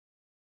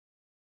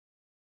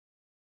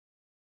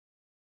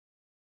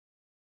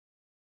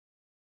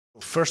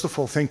First of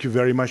all, thank you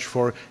very much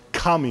for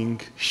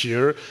coming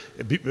here,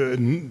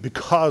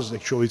 because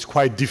actually it's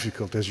quite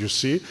difficult, as you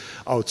see,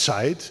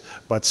 outside,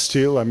 but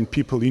still, I mean,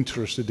 people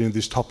interested in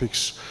these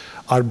topics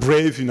are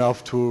brave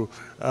enough to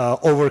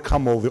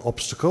overcome all the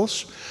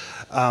obstacles.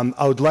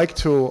 I would like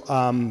to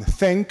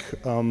thank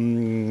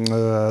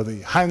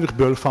the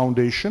Heinrich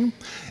Foundation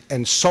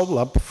and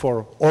Soblab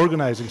for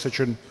organizing such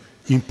an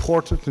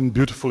important and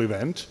beautiful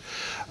event.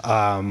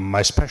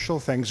 My special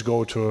thanks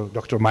go to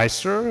Dr.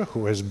 Meister,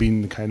 who has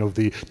been kind of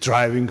the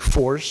driving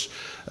force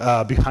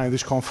behind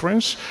this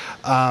conference.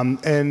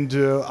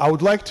 I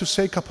would like to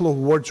say a couple of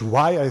words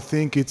why I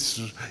think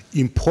it's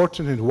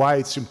important and why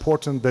it's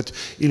important that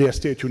Ilia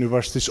State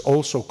University is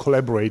also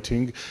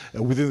collaborating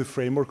within the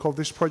framework of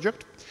this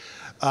project.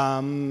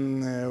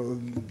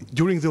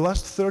 During the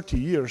last 30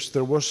 years,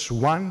 there was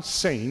one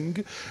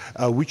saying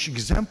which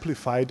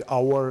exemplified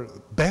our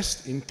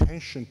best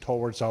intention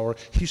towards our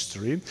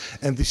history,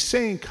 and this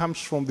saying comes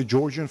from the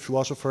Georgian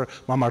philosopher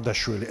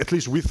Mamardashvili, at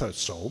least we thought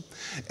so,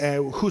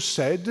 who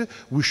said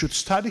we should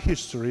study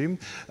history,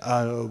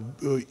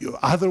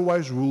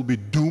 otherwise we will be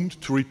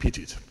doomed to repeat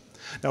it.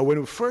 Now, when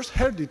we first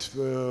heard it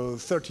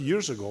 30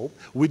 years ago,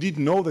 we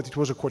didn't know that it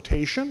was a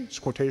quotation. It's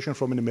a quotation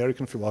from an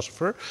American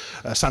philosopher,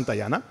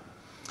 Santayana.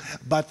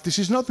 But this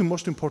is not the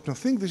most important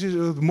thing.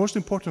 The most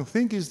important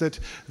thing is that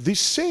this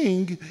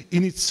saying,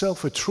 in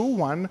itself a true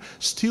one,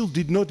 still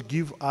did not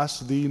give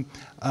us the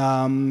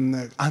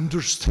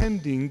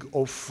understanding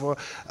of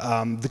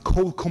the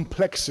whole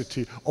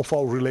complexity of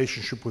our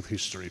relationship with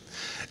history.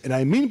 And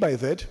I mean by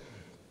that,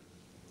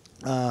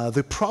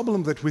 the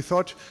problem that we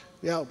thought,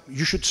 yeah,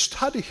 you should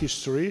study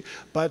history,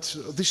 but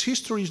this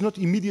history is not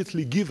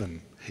immediately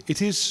given.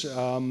 It is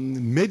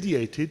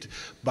mediated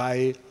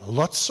by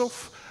lots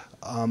of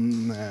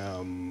kind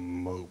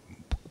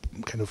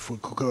of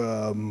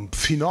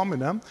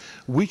phenomena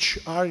which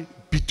are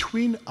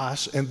between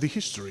us and the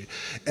history.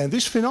 And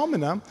these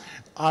phenomena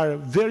are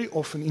very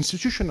often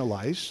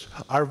institutionalized,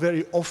 are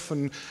very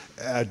often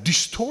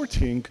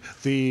distorting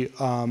the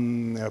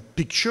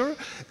picture,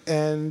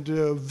 and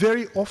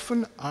very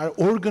often are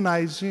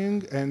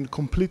organizing and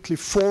completely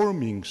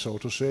forming, so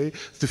to say,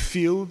 the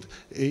field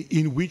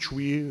in which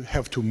we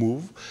have to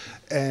move.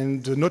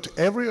 And not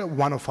every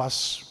one of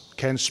us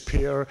can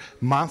spare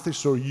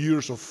months or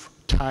years of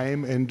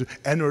time and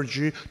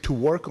energy to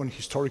work on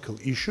historical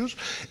issues.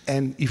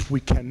 And if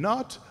we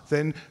cannot,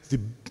 then the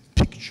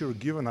picture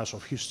given us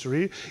of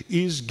history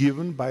is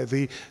given by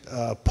the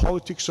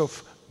politics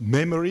of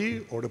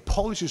memory or the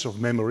policies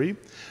of memory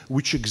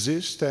which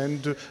exist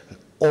and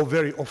or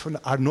very often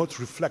are not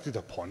reflected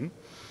upon.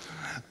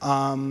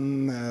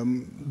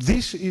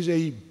 This is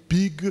a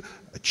big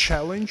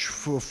challenge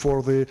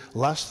for the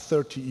last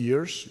 30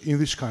 years in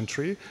this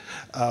country.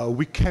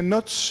 We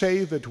cannot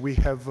say that we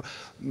have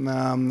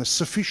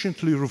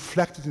sufficiently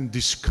reflected and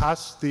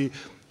discussed the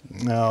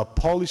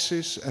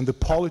policies and the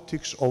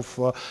politics of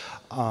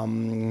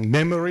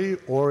memory,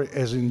 or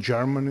as in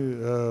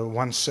German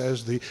one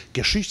says, the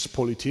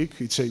Geschichtspolitik.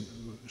 It's a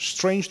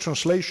strange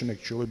translation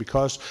actually,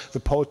 because the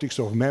politics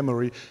of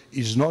memory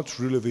is not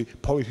really the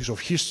politics of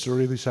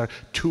history. These are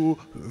two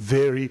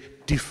very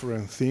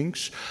different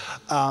things.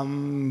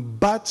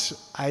 But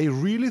I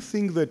really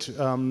think that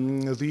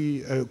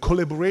the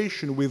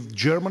collaboration with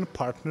German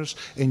partners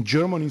and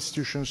German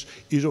institutions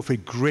is of a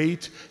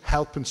great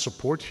help and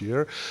support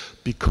here,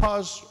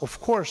 because of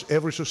course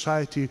every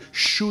society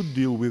should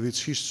deal with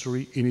its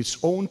history in its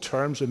own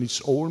terms and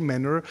its own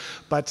manner,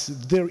 but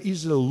there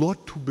is a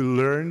lot to be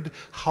learned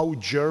how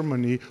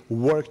Germany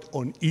worked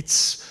on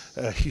its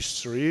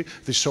history,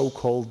 the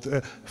so-called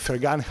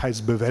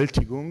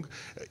Vergangenheitsbewältigung.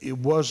 It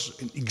was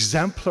an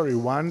exemplary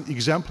one,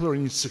 exemplary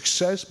in its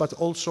success, but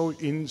also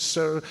in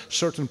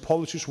certain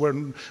policies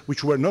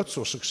which were not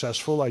so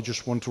successful. I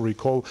just want to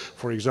recall,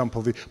 for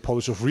example, the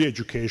policy of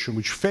re-education,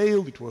 which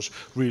failed. It was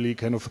really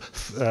kind of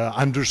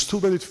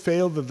understood that it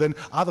failed, and then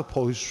other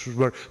policies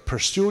were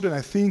pursued. And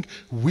I think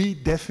we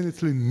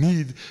definitely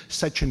need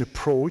such an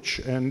approach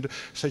and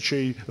such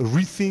a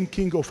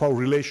rethinking of our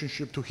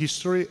relationship to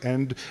history,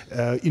 and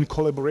in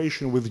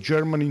collaboration with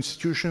German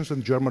institutions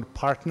and German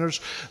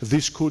partners,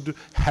 this could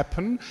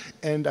happen.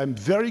 And I'm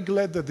very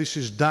glad that this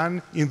is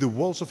done in the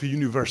walls of a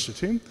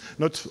university,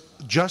 not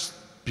just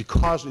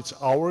because it's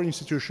our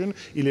institution,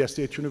 Ilia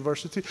State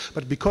University,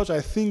 but because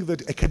I think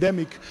that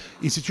academic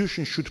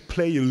institutions should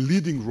play a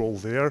leading role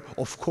there,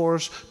 of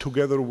course,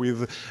 together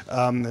with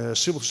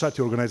civil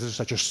society organizations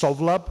such as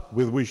Sovlab,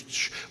 with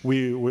which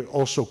we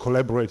also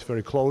collaborate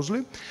very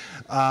closely.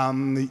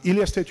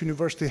 Ilia State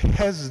University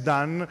has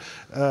done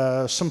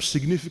some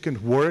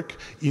significant work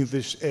in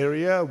this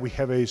area. We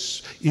have an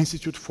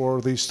institute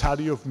for the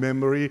study of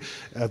memory.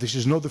 This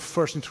is not the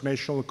first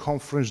international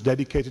conference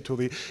dedicated to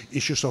the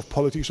issues of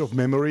politics of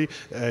memory. memory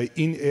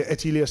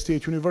at Ilia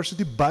State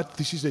University, but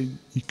this is an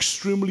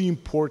extremely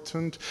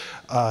important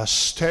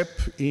step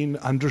in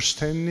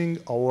understanding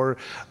our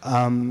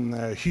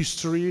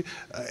history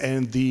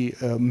and the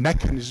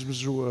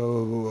mechanisms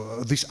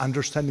this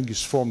understanding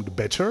is formed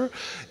better.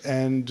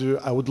 And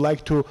I would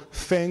like to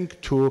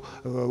thank to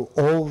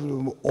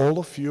all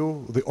of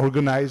you, the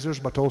organizers,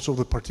 but also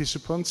the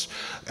participants,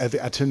 the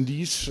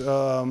attendees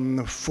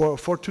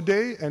for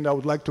today. And I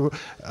would like to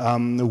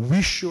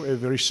wish you a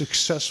very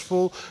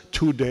successful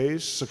 2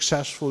 days,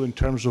 successful in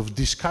terms of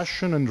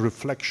discussion and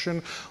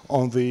reflection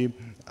on the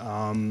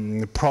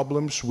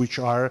problems which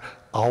are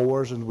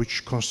ours and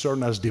which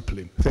concern us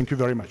deeply. Thank you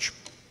very much.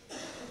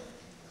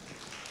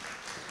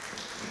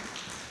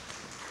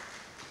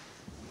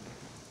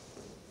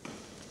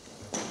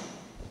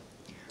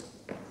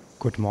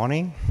 Good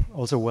morning.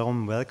 Also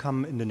warm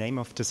welcome in the name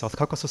of the South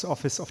Caucasus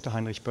office of the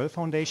Heinrich Böll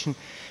Foundation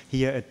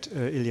here at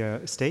Ilia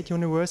State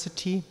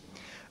University.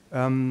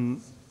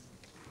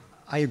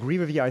 I agree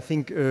with you. I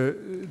think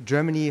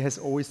Germany has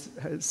always,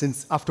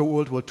 since after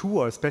World War II,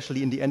 or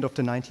especially in the end of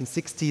the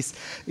 1960s,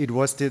 it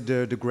was the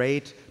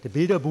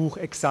Bilderbuch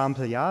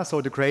example, yeah?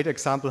 So the great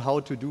example how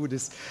to do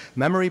this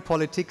memory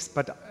politics.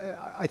 But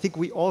I think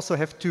we also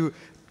have to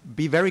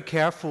be very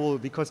careful,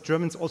 because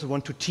Germans also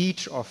want to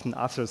teach often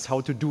others how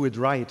to do it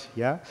right,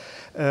 yeah?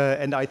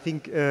 And I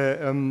think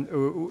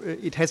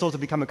it has also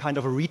become a kind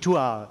of a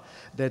ritual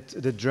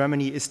that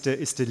Germany is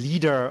the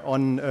leader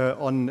on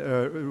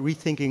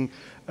rethinking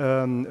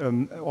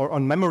or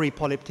on memory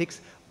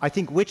politics, I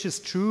think, which is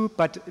true,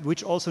 but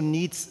which also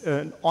needs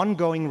an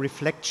ongoing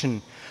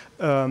reflection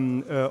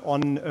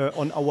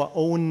on our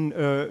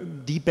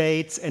own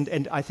debates,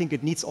 and I think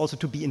it needs also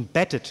to be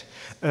embedded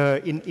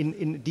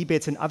in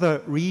debates in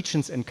other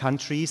regions and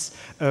countries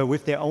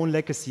with their own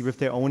legacy, with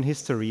their own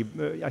history.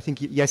 I think,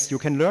 yes, you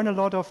can learn a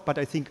lot of, but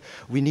I think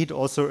we need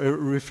also a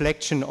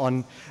reflection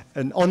on,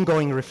 an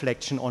ongoing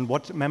reflection on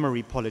what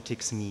memory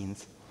politics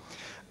means.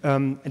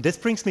 And this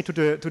brings me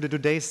to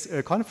today's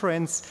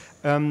conference.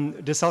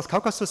 The South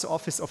Caucasus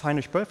office of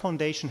Heinrich Böll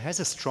Foundation has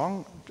a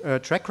strong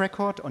track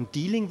record on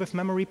dealing with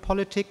memory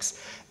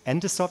politics and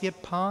the Soviet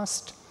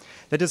past.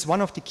 That is one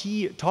of the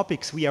key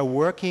topics we are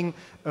working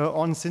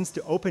on since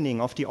the opening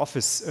of the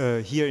office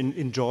here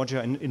in Georgia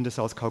and in the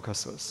South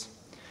Caucasus.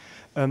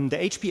 The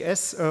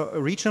HBS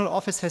regional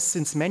office has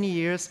since many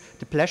years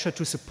the pleasure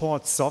to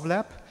support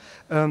SovLab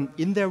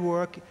in their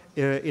work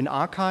in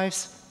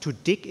archives, to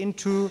dig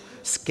into,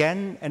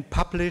 scan, and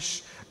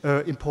publish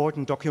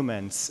important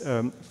documents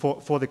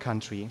for the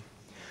country.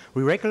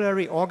 We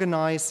regularly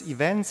organize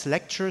events,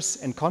 lectures,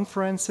 and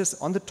conferences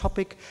on the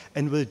topic,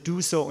 and will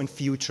do so in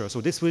future. So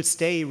this will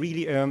stay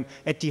really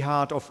at the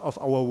heart of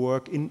our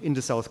work in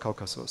the South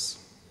Caucasus.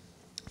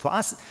 For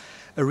us,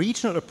 a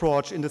regional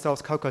approach in the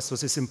South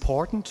Caucasus is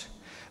important,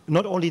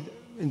 not only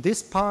in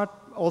this part,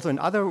 also in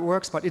other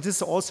works, but it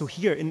is also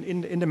here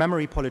in the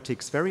memory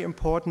politics very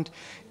important,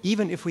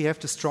 even if we have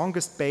the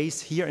strongest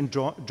base here in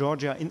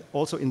Georgia,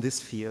 also in this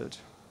field.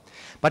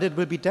 But it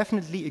will be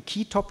definitely a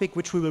key topic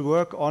which we will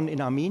work on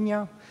in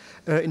Armenia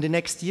in the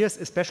next years,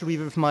 especially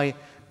with my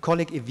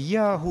colleague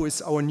Evia, who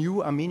is our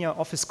new Armenia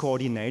office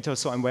coordinator.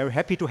 So I'm very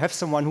happy to have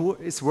someone who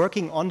is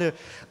working on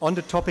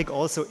the topic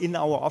also in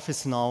our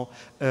office now,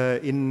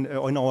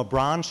 in our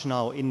branch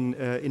now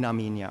in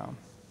Armenia.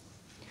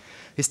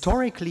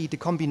 Historically, the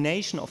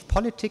combination of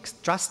politics,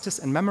 justice,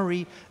 and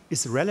memory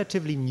is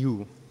relatively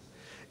new.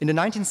 In the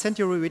 19th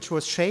century, which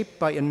was shaped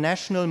by a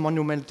national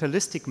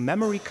monumentalistic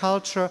memory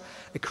culture,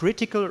 a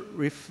critical,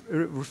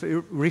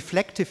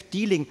 reflective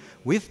dealing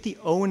with the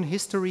own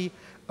history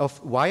of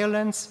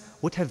violence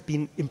would have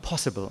been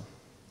impossible.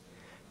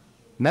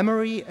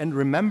 Memory and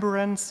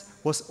remembrance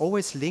was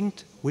always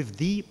linked with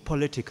the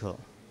political.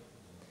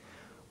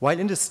 While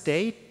in the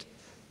state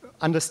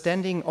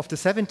understanding of the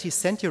 17th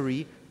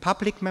century,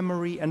 public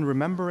memory and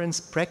remembrance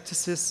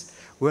practices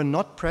were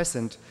not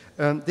present.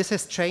 This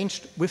has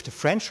changed with the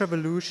French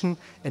Revolution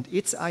and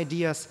its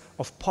ideas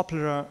of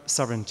popular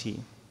sovereignty.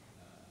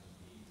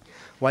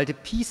 While the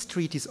peace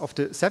treaties of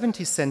the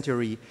 17th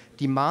century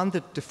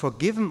demanded the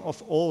forgiveness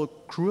of all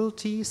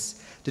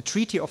cruelties, the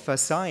Treaty of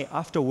Versailles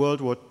after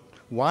World War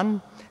I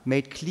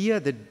made clear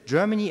that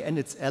Germany and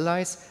its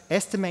allies,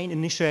 as the main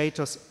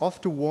initiators of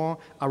the war,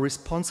 are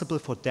responsible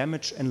for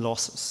damage and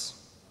losses.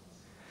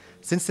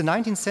 Since the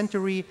 19th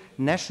century,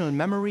 national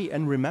memory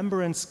and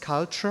remembrance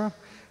culture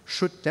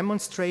should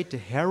demonstrate the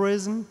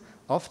heroism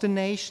of the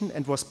nation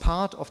and was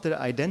part of the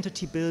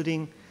identity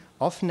building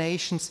of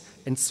nations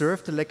and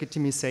served the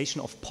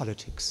legitimization of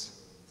politics.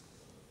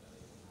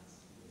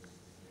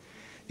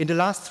 In the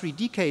last 3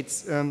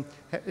 decades,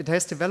 it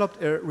has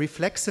developed a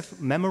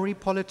reflexive memory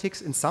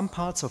politics in some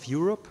parts of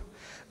Europe,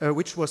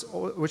 which was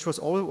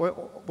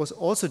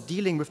also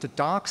dealing with the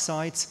dark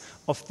sides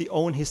of the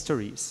own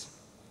histories.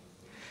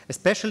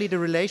 Especially the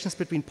relations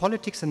between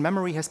politics and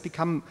memory has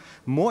become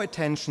more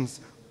attention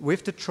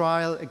with the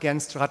trial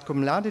against Ratko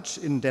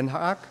Mladic in Den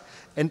Haag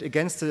and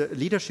against the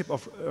leadership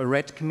of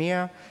Red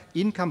Khmer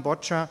in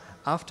Cambodia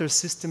after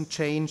system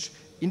change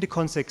in the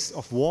context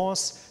of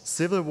wars,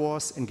 civil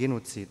wars, and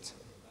genocide.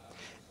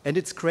 And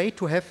it's great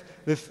to have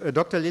with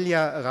Dr.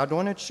 Lilia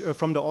Radonic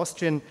from the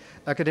Austrian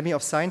Academy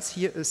of Science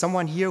here,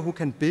 someone here who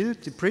can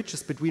build the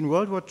bridges between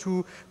World War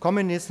II,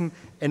 communism,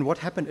 and what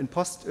happened in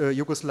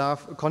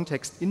post-Yugoslav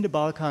context in the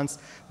Balkans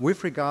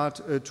with regard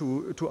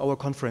to our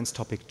conference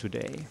topic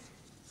today.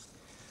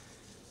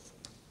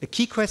 A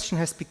key question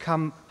has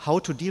become how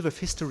to deal with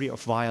history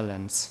of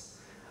violence.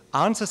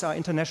 Answers are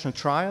international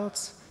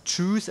trials,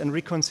 truth and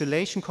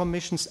reconciliation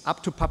commissions,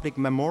 up to public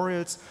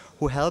memorials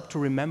who help to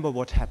remember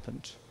what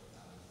happened.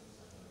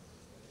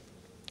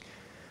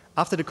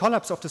 After the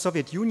collapse of the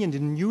Soviet Union, the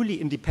newly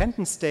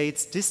independent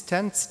states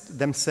distanced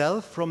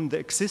themselves from the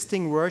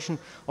existing version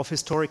of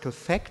historical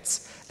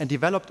facts and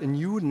developed a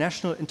new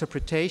national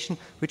interpretation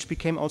which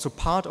became also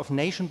part of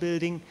nation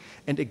building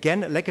and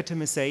again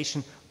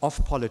legitimization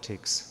of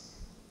politics.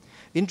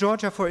 In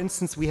Georgia, for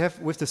instance, we have,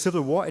 with the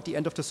civil war at the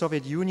end of the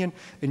Soviet Union,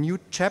 a new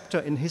chapter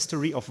in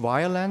history of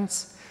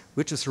violence,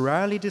 which is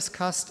rarely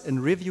discussed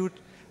and reviewed,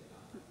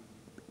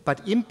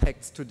 but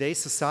impacts today's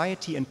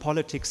society and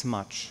politics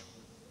much.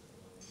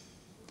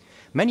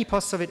 Many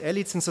post-Soviet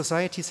elites and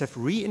societies have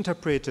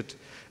reinterpreted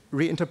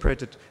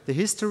the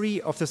history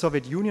of the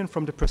Soviet Union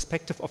from the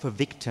perspective of a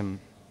victim.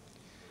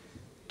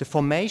 The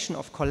formation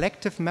of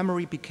collective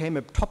memory became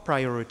a top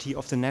priority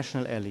of the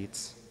national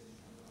elites.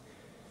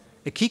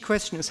 A key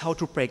question is how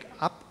to break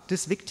up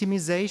this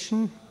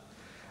victimization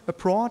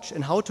approach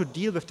and how to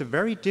deal with the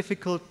very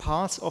difficult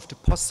parts of the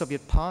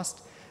post-Soviet past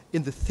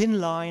in the thin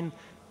line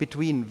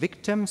between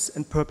victims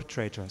and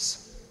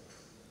perpetrators.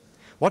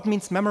 What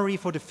means memory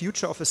for the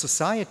future of a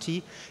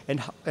society,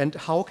 and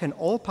how can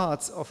all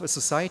parts of a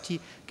society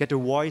get a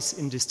voice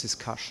in this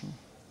discussion?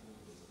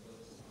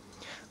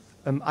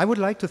 I would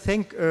like to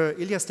thank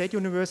Ilia State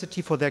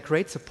University for their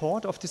great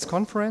support of this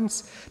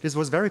conference. This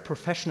was very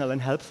professional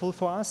and helpful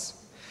for us.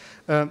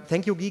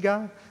 Thank you,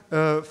 Giga,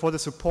 for the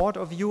support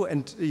of you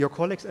and your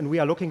colleagues, and we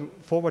are looking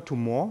forward to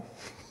more,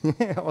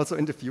 also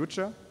in the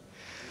future.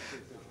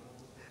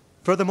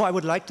 Furthermore, I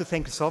would like to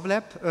thank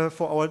Sovlab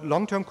for our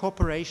long-term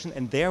cooperation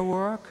and their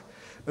work.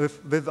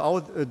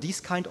 Without these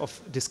kind of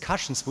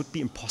discussions would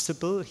be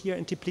impossible here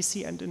in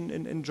Tbilisi and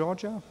in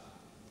Georgia.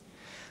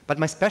 But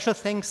my special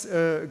thanks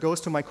goes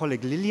to my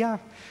colleague Lilia,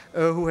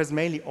 who has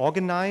mainly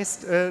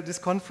organized this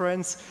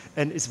conference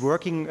and is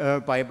working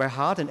by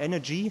heart and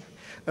energy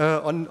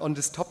on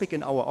this topic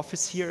in our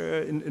office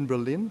here in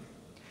Berlin.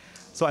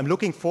 So I'm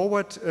looking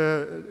forward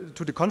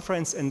to the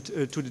conference and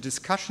to the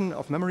discussion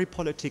of memory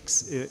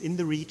politics in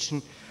the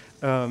region.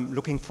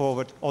 Looking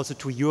forward also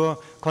to your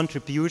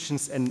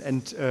contributions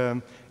and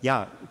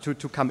yeah,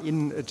 to come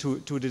in to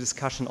the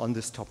discussion on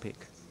this topic.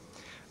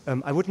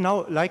 I would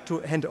now like to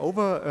hand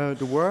over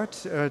the word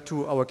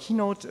to our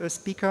keynote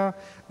speaker.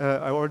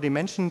 I already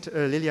mentioned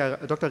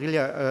Dr.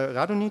 Lilia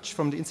Radonic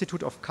from the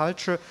Institute of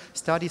Culture,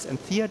 Studies and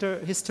Theater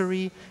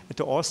History at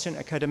the Austrian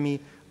Academy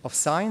of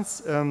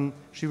Science.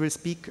 She will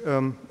speak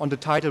on the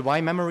title, Why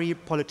Memory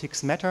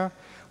Politics Matter,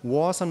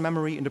 Wars on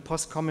Memory in the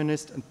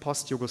Post-Communist and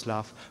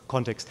Post-Yugoslav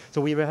Context. So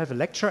we will have a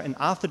lecture, and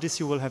after this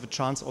you will have a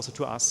chance also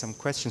to ask some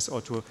questions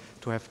or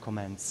to have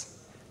comments.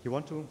 You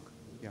want to?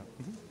 Yeah.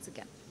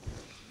 Again.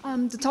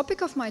 The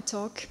topic of my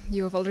talk,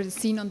 you have already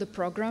seen on the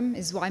program,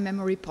 is Why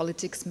Memory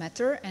Politics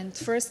Matter. And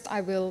first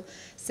I will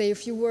say a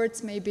few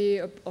words maybe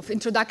of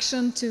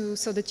introduction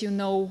so that you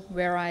know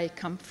where I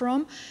come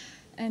from.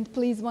 And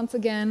please, once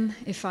again,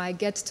 if I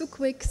get too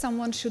quick,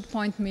 someone should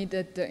point me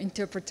that the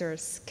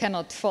interpreters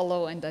cannot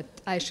follow and that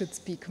I should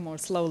speak more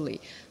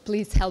slowly.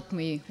 Please help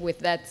me with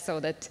that so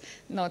that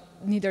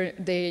neither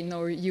they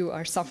nor you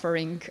are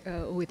suffering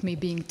with me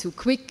being too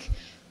quick,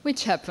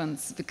 which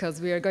happens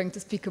because we are going to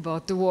speak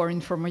about the war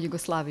in former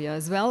Yugoslavia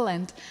as well,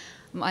 and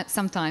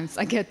sometimes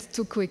I get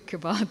too quick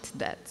about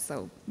that,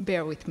 so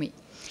bear with me.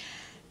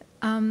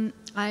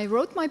 I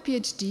wrote my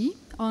PhD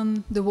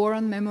on the war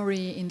on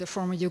memory in the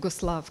former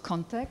Yugoslav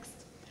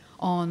context,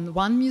 on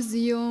one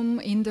museum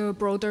in the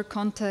broader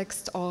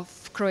context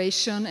of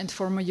Croatian and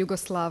former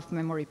Yugoslav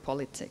memory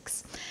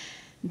politics.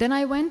 Then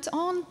I went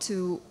on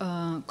to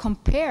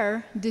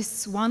compare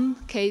this one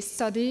case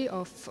study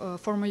of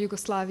former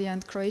Yugoslavia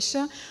and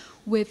Croatia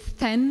with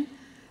 10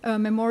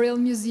 memorial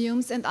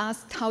museums and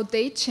asked how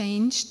they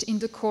changed in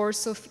the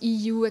course of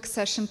EU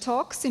accession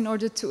talks in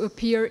order to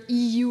appear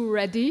EU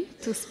ready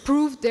to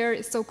prove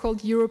their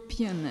so-called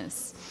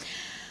Europeanness.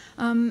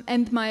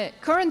 And my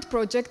current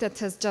project that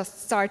has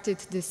just started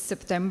this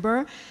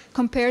September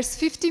compares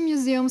 50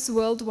 museums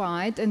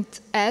worldwide and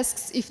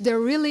asks if there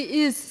really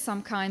is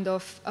some kind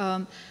of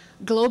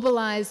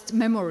globalized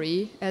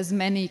memory, as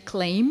many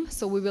claim.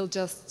 So we will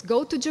just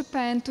go to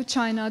Japan, to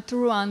China, to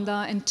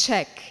Rwanda and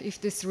check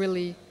if this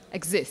really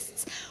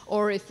exists,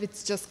 or if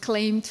it's just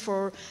claimed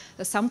for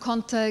some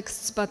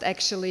contexts but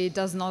actually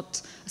does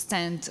not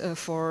stand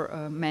for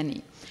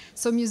many.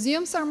 So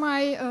museums are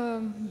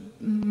my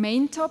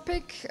main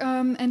topic,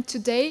 and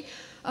today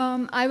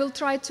I will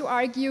try to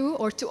argue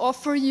or to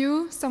offer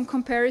you some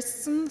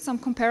comparison, some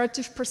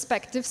comparative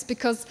perspectives,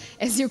 because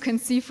as you can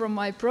see from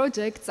my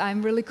projects,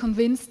 I'm really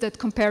convinced that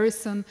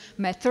comparison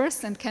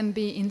matters and can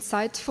be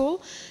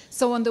insightful.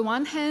 So on the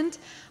one hand,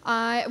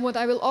 what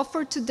I will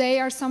offer today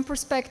are some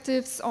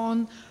perspectives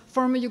on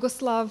former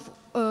Yugoslav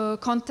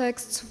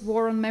contexts,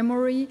 war on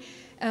memory,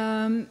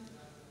 and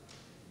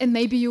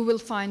maybe you will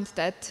find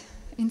that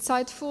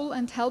insightful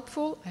and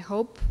helpful, I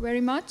hope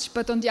very much.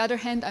 But on the other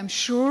hand, I'm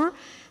sure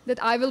that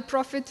I will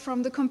profit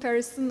from the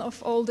comparison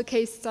of all the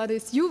case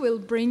studies you will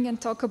bring and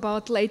talk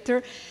about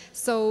later.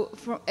 So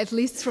at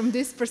least from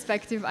this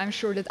perspective, I'm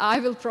sure that I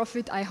will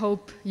profit. I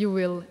hope you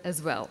will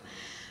as well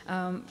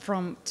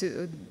from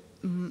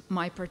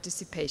my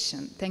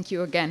participation. Thank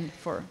you again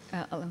for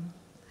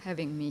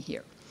having me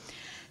here.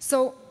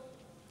 So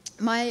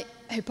my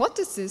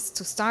hypothesis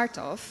to start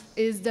off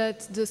is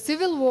that the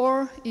civil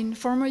war in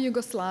former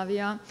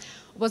Yugoslavia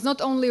was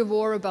not only a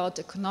war about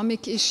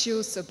economic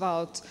issues,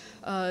 about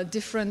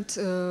different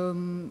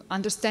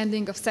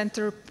understanding of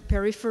center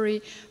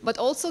periphery, but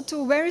also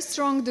to a very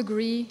strong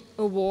degree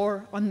a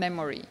war on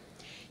memory.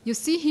 You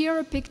see here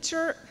a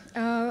picture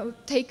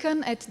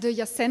taken at the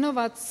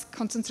Jasenovac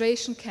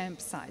concentration camp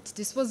site.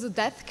 This was a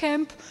death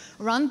camp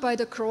run by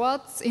the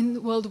Croats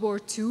in World War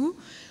II,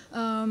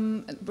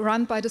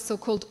 run by the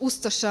so-called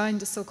Ustaša in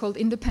the so-called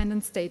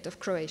independent state of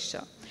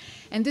Croatia.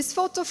 And this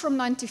photo from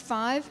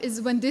 '95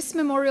 is when this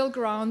memorial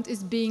ground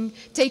is being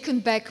taken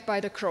back by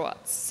the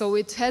Croats. So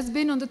it has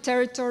been on the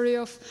territory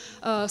of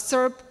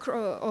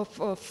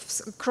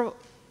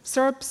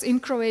Serbs in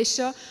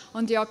Croatia,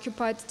 on the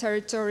occupied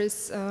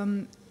territories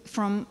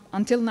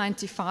until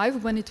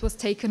 '95, when it was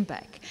taken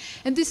back.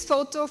 And this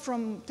photo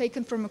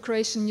taken from a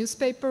Croatian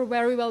newspaper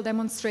very well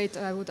demonstrates,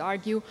 I would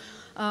argue,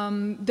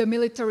 the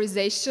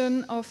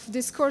militarization of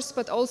discourse,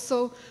 but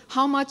also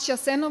how much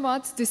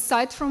Jasenovac, this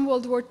site from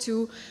World War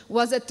II,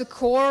 was at the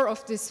core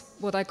of this,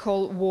 what I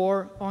call,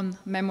 war on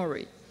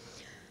memory.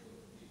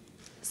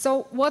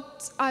 So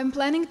what I'm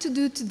planning to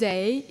do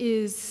today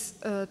is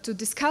to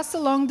discuss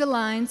along the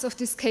lines of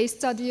this case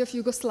study of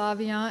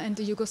Yugoslavia and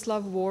the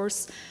Yugoslav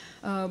wars,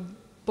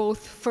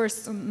 both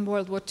first in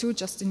World War II,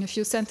 just in a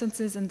few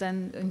sentences, and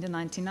then in the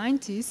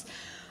 1990s,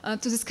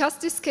 to discuss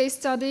this case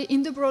study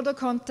in the broader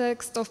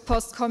context of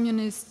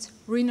post-communist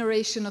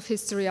re-narration of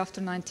history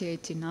after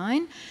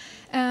 1989,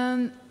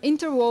 and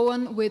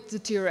interwoven with the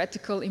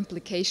theoretical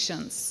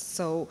implications.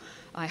 So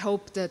I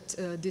hope that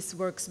this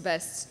works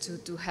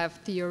best to have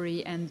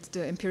theory and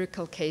the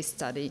empirical case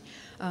study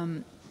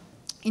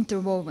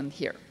interwoven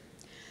here.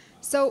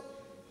 So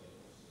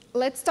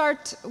let's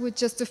start with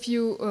just a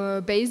few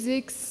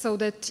basics so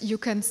that you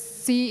can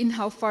see in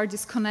how far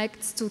this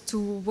connects to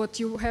what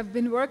you have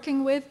been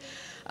working with.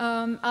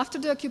 After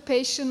the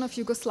occupation of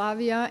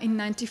Yugoslavia in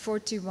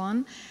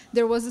 1941,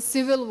 there was a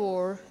civil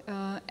war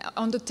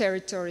on the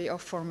territory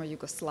of former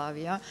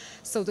Yugoslavia.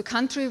 So the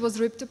country was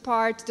ripped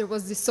apart. There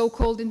was the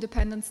so-called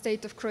independent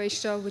state of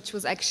Croatia, which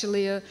was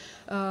actually a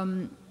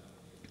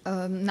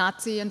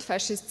Nazi and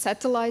fascist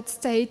satellite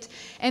state,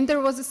 and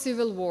there was a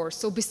civil war.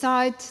 So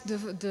besides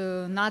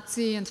the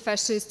Nazi and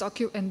fascist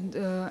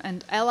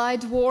and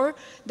allied war,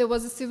 there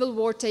was a civil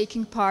war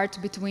taking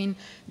part between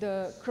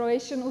the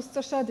Croatian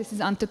Ustaša, this is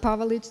Ante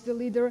Pavelić, the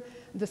leader,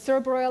 the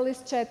Serb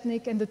royalist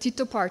Chetnik, and the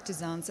Tito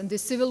partisans. And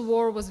this civil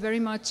war was very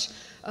much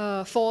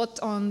fought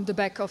on the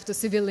back of the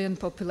civilian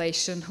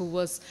population, who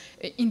was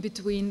in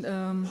between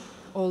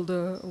all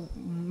the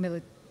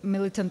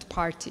militant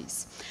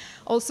parties.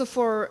 Also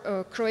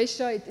for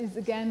Croatia, it is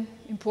again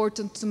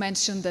important to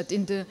mention that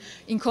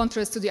in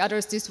contrast to the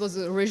others, this was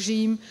a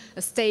regime,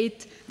 a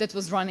state that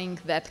was running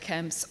death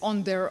camps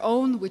on their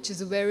own, which is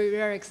a very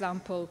rare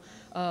example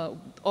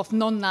of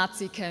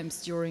non-Nazi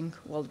camps during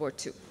World War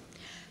II.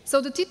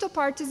 So the Tito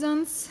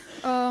partisans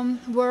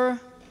were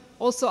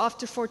also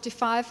after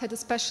 '45 had a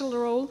special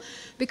role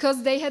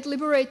because they had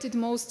liberated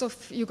most of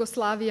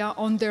Yugoslavia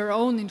on their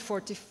own in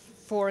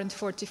 '44 and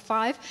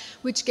 '45,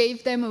 which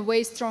gave them a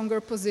way stronger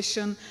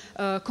position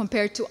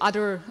compared to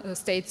other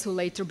states who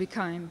later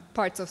became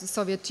parts of the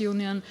Soviet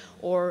Union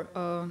or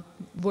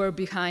were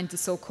behind the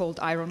so-called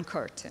Iron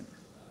Curtain.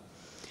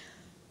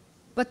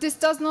 But this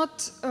does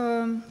not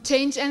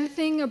change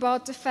anything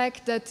about the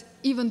fact that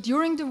even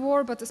during the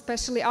war, but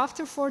especially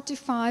after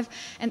 '45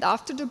 and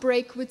after the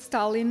break with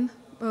Stalin,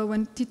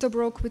 when Tito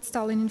broke with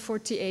Stalin in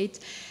 '48,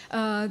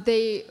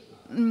 they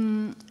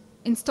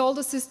installed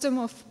a system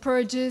of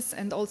purges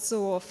and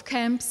also of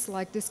camps,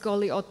 like this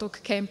Goli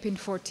Otok camp in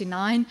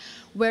 '49,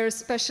 where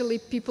especially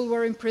people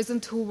were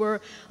imprisoned who were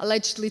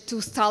allegedly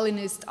too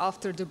Stalinist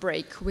after the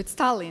break with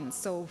Stalin.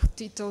 So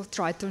Tito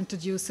tried to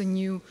introduce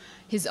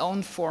his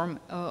own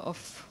form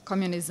of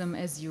communism,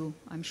 as you,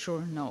 I'm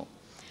sure, know.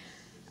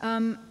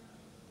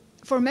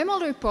 For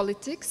memory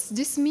politics,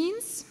 this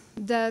means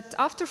that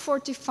after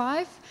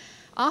 '45,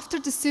 after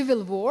the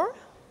civil war,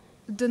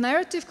 the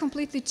narrative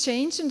completely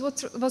changed and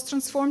was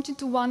transformed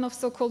into one of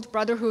so-called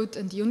brotherhood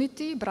and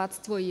unity,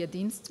 bratstvo I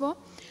jedinstvo,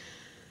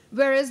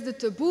 whereas the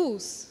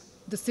taboos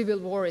the civil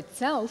war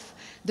itself,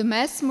 the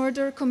mass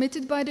murder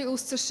committed by the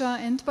Ustasha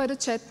and by the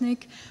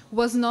Chetnik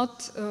was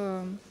not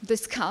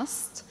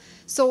discussed.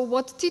 So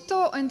what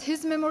Tito and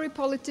his memory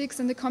politics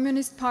and the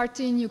Communist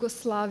Party in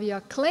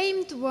Yugoslavia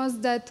claimed was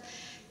that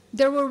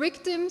there were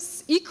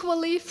victims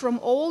equally from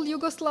all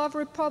Yugoslav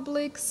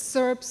republics,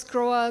 Serbs,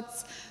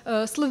 Croats,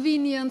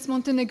 Slovenians,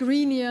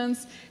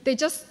 Montenegrinians. They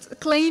just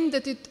claimed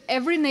that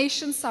every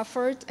nation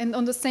suffered, and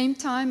on the same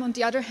time, on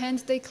the other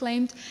hand, they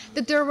claimed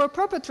that there were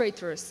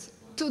perpetrators,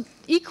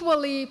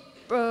 equally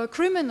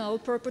criminal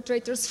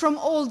perpetrators from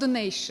all the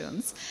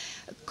nations,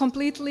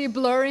 completely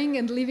blurring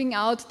and leaving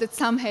out that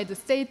some had a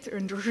state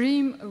and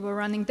regime, were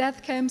running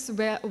death camps,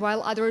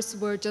 while others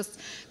were just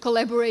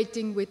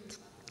collaborating with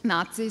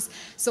Nazis.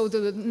 So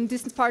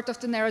this part of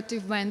the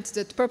narrative went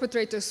that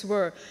perpetrators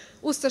were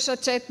Ustasha,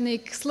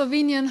 Chetnik,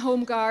 Slovenian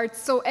home guards.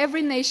 So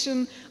every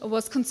nation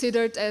was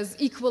considered as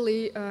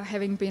equally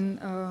having been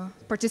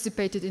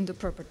participated in the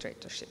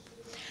perpetratorship.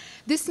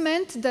 This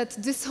meant that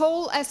this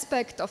whole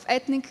aspect of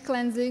ethnic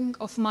cleansing,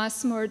 of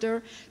mass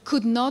murder,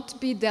 could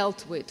not be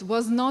dealt with,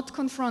 was not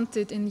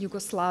confronted in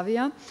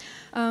Yugoslavia.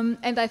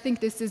 And I think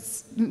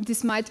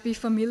this might be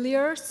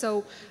familiar.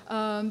 So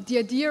the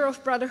idea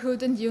of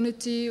brotherhood and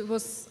unity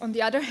was, on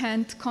the other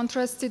hand,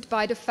 contrasted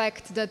by the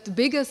fact that the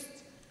biggest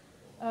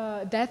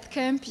death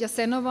camp,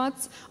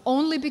 Jasenovac,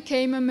 only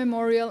became a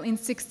memorial in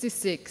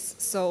 '66.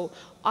 So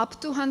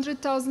up to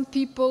 100,000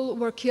 people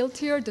were killed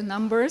here. The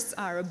numbers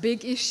are a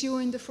big issue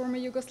in the former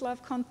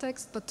Yugoslav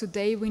context, but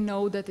today we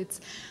know that it's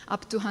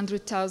up to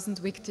 100,000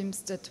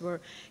 victims that were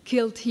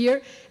killed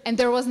here. And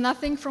there was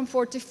nothing from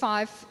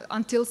 45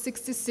 until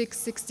 66,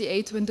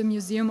 68, when the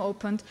museum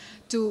opened,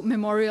 to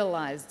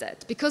memorialize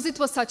that, because it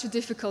was such a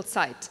difficult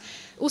site.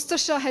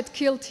 Ustasha had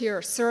killed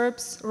here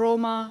Serbs,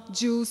 Roma,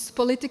 Jews,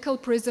 political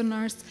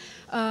prisoners,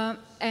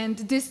 and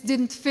this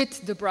didn't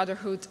fit the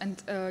brotherhood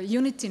and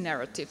unity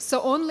narrative.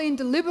 So only in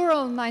the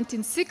liberal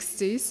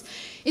 1960s,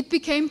 it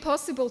became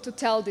possible to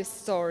tell this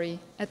story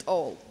at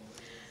all.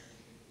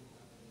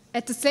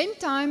 At the same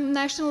time,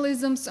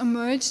 nationalisms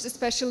emerged,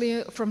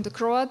 especially from the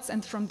Croats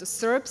and from the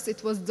Serbs.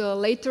 It was the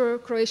later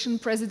Croatian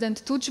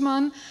president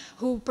Tudjman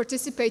who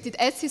participated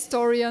as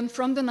historian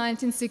from the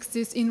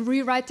 1960s in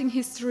rewriting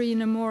history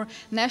in a more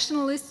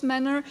nationalist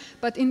manner,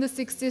 but in the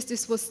 60s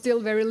this was still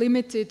very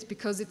limited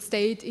because it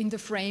stayed in the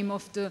frame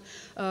of the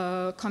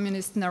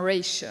communist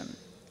narration.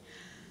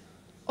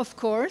 Of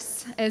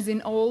course, as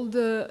in all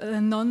the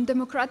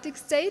non-democratic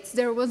states,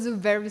 there was a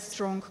very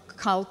strong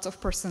cult of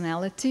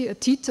personality, a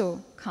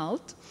Tito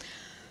cult,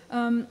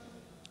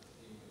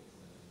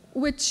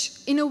 which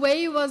in a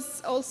way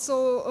was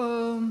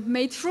also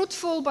made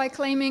fruitful by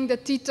claiming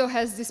that Tito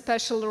has this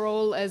special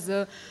role as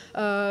a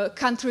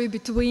country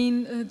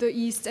between the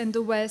East and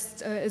the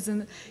West, as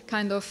a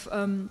kind of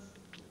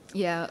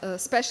a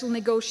special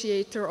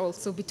negotiator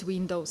also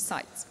between those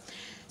sides.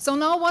 So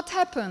now what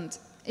happened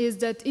is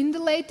that in the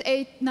late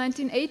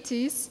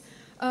 1980s,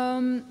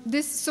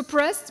 this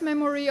suppressed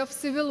memory of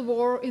civil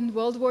war in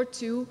World War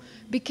II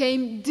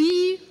became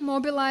the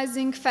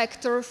mobilizing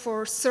factor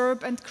for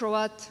Serb and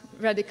Croat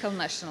radical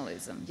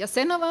nationalism.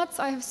 Jasenovac,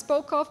 I have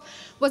spoke of,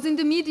 was in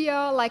the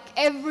media like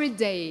every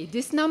day.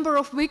 This number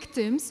of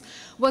victims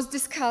was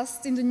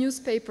discussed in the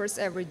newspapers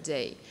every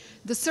day.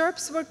 The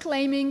Serbs were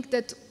claiming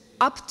that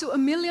up to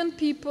 1 million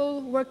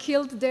people were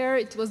killed there.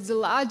 It was the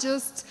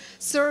largest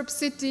Serb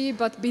city,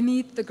 but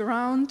beneath the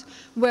ground,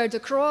 where the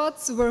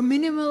Croats were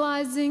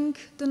minimalizing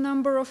the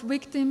number of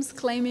victims,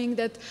 claiming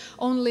that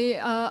only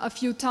a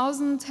few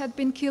thousand had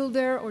been killed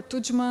there, or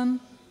Tudjman,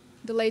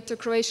 the later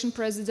Croatian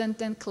president,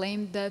 then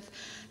claimed that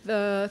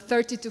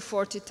 30 to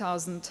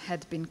 40,000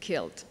 had been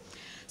killed.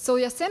 So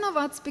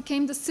Jasenovac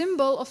became the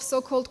symbol of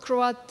so-called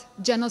Croat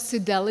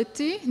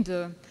genocidality,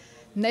 the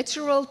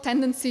natural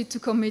tendency to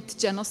commit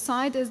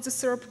genocide, as the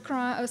Serb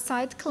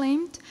side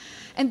claimed.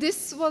 And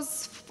this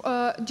was,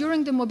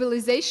 during the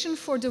mobilization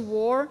for the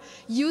war,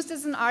 used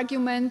as an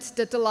argument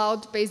that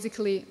allowed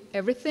basically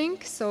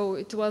everything. So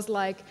it was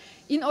like,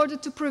 in order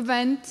to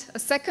prevent a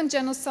second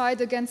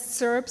genocide against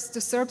Serbs,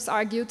 the Serbs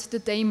argued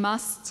that they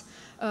must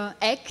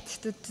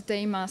act, that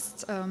they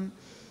must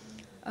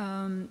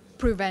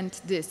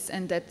prevent this,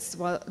 and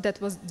that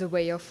was the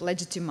way of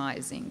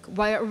legitimizing.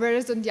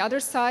 Whereas on the other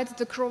side,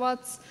 the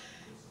Croats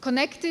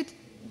connected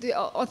the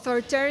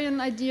authoritarian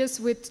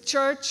ideas with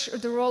church,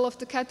 the role of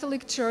the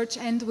Catholic Church,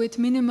 and with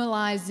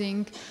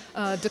minimalizing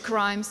the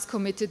crimes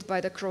committed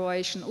by the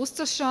Croatian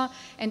Ustasha,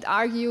 and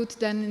argued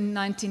then in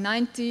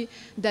 1990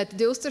 that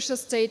the Ustasha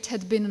state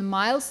had been a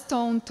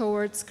milestone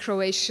towards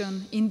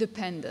Croatian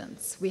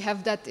independence. We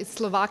have that in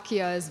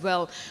Slovakia as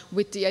well,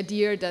 with the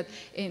idea that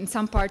in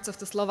some parts of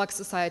the Slovak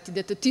society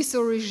that the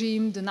Tiso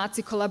regime, the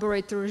Nazi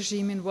collaborator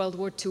regime in World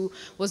War II,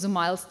 was a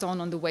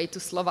milestone on the way to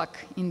Slovak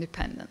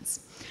independence.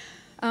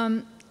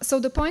 So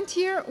the point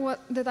here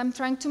that I'm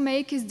trying to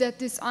make is that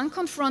this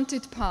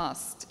unconfronted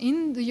past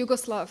in the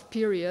Yugoslav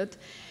period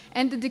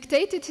and the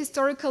dictated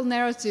historical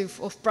narrative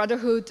of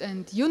brotherhood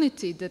and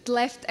unity that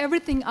left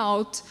everything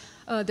out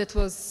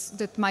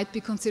that might be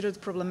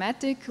considered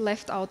problematic,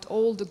 left out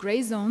all the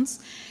gray zones,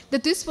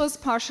 that this was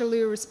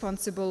partially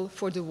responsible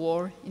for the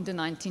war in the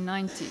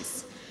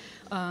 1990s.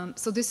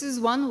 So this is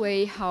one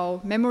way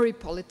how memory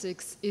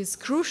politics is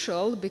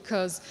crucial,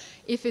 because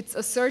if it's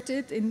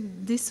asserted in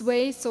this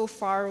way, so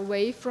far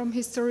away from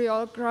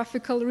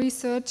historiographical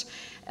research,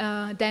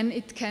 then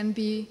it can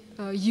be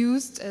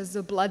used as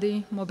a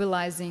bloody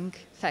mobilizing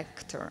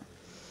factor.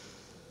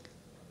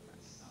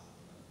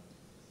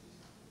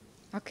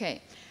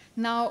 Okay,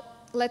 now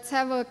let's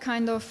have a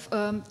kind of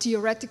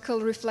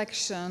theoretical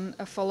reflection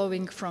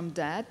following from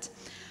that.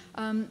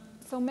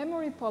 So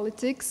memory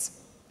politics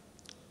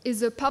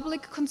is a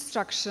public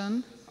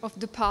construction of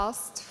the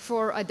past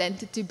for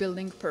identity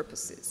building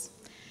purposes.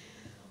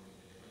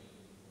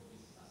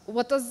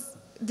 What does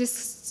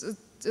this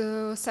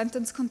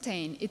sentence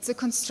contain? It's a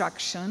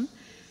construction.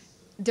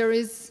 There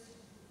is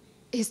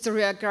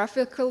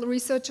historiographical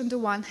research on the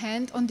one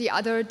hand, on the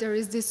other there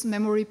is this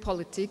memory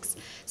politics.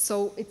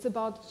 So it's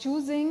about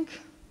choosing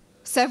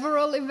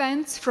several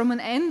events from an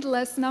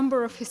endless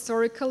number of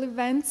historical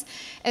events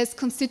as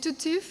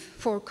constitutive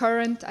for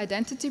current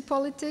identity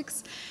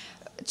politics,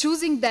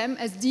 choosing them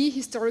as the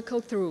historical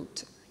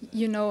truth.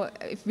 You know,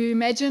 if we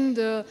imagine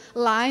the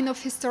line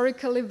of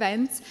historical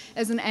events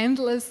as an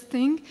endless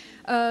thing,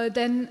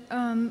 then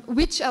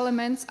which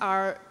elements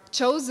are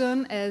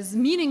chosen as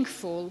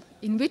meaningful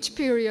in which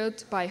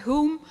period, by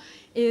whom,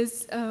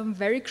 is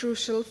very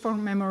crucial for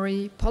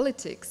memory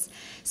politics.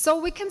 So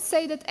we can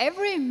say that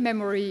every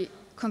memory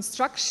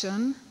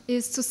construction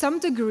is to some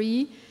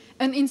degree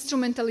an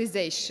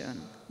instrumentalization,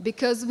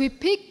 because we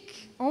pick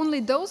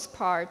only those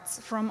parts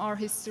from our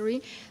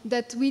history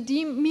that we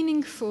deem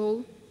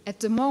meaningful at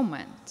the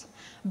moment.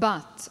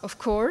 But, of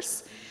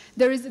course,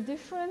 there is a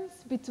difference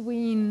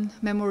between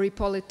memory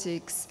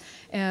politics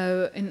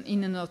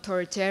in an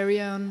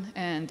authoritarian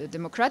and a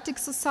democratic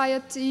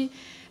society.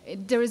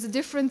 There is a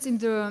difference in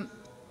the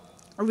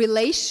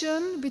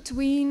relation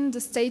between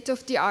the state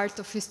of the art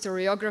of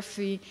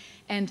historiography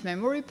and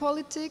memory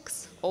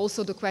politics.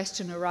 Also the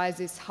question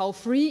arises, how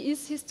free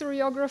is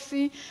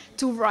historiography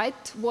to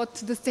write what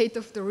the state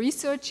of the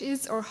research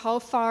is, or how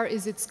far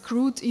is it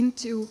screwed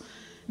into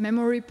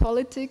memory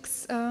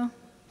politics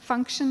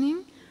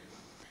functioning?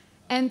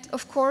 And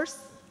of course,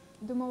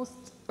 the most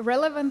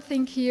relevant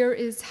thing here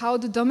is how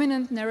the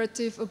dominant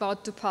narrative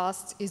about the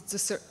past is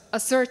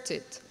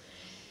asserted.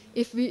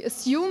 If we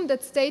assume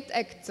that state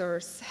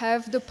actors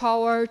have the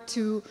power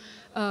to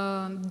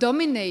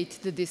dominate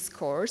the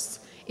discourse,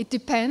 it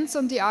depends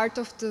on the art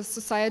of the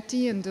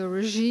society and the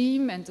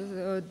regime and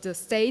the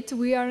state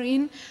we are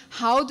in,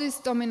 how this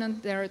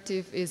dominant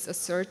narrative is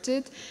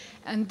asserted.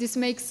 And this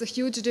makes a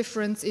huge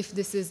difference if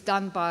this is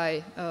done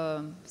by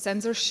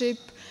censorship,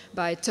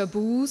 by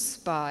taboos,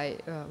 by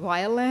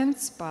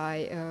violence,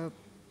 by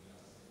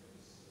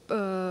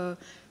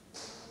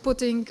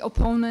putting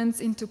opponents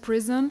into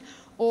prison,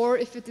 or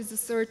if it is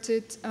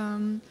asserted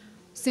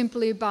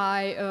simply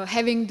by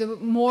having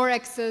more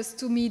access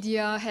to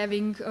media,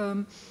 having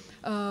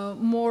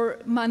more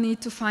money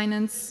to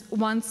finance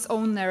one's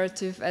own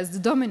narrative as the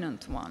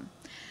dominant one.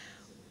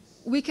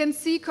 We can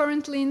see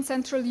currently in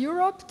Central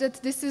Europe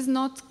that this is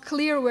not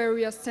clear where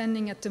we are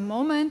standing at the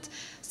moment.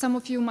 Some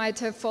of you might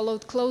have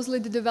followed closely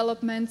the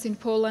developments in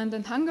Poland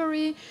and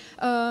Hungary.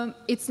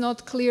 It's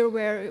not clear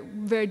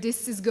where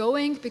this is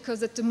going,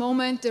 because at the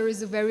moment there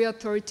is a very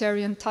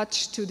authoritarian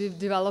touch to the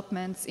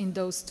developments in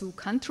those two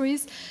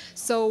countries.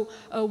 So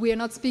we are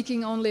not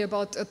speaking only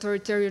about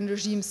authoritarian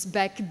regimes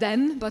back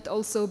then, but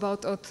also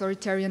about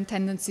authoritarian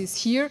tendencies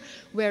here,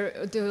 where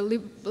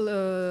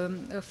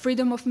the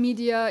freedom of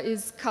media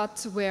is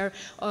cut, where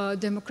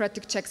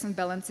democratic checks and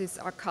balances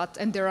are cut,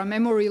 and there are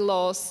memory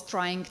laws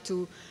trying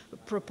to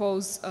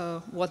propose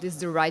what is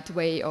the right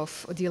way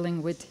of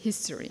dealing with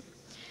history.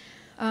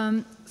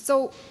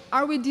 So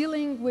are we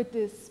dealing with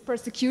this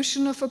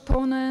persecution of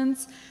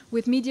opponents,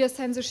 with media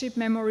censorship,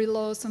 memory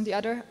laws on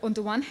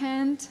the one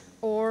hand,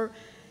 or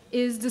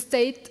is the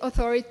state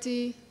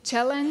authority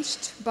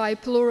challenged by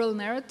plural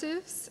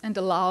narratives and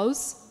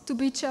allows to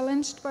be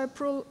challenged by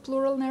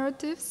plural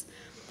narratives?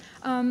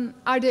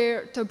 Are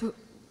there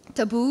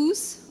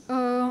taboos?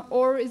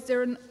 Or is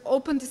there an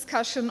open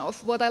discussion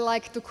of what I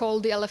like to call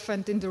the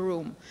elephant in the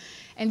room?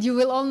 And you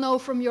will all know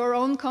from your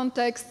own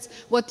context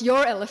what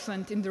your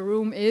elephant in the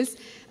room is.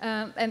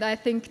 And I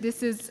think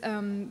this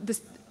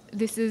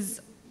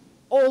is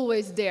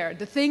always there.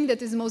 The thing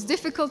that is most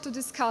difficult to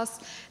discuss,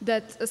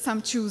 that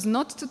some choose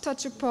not to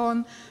touch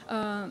upon.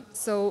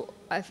 So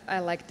I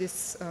like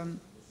this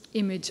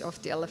image of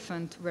the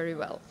elephant very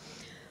well.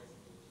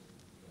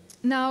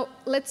 Now,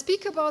 let's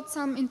speak about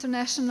some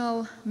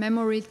international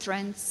memory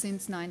trends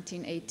since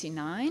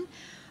 1989,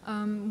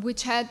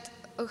 which had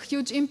a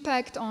huge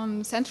impact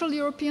on Central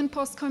European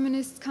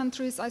post-communist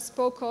countries I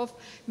spoke of,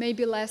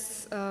 maybe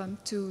less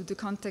to the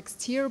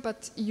context here,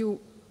 but you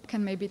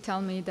can maybe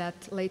tell me that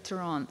later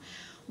on.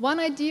 One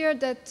idea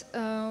that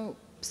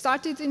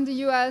started in the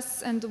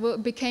US and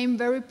became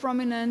very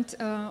prominent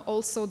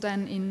also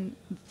then in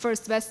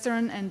first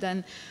Western and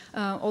then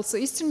also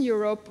Eastern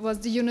Europe was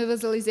the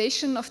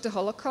universalization of the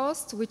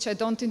Holocaust, which I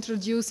don't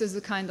introduce as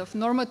a kind of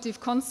normative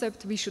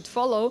concept we should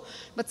follow,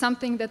 but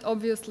something that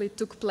obviously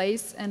took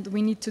place and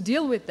we need to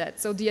deal with that.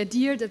 So the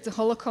idea that the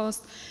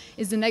Holocaust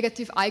is a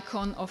negative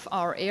icon of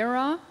our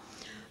era,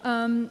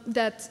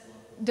 that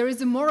there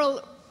is a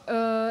moral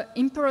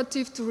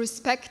imperative to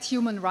respect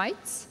human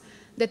rights,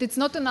 that it's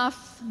not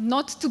enough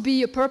not to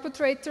be a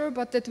perpetrator,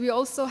 but that we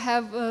also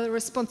have a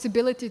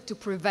responsibility to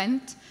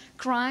prevent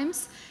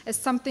crimes as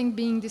something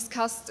being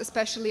discussed,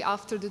 especially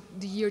after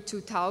the year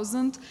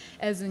 2000,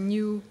 as a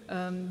new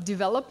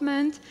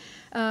development.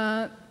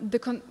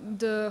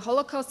 The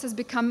Holocaust has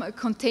become a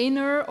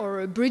container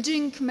or a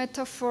bridging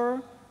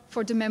metaphor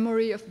for the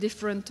memory of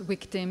different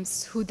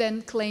victims who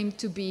then claim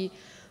to be,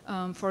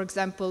 for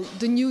example,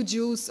 the new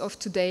Jews of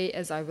today,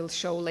 as I will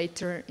show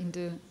later in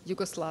the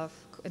Yugoslav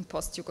and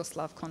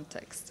post-Yugoslav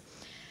context.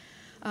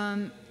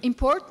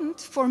 Important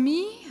for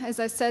me, as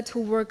I said, who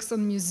works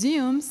on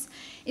museums,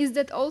 is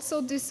that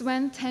also this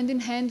went hand in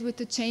hand with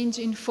the change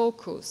in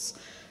focus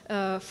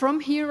from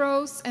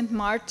heroes and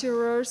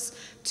martyrs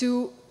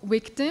to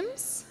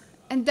victims.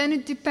 And then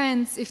it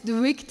depends if the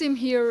victim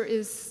here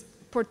is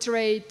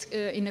portrayed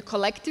in a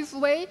collective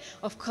way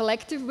of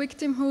collective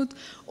victimhood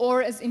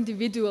or as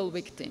individual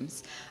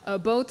victims.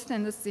 Both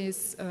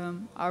tendencies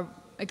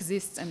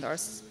exist and are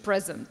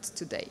present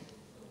today.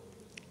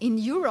 In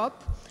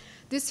Europe,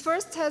 this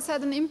first has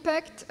had an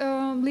impact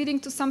leading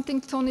to something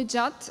Tony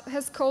Judd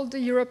has called the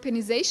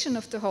Europeanization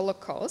of the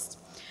Holocaust,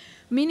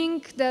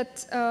 meaning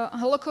that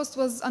Holocaust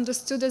was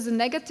understood as a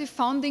negative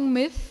founding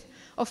myth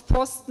of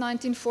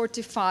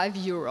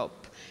post-1945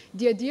 Europe.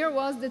 The idea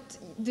was that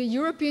the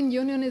European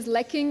Union is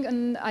lacking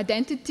an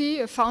identity,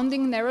 a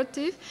founding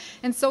narrative,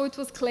 and so it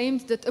was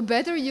claimed that a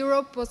better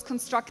Europe was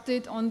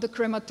constructed on the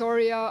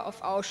crematoria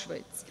of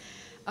Auschwitz.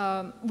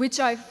 Which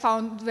I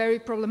found very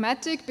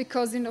problematic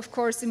because, of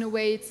course, in a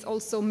way, it's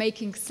also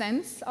making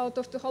sense out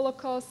of the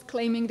Holocaust,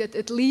 claiming that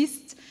at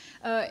least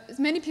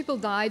many people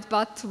died,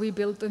 but we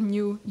built a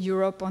new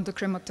Europe on the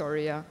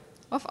crematoria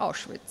of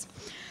Auschwitz.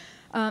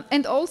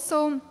 And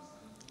also,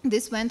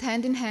 this went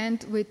hand in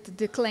hand with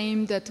the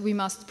claim that we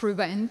must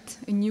prevent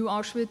a new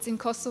Auschwitz in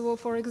Kosovo,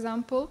 for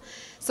example.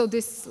 So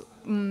this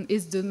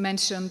is the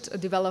mentioned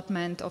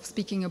development of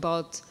speaking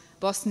about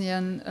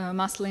Bosnian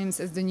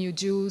Muslims as the new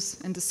Jews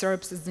and the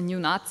Serbs as the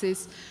new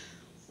Nazis,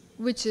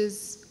 which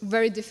is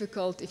very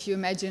difficult if you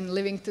imagine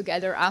living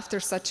together after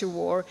such a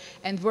war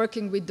and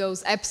working with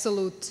those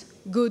absolute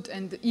good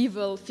and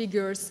evil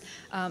figures.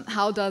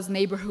 How does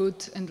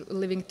neighborhood and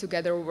living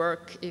together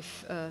work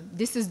if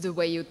this is the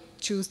way you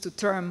choose to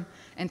term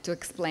and to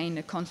explain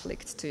a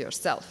conflict to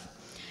yourself?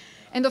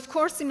 And of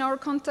course, in our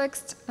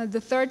context,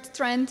 the third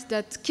trend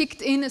that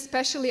kicked in,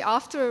 especially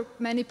after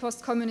many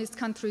post-communist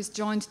countries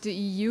joined the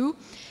EU,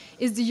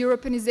 is the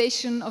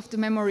Europeanization of the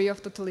memory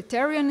of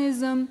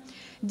totalitarianism,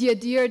 the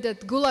idea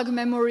that Gulag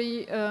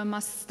memory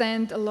must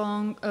stand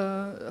along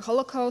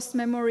Holocaust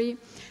memory,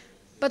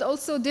 but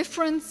also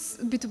difference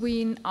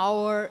between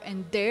our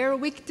and their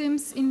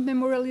victims in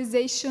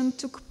memorialization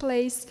took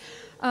place.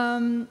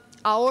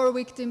 Our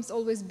victims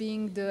always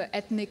being the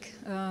ethnic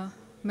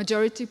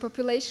majority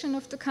population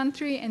of the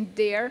country, and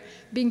there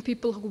being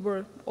people who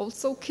were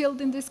also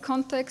killed in this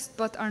context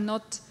but are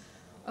not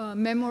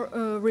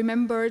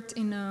remembered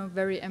in a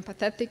very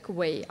empathetic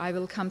way. I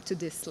will come to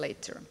this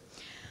later.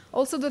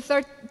 Also, the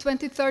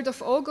 23rd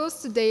of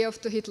August, the day of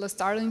the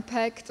Hitler-Stalin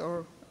Pact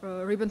or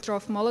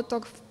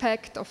Ribbentrop-Molotov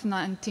Pact of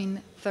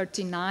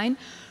 1939,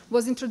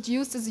 was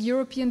introduced as a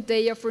European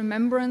Day of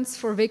Remembrance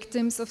for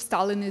victims of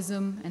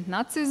Stalinism and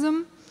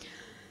Nazism.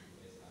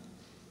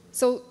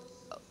 So,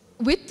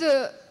 with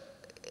the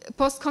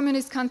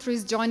post-communist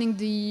countries joining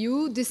the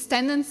EU, this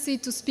tendency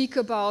to speak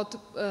about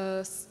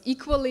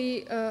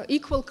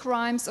equal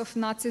crimes of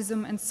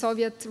Nazism and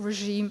Soviet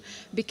regime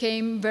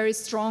became very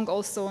strong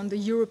also on the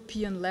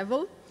European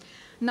level.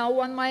 Now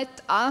one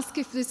might ask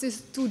if this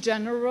is too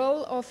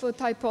general of a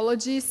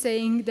typology,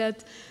 saying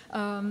that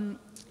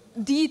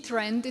the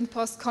trend in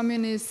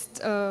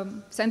post-communist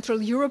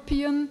Central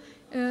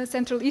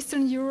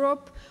Eastern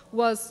Europe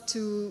was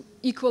to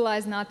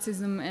equalize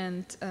Nazism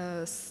and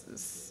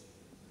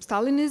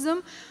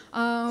Stalinism,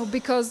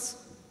 because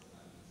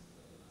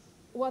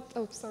one's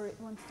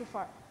too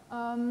far.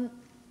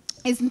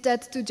 Isn't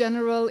that too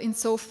general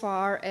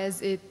insofar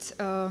as it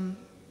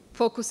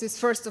focuses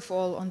first of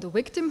all on the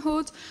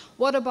victimhood?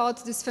 What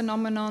about this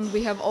phenomenon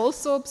we have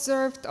also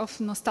observed of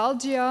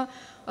nostalgia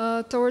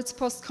towards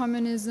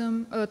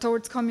post-communism,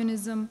 towards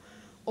communism,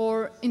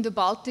 or in the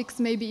Baltics,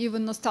 maybe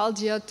even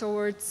nostalgia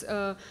towards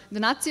the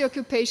Nazi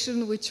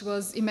occupation, which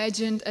was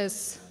imagined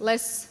as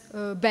less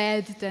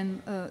bad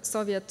than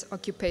Soviet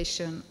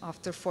occupation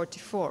after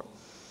 1944.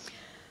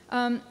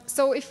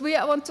 So if we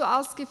want to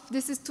ask if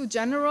this is too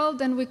general,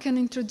 then we can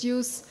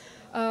introduce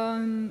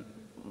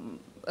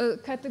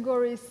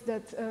categories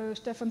that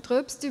Stefan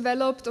Troeps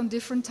developed on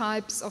different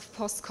types of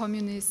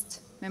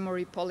post-communist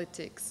memory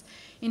politics.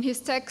 In his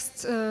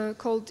text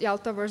called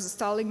Yalta versus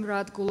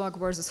Stalingrad, Gulag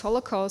versus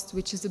Holocaust,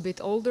 which is a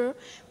bit older,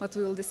 but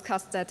we will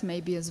discuss that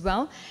maybe as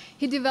well,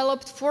 he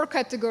developed 4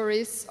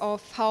 categories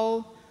of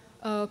how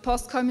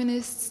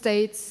post-communist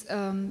states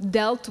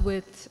dealt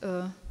with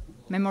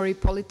memory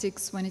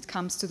politics when it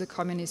comes to the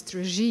communist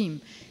regime.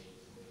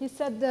 He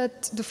said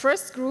that the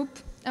first group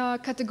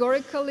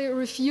categorically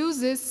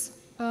refuses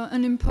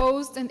an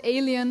imposed and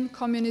alien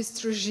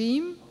communist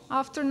regime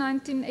after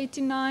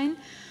 1989.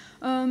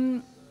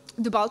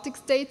 The Baltic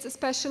states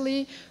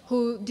especially,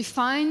 who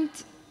defined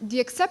the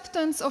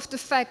acceptance of the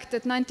fact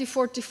that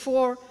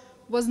 1944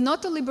 was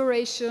not a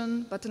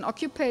liberation but an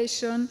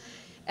occupation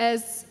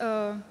as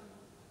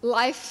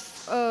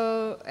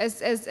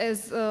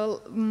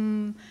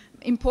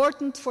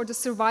important for the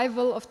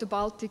survival of the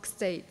Baltic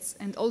states,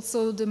 and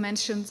also the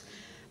mentioned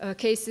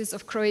cases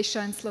of Croatia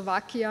and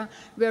Slovakia,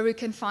 where we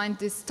can find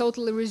this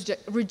total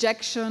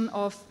rejection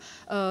of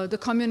the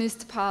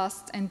communist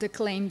past and the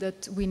claim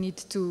that we need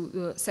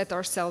to set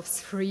ourselves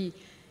free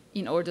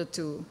in order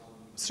to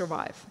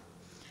survive.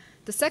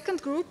 The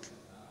second group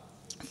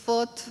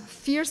fought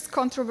fierce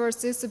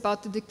controversies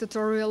about the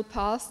dictatorial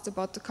past,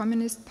 about the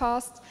communist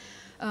past.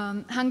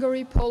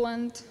 Hungary,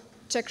 Poland,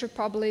 Czech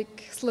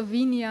Republic,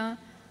 Slovenia,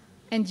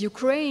 and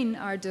Ukraine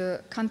are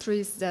the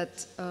countries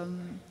that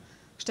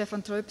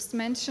Stefan Treubst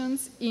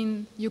mentions.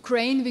 In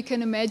Ukraine, we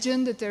can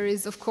imagine that there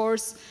is, of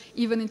course,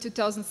 even in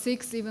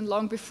 2006, even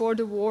long before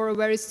the war, a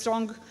very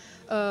strong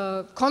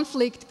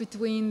conflict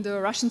between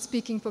the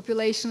Russian-speaking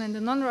population and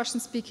the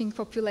non-Russian-speaking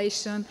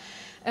population.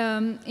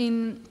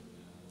 In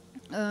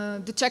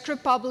the Czech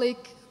Republic,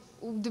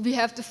 we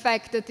have the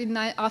fact that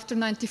after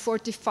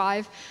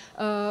 1945,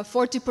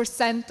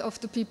 40% of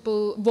the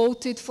people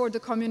voted for the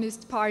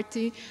Communist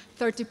Party,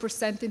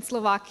 30% in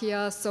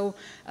Slovakia, so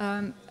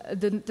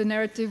the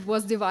narrative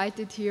was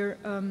divided here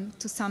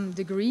to some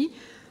degree.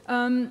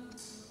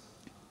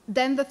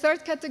 Then the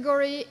third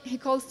category he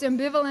calls the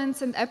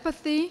ambivalence and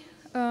apathy.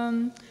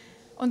 On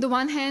the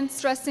one hand,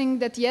 stressing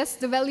that yes,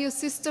 the value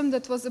system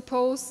that was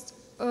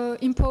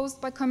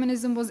imposed by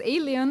communism was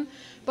alien,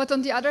 but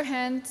on the other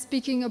hand,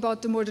 speaking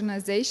about the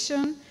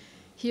modernization.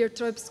 Here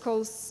Treubst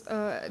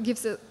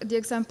gives the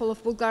example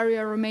of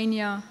Bulgaria,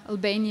 Romania,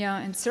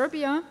 Albania, and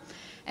Serbia.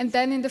 And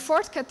then in the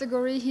fourth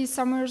category, he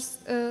sums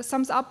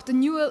up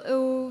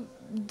the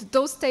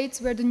those states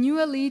where the new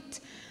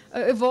elite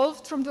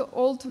evolved from the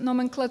old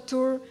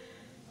nomenclature,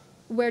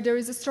 where there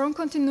is a strong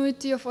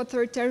continuity of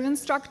authoritarian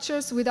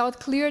structures without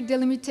clear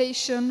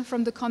delimitation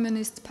from the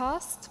communist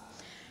past.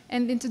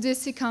 And into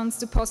this he counts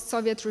the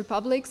post-Soviet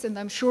republics, and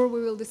I'm sure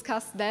we will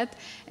discuss that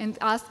and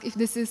ask if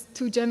this is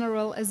too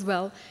general as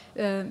well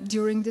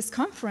during this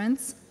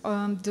conference,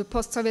 the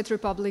post-Soviet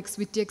republics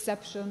with the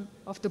exception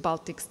of the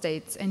Baltic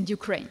states and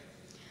Ukraine.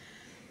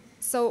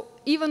 So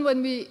even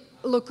when we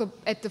look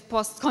at the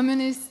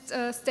post-communist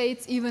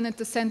states, even at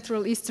the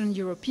Central Eastern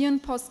European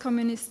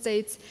post-communist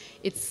states,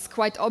 it's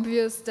quite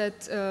obvious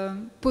that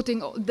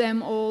putting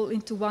them all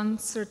into one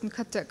certain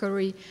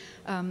category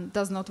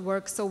does not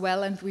work so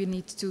well, and we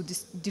need to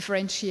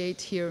differentiate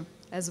here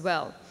as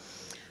well.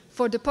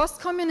 For the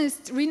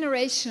post-communist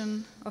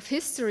renarration of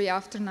history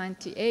after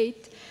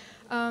 1998,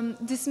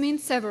 this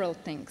means several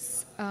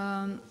things.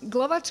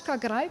 Glovačka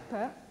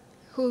Grajpe,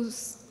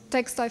 whose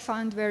text I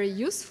find very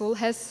useful,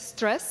 has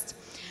stressed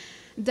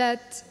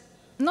that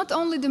not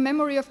only the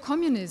memory of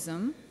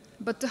communism,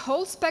 but the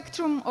whole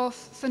spectrum of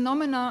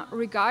phenomena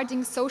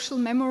regarding social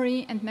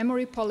memory and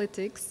memory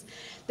politics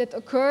that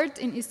occurred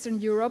in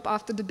Eastern Europe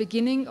after the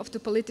beginning of the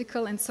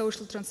political and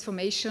social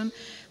transformation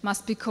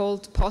must be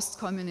called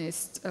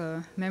post-communist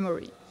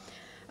memory.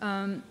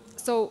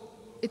 So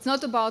it's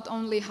not about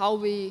only how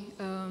we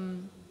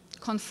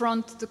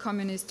confront the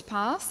communist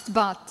past,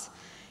 but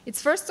it's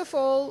first of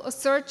all a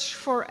search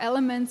for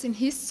elements in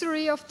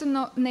history of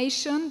the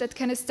nation that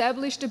can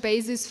establish the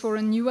basis for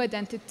a new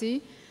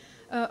identity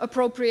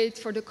appropriate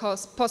for the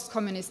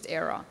post-communist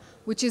era,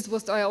 which is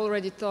what I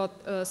already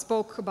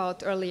spoke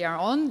about earlier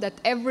on, that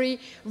every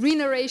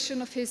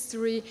renarration of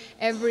history,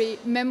 every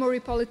memory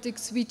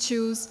politics we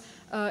choose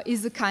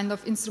is a kind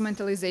of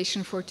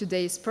instrumentalization for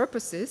today's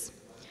purposes.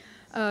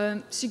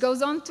 She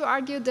goes on to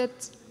argue that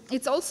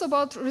it's also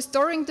about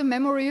restoring the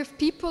memory of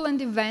people and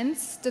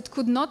events that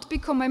could not be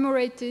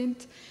commemorated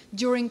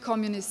during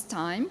communist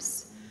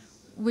times,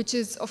 which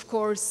is, of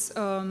course,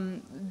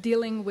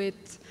 dealing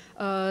with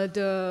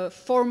the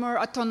former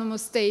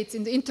autonomous states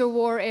in the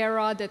interwar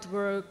era that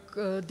were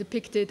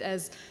depicted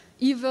as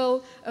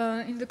evil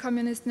in the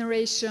communist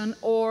narration,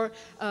 or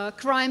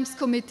crimes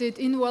committed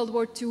in World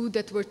War II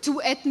that were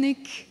too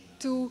ethnic,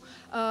 too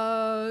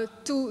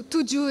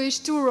Jewish,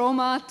 too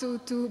Roma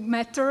to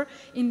matter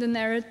in the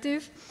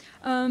narrative.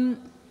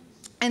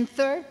 And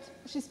third,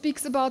 she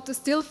speaks about the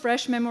still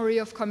fresh memory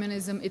of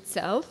communism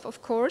itself,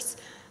 of course,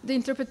 the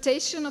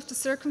interpretation of the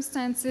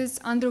circumstances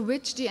under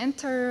which the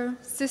entire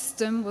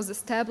system was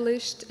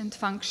established and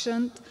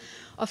functioned,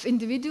 of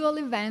individual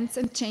events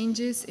and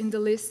changes in the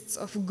lists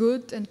of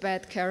good and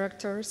bad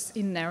characters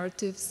in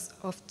narratives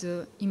of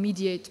the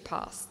immediate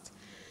past.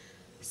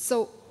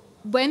 So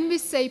when we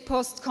say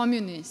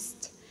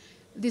post-communist,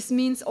 this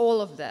means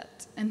all of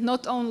that, and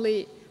not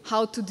only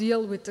how to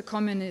deal with the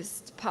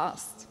communist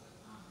past.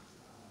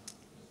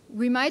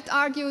 We might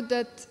argue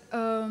that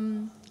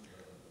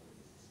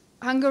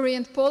Hungary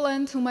and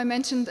Poland, whom I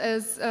mentioned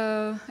as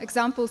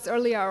examples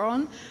earlier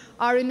on,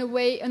 are in a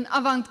way an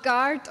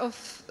avant-garde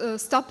of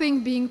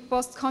stopping being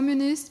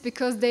post-communist,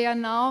 because they are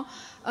now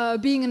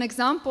being an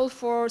example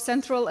for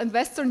Central and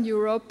Western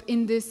Europe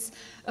in this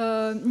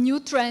new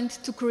trend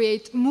to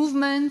create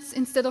movements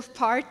instead of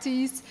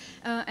parties,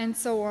 and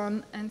so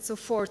on and so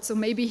forth. So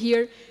maybe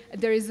here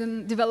there is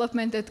a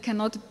development that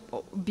cannot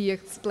be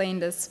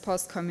explained as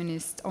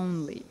post-communist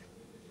only.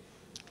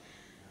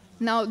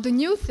 Now, the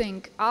new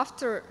thing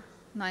after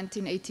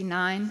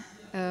 1989,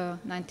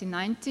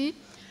 1990,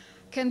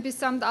 can be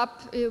summed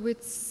up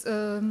with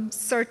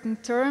certain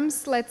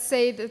terms. Let's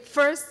say that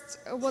first,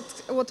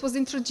 what was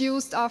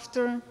introduced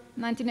after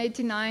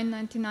 1989,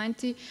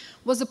 1990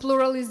 was a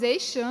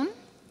pluralization.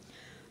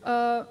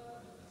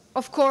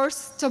 Of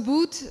course,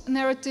 tabooed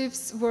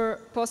narratives were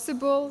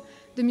possible.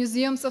 The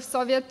museums of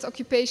Soviet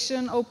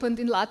occupation opened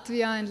in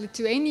Latvia and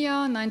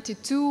Lithuania,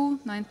 92,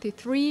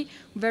 93,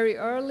 very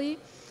early.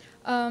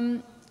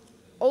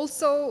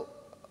 Also,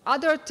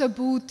 other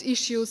tabooed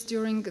issues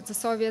during the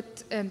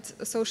Soviet and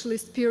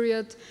socialist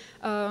period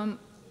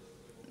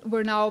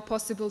were now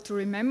possible to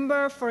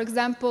remember. For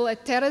example,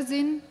 at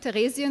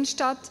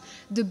Theresienstadt,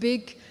 the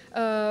big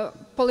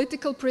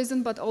political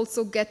prison, but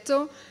also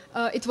ghetto,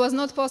 it was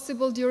not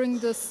possible during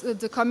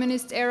the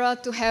communist era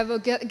to have a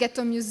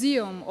ghetto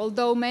museum.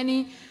 Although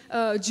many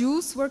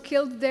Jews were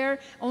killed there,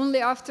 only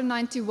after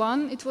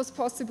 91 it was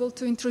possible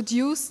to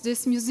introduce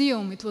this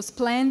museum. It was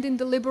planned in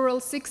the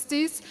liberal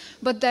 60s,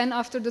 but then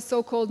after the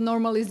so-called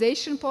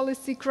normalization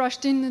policy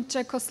crushed in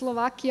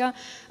Czechoslovakia,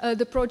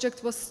 the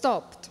project was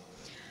stopped.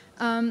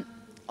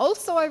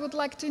 Also, I would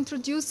like to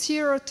introduce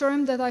here a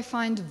term that I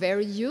find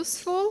very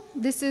useful.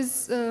 This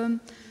is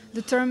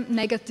the term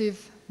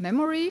negative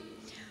memory,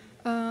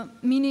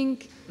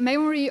 meaning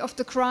memory of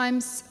the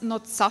crimes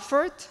not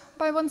suffered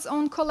by one's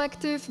own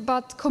collective,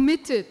 but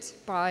committed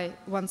by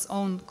one's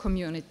own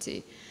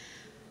community.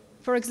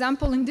 For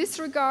example, in this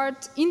regard,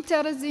 in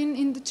Terezin,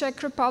 in the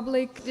Czech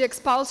Republic, the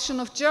expulsion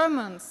of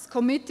Germans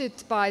committed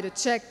by the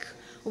Czech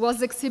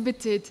was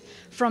exhibited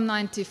from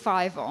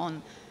 95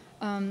 on.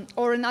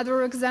 Or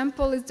another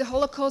example is the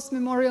Holocaust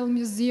Memorial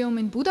Museum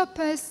in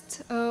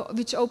Budapest,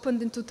 which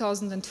opened in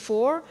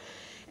 2004,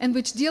 and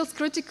which deals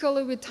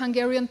critically with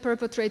Hungarian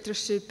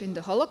perpetratorship in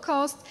the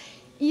Holocaust.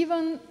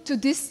 Even to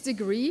this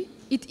degree,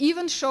 it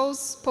even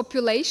shows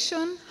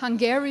population,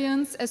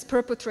 Hungarians, as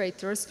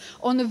perpetrators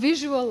on a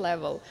visual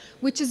level,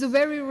 which is a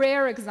very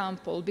rare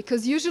example,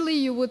 because usually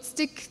you would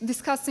stick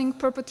discussing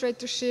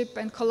perpetratorship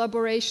and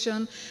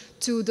collaboration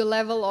to the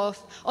level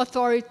of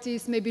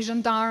authorities, maybe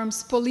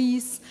gendarmes,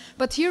 police.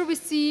 But here we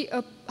see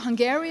a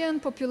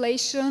Hungarian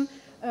population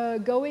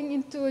going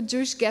into a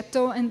Jewish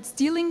ghetto and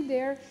stealing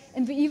there,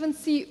 and we even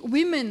see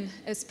women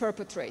as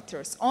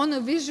perpetrators on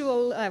a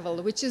visual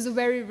level, which is a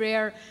very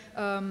rare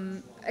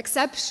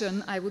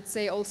exception, I would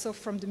say, also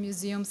from the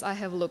museums I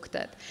have looked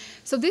at.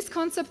 So this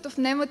concept of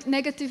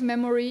negative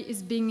memory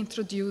is being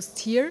introduced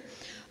here.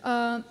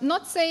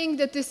 Not saying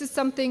that this is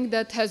something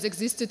that has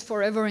existed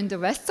forever in the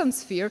Western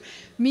sphere.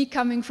 Me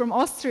coming from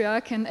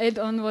Austria can add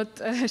on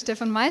what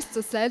Stefan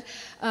Meister said.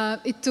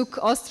 It took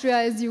Austria,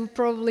 as you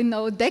probably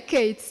know,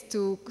 decades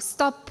to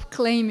stop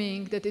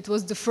claiming that it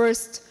was the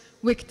first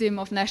victim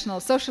of National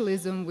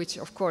Socialism, which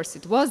of course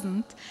it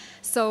wasn't.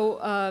 So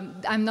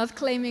I'm not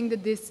claiming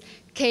that this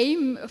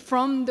came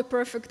from the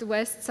perfect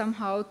West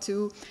somehow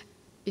to,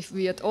 if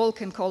we at all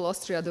can call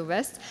Austria the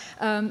West,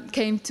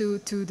 came to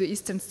the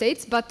Eastern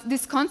states. But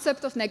this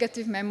concept of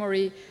negative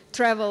memory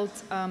traveled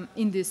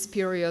in this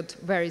period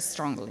very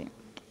strongly.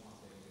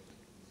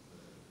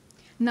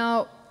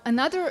 Now,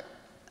 another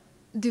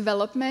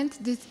development,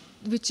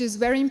 which is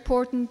very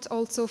important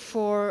also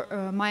for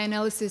my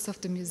analysis of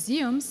the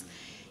museums,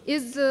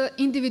 is the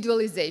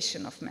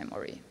individualization of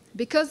memory.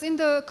 Because in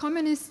the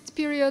communist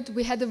period,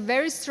 we had a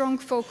very strong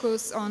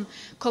focus on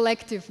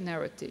collective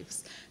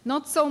narratives.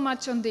 Not so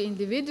much on the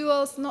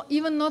individuals,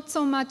 even not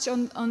so much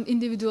on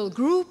individual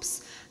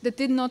groups that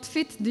did not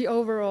fit the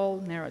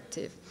overall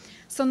narrative.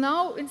 So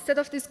now, instead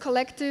of these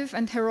collective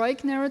and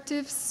heroic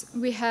narratives,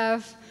 we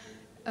have,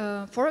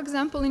 for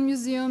example, in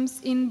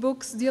museums, in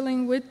books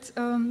dealing with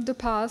the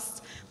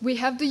past, we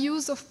have the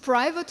use of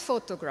private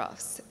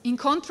photographs, in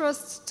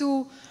contrast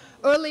to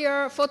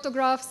earlier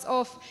photographs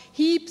of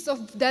heaps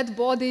of dead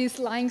bodies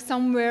lying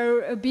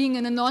somewhere, being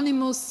an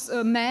anonymous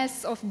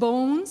mass of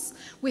bones.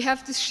 We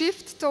have to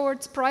shift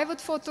towards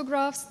private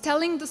photographs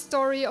telling the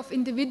story of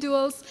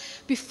individuals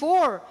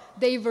before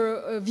they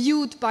were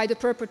viewed by the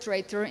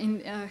perpetrator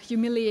in a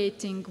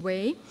humiliating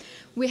way.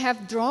 We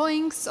have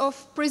drawings of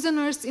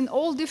prisoners in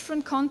all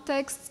different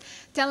contexts,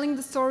 telling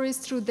the stories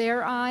through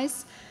their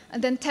eyes,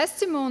 and then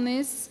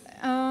testimonies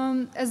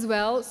as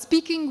well,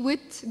 speaking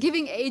with,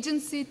 giving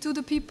agency to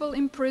the people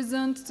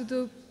imprisoned, to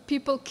the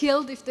people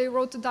killed if they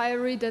wrote a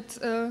diary that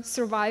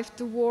survived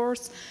the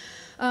wars.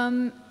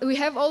 We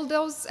have all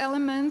those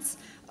elements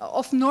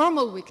of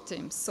normal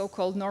victims,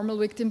 so-called normal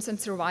victims and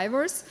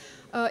survivors,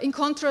 in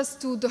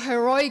contrast to the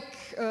heroic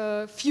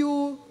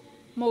few,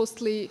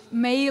 mostly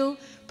male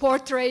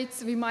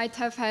portraits we might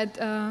have had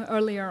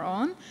earlier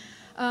on.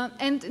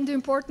 And the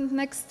important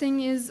next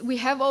thing is we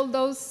have all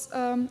those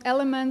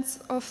elements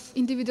of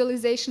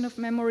individualization of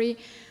memory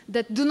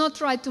that do not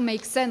try to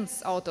make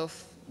sense out of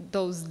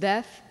those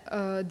dead,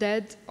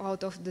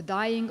 out of the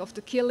dying, of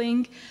the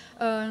killing,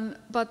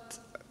 but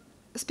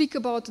speak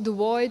about the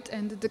void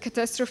and the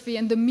catastrophe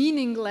and the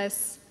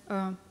meaningless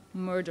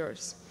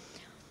murders.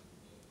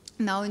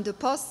 Now, in the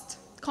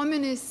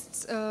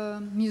post-communist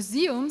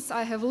museums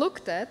I have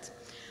looked at,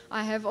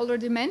 I have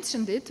already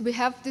mentioned it, we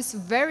have this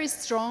very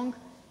strong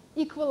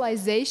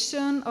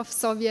equalization of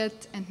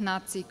Soviet and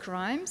Nazi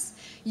crimes.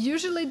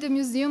 Usually the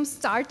museums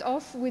start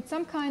off with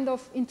some kind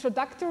of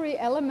introductory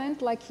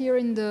element, like here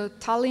in the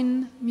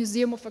Tallinn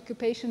Museum of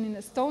Occupation in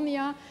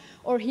Estonia,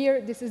 or here,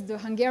 this is the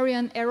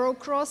Hungarian Arrow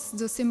Cross,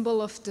 the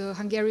symbol of the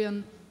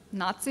Hungarian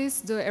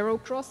Nazis, the Arrow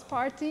Cross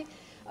Party,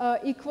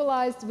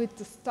 equalized with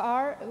the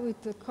star, with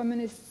the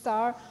communist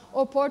star,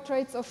 or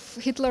portraits of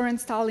Hitler and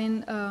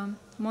Stalin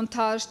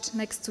montaged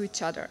next to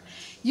each other.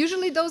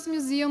 Usually those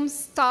museums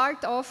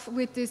start off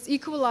with these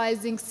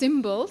equalizing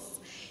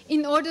symbols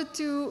in order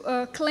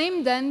to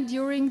claim then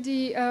during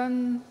the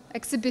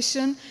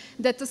exhibition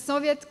that the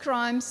Soviet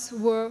crimes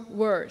were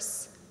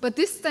worse. But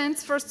this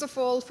stands, first of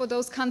all, for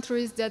those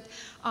countries that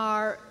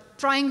are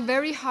trying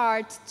very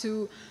hard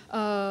to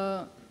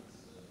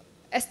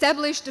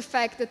establish the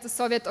fact that the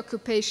Soviet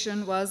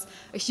occupation was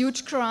a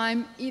huge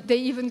crime. They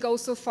even go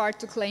so far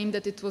to claim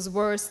that it was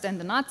worse than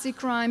the Nazi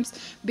crimes,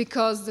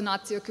 because the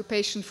Nazi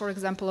occupation, for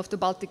example, of the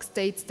Baltic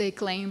states, they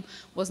claim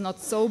was not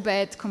so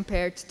bad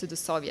compared to the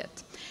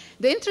Soviet.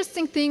 The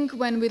interesting thing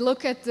when we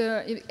look at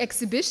the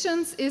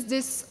exhibitions is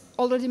this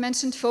already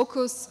mentioned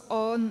focus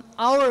on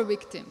our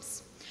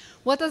victims.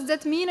 What does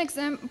that mean,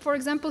 for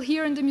example,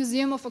 here in the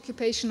Museum of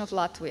Occupation of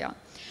Latvia?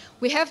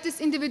 We have this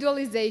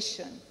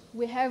individualization.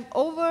 We have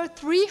over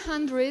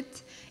 300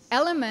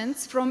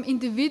 elements from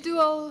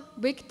individual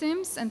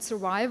victims and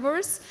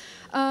survivors,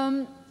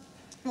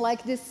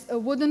 like this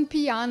wooden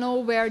piano,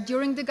 where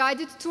during the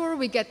guided tour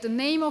we get the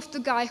name of the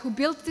guy who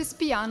built this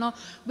piano.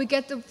 We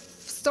get the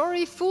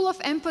story full of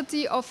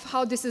empathy of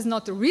how this is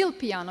not a real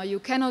piano. You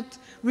cannot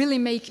really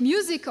make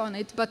music on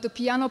it, but the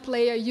piano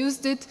player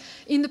used it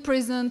in the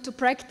prison to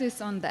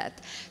practice on that.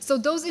 So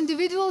those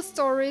individual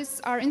stories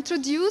are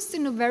introduced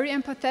in a very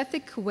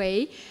empathetic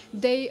way.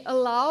 They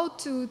allow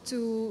to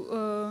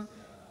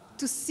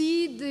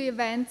see the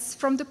events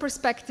from the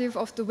perspective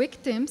of the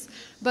victims,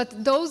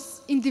 but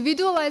those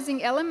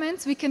individualizing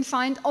elements we can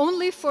find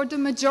only for the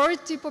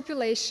majority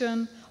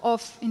population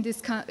of, in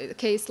this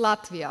case,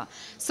 Latvia.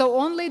 So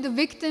only the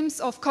victims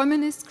of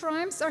communist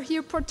crimes are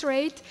here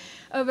portrayed,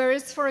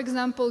 whereas, for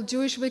example,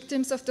 Jewish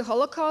victims of the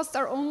Holocaust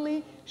are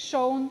only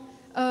shown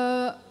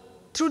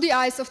through the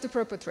eyes of the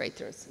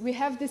perpetrators. We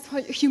have this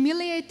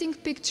humiliating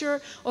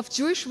picture of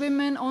Jewish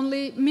women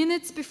only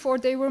minutes before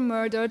they were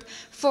murdered,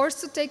 forced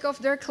to take off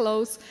their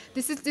clothes.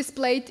 This is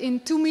displayed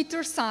in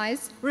 2-meter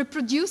size,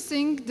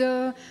 reproducing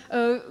the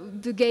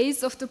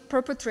gaze of the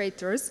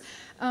perpetrators,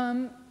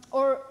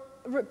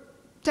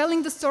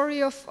 telling the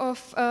story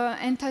of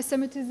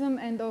anti-Semitism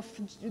and of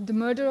the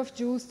murder of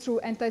Jews through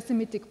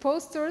anti-Semitic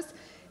posters,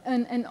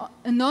 an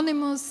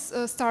anonymous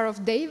Star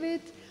of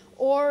David,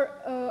 or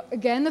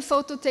again a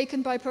photo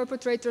taken by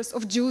perpetrators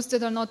of Jews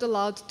that are not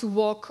allowed to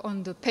walk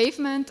on the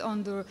pavement,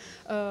 on the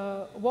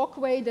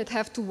walkway, that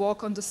have to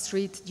walk on the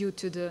street due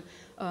to the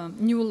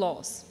new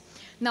laws.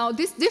 Now,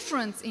 this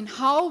difference in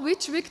how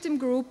which victim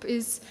group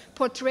is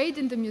portrayed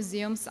in the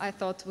museums, I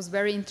thought was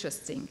very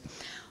interesting.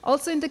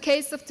 Also, in the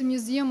case of the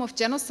Museum of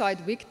Genocide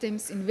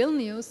Victims in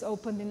Vilnius,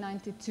 opened in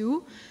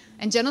 '92,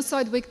 and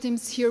genocide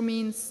victims here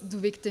means the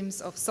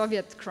victims of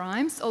Soviet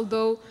crimes,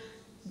 although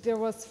there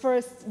was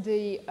first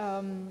the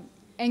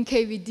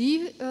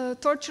NKVD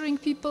torturing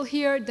people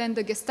here, then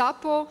the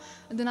Gestapo,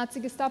 the Nazi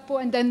Gestapo,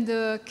 and then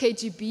the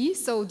KGB.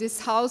 So this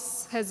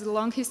house has a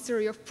long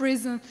history of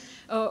prison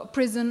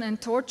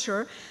and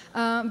torture.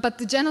 But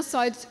the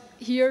genocide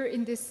here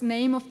in this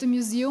name of the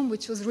museum,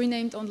 which was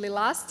renamed only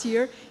last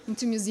year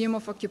into Museum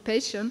of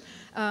Occupation,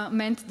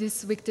 meant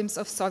these victims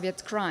of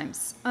Soviet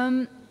crimes.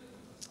 And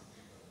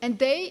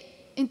they,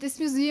 in this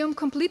museum,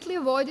 completely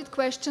avoided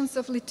questions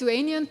of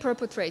Lithuanian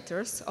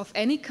perpetrators of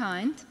any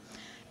kind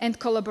and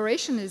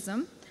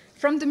collaborationism.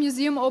 From the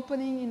museum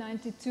opening in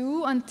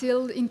 '92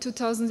 until in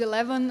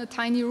 2011, a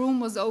tiny room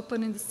was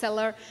opened in the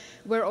cellar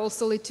where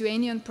also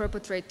Lithuanian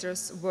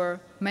perpetrators were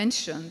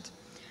mentioned.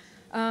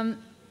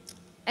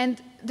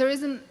 And there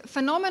is a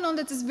phenomenon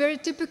that is very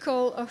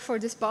typical for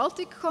this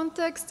Baltic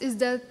context, is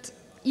that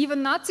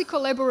even Nazi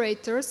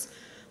collaborators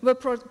were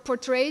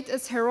portrayed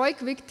as heroic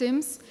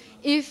victims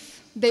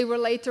if they were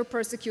later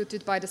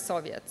persecuted by the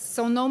Soviets.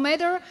 So no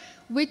matter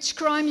which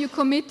crime you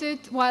committed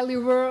while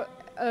you were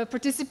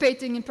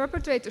participating in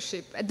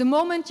perpetratorship. At the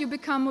moment you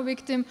become a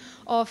victim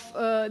of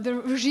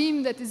the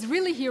regime that is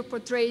really here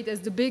portrayed as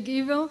the big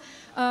evil,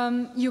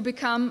 you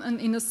become an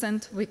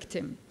innocent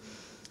victim.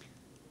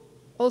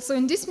 Also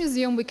in this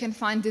museum we can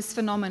find this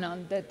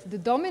phenomenon that the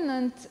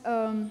dominant,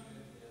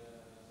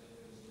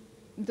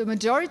 the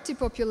majority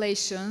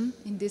population,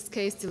 in this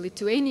case the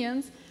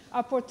Lithuanians,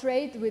 are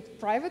portrayed with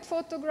private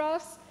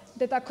photographs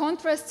that are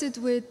contrasted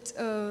with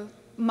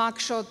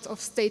mugshot of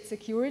state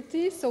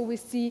security. So we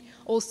see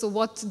also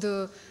what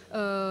the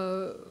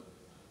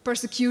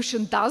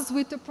persecution does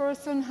with the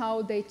person,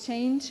 how they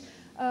change.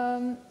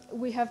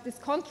 We have this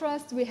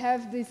contrast, we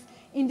have these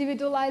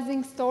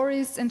individualizing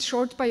stories and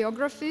short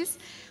biographies,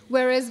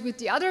 whereas with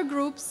the other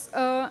groups,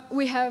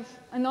 we have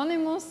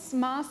anonymous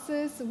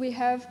masses, we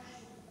have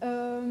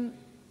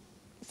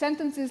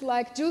sentences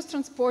like Jews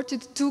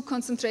transported to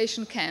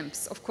concentration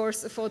camps. Of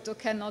course, a photo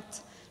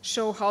cannot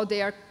show how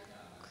they are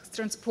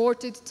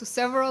transported to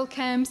several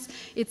camps.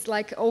 It's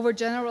like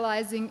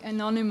overgeneralizing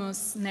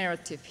anonymous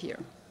narrative here.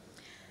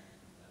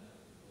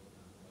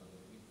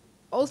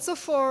 Also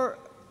for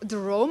the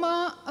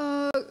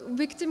Roma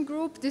victim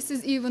group, this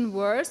is even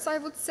worse, I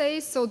would say.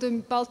 So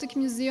the Baltic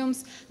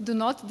museums do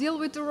not deal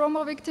with the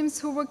Roma victims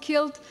who were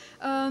killed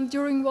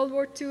during World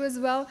War II as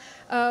well,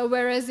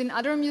 whereas in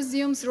other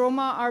museums,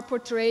 Roma are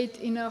portrayed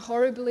in a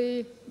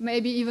horribly,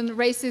 maybe even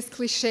racist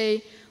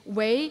cliché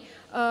way,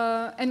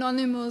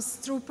 anonymous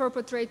through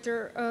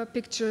perpetrator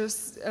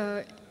pictures,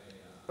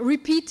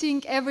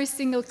 repeating every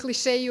single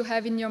cliché you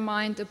have in your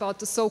mind about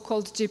the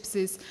so-called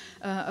gypsies,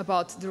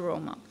 about the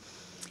Roma.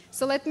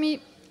 So let me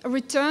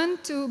return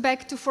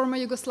back to former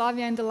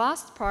Yugoslavia in the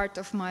last part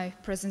of my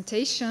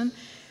presentation,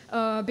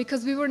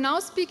 because we were now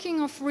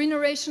speaking of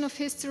renarration of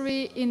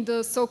history in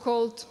the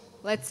so-called,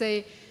 let's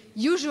say,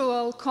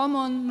 usual,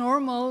 common,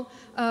 normal,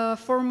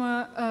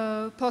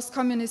 former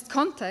post-communist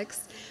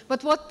context.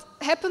 But what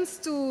happens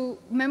to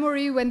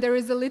memory when there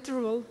is a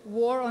literal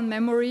war on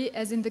memory,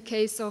 as in the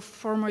case of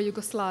former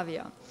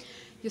Yugoslavia?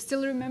 You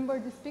still remember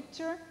this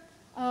picture?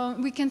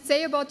 We can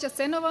say about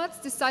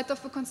Jasenovac, the site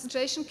of a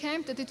concentration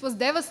camp, that it was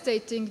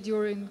devastating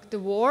during the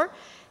war,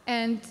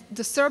 and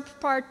the Serb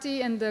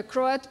party and the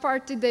Croat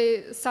party,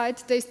 they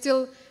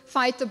still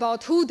fight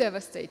about who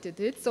devastated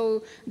it.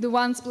 So the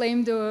ones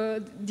blame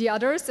the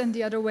others and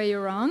the other way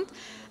around.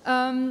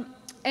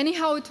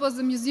 Anyhow, it was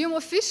a museum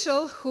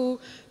official who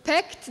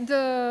packed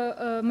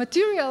the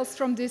materials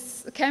from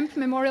this camp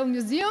memorial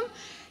museum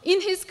in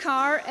his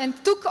car and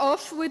took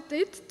off with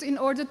it in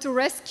order to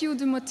rescue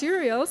the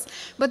materials,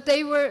 but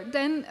they were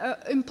then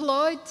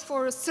employed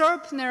for a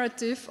Serb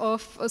narrative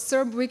of a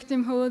Serb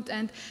victimhood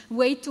and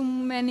way too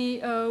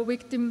many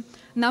victim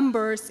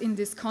numbers in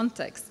this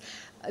context.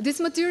 This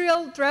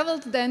material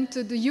traveled then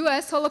to the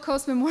US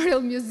Holocaust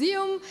Memorial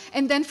Museum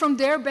and then from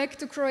there back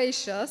to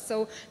Croatia.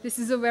 So this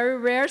is a very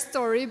rare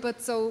story,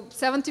 but so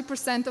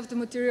 70% of the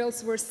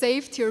materials were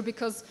saved here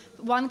because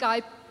one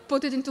guy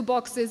put it into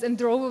boxes and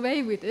drove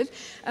away with it.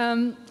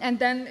 And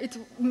then it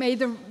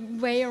made a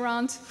way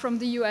around from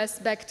the US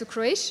back to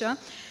Croatia.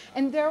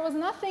 And there was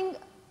nothing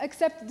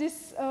except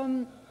this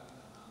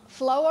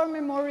flower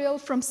memorial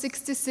from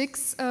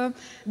 '66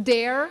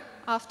 there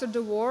after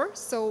the war.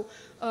 So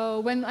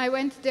when I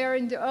went there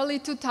in the early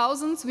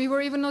 2000s, we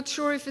were even not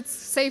sure if it's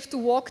safe to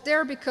walk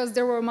there because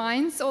there were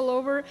mines all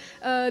over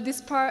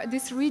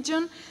this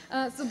region.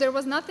 So there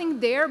was nothing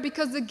there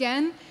because,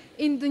 again,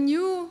 in the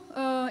new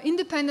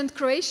independent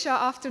Croatia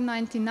after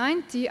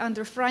 1990,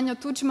 under Franjo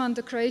Tuđman,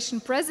 the Croatian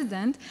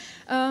president,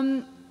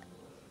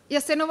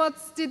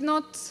 Jasenovac did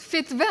not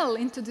fit well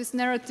into this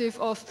narrative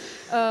of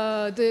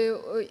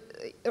the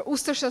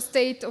Ustaša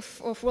state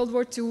of World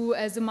War II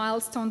as a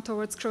milestone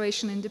towards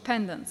Croatian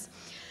independence.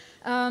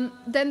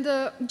 Then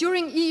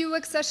during EU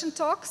accession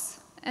talks,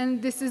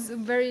 and this is a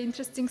very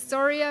interesting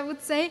story, I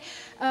would say,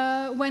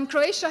 when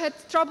Croatia had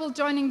trouble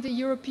joining the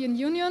European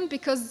Union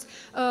because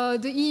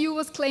the EU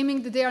was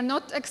claiming that they are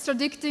not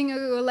extraditing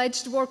an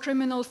alleged war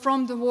criminal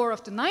from the war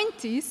of the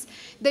 90s,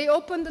 they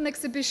opened an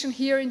exhibition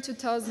here in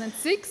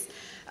 2006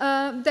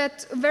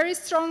 that very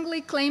strongly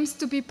claims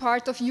to be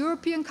part of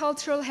European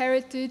cultural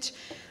heritage,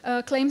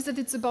 claims that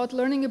it's about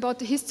learning about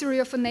the history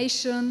of a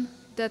nation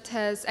that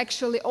has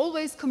actually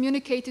always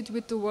communicated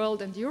with the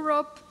world and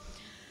Europe,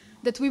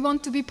 that we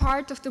want to be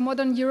part of the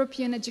modern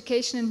European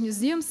education and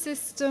museum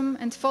system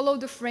and follow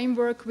the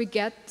framework we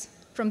get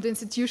from the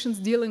institutions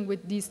dealing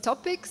with these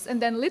topics,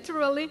 and then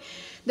literally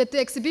that the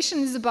exhibition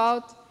is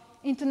about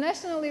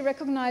internationally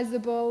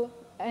recognizable,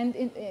 and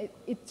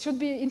it should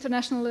be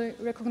internationally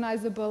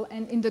recognizable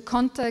and in the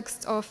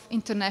context of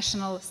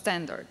international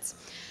standards.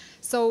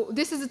 So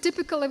this is a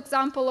typical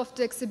example of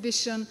the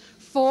exhibition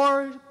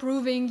for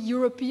proving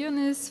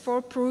Europeanness,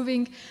 for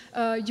proving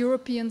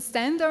European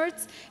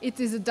standards. It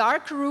is a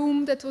dark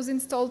room that was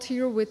installed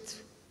here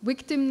with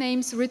victim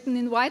names written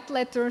in white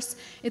letters.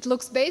 It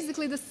looks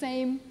basically the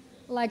same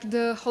like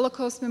the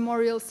Holocaust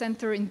Memorial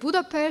Center in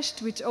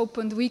Budapest, which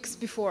opened weeks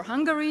before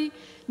Hungary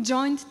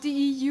joined the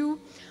EU.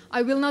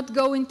 I will not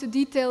go into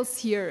details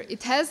here.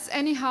 It has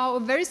anyhow a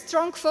very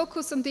strong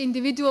focus on the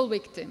individual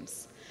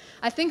victims.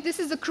 I think this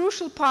is a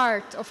crucial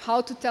part of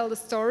how to tell the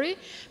story,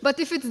 but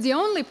if it's the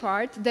only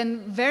part,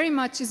 then very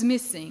much is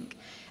missing.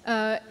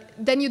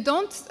 Then you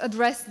don't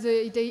address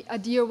the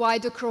idea why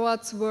the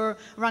Croats were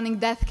running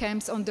death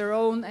camps on their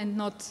own and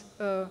not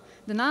the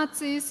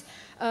Nazis.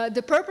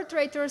 The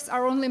perpetrators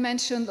are only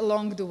mentioned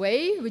along the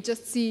way. We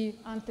just see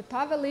Ante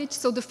Pavelic.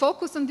 So the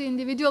focus on the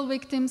individual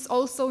victims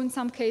also in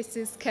some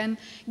cases can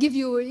give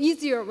you an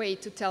easier way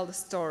to tell the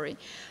story.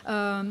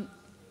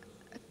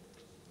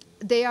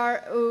 They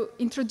are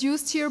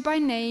introduced here by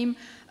name,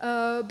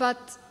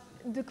 but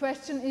the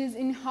question is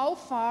in how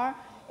far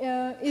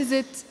is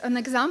it an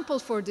example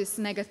for this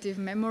negative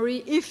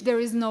memory if there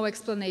is no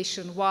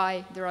explanation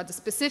why there are the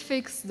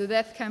specifics, the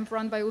death camp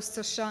run by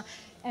Ustasha,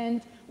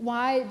 and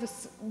why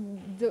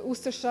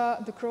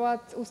the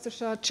Croat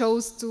Ustasha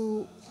chose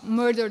to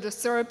murder the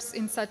Serbs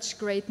in such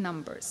great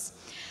numbers.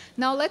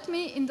 Now let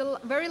me, in the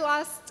very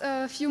last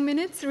few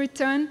minutes,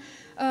 return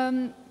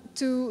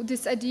to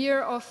this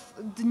idea of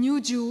the new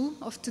Jew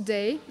of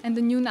today and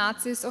the new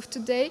Nazis of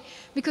today,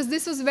 because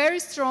this was very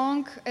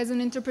strong as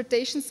an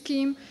interpretation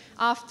scheme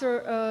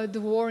after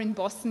the war in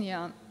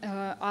Bosnia,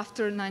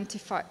 after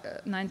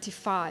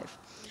 95.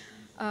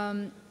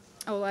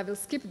 Oh, I will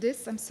skip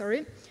this, I'm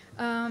sorry.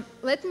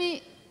 Let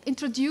me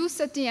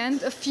introduce at the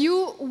end a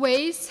few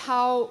ways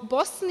how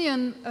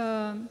Bosnian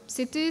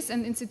cities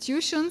and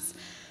institutions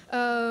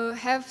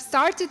have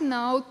started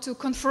now to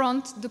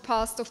confront the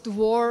past of the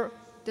war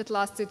that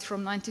lasted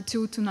from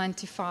 92 to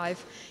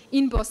 95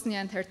 in Bosnia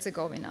and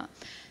Herzegovina.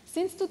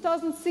 Since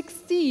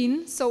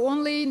 2016, so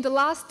only in the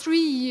last 3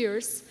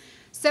 years,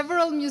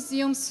 several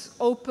museums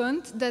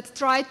opened that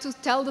tried to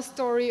tell the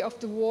story of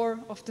the war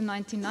of the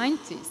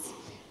 1990s.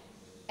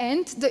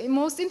 And the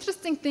most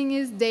interesting thing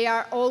is they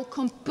are all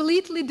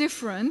completely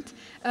different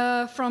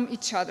from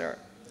each other.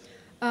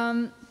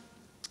 I'll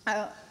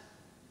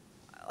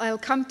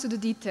come to the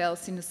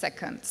details in a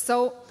second.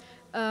 So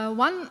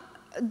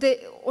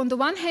on the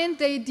one hand,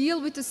 they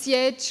deal with the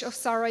siege of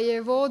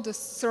Sarajevo, the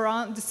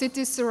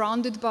city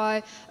surrounded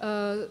by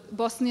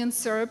Bosnian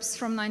Serbs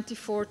from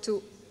 94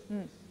 to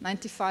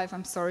 95,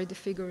 I'm sorry, the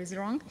figure is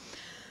wrong.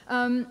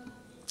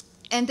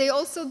 And they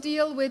also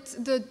deal with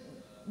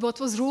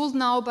what was ruled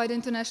now by the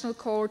International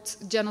Court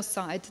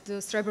genocide, the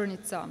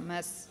Srebrenica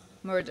mass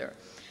murder.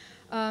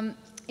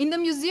 In the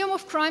Museum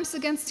of Crimes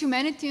Against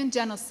Humanity and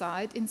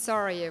Genocide in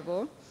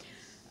Sarajevo,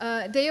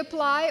 they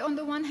apply, on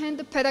the one hand,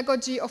 the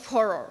pedagogy of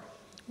horror.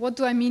 What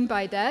do I mean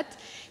by that?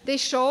 They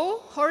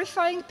show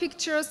horrifying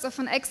pictures of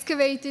an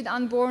excavated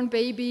unborn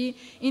baby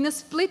in a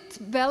split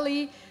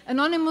belly,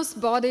 anonymous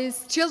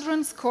bodies,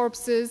 children's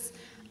corpses.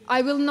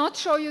 I will not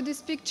show you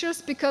these pictures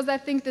because I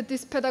think that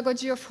this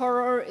pedagogy of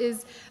horror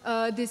is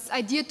this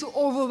idea to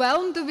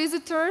overwhelm the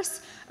visitors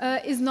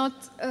is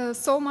not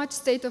so much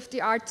state of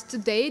the art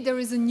today. There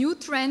is a new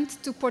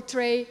trend to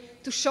portray,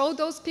 to show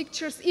those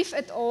pictures, if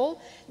at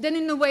all, then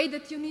in a way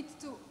that you need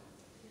to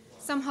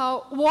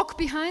somehow walk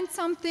behind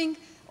something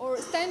or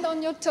stand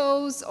on your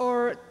toes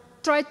or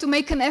try to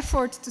make an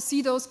effort to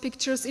see those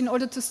pictures in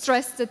order to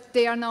stress that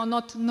they are now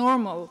not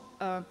normal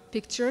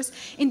pictures.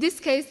 In this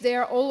case, they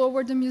are all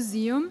over the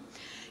museum,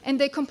 and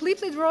they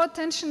completely draw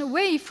attention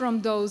away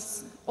from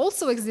those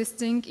also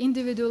existing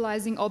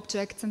individualizing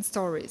objects and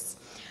stories.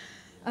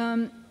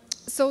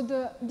 So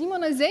the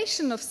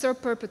demonization of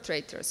Serb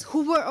perpetrators,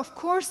 who were, of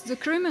course, the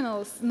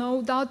criminals,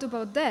 no doubt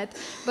about that,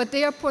 but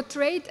they are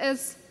portrayed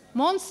as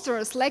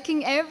monsters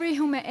lacking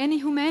any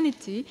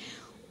humanity,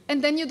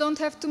 and then you don't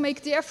have to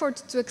make the effort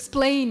to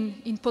explain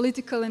in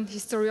political and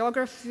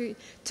historiography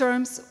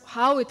terms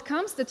how it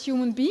comes that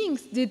human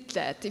beings did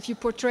that. If you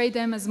portray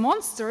them as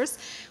monsters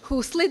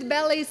who slit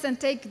bellies and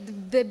take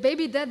the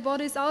baby dead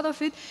bodies out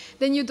of it,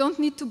 then you don't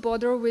need to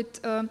bother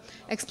with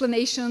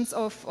explanations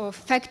of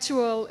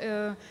factual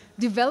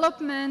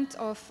development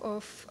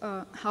of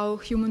how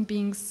human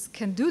beings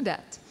can do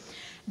that.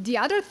 The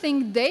other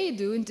thing they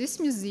do in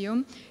this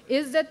museum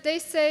is that they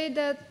say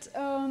that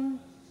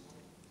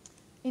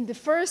in the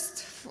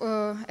first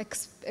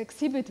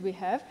exhibit we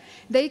have,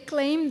 they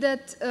claim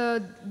that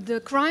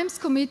the crimes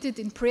committed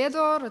in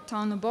Prijedor, a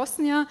town of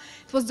Bosnia,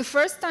 it was the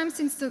first time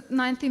since the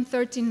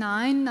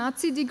 1939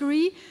 Nazi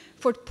decree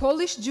for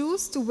Polish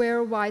Jews to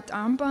wear white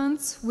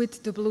armbands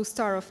with the blue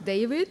Star of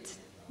David,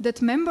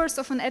 that members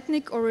of an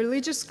ethnic or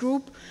religious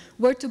group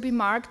were to be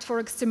marked for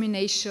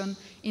extermination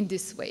in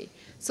this way.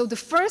 So the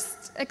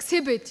first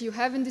exhibit you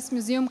have in this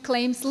museum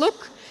claims,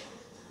 look,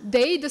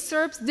 they, the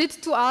Serbs, did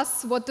to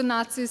us what the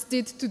Nazis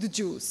did to the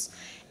Jews.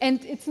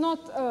 And it's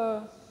not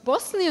a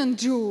Bosnian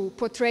Jew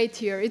portrayed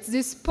here. It's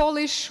this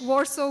Polish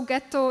Warsaw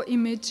ghetto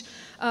image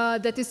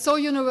that is so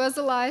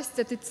universalized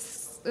that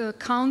it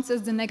counts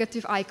as the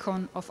negative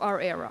icon of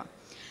our era.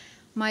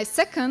 My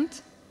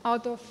second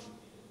out of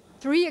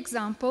 3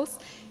 examples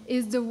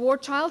is the War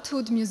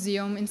Childhood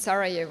Museum in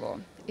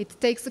Sarajevo.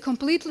 It takes a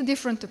completely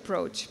different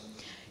approach.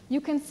 You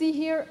can see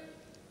here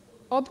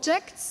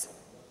objects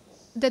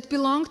that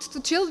belonged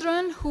to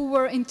children who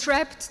were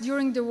entrapped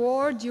during the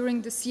war,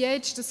 during the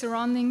siege, the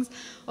surroundings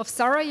of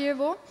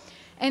Sarajevo,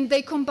 and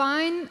they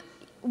combine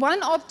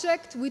one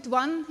object with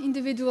one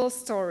individual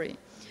story.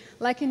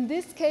 Like in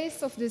this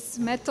case of this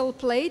metal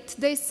plate,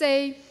 they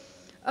say,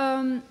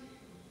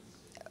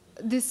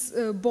 this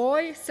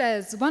boy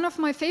says, one of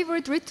my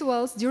favorite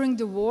rituals during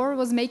the war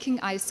was making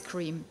ice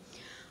cream.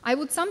 I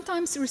would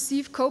sometimes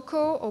receive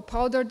cocoa or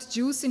powdered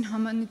juice in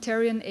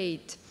humanitarian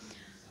aid.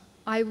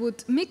 I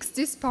would mix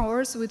these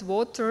powders with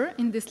water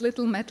in this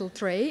little metal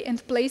tray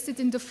and place it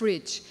in the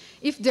fridge,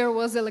 if there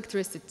was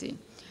electricity.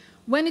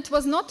 When it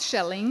was not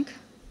shelling,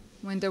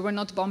 when they were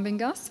not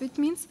bombing us, it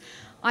means,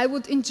 I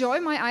would enjoy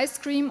my ice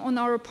cream on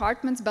our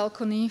apartment's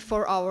balcony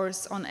for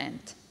hours on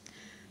end.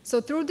 So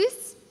through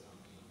this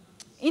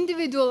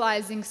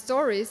individualizing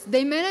stories,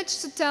 they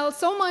managed to tell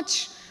so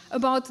much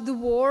about the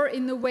war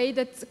in a way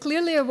that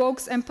clearly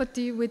evokes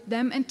empathy with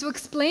them, and to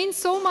explain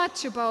so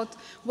much about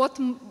what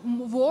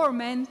war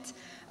meant,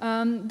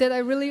 that I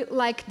really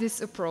like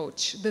this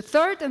approach. The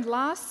third and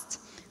last,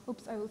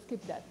 oops, I will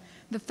skip that.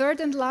 The third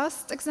and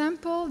last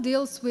example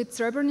deals with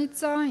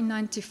Srebrenica in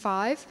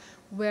 '95,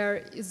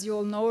 where, as you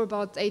all know,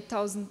 about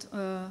 8,000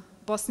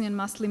 Bosnian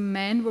Muslim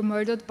men were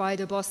murdered by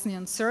the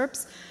Bosnian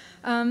Serbs.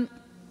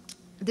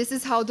 This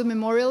is how the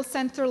memorial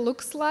center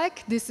looks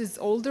like. This is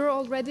older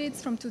already.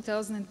 It's from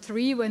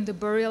 2003 when the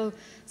burial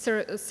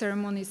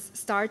ceremonies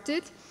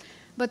started.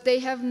 But they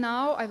have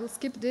now, I will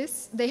skip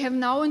this, they have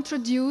now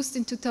introduced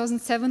in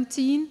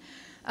 2017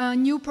 a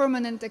new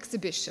permanent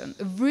exhibition,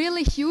 a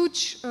really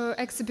huge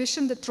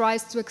exhibition that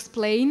tries to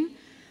explain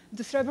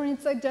the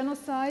Srebrenica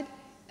genocide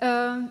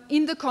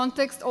in the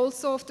context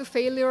also of the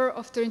failure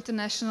of the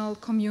international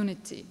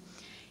community.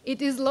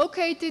 It is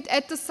located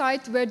at the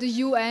site where the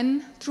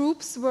UN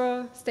troops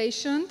were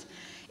stationed.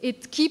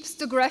 It keeps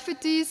the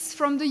graffitis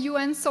from the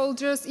UN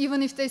soldiers,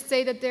 even if they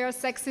say that they are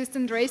sexist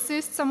and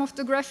racist, some of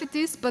the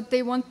graffitis, but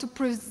they want to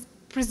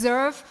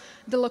preserve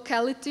the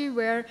locality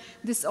where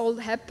this all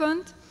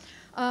happened.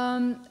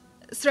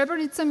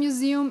 Srebrenica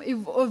Museum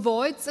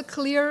avoids a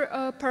clear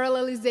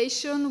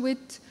parallelization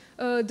with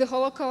the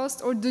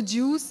Holocaust or the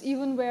Jews,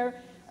 even where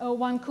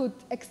one could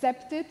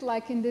accept it,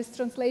 like in this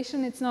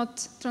translation, it's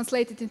not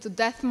translated into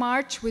death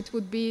march, which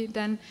would be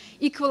then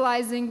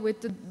equalizing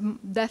with the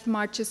death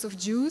marches of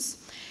Jews.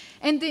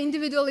 And the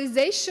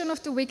individualization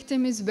of the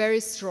victim is very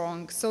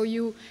strong. So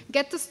you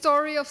get the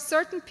story of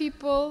certain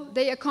people,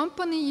 they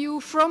accompany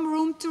you from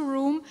room to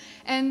room,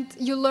 and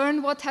you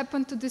learn what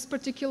happened to this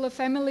particular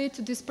family,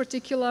 to this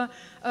particular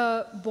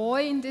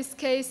boy in this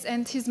case,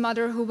 and his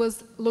mother who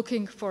was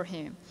looking for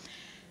him.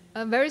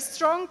 A very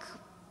strong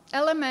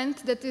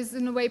element that is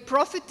in a way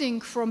profiting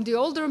from the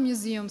older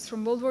museums,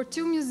 from World War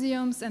II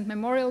museums and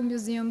memorial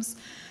museums,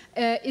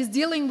 is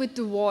dealing with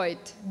the void,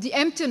 the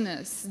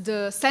emptiness,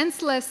 the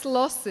senseless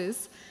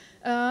losses,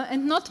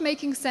 and not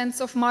making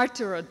sense of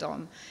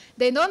martyrdom.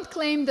 They don't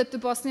claim that the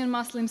Bosnian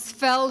Muslims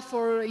fell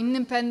for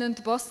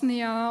independent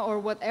Bosnia or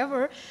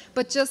whatever,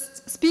 but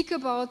just speak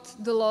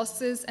about the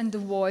losses and the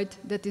void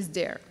that is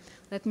there.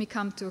 Let me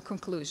come to a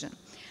conclusion.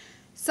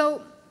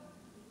 So,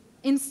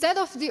 instead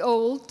of the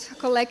old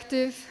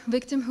collective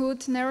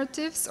victimhood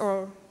narratives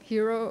or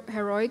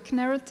heroic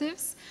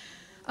narratives,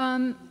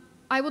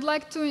 I would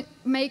like to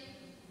make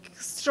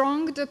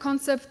strong the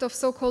concept of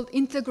so-called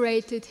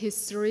integrated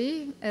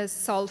history, as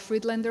Saul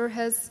Friedlander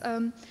has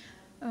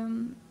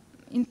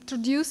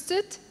introduced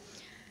it.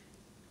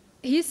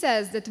 He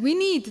says that we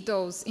need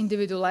those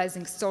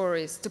individualizing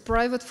stories, the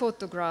private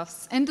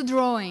photographs and the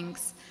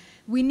drawings.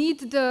 We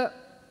need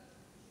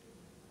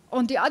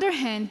on the other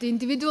hand, the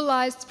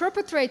individualized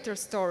perpetrator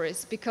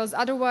stories, because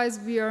otherwise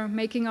we are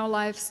making our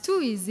lives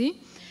too easy.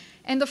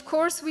 And of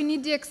course, we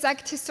need the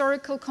exact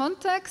historical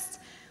context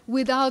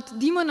without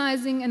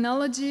demonizing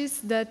analogies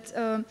that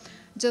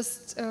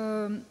just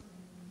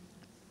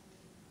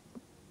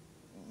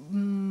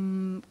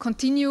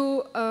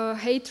continue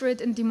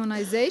hatred and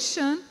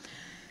demonization.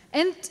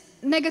 And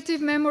negative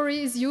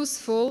memory is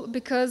useful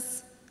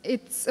because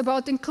it's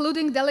about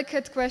including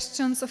delicate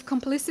questions of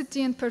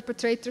complicity and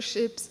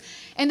perpetratorships,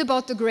 and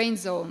about the gray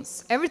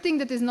zones. Everything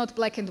that is not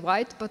black and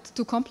white, but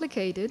too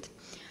complicated.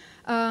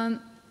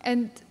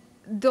 And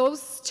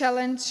those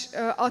challenge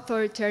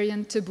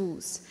authoritarian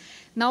taboos.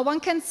 Now one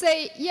can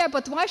say, yeah,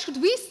 but why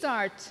should we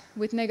start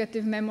with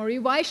negative memory?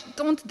 Why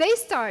don't they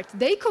start?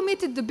 They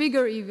committed the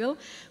bigger evil,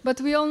 but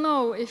we all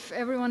know if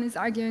everyone is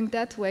arguing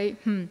that way,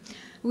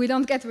 we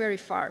don't get very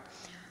far.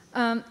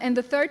 And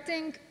the third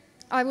thing,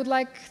 I would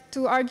like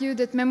to argue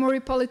that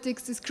memory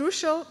politics is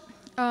crucial.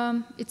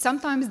 It's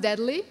sometimes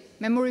deadly.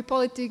 Memory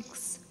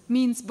politics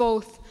means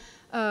both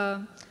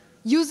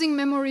using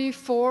memory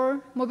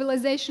for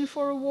mobilization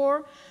for a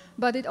war,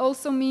 but it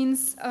also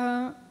means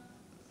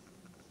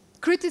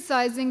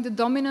criticizing the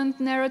dominant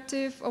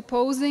narrative,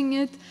 opposing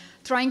it,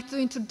 trying to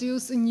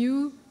introduce a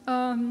new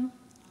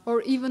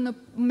or even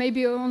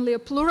maybe only a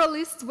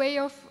pluralist way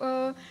of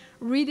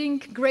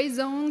reading gray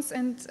zones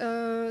and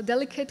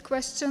delicate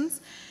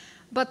questions.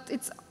 But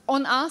it's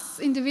on us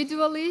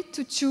individually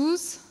to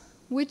choose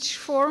which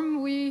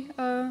form we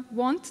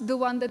want, the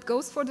one that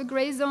goes for the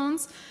gray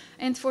zones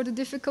and for the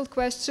difficult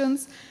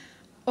questions.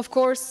 Of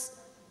course,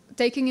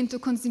 taking into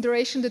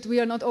consideration that we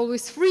are not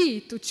always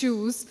free to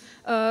choose,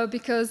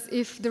 because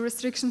if the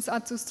restrictions are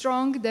too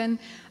strong, then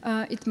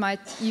it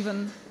might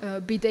even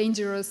be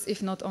dangerous,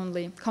 if not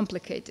only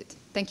complicated.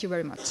 Thank you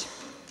very much.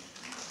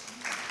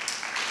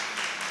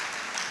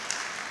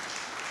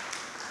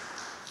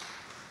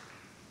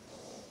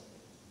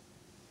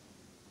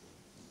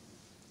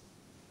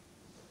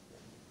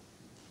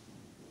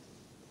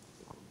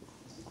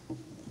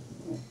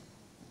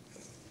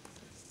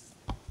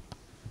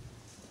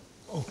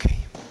 Okay.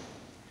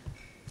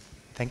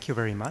 Thank you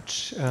very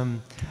much.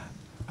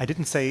 I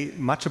didn't say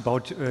much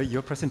about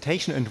your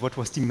presentation and what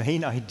was the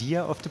main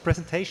idea of the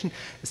presentation,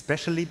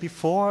 especially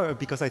before,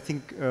 because I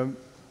think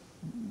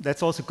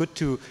that's also good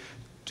to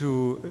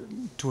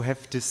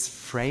have this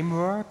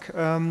framework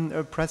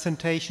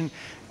presentation.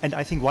 And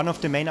I think one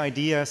of the main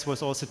ideas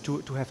was also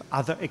to have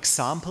other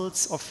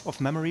examples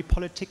of memory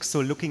politics, so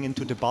looking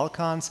into the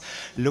Balkans,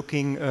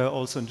 looking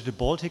also into the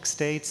Baltic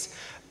states,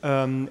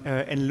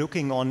 and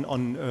looking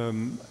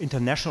on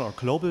international or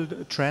global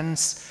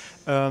trends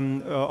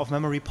of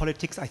memory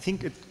politics. I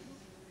think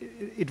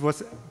it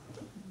was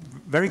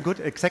very good,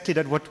 exactly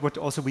that what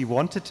also we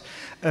wanted,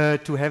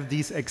 to have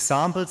these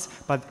examples,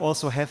 but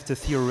also have the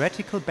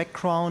theoretical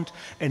background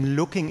and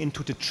looking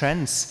into the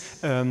trends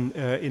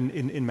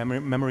in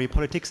memory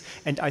politics.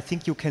 And I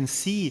think you can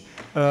see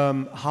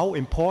how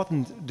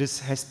important this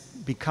has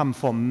become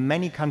for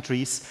many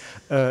countries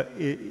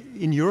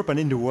in Europe and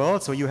in the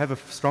world. So you have a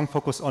strong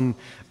focus on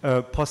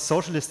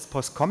post-socialist,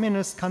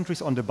 post-communist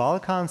countries on the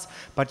Balkans,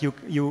 but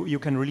you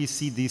can really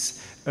see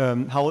these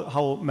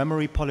how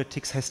memory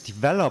politics has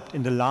developed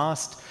in the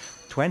last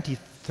 20,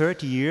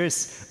 30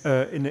 years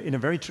in a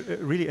very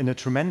really in a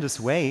tremendous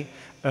way.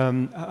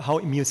 How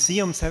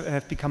museums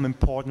have become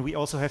important. We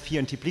also have here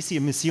in Tbilisi a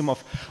museum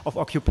of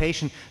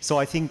occupation. So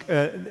I think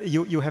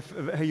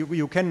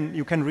you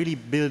can really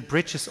build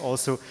bridges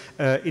also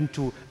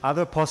into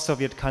other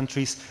post-Soviet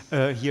countries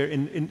here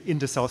in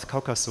the South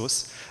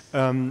Caucasus.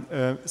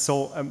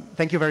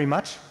 Thank you very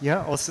much.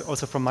 Yeah,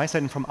 also from my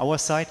side and from our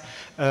side,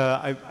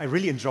 I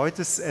really enjoyed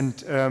this,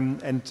 and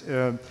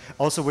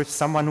also with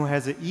someone who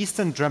has an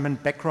Eastern German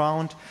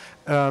background.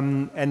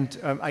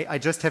 I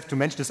just have to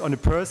mention this on a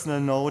personal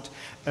note,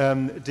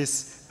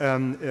 this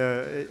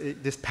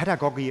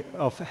pedagogy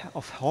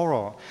of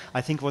horror,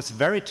 I think, was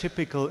very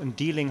typical in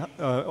dealing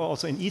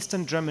also in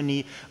Eastern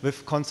Germany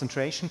with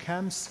concentration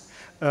camps.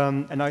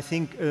 And I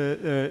think,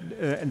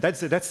 and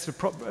that's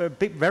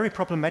very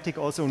problematic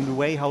also in the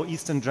way how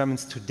Eastern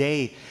Germans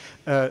today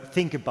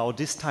think about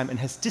this time and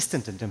has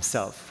distanced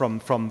themselves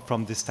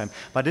from this time.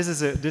 But this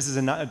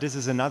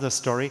is another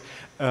story.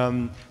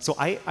 So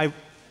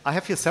I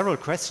have here several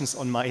questions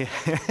on my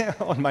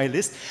on my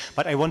list,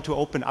 but I want to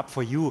open up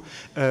for you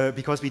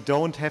because we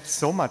don't have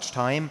so much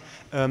time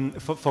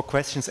for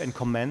questions and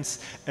comments,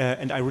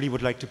 and I really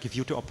would like to give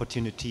you the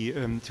opportunity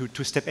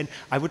to step in.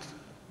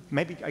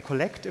 Maybe I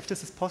collect, if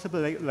this is possible,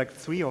 like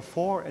 3 or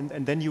 4,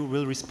 and then you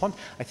will respond.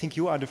 I think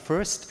you are the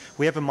first.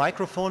 We have a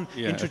microphone.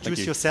 Yeah,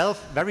 introduce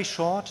yourself, very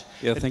short.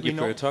 Yeah, thank you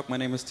for your talk. My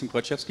name is Tim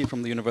Brzezinski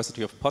from the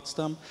University of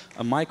Potsdam.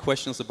 My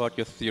question is about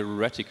your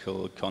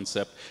theoretical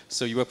concept.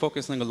 So you were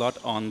focusing a lot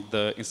on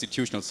the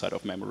institutional side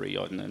of memory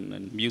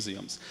in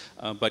museums,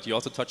 but you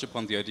also touch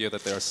upon the idea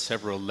that there are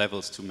several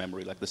levels to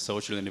memory, like the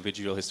social,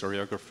 individual,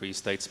 historiography,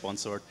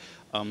 state-sponsored.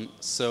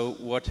 So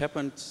what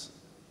happened?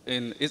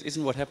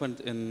 Isn't what happened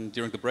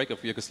during the break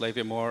of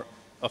Yugoslavia more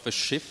of a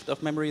shift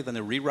of memory than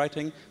a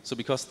rewriting? So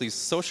because these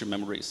social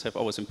memories have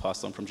always been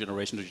passed on from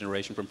generation to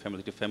generation, from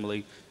family to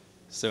family,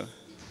 so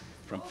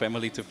from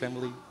family to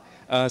family.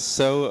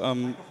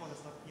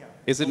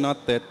 Is it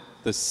not that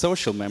the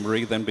social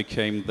memory then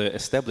became the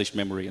established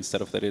memory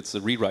instead of that it's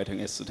a rewriting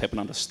as it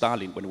happened under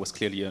Stalin when it was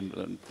clearly a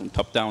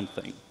top-down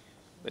thing?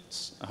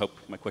 I hope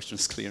my question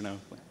is clear now.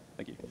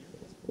 Thank you.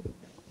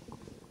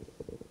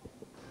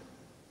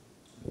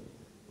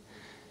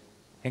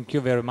 Thank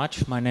you very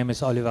much. My name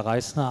is Oliver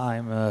Reisner.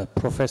 I'm a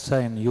professor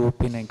in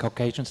European and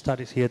Caucasian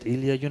Studies here at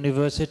Ilia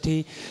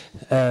University.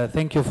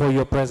 Thank you for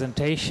your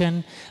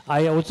presentation.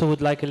 I also would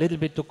like a little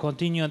bit to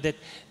continue on that.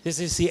 This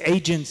is the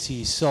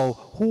agency. So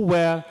who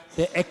were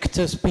the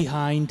actors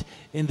behind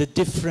in the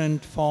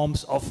different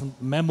forms of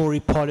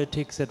memory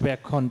politics that were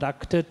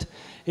conducted?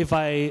 If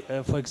I,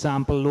 for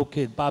example, look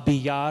at Babi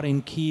Yar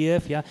in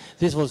Kiev, yeah,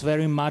 this was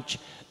very much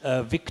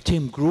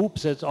victim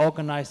groups that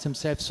organized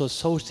themselves, so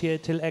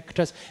societal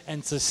actors,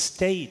 and the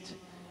state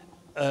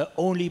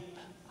only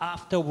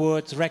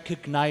afterwards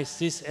recognized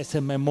this as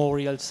a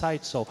memorial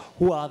site. So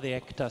who are the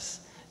actors?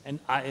 And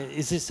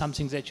is this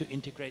something that you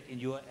integrate in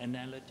your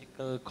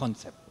analytical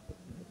concept?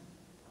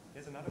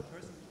 There's another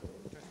person.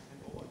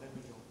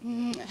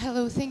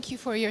 Hello, thank you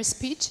for your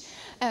speech.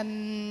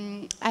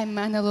 I'm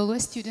Anna Lolo, a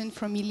student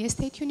from Ilia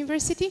State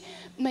University.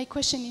 My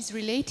question is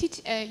related.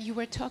 You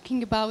were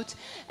talking about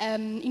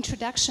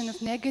introduction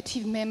of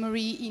negative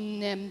memory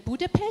in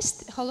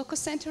Budapest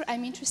Holocaust Center.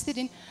 I'm interested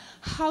in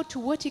to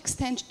what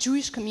extent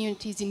Jewish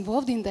community is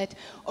involved in that,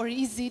 or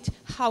is it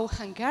how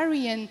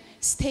Hungarian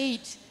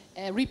state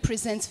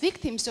represents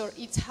victims, or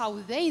it's how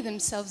they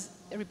themselves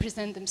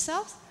represent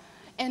themselves?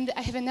 And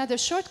I have another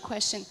short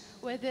question,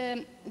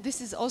 whether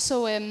this is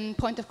also a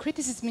point of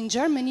criticism in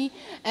Germany,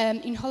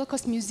 in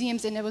Holocaust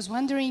museums, and I was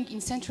wondering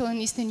in Central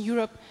and Eastern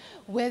Europe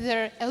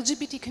whether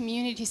LGBT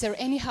communities are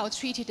anyhow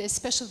treated as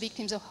special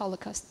victims of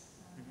Holocaust.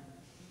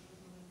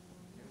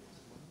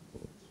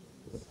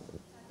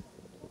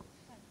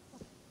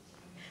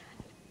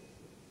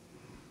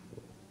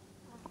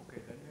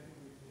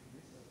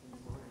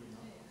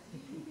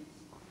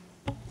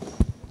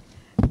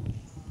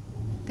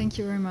 Thank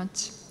you very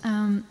much.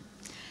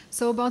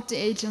 So about the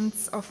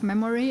agents of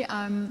memory,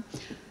 I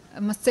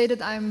must say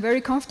that I'm very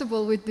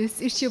comfortable with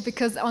this issue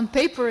because on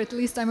paper, at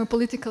least, I'm a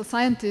political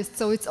scientist,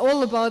 so it's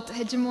all about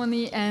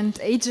hegemony and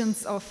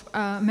agents of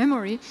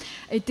memory.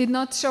 It did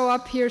not show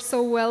up here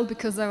so well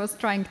because I was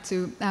trying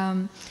to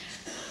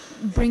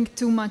bring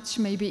too much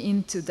maybe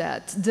into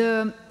that.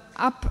 The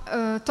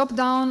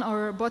top-down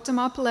or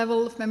bottom-up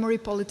level of memory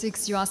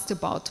politics you asked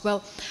about.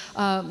 Well,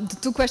 the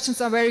two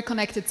questions are very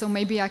connected, so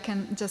maybe I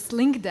can just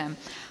link them.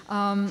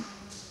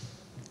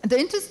 The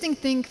interesting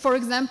thing, for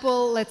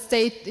example, let's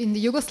say in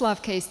the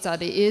Yugoslav case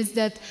study, is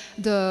that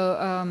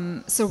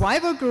the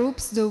survivor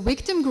groups, the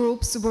victim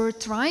groups, were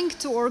trying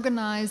to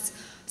organize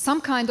some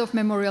kind of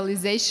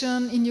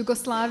memorialization in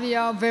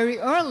Yugoslavia very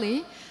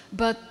early,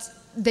 but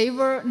they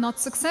were not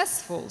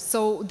successful.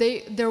 So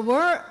there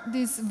were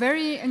these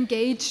very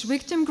engaged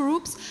victim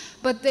groups,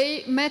 but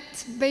they met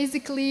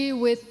basically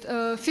with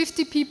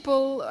 50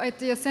 people at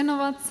the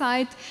Jasenovac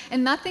site,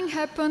 and nothing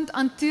happened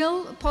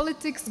until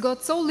politics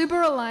got so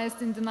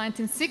liberalized in the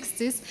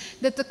 1960s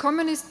that the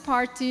Communist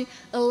Party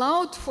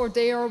allowed for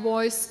their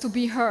voice to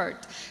be heard.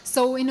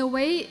 So in a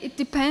way, it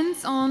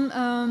depends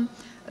on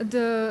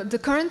the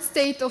current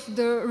state of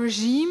the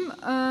regime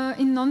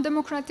in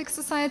non-democratic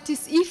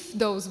societies, if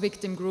those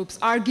victim groups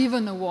are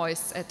given a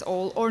voice at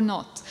all or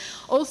not.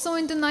 Also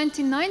in the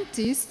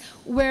 1990s,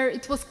 where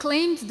it was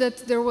claimed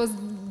that there was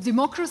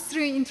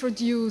democracy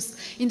introduced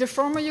in the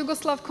former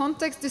Yugoslav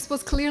context, this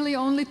was clearly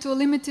only to a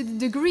limited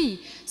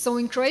degree. So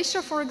in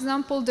Croatia, for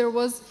example, there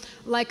was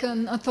like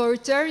an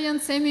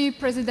authoritarian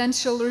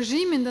semi-presidential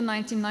regime in the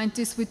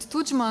 1990s with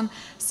Tudjman.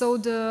 So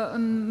the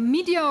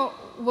media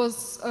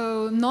was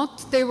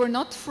they were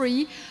not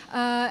free,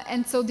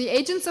 and so the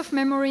agents of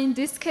memory in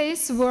this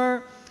case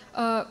were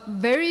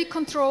very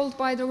controlled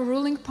by the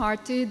ruling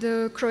party,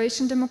 the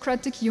Croatian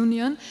Democratic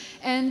Union,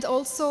 and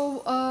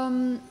also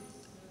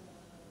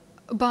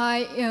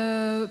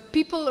by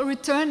people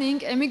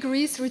returning,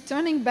 emigres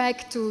returning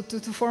back to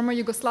former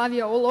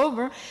Yugoslavia all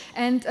over,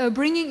 and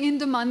bringing in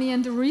the money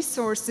and the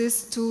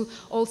resources to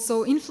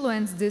also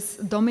influence this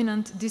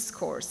dominant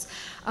discourse.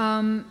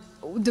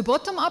 The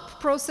bottom-up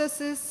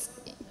processes,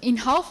 in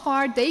how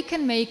far they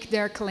can make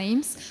their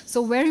claims,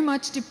 so very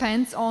much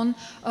depends on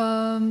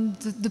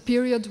the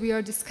period we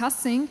are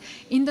discussing.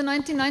 In the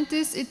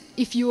 1990s,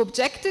 if you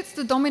objected to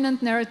the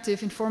dominant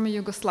narrative in former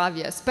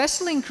Yugoslavia,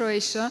 especially in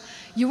Croatia,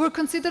 you were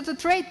considered a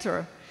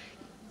traitor.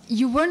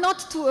 You were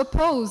not to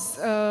oppose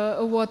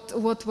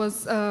what was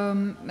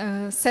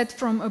said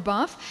from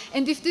above,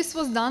 and if this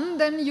was done,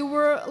 then you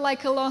were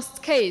like a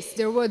lost case.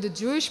 There were the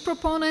Jewish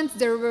proponents,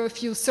 there were a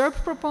few Serb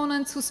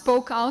proponents who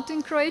spoke out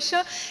in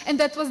Croatia, and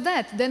that was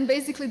that. Then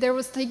basically they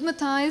were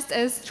stigmatized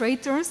as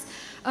traitors.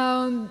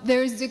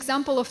 There is the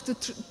example of the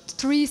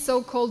three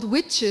so-called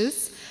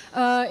witches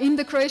in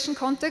the Croatian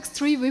context,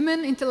 three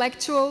women,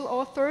 intellectual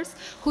authors,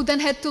 who then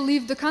had to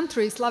leave the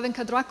country.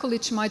 Slavenka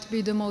Drakulic might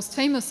be the most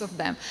famous of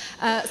them.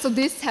 So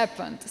this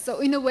happened. So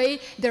in a way,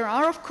 there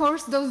are, of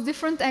course, those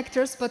different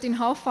actors, but in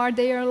how far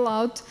they are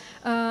allowed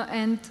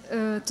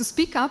to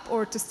speak up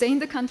or to stay in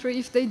the country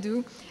if they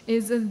do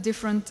is a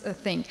different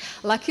thing.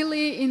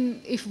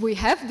 Luckily, if we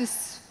have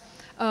this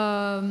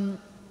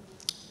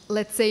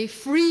let's say,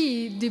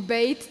 free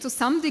debate to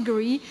some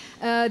degree,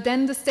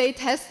 then the state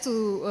has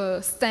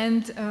to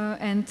stand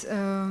and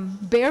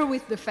bear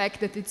with the fact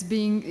that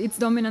its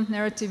dominant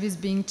narrative is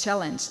being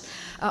challenged.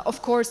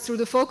 Of course, through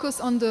the focus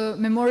on the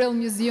memorial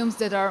museums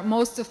that are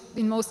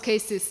in most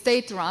cases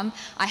state-run,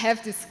 I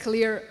have this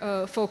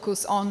clear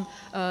focus on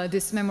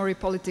this memory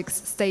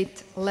politics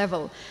state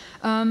level.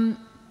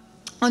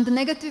 On the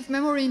negative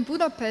memory in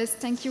Budapest,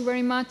 thank you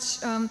very much.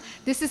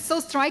 This is so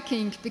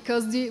striking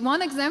because the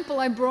one example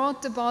I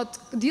brought about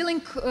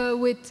dealing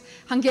with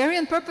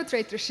Hungarian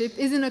perpetratorship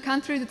is in a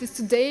country that is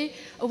today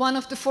one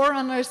of the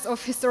forerunners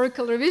of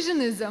historical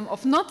revisionism,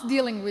 of not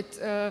dealing with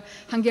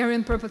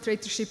Hungarian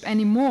perpetratorship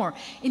anymore.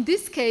 In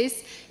this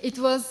case, it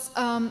was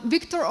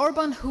Viktor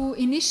Orban who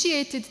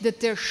initiated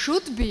that there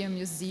should be a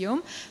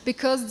museum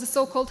because the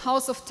so-called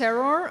House of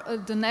Terror,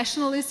 the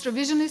nationalist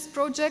revisionist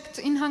project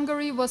in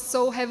Hungary, was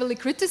so heavily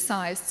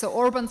criticized. So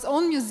Orban's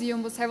own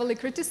museum was heavily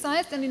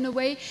criticized, and in a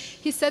way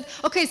he said,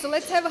 okay, so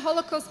let's have a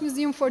Holocaust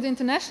museum for the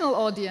international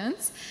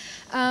audience.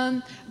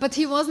 But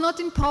he was not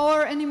in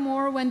power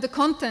anymore when the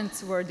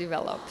contents were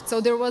developed.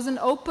 So there was an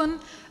open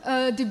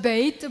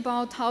debate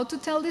about how to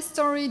tell this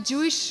story.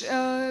 Jewish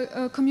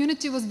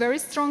community was very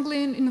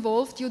strongly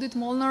involved. Judith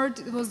Molnar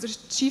was the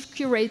chief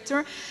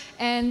curator,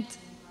 and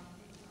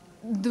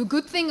the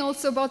good thing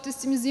also about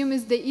this museum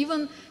is they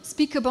even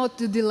speak about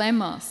the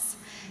dilemmas.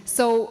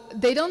 So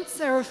they don't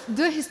serve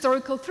the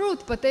historical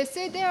truth, but they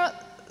say there are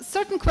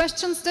certain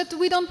questions that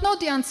we don't know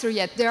the answer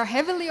yet. They are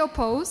heavily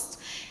opposed,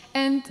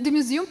 and the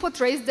museum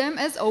portrays them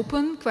as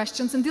open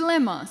questions and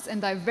dilemmas.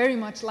 And I very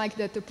much like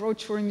that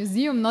approach for a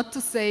museum, not to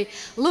say,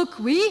 look,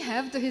 we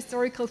have the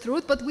historical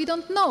truth, but we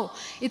don't know.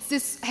 It's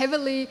this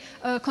heavily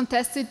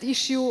contested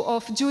issue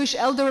of Jewish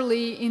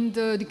elderly in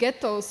the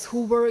ghettos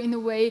who were in a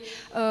way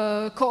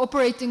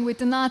cooperating with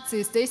the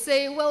Nazis. They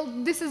say, well,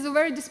 this is a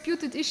very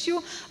disputed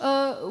issue.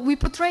 We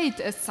portray it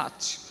as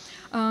such.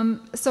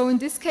 So in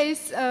this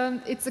case,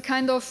 it's a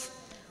kind of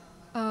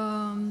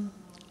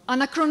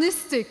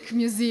anachronistic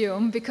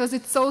museum because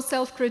it's so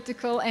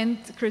self-critical and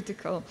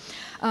critical.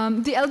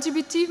 The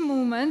LGBT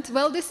movement,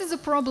 well, this is a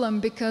problem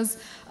because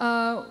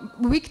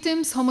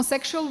victims,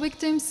 homosexual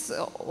victims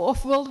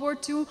of World War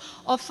II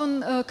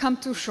often come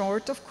too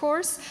short, of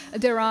course.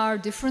 There are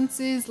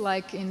differences,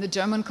 like in the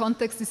German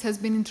context, this has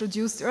been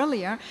introduced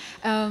earlier.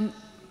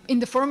 In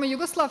the former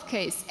Yugoslav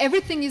case,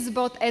 everything is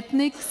about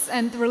ethnics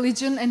and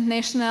religion and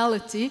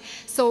nationality.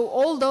 So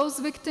all those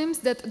victims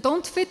that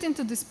don't fit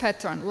into this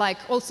pattern, like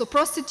also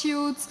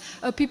prostitutes,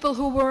 people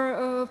who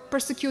were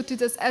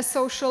persecuted as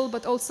asocial,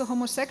 but also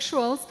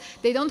homosexuals,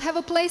 they don't have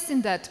a place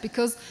in that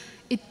because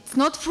it's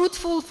not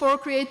fruitful for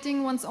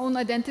creating one's own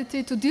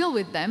identity to deal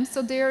with them.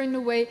 So they are in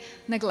a way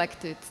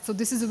neglected. So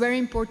this is a very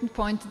important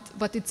point,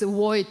 but it's a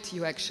void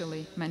you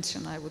actually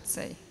mention, I would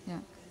say. Yeah.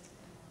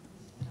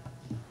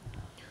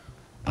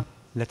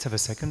 Let's have a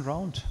second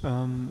round.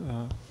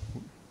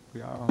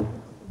 We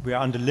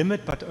are on the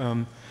limit, but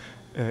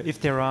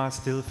if there are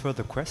still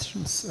further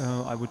questions,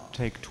 I would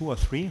take 2 or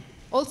 3.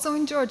 Also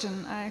in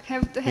Georgian, I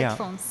have the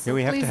headphones. Yeah, so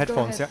we have the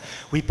headphones. Yeah,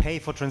 we pay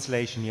for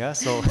translation. Yeah,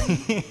 so.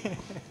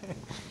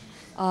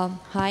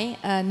 Hi,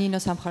 Nino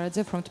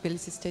Samkharadze from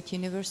Tbilisi State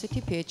University,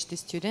 PhD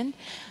student.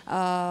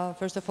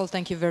 First of all,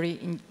 thank you, very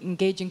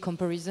engaging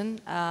comparison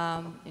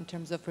in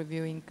terms of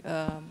reviewing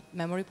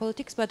memory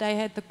politics. But I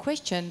had the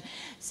question,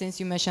 since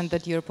you mentioned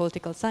that you're a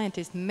political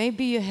scientist,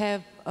 maybe you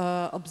have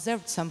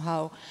observed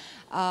somehow,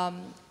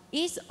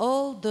 is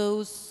all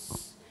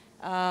those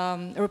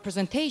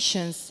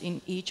representations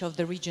in each of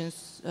the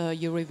regions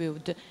you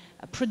reviewed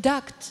a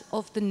product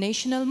of the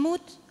national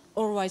mood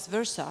or vice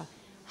versa?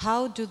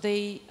 How do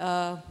they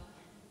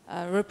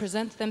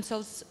represent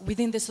themselves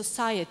within the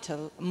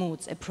societal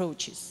moods,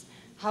 approaches?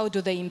 How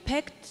do they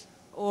impact,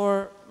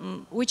 or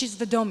which is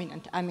the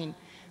dominant? I mean,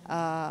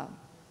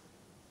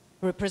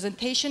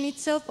 representation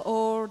itself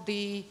or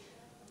the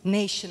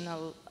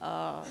national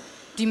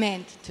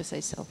demand to say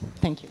so?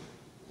 Thank you.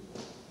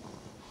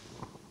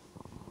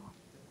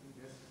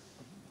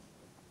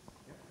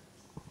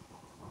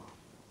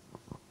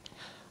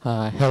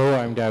 Hello,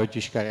 I'm David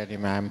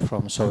Jishkarianim. I'm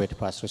from Soviet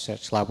Past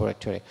Research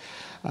Laboratory.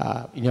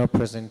 In your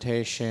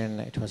presentation,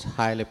 it was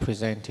highly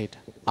presented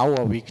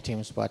our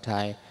victims, but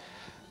I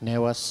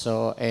never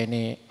saw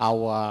any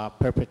our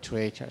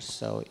perpetrators.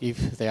 So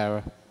if they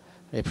are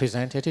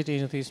represented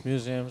in these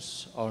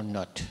museums or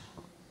not.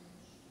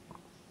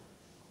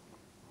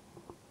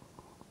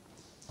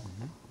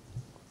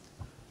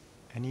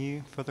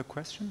 Any further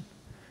question?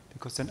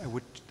 Because then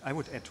I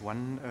would add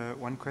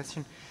one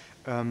question.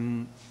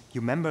 You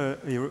remember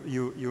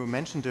you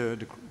mentioned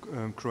the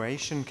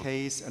Croatian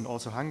case and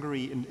also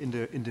Hungary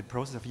in the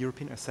process of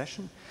European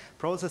accession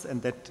process,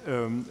 and that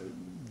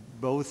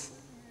both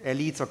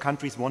elites or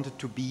countries wanted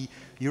to be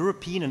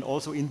European and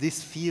also in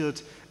this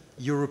field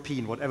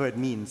European, whatever it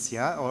means,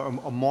 yeah,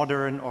 or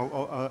modern,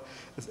 or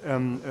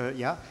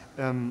yeah.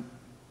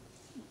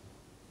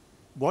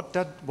 What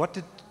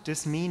did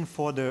this mean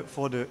for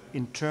the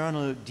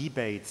internal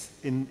debates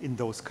in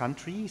those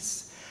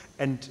countries?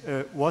 And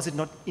was it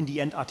not in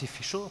the end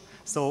artificial?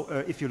 So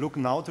if you look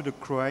now to the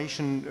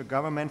Croatian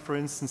government, for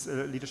instance,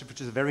 leadership, which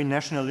is a very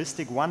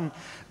nationalistic one,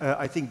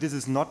 I think this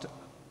is not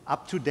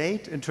up to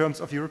date in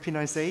terms of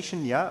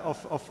Europeanization, yeah,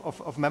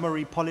 of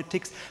memory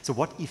politics. So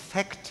what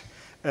effect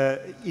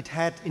it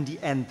had in the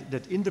end,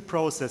 that in the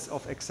process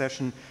of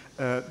accession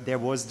there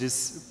was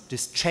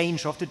this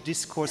change of the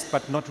discourse,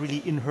 but not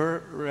really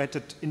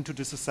inherited into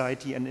the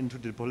society and into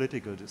the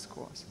political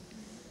discourse?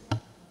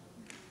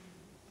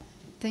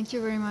 Thank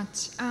you very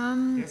much.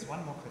 There's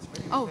one more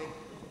question. Oh.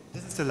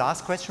 This is the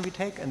last question we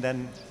take, and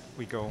then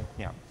we go,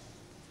 yeah.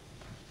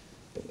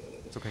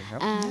 It's okay,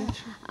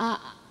 yeah?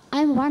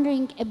 I'm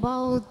wondering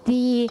about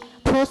the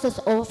process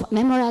of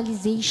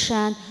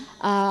memorialization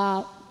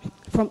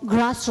from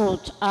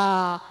grassroots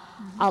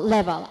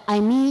level.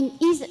 I mean,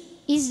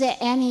 is there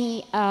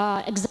any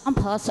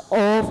examples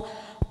of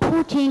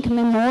putting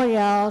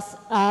memorials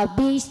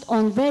based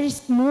on very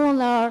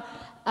smaller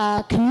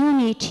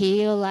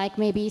community, like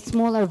maybe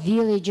smaller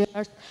village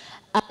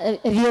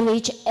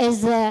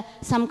as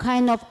some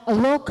kind of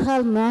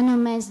local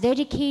monuments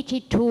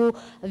dedicated to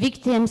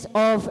victims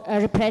of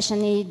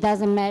repression? It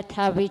doesn't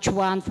matter which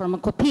one, from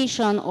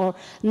occupation or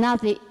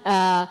Nazi,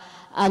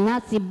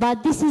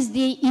 but this is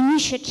the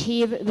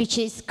initiative which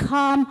has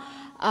come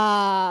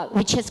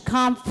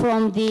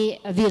from the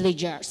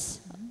villagers.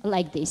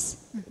 like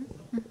this.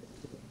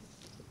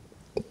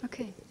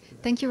 Okay,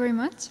 thank you very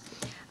much.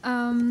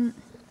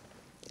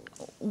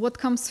 What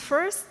comes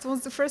first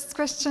was the first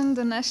question,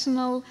 the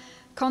national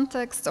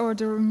context or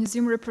the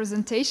museum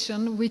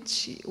representation,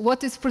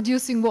 what is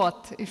producing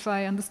what, if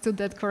I understood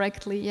that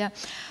correctly, yeah.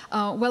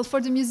 Well, for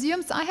the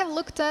museums, I have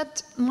looked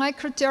at my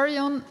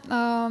criterion,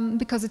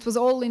 because it was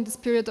all in this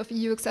period of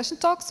EU accession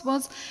talks,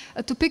 was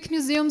to pick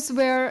museums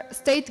where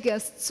state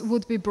guests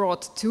would be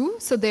brought to,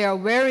 so they are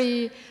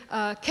very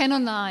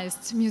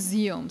canonized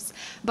museums.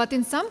 But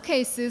in some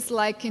cases,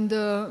 like in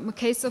the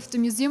case of the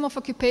Museum of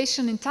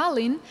Occupation in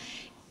Tallinn,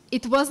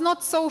 it was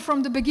not so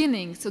from the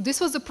beginning. So this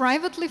was a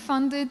privately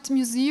funded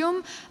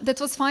museum that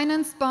was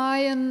financed by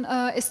an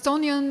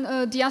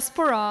Estonian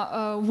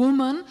diaspora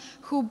woman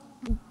who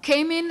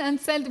came in and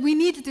said, we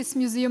need this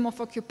Museum of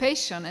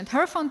Occupation. And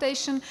her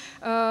foundation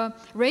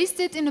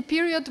raised it in a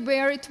period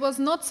where it was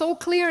not so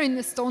clear in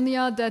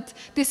Estonia that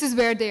this is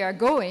where they are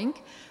going.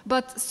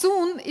 But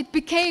soon it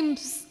became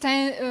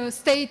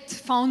state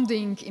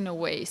founding in a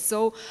way.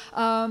 So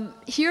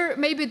here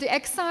maybe the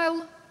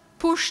exile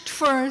pushed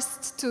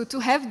first to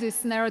have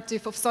this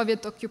narrative of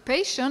Soviet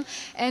occupation,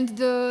 and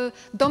the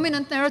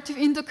dominant narrative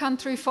in the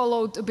country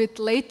followed a bit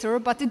later,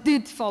 but it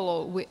did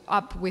follow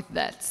up with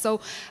that. So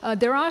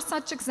there are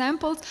such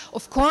examples.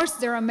 Of course,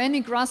 there are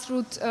many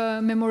grassroots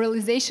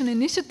memorialization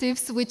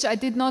initiatives, which I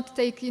did not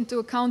take into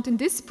account in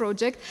this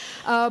project,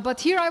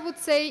 but here I would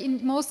say in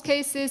most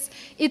cases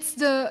it's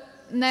the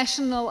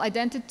national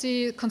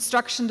identity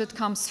construction that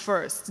comes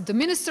first. The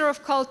Minister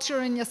of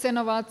Culture in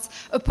Jasenovac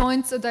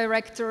appoints a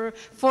director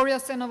for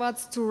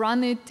Jasenovac to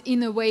run it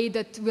in a way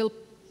that will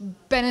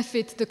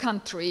benefit the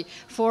country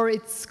for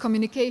its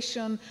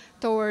communication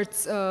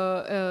towards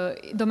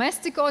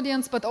domestic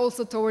audience, but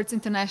also towards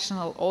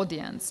international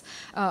audience.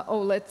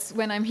 Let's,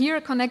 when I'm here,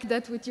 connect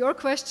that with your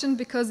question,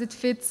 because it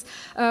fits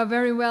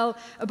very well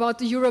about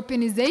the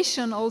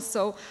Europeanization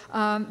also,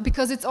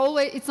 because it's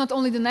not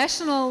only the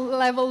national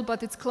level,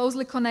 but it's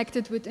closely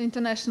connected with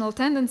international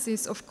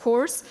tendencies, of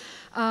course.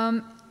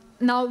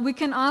 Now we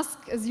can ask,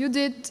 as you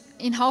did,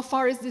 in how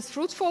far is this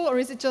fruitful, or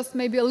is it just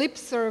maybe a lip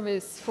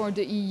service for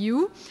the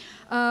EU?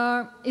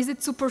 Is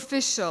it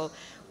superficial?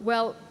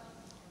 Well,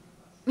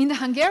 in the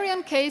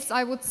Hungarian case,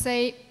 I would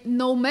say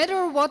no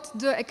matter what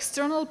the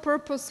external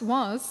purpose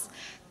was,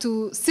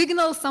 to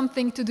signal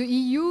something to the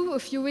EU a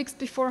few weeks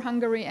before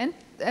Hungary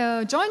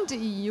joined the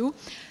EU,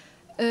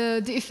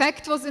 the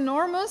effect was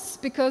enormous,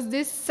 because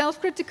this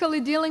self-critically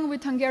dealing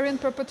with Hungarian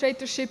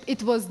perpetratorship,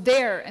 it was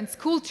there, and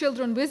school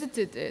children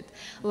visited it.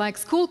 Like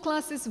school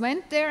classes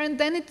went there, and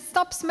then it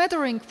stops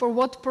mattering for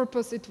what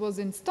purpose it was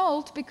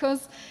installed,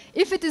 because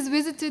if it is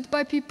visited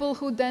by people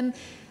who then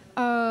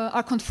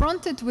are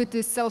confronted with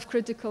this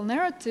self-critical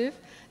narrative,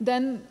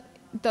 then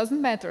it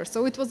doesn't matter.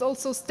 So it was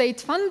also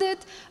state-funded,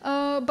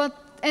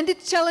 and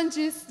it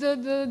challenges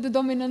the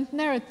dominant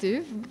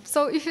narrative.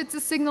 So if it's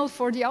a signal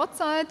for the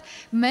outside,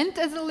 meant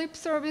as a lip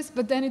service,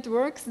 but then it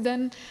works,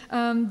 then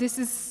this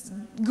is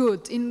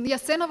good. In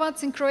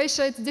Jasenovac in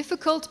Croatia, it's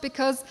difficult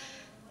because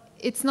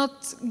it's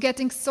not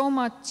getting so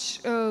much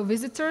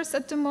visitors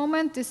at the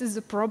moment. This is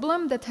a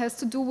problem that has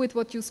to do with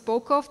what you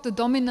spoke of, the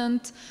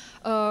dominant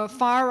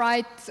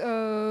far-right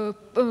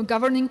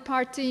governing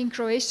party in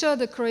Croatia,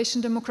 the Croatian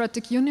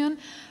Democratic Union,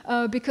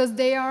 because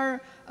they are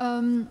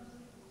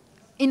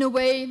in a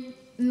way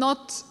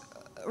not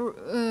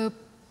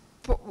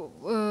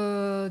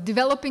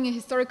developing a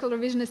historical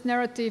revisionist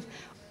narrative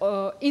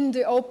in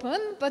the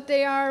open, but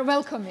they are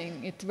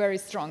welcoming it very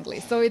strongly.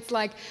 So it's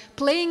like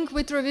playing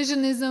with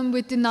revisionism,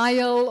 with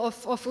denial of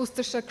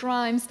Ustasha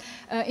crimes,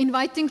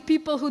 inviting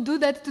people who do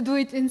that to do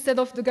it instead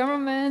of the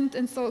government,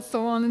 and so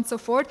on and so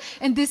forth.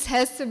 And this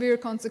has severe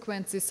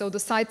consequences, so the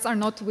sites are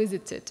not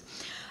visited.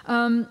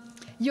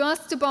 You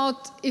asked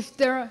about if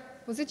there,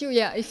 was it you?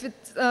 Yeah,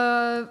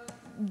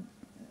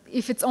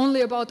 if it's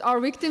only about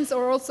our victims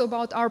or also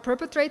about our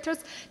perpetrators.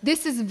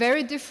 This is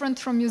very different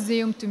from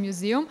museum to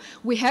museum.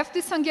 We have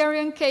this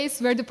Hungarian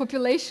case where the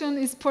population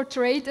is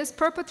portrayed as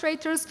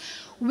perpetrators.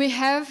 We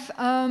have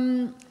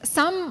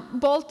some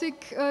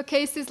Baltic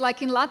cases,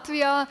 like in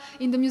Latvia,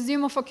 in the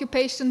Museum of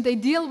Occupation, they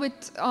deal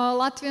with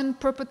Latvian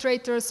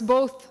perpetrators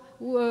both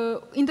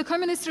in the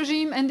communist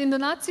regime and in the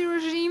Nazi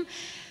regime.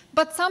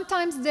 But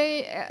sometimes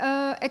they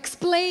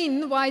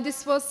explain why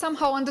this was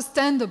somehow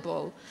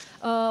understandable.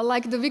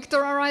 Like the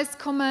Viktor Arais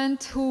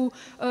comment, who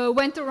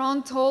went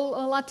around whole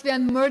Latvia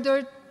and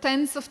murdered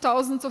tens of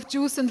thousands of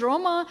Jews and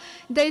Roma.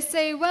 They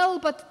say, well,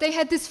 but they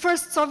had this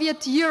first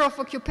Soviet year of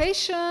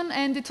occupation,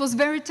 and it was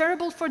very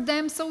terrible for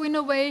them, so in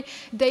a way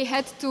they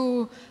had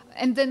to,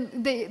 and then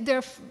they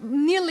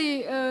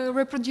nearly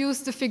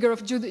reproduced the figure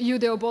of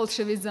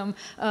Judeo-Bolshevism.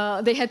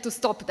 They had to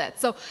stop that.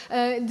 So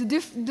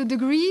the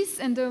degrees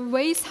and the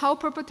ways how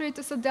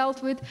perpetrators are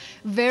dealt with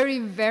very,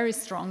 very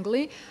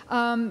strongly.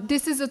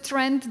 This is a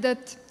trend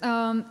that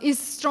is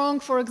strong,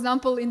 for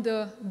example, in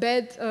the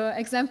bad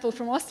example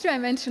from Austria I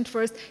mentioned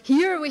first.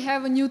 Here we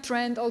have a new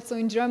trend also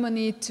in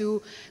Germany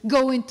to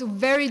go into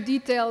very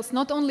details,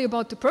 not only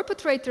about the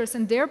perpetrators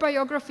and their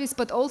biographies,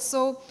 but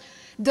also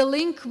the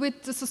link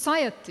with the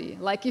society.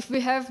 Like if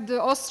we have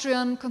the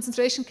Austrian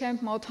concentration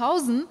camp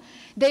Mauthausen,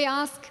 they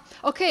ask,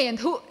 okay, and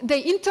who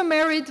they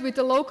intermarried with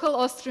the local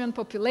Austrian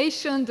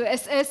population, the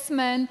SS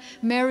men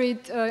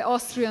married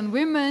Austrian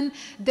women,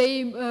 they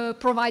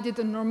provided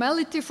a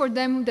normality for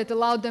them that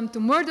allowed them to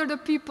murder the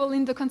people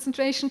in the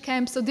concentration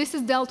camps. So this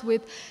is dealt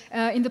with.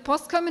 In the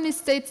post-communist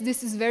states,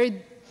 this is very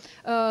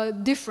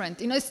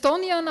different. In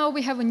Estonia now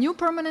we have a new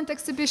permanent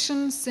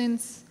exhibition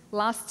since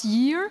last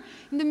year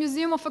in the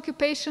Museum of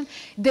Occupation.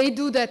 They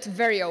do that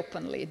very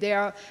openly.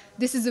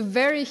 This is a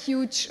very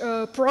huge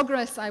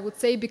progress, I would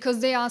say, because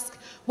they ask,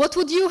 what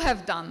would you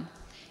have done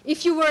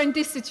if you were in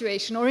this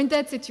situation or in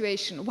that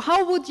situation?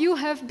 How would you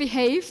have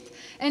behaved?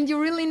 And you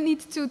really need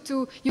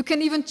to you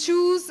can even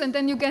choose, and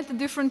then you get a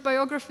different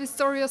biography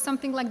story or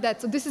something like that.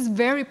 So this is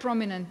very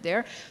prominent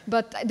there,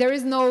 but there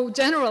is no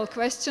general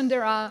question.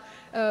 There are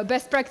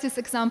best practice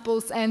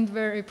examples and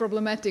very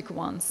problematic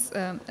ones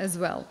as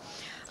well.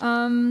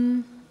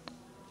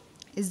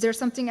 Is there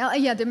something else?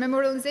 Yeah, the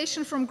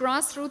memorialization from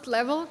grassroots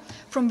level,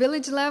 from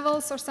village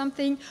levels or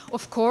something.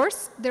 Of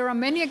course, there are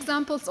many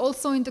examples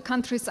also in the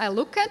countries I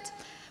look at,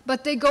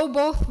 but they go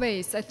both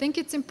ways. I think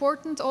it's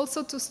important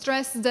also to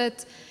stress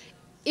that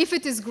if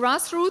it is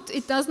grassroots,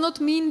 it does not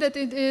mean that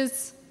it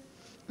is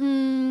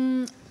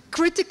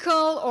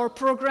critical or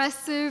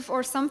progressive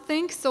or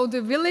something. So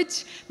the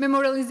village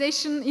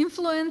memorialization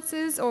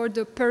influences or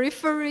the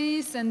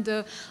peripheries and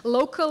the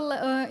local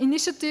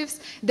initiatives,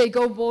 they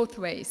go both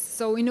ways.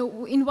 So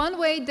in one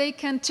way they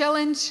can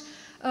challenge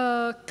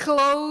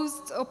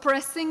closed,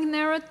 oppressing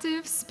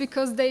narratives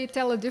because they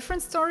tell a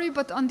different story,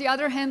 but on the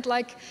other hand,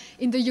 like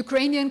in the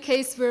Ukrainian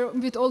case where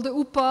with all the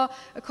UPA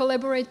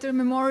collaborator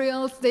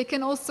memorials, they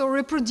can also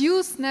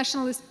reproduce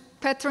nationalist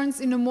patterns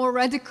in a more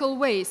radical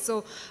way.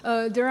 So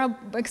there are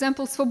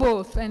examples for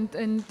both,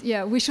 and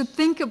yeah, we should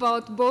think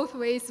about both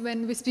ways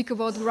when we speak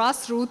about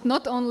grassroots,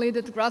 not only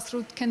that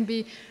grassroots can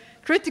be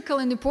critical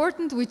and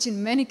important, which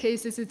in many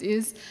cases it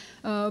is,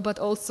 but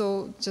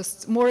also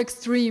just more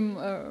extreme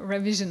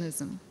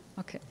revisionism.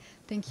 Okay,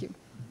 thank you.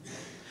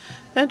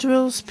 And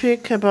we'll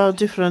speak about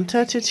different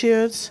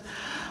attitudes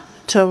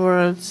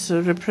towards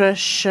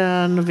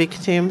repression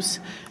victims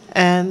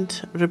and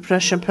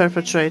repression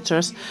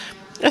perpetrators.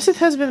 As it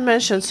has been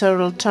mentioned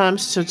several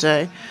times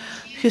today,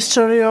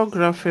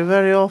 historiography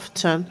very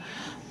often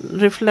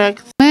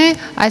reflects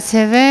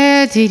ასევე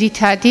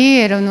ძირითადი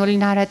ეროვნული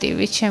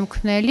ნარატივის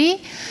შემქმნელი,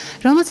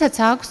 რომელსაც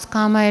აქვს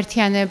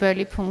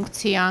გამაერთიანებელი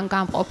ფუნქცია ან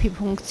გამყოფი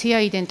ფუნქცია,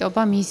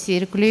 იდენტობა მის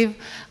ირგვლივ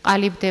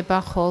ყალიბდება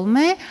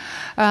ხოლმე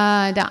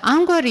და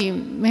ამგვარი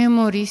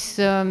მემორის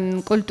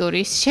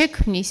კულტურის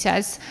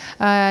შექმნისას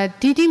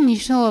დიდი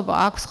მნიშვნელობა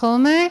აქვს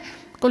ხოლმე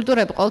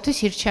კულტურები ყოველთვის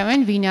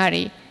ირჩევენ ვინ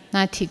არის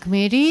ნათი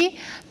გმირი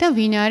და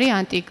ვინ არის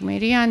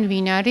ანტიგმირი ან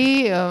ვინ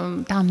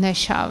არის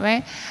დამნაშავე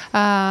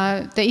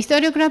და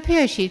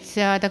ისტორიოგრაფიაშიც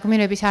და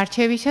გმირების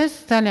არჩევისას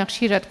ძალიან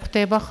ხშირად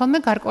ხდება ხოლმე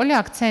გარკვეული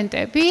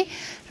აქცენტები,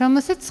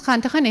 რომელსაც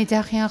ხანდახან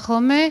ეძახიან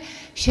ხოლმე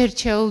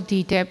შერჩეულ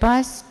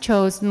დიდებას,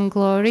 chosen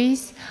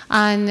glories,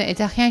 ან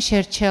ეძახიან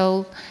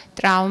შერჩეულ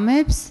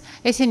ტრავმებს.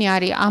 ესენი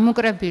არის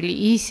ამოკრებილი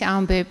ის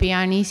ამბები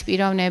ან ის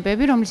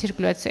პიროვნებები, რომლის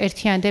ირგვლივაც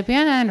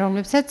ერთიანდებიან ან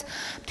რომლებსაც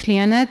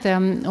მთლიანად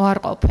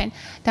უარყოფენ.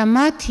 და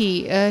მათი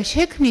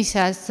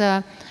შექმნისას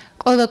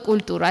ყველა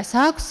კულტურას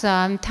აქვს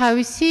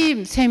თავისი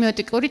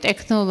სემიოტიკური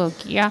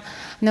ტექნოლოგია.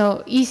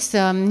 ის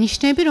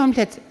ნიშნები,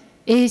 რომლითაც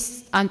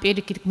ეს ან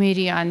პირიქით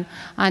გმირი ან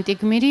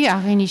ანტიგმირი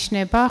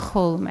აღინიშნება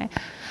ხოლმე.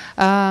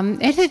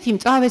 ერთ-ერთი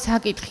მწვავე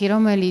საკითხი,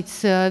 რომელიც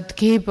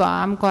დგება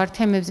ამგვარ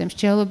თემებზე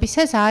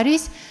მსჯელობისას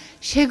არის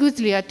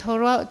შეგვიძლია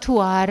თუ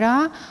არა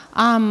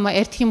ამ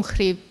ერთი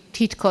მხრივ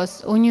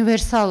თითქოს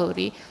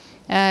უნივერსალური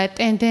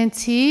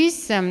ტენდენციის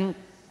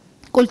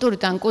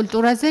კულტურიდან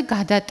კულტურაზე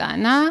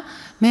გადატანა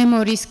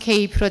მემორის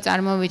кейფ რო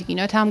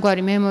წარმოვიდგინოთ,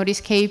 ამგვარი მემორის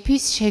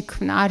кейფის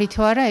შექმნა არის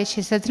თუ არა ეს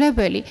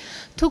შესაძლებელი,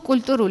 თუ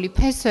კულტურული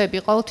ფესვები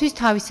ყოველთვის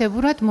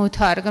თავისებურად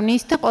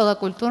მოთარგმნის და ყველა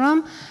კულტურამ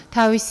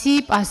თავისი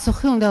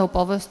პასუხი უნდა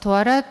უპოვოს თუ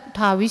არა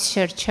თავის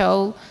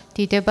შერჩეულ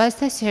დიდებას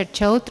და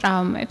შერჩეულ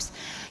ტრავმებს.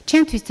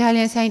 ჩემთვის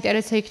ძალიან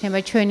საინტერესო იქნება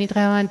ჩვენი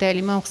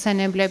დღევანდელი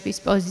მომხსენებლების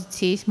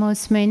პოზიციის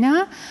მოსმენა.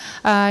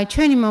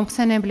 ჩვენი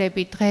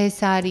მომხსენებლები დღეს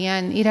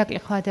არიან ირაკლი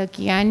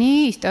ხვადაგიანი,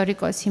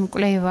 ისტორიკოსი,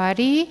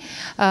 მკვლევარი,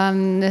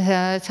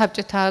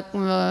 საბჭოთა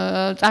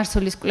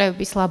წარსულის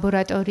კვლევის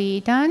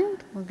ლაბორატორიიდან,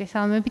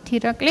 მოგესალმებით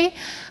ირაკლი,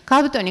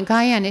 გაბატონი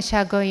გაიანე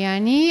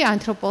შაგოიანი,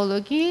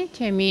 ანთროპოლოგი,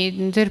 ჩემი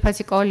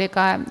ძვირფასი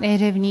კოლეგა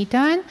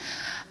ერევნიდან.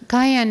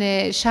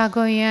 გაიანე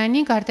შაგოიანი,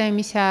 გარდა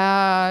იმისა,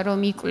 რომ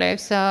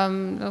იკვლევს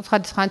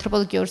სხვადასხვა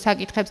ანთროპოლოგიურ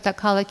საკითხებს და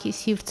ქალაქის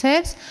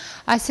სივრცეებს,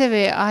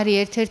 ასევე არის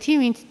ერთ-ერთი,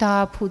 ვინც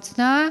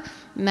დააფუძნა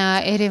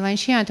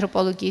ერევანში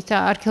ანთროპოლოგიის და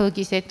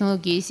არქეოლოგიის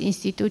ეთნოლოგიის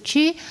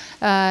ინსტიტუტში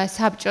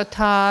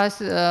საბჭოთა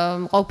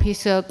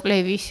ყოფის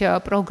კვლევის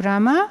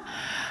პროგრამა.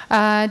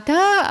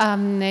 და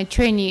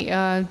ჩვენი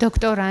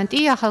დოქტორანტი,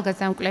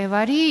 ახალგაზრდა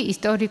მკვლევარი,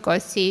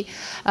 ისტორიკოსი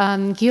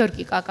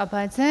გიორგი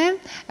კაკაბაძე,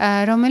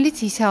 რომელიც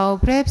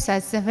ისაუბრებს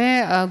ასევე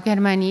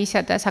გერმანიისა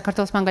და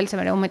საქართველოს მაგალითზე,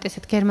 მაგრამ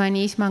უმეტესად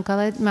გერმანიის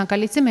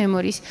მაგალითზე,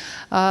 მემორის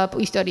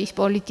ისტორიის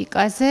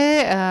პოლიტიკაზე,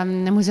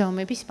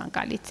 მუზეუმების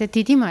მაგალითზე.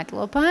 დიდი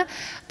მადლობა.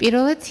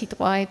 პირველად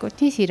სიტყვა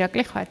ეკუთვნის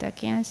ირაკლი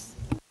ხვადაგიანს.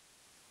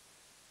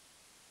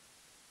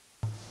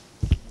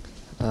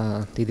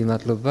 დიდი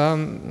მადლობა.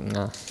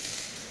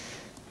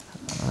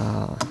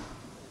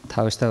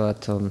 თავისთავად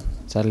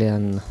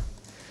ძალიან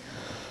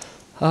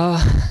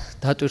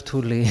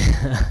დატვირთული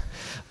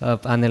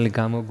პანელი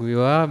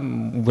გამოგვივა.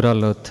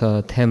 უბრალოდ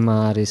თემა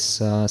არის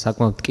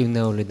საკმაოდ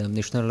მტკივნეული და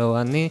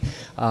მნიშვნელოვანი.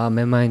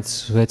 მე მაინც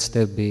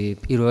ვეცდები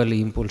პირველი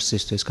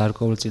იმპულსისთვის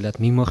გარკვეულწილად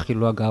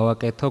მიმოხილვა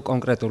გავაკეთო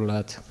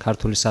კონკრეტულად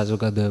ქართული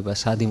საზოგადოება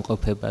სად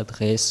იმყოფება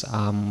დღეს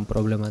ამ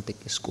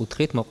პრობლემატიკის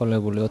კუთხით,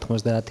 მოყოლებული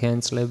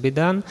 90-იანი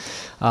წლებიდან.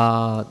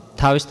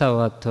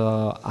 თავისთავად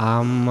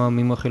ამ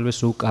მიმოხილვის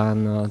უკან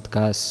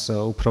დგას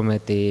უფრო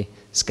მეტი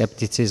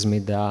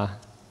სკეპტიციზმი და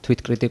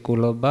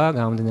თვითკრიტიკულობა,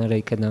 გამომდინარე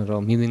იქედან,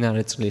 რომ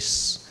მიმდინარე წლის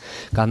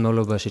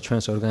განმავლობაში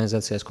ჩვენს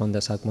ორგანიზაციას ჰქონდა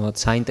საკმაოდ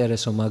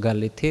საინტერესო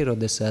მაგალითი,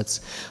 როდესაც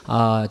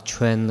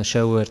ჩვენ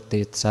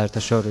შევუერთდით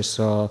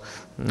საერთაშორისო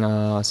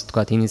ასე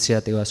ვთქვათ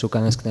ინიციატივას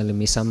უკანასკნელი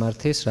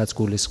მისამართის, რაც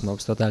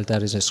გულისხმობს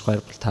ტოტალიტარიზმის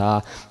მსხვერპლთა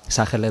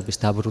სახელების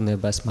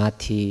დაბრუნებას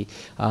მათი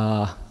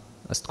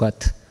ასე ვთქვათ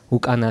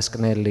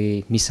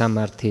უკანასკნელი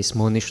მისამართის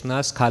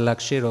მონიშნას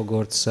ქალაქში,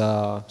 როგორც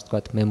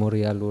ვთქვათ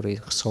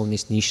მემორიალური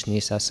ხსოვნის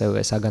ნიშნის,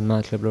 ასევე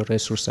საგანმანათლებლო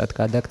რესურსად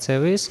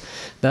გადაქცევის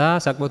და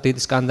საკმაოდ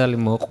დიდი სკანდალი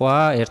მოყვა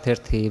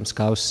ერთ-ერთი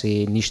მსგავსი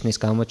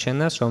ნიშნის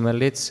გამოჩენას,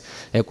 რომელიც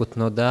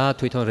ეკუთვნოდა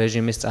თვითონ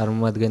რეჟიმის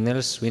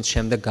წარმომადგენელს, ვინც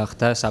შემდეგ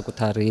გახდა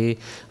საკუთარი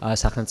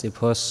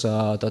სახელმწიფოს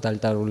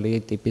ტოტალიტარული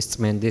ტიპის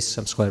წმენდის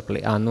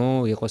მსხვერპლი.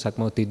 ანუ იყო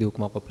საკმაოდ დიდი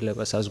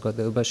უკმაყოფილება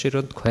საზოგადოებაში,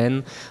 რომ თქვენ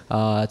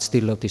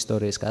ცდილობთ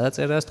ისტორიის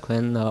გადაწერას,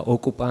 თქვენ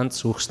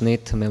ოკუპანტს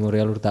უხსნით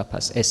მემორიალურ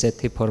დაფას.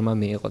 ესეთი ფორმა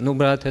მიიღო. ნუ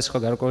უბრალოდ ეს ხო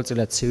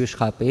გარკვეულწილად ცივი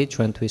შხაპი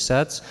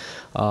ჩვენთვისაც.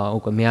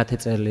 უკვე მე-10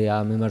 წელია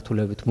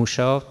მიმართულებით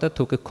მუშაობ და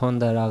თუ კი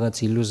გქონდა რაღაც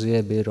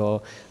ილუზიები, რომ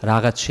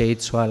რაღაც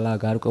შეიცვალა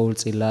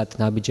გარკვეულწილად,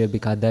 ნაბიჯები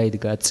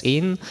გადაიდგა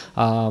წინ,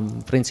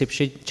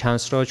 პრინციპში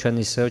ჩანს, რომ ჩვენ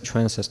ისევ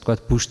ჩვენს ასე ვთქვათ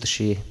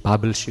ბუშტში,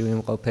 ბაბლში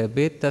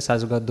ვიმყოფებით და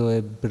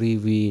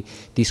საზოგადოებრივი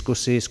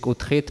დისკუსიის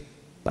კუთხით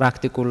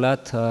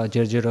პრაქტიკულად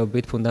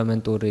ჯერჯერობით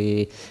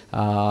ფუნდამენტური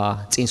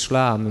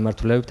წინსვლა ამ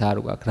მიმართულებით არ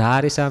გვაქვს. რა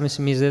არის ამის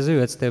მიზეზი?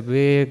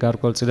 ვეცდები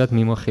გარკვეულწილად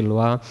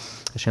მიმოხილვა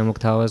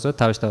შემოგთავაზოთ.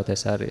 თავისთავად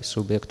ეს არის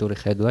სუბიექტური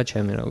ხედვა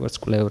ჩემი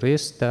როგორც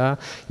კვლევრის და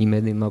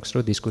იმედი მაქვს,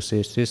 რომ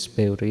დისკუსიისთვის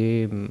ბევრი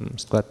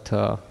ასე ვთქვათ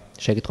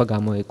შეკითხვა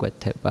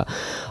გამოიკვეთება.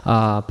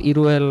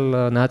 პირველ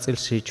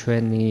ნაწილში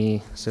ჩვენი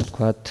ასე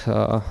ვთქვათ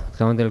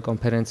დღევანდელი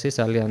კონფერენციის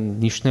ძალიან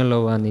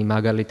მნიშვნელოვანი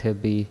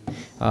მაგალითები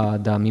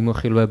და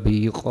მიმოხილვები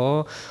იყო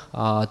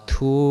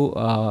თუ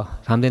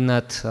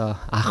რამდენად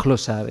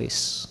ახლოს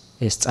არის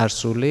ეს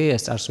წარსული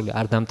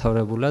არ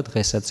დამთავრებულა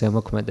დღესაც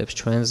ზემოქმედებს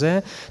ჩვენზე,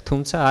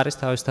 თუმცა არის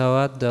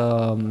თავისთავად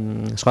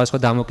სხვადასხვა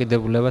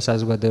დამოკიდებულება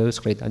საზოგადოების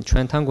მხრიდან.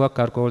 ჩვენთან გვაქვს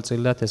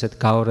გარკვეულწილად ესეთ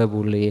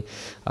გაორებული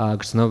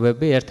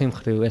გრძნობები. ერთი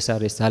მხრივ ეს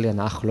არის ძალიან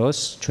ახლოს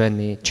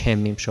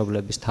ჩემი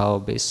მშობლების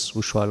თაობის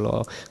უშუალო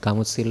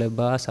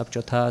გამოცდილება,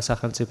 საბჭოთა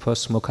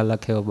სახელმწიფოს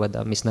მოქალაქეობა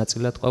და მის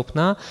ნაწილად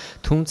ყოფნა,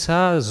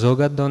 თუმცა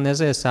ზოგად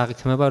დონეზე ეს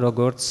აღიქმება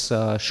როგორც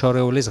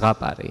შორეული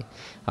ზღაპარი.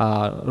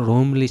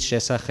 რომლის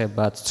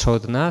შესახებაც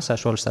ცოდნა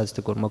საშუალო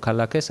სტატისტიკურ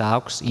მოქალაქეს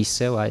აქვს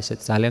ისევ ესეთ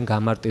ძალიან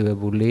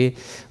გამარტივებული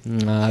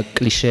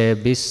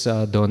კლიშეების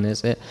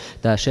დონეზე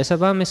და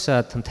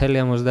შესაბამისად მთელი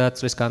 90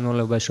 წლის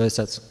განმავლობაში,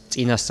 როდესაც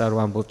წინასწარ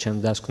ვამბობ ჩემ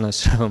დასკვნას,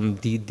 რომ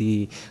დიდი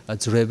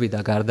ძვრები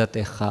და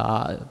გარდატეხა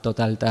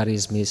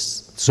ტოტალიტარიზმის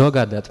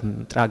ზოგადად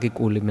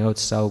ტრაგიკული მე-20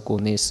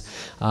 საუკუნის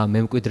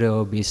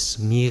მემკვიდრეობის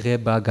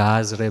მიღება,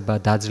 გააზრება,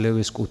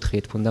 დაძლევის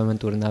კუთხით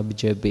ფუნდამენტური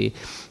ნაბიჯები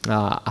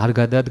არ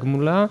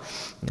გადადგმულა.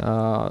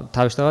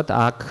 თავისთავად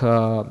აქ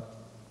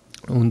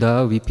უნდა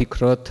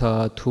ვიფიქროთ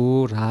თუ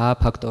რა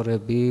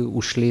ფაქტორები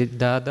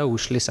უშლიდა და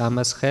უშლის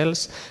ამას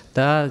ხელს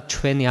და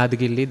ჩვენი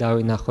ადგილი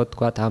დავინახოთ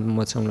თქვათ ამ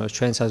მოცემულობაში.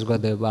 ჩვენ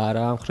საზოგადოება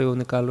არა ამ მხრივ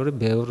უნიკალური,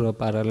 ბევრ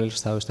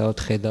პარალელს თავისთავად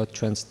ხედავთ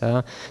ჩვენს და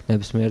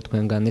ნებისმიერ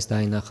თქვენგანის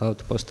დაინახავთ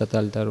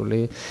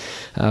პოსტტოტალიტარული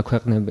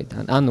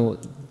ქვეყნებიდან. ანუ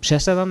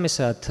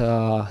შესაბამისად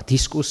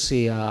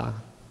დისკუსია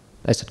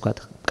ესე ვთქვათ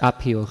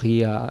კაფეო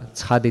ღია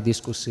ცხადი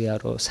დისკუსია,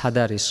 რომ სად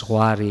არის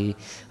ზღვარი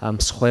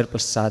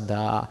მსხვერპლსა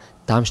და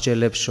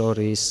დამსჯელებს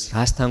შორის,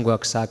 რასთან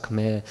გვაქვს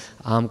საქმე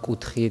ამ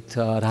კუთხით,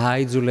 რა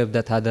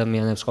აიძულებდათ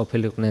ადამიანებს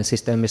ყოფილიყვნენ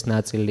სისტემის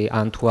ნაწილი,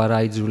 ან თუ არ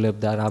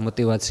აიძულებდა, რა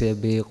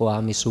მოტივაციები იყო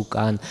ამის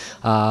უკან,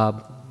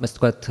 ასე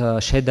ვთქვათ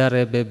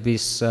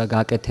შედარებების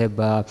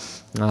გაკეთება,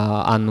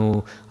 ანუ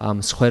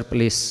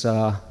მსხვერპლის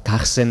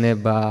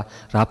გახსენება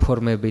რა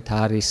ფორმებით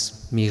არის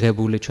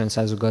მიღებული ჩვენ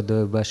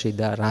საზოგადოებაში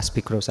და რას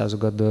ფიქრობს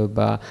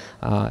საზოგადოება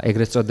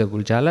ეგრეთ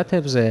წოდებულ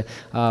ჯალათებზე.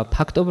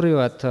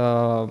 ფაქტობრივად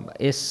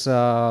ეს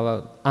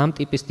ამ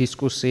ტიპის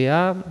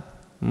დისკუსია,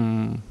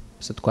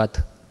 ასე ვთქვათ,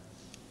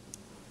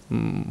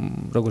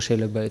 როგორ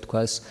შეიძლება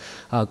ითქვას,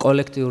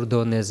 კოლექტიურ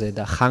დონეზე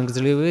და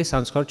ხანგრძლივი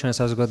სამწუხაროდ ჩვენ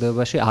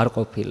საზოგადოებაში არ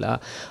ყოფილა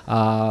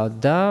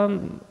და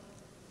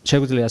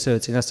შეგვიძლია ასევე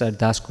წინასწარ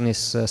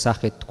დასკვნის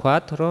სახით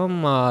თქვათ, რომ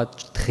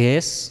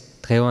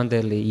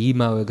დღევანდელი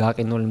იმავე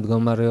გაყინული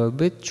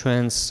მდგომარეობით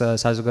ჩვენს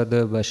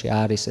საზოგადოებაში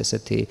არის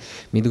ესეთი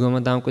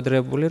მიდგომა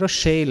დამკვიდრებული, რომ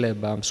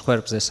შეიძლება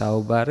მსხვერპლზე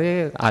საუბარი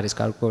არის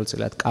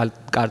გარკვეულწილად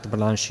კარტ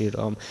ბლანში,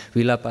 რომ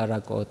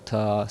ვილაპარაკოთ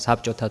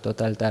საბჭოთა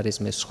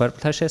ტოტალიტარიზმის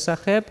მსხვერპლთა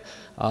შესახებ,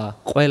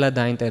 ყველა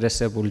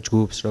დაინტერესებული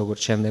ჯგუფს, როგორც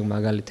შემდეგ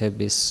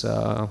მაგალითების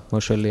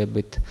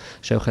მოშველიებით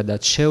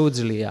შევხედათ,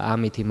 შეუძლია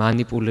ამითი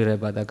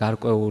მანიპულირება და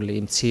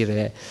გარკვეული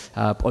მცირე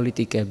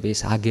პოლიტიკების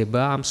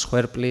აგება ამ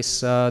მსხვერპლის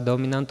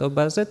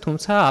დომინანტობაზე,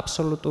 თუმცა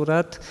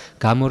აბსოლუტურად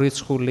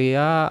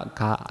გამორიცხულია,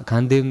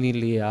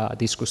 განდევნილია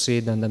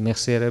დისკუსიიდან და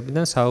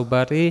მეხსიერებიდან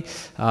საუბარი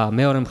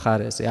მეორე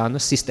მხარეზე, ანუ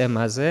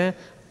სისტემაზე,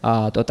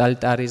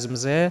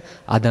 ტოტალიტარიზმზე,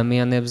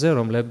 ადამიანებზე,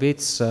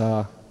 რომლებიც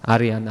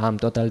არიან ამ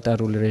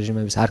ტოტალიტარული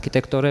რეჟიმების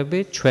არქიტექტორები,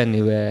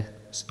 ჩვენივე,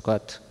 ასე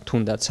ვთქვათ,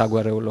 თუნდაც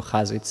საგვარეულო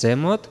ხაზით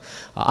ზემოთ,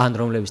 ან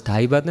რომლებიც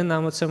დაიბადნენ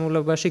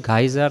ამოცემულობაში,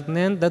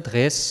 გაიზარდნენ და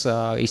დღეს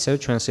ისევ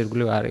ჩვენს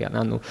ირგვლივ არიან.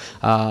 ანუ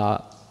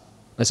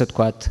ასე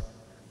ვთქვათ,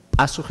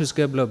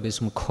 პასუხისმგებლობის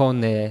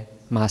მქონე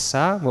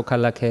მასა,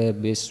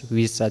 მოქალაქეების,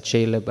 ვისაც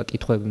შეიძლება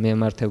კითხვები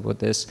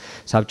მიემართებოდეს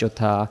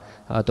საბჭოთა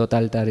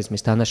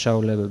ტოტალიტარიზმის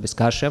დანაშაულებების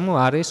გარშემო,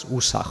 არის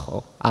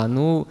უსახო.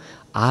 ანუ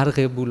არ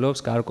ღებულობს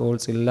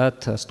გარკვეულწილად,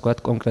 ასე ვთქვათ,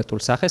 კონკრეტულ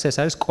სახეს, ეს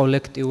არის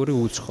კოლექტიური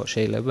უცხო,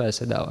 შეიძლება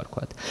ესე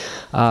დავარქვათ.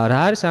 რა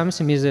არის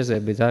ამისი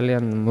მიზეზები?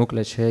 ძალიან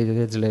მოკლედ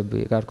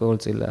შეიძლება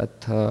გარკვეულწილად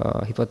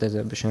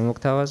ჰიპოთეზები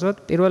შემოგთავაზოთ.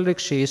 პირველ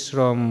რიგში ის,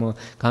 რომ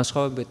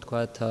განსხვავებით,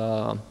 ვთქვათ,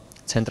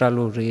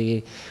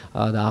 ცენტრალური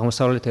და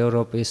აღმოსავლეთ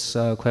ევროპის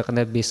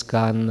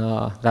ქვეყნებისგან,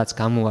 რაც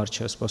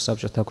გამოარჩევს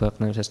პოსტსაბჭოთა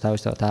ქვეყნებს, ეს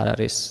თავისთავად არ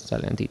არის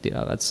ძალიან დიდი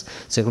რაღაც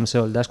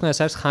სიღრმისეული დასკვნა, ეს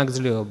არის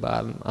ხანგრძლივობა,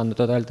 ანუ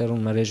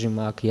ტოტალიტარული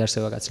რეჟიმი აქ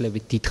იარსება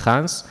გაცილებით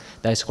დიდხანს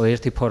და ეს იყო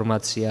ერთი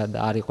ფორმაცია და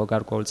არ იყო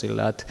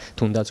გარკვეულწილად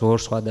თუნდაც ორ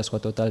სხვადასხვა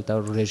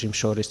ტოტალიტარულ რეჟიმს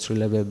შორის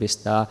ცვლილებების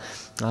და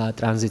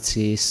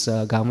ტრანზიციის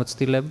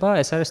გამოცდილება,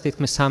 ეს არის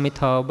თითქმის სამი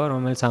თაობა,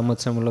 რომელიც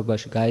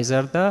ამოცემულობაში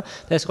გაიზარდა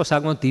და ეს იყო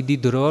საკმაოდ დიდი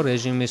დრო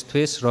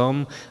რეჟიმისთვის, რომ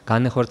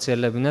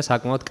განეხორციელებინა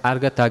საკმაოდ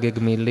კარგად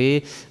დაგეგმილი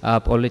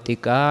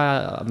პოლიტიკა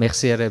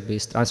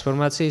მეხსიერების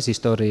ტრანსფორმაციის,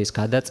 ისტორიის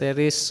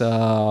გადაწერის,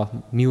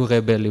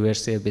 მიუღებელი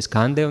ვერსიების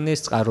განდევნის,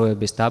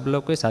 წყაროების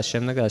დაბლოკვის, ასე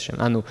შემდეგ.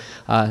 ანუ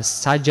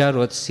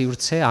საჯაროდ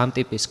სივრცე ამ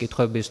ტიპის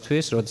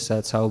კითხვებისთვის,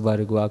 როდესაც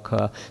საუბარი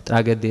გვაქვს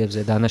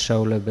ტრაგედიებზე,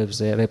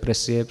 დანაშაულებებზე,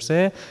 რეპრესიებზე,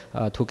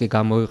 თუ კი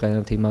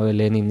გამოვიყენებთ იმავე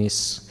ლენინის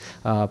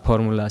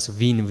ფორმულას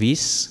ვინ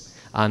ვის,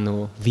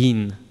 ანუ ვინ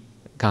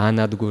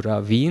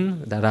გაანადგურა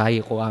ვინ და რა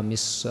იყო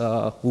ამის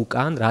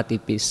უკან, რა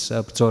ტიპის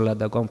ბრძოლა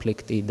და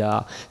კონფლიქტი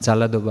და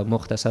ძალადობა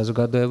მოხდა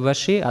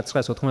საზოგადოებაში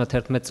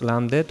 1991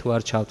 წლამდე, თუ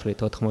არ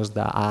ჩავთვლით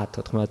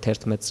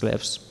 90-91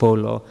 წლებს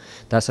ბოლო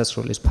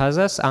დასასრულის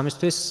ფაზას,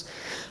 ამისთვის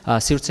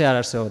სივრცე არ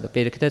არსებობდა.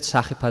 პირიქით,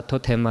 სახიფათო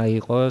თემა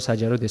იყო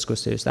საჯარო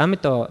დისკუსიის.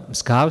 ამიტომ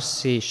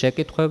მსგავსი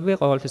შეკითხვები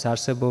ყოველთვის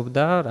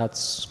არსებობდა, რაც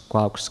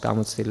გვაქვს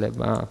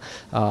გამოცდილება,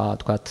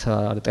 თქვათ,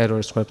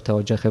 ტერორის მსხვერპლთა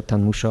ოჯახებთან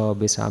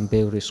მუშაობის ამ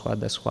ბევრი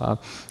სხვადასხვა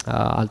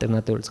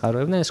ალტერნატიული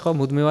წყაროებიდან, ეს ხო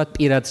მუდმივად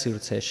პირად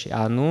სივრცეში,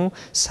 ანუ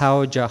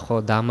საოჯახო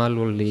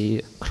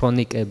დამალული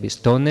ქრონიკების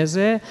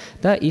დონეზე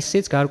და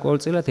ისიც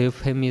გარკვეულწილად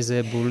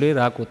ევფემიზებული,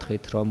 რა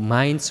კუთხით, რომ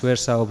მაინც ვერ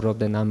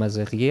საუბრობდნენ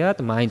ამაზე ღიად,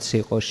 მაინც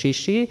იყო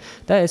შიში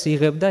და ეს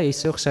იღებდა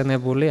ისევ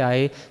ხსენებული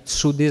აი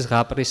ცუდი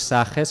ზღაპრის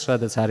სახეს,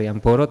 სადაც არიან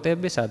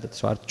ბოროტები, სადაც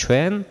ვართ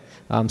ჩვენ,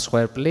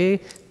 მსხვერპლი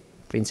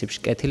პრინციპში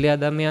კეთილი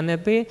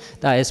ადამიანები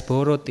და ეს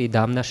ბოროტი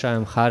დამნაშავე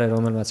მხარე,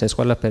 რომელმაც ეს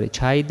ყველაფერი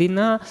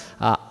ჩაიდინა,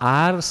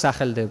 არ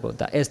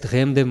სახელდებოდა. ეს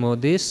დღემდე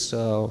მოდის,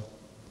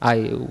 აი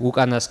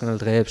უკანასკნელ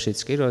დღეებშიც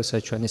კი,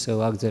 როდესაც ჩვენ ისევ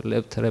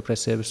ვაგრძელებთ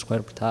რეპრესიების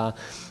მსხვერპლთა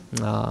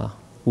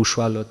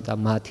უშუალოდ და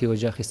მათი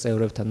ოჯახის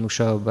წევრებთან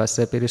მუშაობას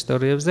ზეპირ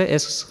ისტორიებზე,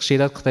 ეს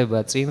ხშირად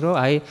ხდება წინ, რომ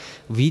აი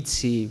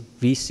ვიცი,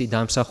 ვისი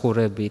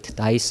დამსახურებით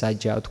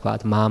დაისაჯა,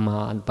 ვთქვათ, მამა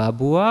ან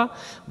ბაბუა,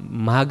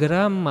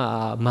 მაგრამ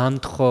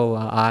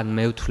მამთხოვა ან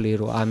მევთვლი,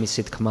 რომ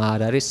ამისი თქმა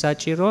არ არის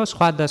საჭირო,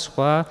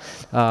 სხვადასხვა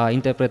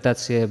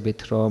ინტერპრეტაციებით,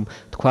 რომ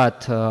ვთქვათ,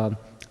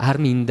 არ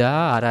მინდა,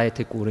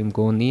 არაეთიკური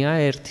მგონია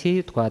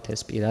ერთი, ვთქვათ,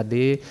 ეს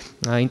პირადი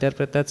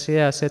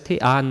ინტერპრეტაცია ასეთი,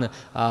 ან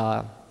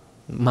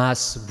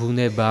მას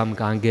ბუნებამ,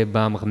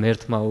 განგებამ,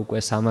 ღმერთმა უკვე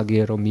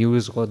სამაგიერო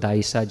მიუძღო და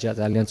ისაჯა,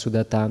 ძალიან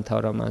ცუდად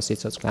დაამთავრა მან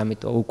სიცოცხლე,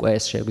 ამიტომ უკვე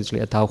ეს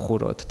შეგვიძლია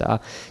დავხუროთ და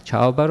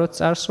ჩავაბაროთ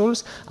წარსულს,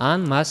 ან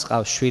მას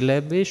ყავს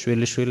შვილები,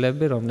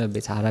 შვილიშვილები,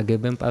 რომლებიც არ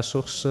აგებენ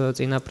პასუხს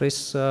წინაპრის,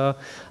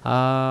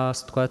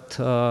 ასე ვთქვათ,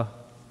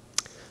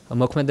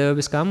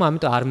 მოქმედებების გამო,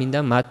 ამიტომ არ მინდა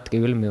მათ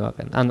ტკივილი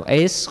მივაყენო. ანუ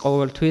ეს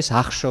ყოველთვის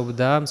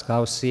ახშობდა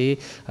მსგავსი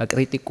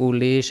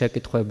კრიტიკული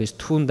შეკითხვების,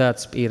 თუნდაც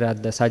პირად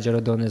და საჯარო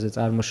დონეზე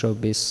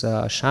წარმოშობის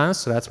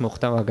შანსს, რაც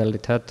მოხდა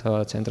მაგალითად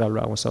ცენტრალურ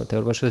აღმოსავლეთ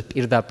ევროპაში,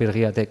 პირდაპირ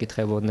ღიად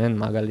ეკითხებოდნენ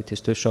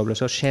მაგალითისთვის მშობლებს,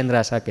 რომ შენ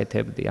რას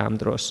აკეთებდი ამ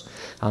დროს,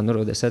 ანუ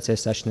როდესაც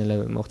ეს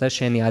საშინელება მოხდა,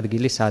 შენი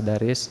ადგილი სად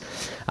არის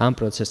ამ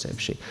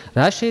პროცესებში.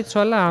 რა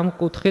შეიცვალა ამ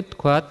კუთხით,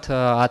 თქვათ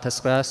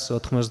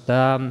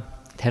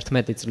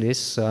 1991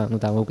 წლის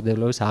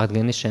დამოუკიდებლობის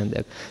აღდგენის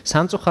შემდეგ.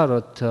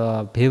 სამწუხაროდ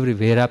ბევრი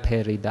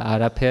ვერაფერი და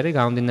არაფერი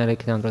გამომდინარე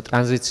იქიდან, რომ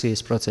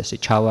ტრანზიციის პროცესი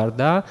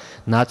ჩავარდა,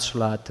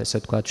 ნაცვლად,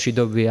 ესე ვთქვათ,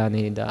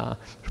 მშვიდობიანი და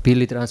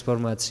რბილი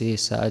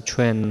ტრანსფორმაციის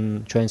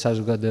ჩვენ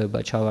საზოგადოება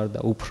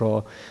ჩავარდა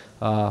უფრო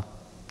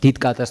დიდ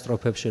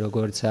კატასტროფებში,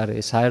 როგორც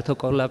არის საერთო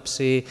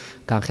კოლაფსი,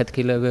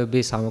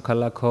 განხეთქილებები,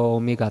 სამოქალაქო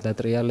ომი,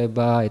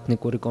 გადატრიალება,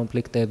 ეთნიკური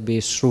კონფლიქტები,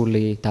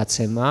 სრული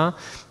დაცემა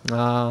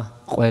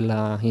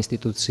ყველა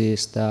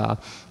ინსტიტუციის და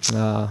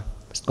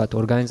ვთქვათ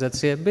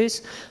ორგანიზაციების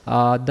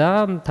და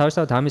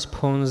თავისთავად ამის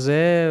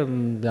ფონზე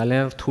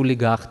ძალიან რთული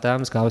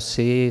გახდა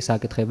მსგავსი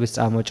საკითხების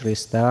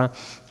წამოჭრის და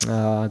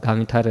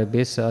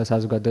განვითარების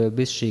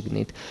საზოგადოების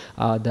შიგნით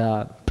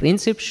და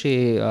პრინციპში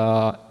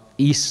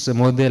ის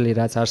მოდელი,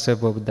 რაც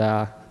არსებობდა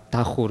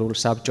დახურულ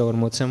საბჭოურ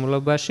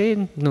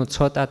მოცემულობაში,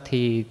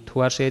 ცოტათი თუ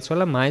არ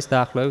შეიცვალა, მაინც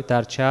დაახლოებით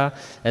დარჩა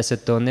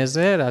ესეთ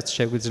დონეზე, რაც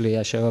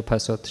შეგვიძლია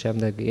შევაფასოთ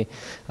შემდეგი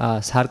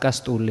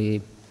სარკასტული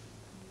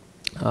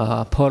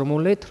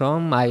ფორმულით,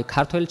 რომ აი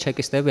ქართველი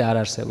ჩეკისტები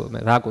არ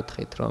არსებობენ. რა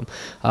კუთხით, რომ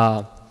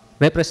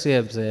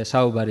რეპრესიებზე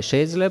საუბარი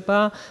შეიძლება,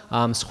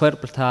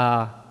 მსხვერპლთა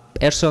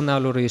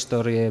პერსონალური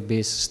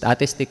ისტორიების,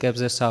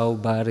 სტატისტიკებზე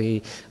საუბარი,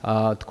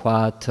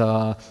 თქვათ,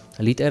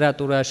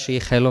 ლიტერატურაში,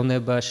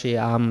 ხელოვნებაში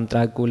ამ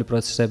ტრაგიკული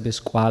პროცესების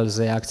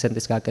კვალზე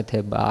აქცენტის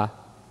გაკეთება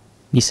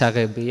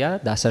მისაღებია,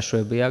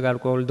 დასაშვებია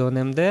გარკვეულ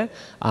დონემდე,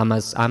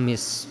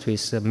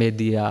 ამისთვის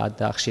მედია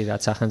და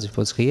ხშირად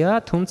სახელმწიფოც ღია,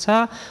 თუმცა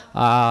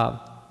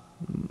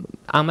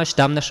ამაში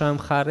დამნაშავე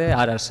მხარე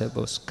არ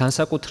არსებობს.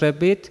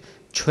 განსაკუთრებით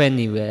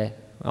ჩვენივე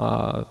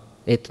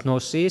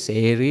ეთნოსის,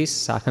 ერის,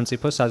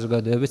 სახელმწიფო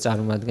საზოგადოების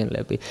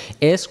წარმომადგენლები.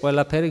 ეს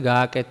ყველაფერი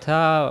გააკეთა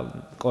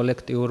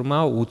კოლექტიურმა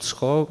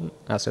უცხო,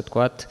 ასე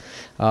ვთქვათ,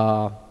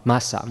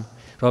 მასამ,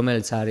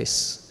 რომელიც არის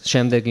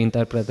შემდეგი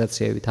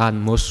ინტერპრეტაციებით ან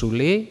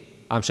მოსული,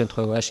 ამ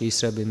შემთხვევაში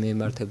ისრები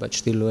მიემართება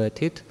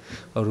ჩრდილოეთით,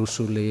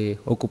 რუსული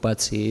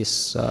ოკუპაციის,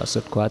 ასე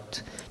ვთქვათ,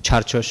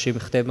 ჩარჩოში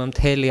ხდება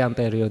მთელი ამ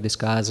პერიოდის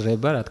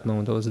გააზრება, რა თქმა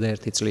უნდა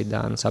 21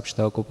 წლიდან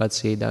საბჭოთა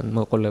ოკუპაციიდან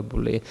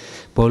მოყოლებული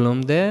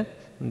ბოლომდე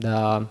და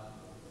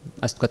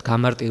ასე ვთქვათ,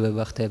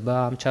 გამარტივება ხდება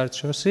ამ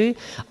ჩარჩოში,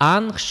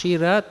 ან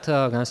ხშირად,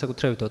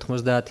 განსაკუთრებით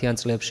 90-იან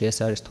წლებში ეს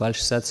არის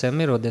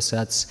თვალშისაცემი,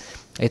 როდესაც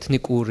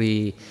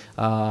ეთნიკური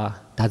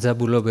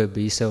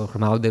დაძაბულობები ისევ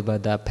ღრმავდება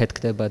და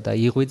ფეთქდება და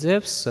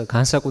იღვიძებს,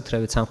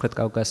 განსაკუთრებით სამხრეთ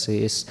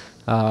კავკასიის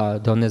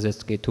დონეზეც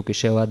კი თუ კი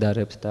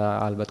შევადარებთ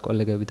და ალბათ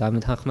კოლეგები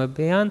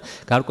დამეთანხმებიან,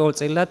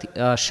 გარკვეულწილად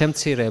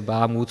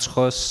შემცირება ამ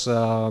უცხოს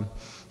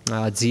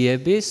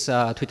ძიების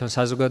თვითონ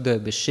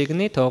საზოგადოების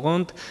შიგნით,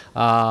 ოღონდ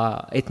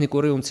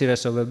ეთნიკური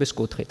უმცირესობების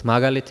კუთხით.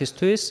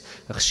 მაგალითისთვის,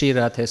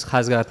 ხშირად ეს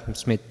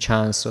ხაზგასმით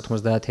ჩანს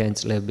 90-იანი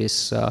წლების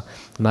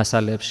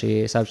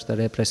მასალებში საბჭოთა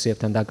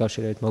რეპრესიებთან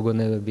დაკავშირებით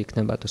მოგონებები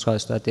იქნება თუ სხვა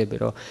სტატიები,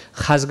 რომ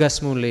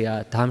ხაზგასმულია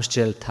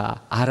დამსჯელთა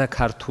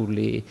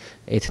არაქართული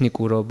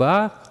ეთნიკურობა,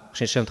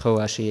 ხშირ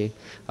შემთხვევაში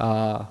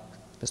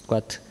ასე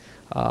ვთქვათ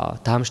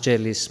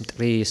დამსჯელის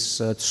მტრის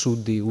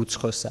ცუდი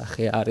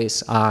უცხოსახე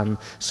არის ან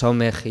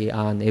სომეხი,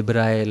 ან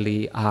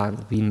ებრაელი, ან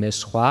ვინმე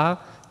სხვა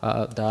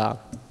და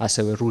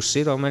ასევე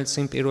რუსი, რომელიც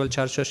იმ პირველ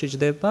ჩარჩოში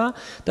ჯდება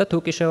და თუ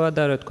კი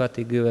შევადაროთ, თქვათ,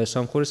 იგივე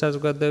სომხური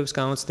საზოგადოების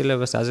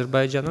გამოცდილებას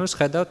აზერბაიჯანულს,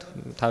 ხედავთ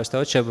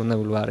თავისთავად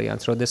შებრუნებულ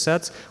ვარიანტს,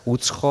 როდესაც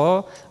უცხო,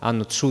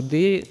 ანუ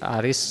ცუდი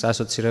არის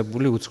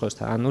ასოცირებული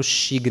უცხოსთან, ანუ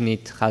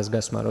შიგნით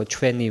ხაზგასმა, რომ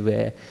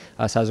ჩვენივე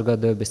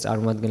საზოგადოების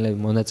წარმომადგენლები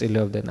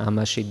მონაწილეობდნენ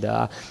ამაში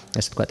და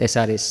ასე ვთქვათ, ეს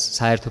არის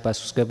საერთო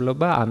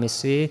პასუხისმგებლობა,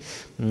 ამისი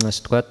ასე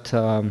ვთქვათ,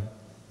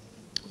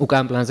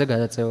 უკან პლანზე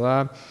გადაწევა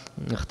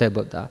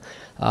ხდებოდა.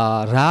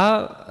 რა,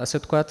 ასე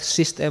ვთქვათ,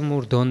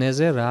 სისტემურ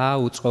დონეზე რა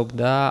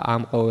უწყობდა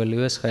ამ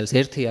ყოველივეს ხელს.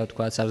 ერთია,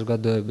 ვთქვათ,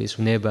 საზოგადოების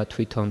ვნება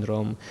თვითონ,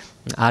 რომ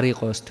არ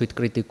იყოს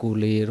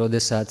თვითკრიტიკული,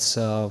 როდესაც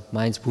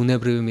მაინც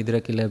ბუნებრივი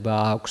მიდრეკილება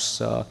აქვს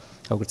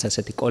როგორც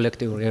ასეთი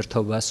კოლექტიური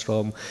ერთობას,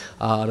 რომ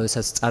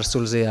როდესაც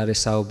წარსულზე არის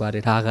საუბარი,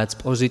 რაღაც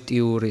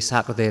პოზიტიური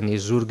საყრდენი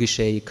ზურგი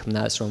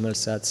შეიქმნას,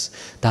 რომელსაც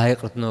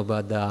დაეყრდნობა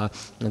და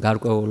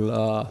გარკვეულ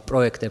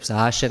პროექტებს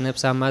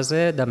ააშენებს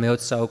ამაზე და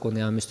მე-20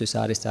 საუკუნე ამისთვის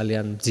არის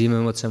ძალიან მძიმე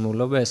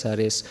მოცემულობა, ეს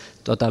არის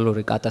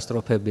ტოტალური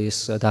კატასტროფების,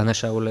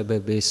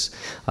 დანაშაულებების,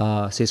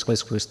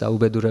 სისხლისღვრის და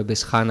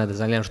უბედურების ხანა და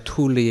ძალიან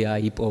რთულია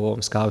იპოვო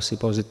მსგავსი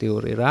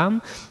პოზიტიური რამ.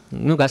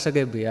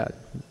 გასაგებია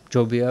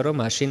ჯობია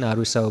რომ მაშინ არ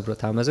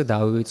ვისაუბროთ ამაზე,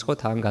 დავივიწყოთ,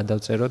 ან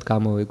გადავწეროთ,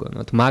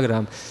 გამოვიგონოთ.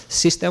 მაგრამ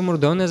სისტემურ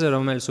დონეზე,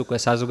 რომელიც უკვე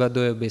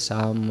საზოგადოების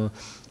ამ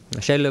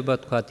შეიძლება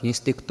თქვათ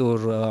ინსტინქტურ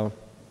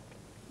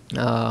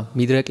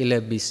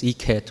მიდრეკილების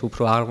იქეთ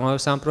უფრო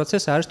აღმავებს ამ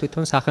პროცესს, არის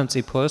თვითონ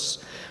სახელმწიფოს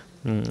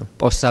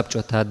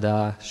პოსტსაბჭოთა და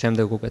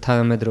შემდეგ უკვე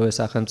თანამედროვე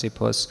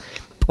სახელმწიფოს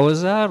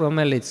პოზა,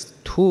 რომელიც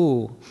თუ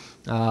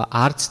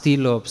არ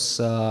ცდილობს,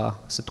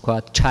 ასე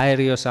ვთქვათ,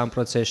 ჩაერიოს ამ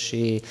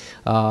პროცესში,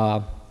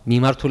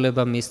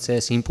 მიმართულება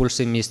მისცეს,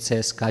 იმპულსი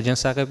მისცეს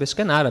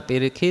გაჯანსაღებისკენ, არა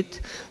პირიქით,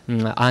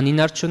 ან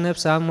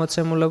ინარჩუნებს ამ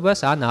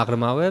მოცემულობას, ან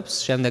აღრმავებს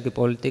შემდეგი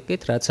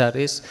პოლიტიკით, რაც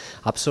არის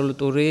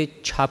აბსოლუტური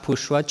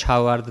ჩაფუშვა,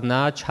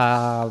 ჩავარდნა,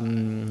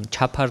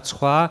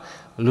 ჩაფარცხვა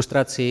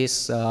ლუსტრაციის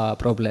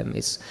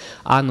პრობლემის.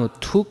 ანუ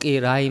თუ კი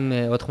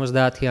რაიმე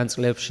 90-იან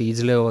წლებში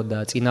იძლეოდა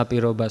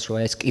წინაპირობას, რომ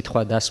ეს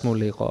კითხვა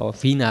დასმულიყო,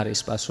 ვინ არის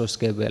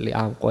პასუხისმგებელი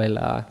ამ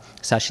ყველა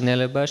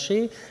საშინელებაში,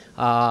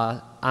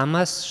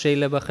 ამას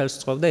შეიძლება ხელს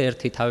უწყობდა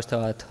ერთი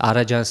თავისთავად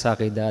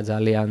არაჯანსაღი და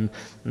ძალიან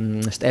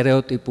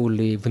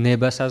სტერეოტიპული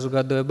ვნება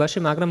საზოგადოებაში,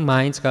 მაგრამ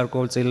მაინც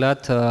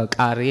გარკვეულწილად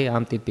კარი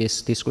ამ ტიპის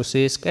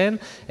დისკუსიისკენ,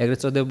 ეგრეთ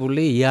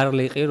წოდებული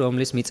იარლიყი,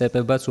 რომლის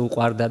მიწებებაც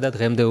უყვარდა და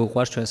დღემდე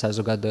უყვარს ჩვენ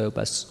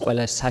საზოგადოებას.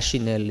 ყველა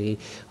საშინელი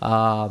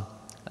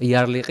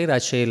იარლიყი,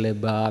 რაც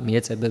შეიძლება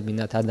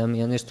მიეწებებინათ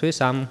ადამიანისთვის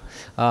ამ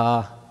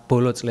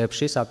ბოლო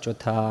წლებში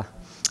საბჭოთა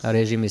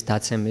რეჟიმის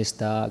დაცემის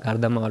და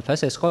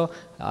გარდამავალ-ფას, ეს ხო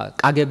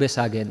კგბ-ს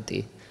აგენტი.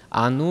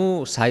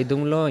 ანუ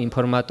საიდუმლო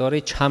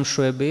ინფორმატორი,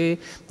 ჩამშვები,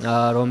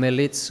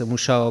 რომელიც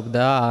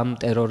მუშაობდა ამ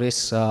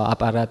ტერორის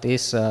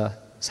აპარატის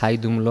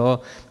საიდუმლო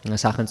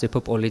სახელმწიფო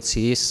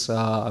პოლიციის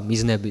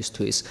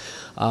მიზნებისთვის.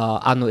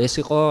 ანუ ეს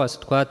იყო, ასე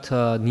ვთქვათ,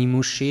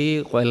 ნიმუში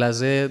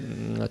ყველაზე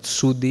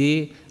ცუდი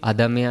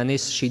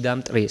ადამიანის შიდა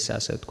მტრის,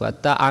 ასე ვთქვათ,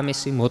 და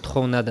ამისი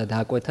მოთხოვნა და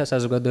დაკვეთა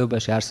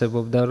საზოგადოებაში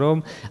არსებობდა, რომ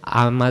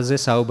ამაზე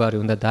საუბარი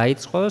უნდა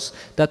დაიწყოს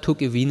და თუ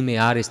კი ვინმე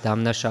არის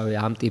დამნაშავე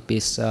ამ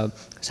ტიპის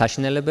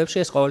საშინელებებში,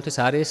 ეს ყოველთვის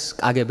არის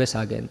კგბ-ს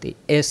აგენტი.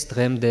 ეს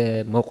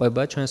დღემდე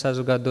მოყვება ჩვენ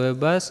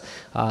საზოგადოებას,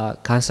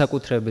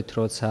 განსაკუთრებით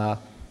როცა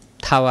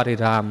მთავარი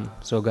რამ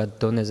ზოგად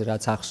დონეზე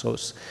რაც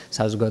ახსოვს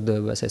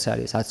საზოგადოებას, ეს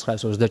არის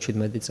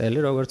 1927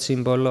 წელი, როგორც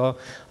სიმბოლო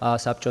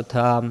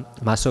საბჭოთა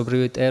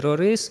მასობრივი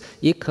ტერორის,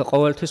 იქ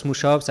ყოველთვის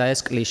მუშაობს აი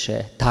ეს კლიშე,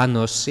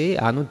 დანოსი,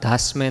 ანუ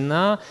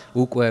დასმენა,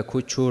 უკვე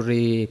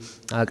ქუჩური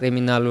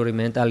კრიმინალური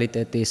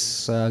მენტალიტეტის,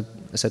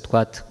 ასე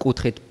ვთქვათ,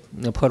 კუთხით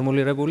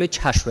ფორმულირებული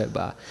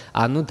ჩაშვება,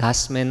 ანუ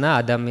დასმენა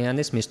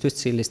ადამიანის მისთვის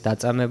ცილის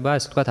დაწამება,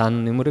 ასე ვთქვათ,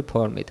 ანონიმური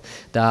ფორმით.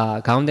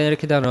 და გამომდინარე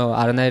იქიდან, რომ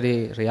არანაირი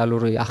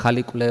რეალური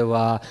ახალი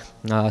კვლევა,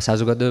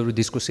 საზოგადოებრივი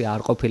დისკუსია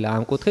არ ყოფილა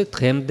ამ კუთხით,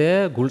 დღემდე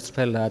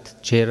გულწრფელად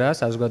ჯერა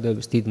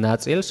საზოგადოების დიდ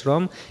ნაწილს,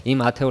 რომ იმ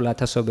ათეულ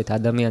ათასობით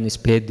ადამიანის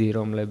ბედი,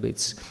 რომლებიც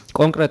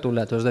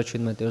კონკრეტულად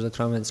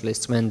 27-38 წლის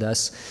წმენდას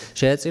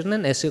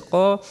შეეწირნენ, ეს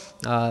იყო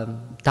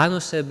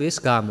დანოსების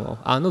გამო.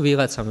 ანუ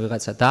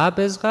ვიღაცა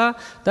დააბეზღა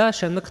და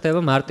შემდეგ ხდება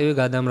მარტივი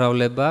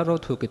გადამრავლება, რომ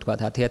თუ კი თქვა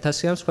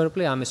 10,000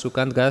 მსხვერპლი, ამის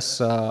უკან დგას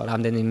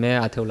რამდენიმე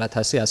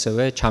 10,000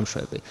 ასევე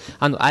ჩამშვები.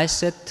 ანუ აი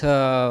ესეთ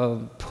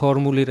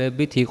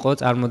ფორმულირებით იყო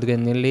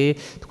წარმოდგენილი,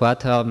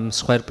 თქვათ,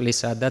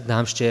 მსხვერპლისა და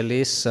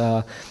დამსჯელის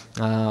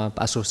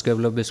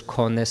პასუხისმგებლობის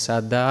მქონესა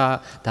და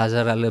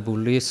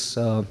დაზარალებულის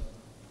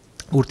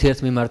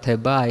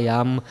ურთიერთმიმართება აი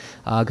ამ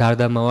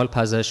გარდამავალ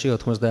ფაზაში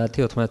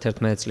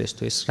 90-91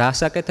 წლისთვის. რას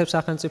აკეთებს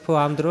სახელმწიფო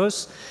ამ დროს?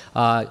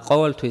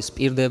 ყოველთვის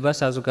პირდება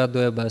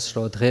საზოგადოებას,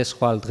 რომ დღეს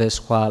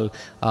ხვალ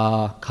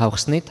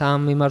გავხსნით ამ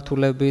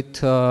მიმართულებით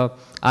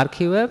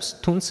არქივებს,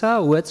 თუმცა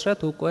უეცრად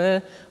უკვე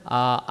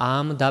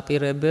ამ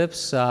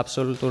დაპირებებს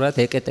აბსოლუტურად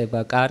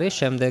ეკეტება კარი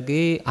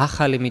შემდეგი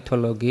ახალი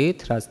მითოლოგიით,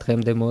 რაც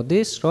დღემდე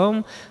მოდის, რომ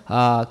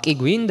კი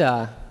გვინდა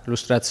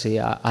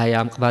ლუსტრაცია აი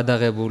ამ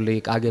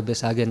ყბადაღებული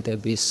კგბ-ს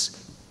აგენტების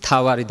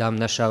მთავარი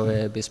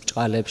დამნაშავეების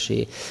ბჭყალებში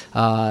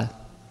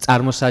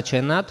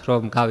წარმოსაჩენად,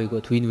 რომ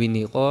გავიგოთ ვინ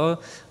იყო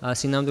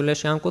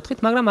სინამდვილეში ამ კუთხით,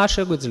 მაგრამ არ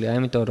შეგვიძლია,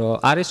 იმიტომ რომ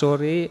არის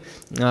ორი,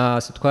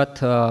 ასე ვთქვათ,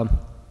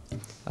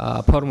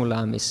 ფორმულა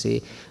ამისი.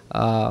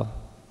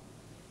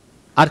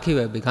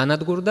 არქივები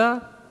განადგურდა,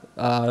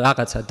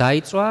 რაღაცა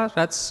დაიწვა,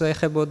 რაც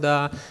ეხებოდა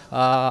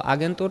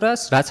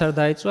აგენტურას, რაც არ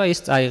დაიწვა, ის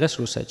წაიღეს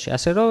რუსეთში.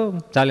 ასე რომ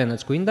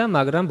ძალიანაც გვინდა,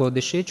 მაგრამ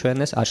ბოდიში ჩვენ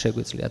ეს არ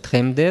შეგვიძლია.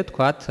 დღემდე,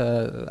 თქვათ,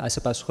 ასე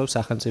პასუხობს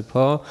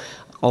სახელმწიფო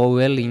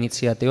ყოველ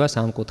ინიციატივას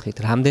ამ კუთხით.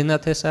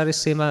 რამდენად ეს არის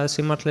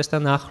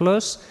სიმართლესთან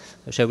ახლოს,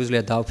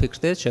 შეგვიძლია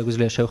დავფიქრდეთ,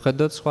 შეგვიძლია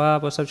შევხედოთ სხვა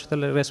საბჭოთა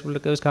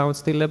რესპუბლიკების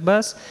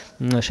გამოცდილებას,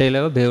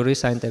 შეიძლება ბევრი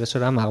საინტერესო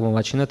რამ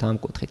აღმოვაჩინოთ ამ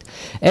კუთხით.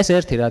 ეს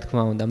ერთი, რა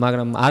თქმა უნდა,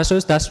 მაგრამ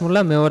არასოდეს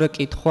დასმულა მეორე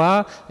კითხვა,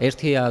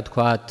 ერთია,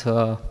 თქვათ,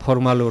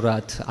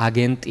 ფორმალურად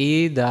აგენტი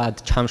და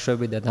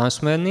ჩამშვები და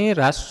დამსმენი,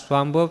 რას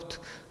ვამბობთ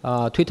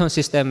თვითონ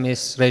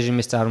სისტემის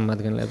რეჟიმის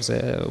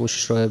წარმომადგენლებზე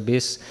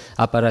უშიშროების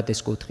აპარატის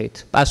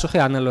კუთხით. პასუხი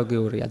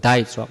ანალოგიურია,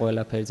 დაიწვა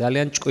ყველაფერი,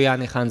 ძალიან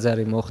ჭკვიანი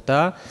ხანძარი მოხდა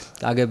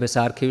კგბ-ს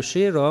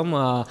არქივში, რომ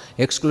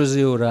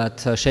ექსკლუზიურად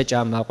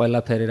შეჭამა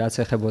ყველაფერი, რაც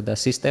ეხებოდა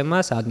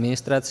სისტემას,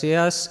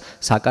 ადმინისტრაციას,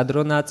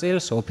 საკადრო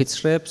ნაწილს,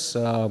 ოფიცრებს,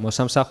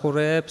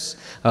 მოსამსახურეებს,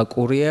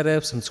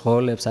 კურიერებს,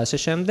 მძღოლებს, ასე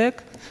შემდეგ.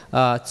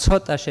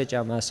 ცოტა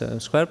შეჭამა ასევე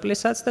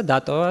მსხვერპლისაც და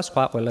დატოვა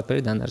სხვა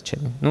ყველაფერი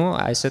დანარჩენი. ნუ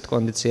აი ესეთ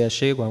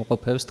კონდიციაში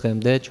გვამყოფებს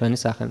დღემდე ჩვენი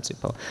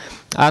სახელმწიფო.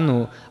 ანუ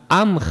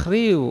ამ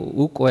მხრივ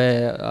უკვე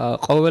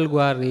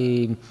ყოველგვარი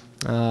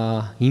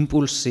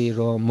იმპულსი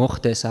რომ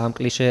მოხდეს ამ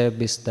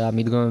კლიშეების და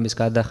მიდგომების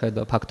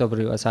გადახედვა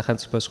ფაქტობრივად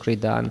სახელმწიფოს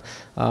მხრიდან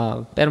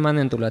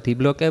პერმანენტულად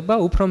იბლოკება,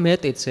 უფრო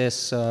მეტიც ეს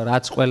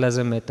რაც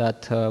ყველაზე მეტად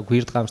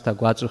გვირთხამს და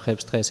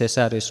გვაწუხებს დღეს ეს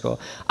არის რომ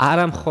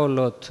არა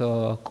მხოლოდ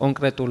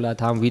კონკრეტულად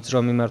ამ ვიწრო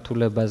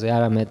მიმართულებაზე,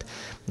 არამედ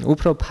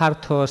უფრო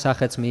ფართო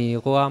სახეც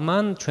მიიღო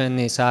ამან,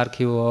 ჩვენი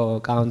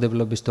საარქივო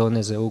კანონმდებლობის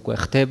დონეზე უკვე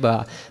ხდება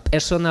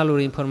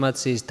პერსონალური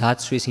ინფორმაციის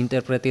დაცვის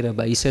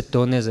ინტერპრეტირება ისეთ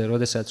დონეზე,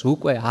 როდესაც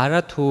უკვე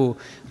არათუ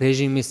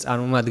რეჟიმის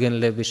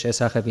წარმომადგენლების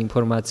შესახებ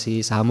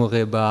ინფორმაციის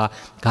ამოღება,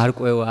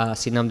 გარკვევა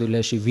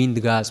სინამდვილეში ვინ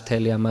დგას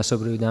მთელი ამ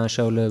მასობრივი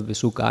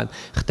დანაშაულებების უკან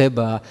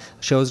ხდება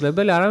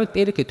შეუძლებელი, არამედ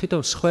პირიქით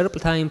თვითონ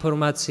მსხვერპლთა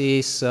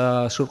ინფორმაციის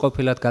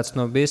სრულყოფილად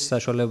გაცნობის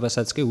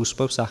საშუალებასაც კი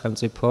უსწრებს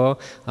სახელმწიფო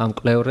ამ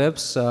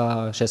კვლევრებს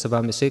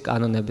შესაბამისი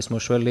კანონების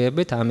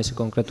მოშველიებით, ამისი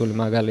კონკრეტული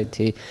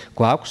მაგალითი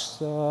გვაქვს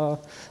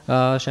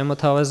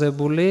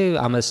შემოთავაზებული,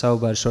 ამას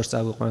საუბარი შორს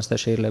წავიყვანს და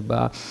შეიძლება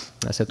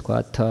ასე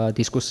ვთქვათ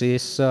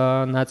დისკუსიის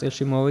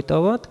ნაწილში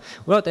მოვიტოვოთ.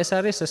 უბრალოდ ეს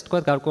არის ასე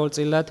ვთქვათ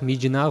გარკვეულწილად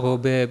მიჯნა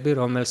ღობეები,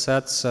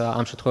 რომელსაც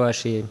ამ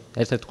შემთხვევაში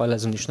ერთ-ერთი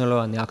ყველაზე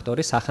მნიშვნელოვანი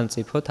აქტორი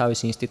სახელმწიფო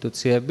თავისი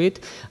ინსტიტუციებით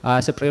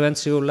ასე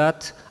პრევენციულად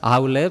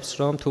ავლებს,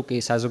 რომ თუ კი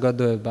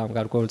საზოგადოებამ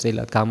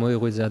გარკვეულწილად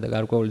გამოიღვიძა და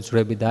გარკვეული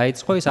ძვრები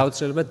დაიწყო, ის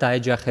აუცილებლად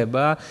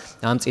დაეჯახება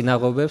ამ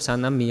წინაღობებს,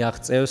 სანამ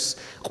მიაღწევს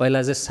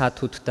ყველაზე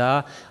სათუთ და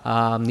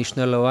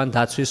მნიშვნელოვან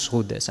დაცვის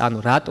ზღუდეს. ანუ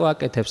რატო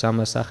აკეთებს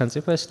ამას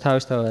სახელმწიფო? ეს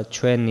თავისთავად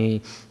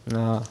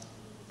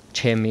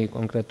ჩემი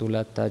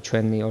კონკრეტულად და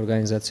ჩვენი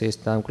ორგანიზაციის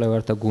და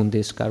მკვლევართა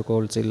გუნდის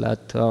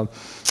გარკვეულწილად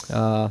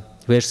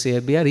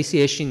ვერსიებია, რისი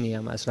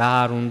ეშინია მას, რა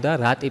არ უნდა,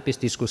 რა ტიპის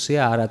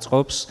დისკუსია არ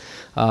აწყობს,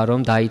 რომ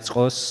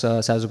დაიწყოს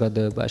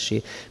საზოგადოებაში.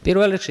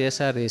 პირველ რიგში ეს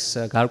არის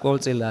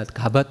გარკვეულწილად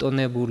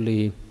გაბატონებული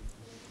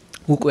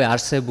უკვე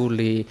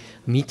არსებული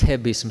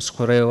მითების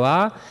მსხვერპლობა,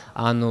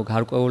 ანუ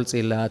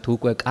გარკვეულწილად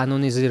უკვე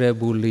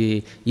კანონიზირებული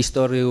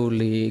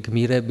ისტორიული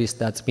გმირების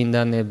და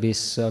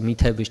წმინდანების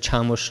მითების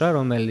ჩამოშრა,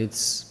 რომელიც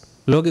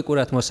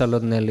ლოგიკურად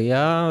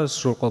მოსალოდნელია,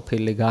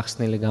 სრულყოფილი,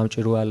 გახსნილი,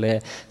 გამჭვირვალე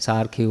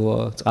საარქივო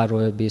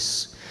წყაროების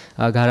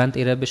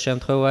გარანტირების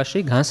შემთხვევაში,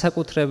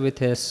 განსაკუთრებით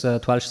ეს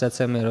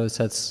თვალშისაცემია,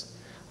 როდესაც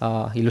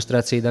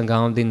ილუსტრაციიდან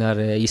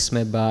გამომდინარე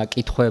ისმება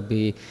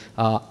კითხვები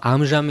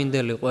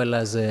ამჟამინდელი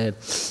ყველაზე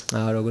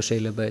როგორ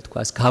შეიძლება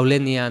ითქვას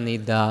გავლენიანი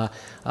და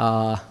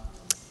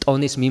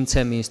ტონის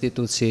მიმცემი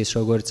ინსტიტუციის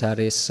როგორც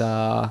არის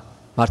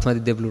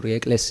მართლმადიდებლური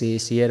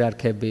ეკლესიის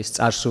იერარქების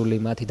წარსული,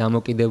 მათი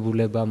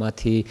დამოკიდებულება,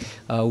 მათი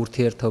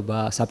ურთიერთობა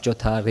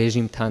საბჭოთა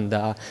რეჟიმთან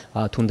და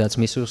თუნდაც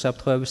მის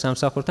უსაფრთხოების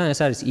სამსახურთან, ეს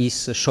არის ის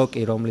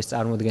შოკი, რომლის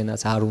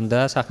წარმოდგენაც არ უნდა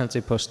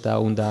სახელმწიფოს და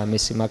უნდა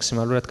მისი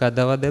მაქსიმალურად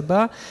გადავადება.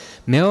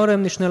 მეორე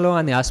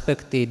მნიშვნელოვანი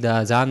ასპექტი და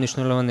ძალიან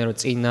მნიშვნელოვანია, რომ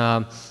წინა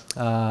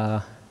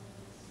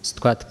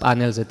ვთქვათ,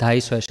 პანელზე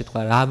დაისვა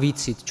შეთქვა, რა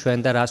ვიცით ჩვენ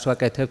და რას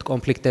ვაკეთებთ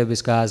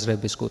კონფლიქტების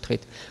გააზრების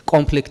კუთხით.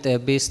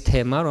 კონფლიქტების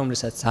თემა,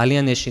 რომელსაც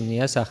ძალიან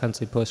ეშინია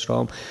სახელმწიფოს,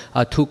 რომ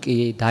თუ კი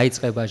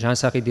დაიწყება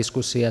ჟანსაღი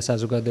დისკუსია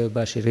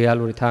საზოგადოებაში,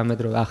 რეალური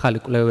თანამედროვე ახალი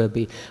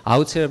კვლევები,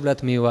 აუცილებლად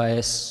მივა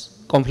ეს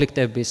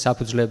კონფლიქტების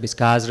საფუძვლების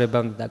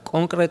გააზრებამდე და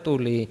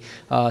კონკრეტული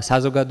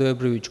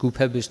საზოგადოებრივი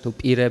ჯგუფების თუ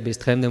პირების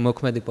დღემდე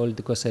მოქმედი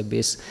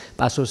პოლიტიკოსების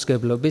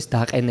პასუხისმგებლობის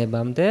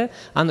დაყენებამდე.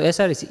 ანუ ეს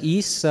არის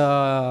ის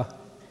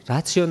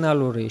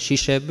რაციონალური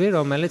შიშები,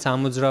 რომელიც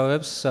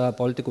ამოძრავებს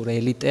პოლიტიკურ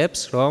ელიტებს,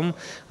 რომ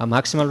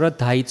მაქსიმალურად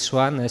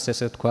დაიცვან ეს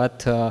ესე ვთქვათ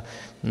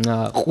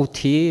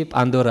ყუთი,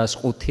 პანდორას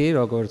ყუთი,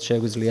 როგორც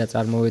შეგვიძლია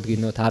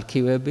წარმოვიდგინოთ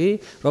არქივები,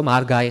 რომ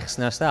არ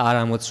გაიხსნას და არ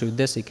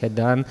ამოცვიდეს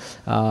იქედან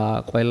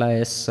ყველა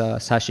ეს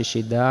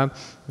საშიში და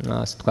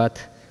ასე ვთქვათ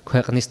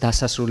ქვეყნის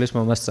დასასრულის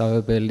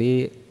მომასწავებელი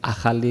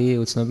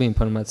ახალი უცნობი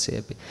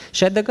ინფორმაციები.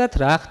 შედეგად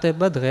რა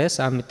ხდება დღეს,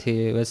 ამითი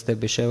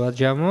ვეცდები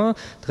შევაჯამო.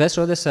 დღეს,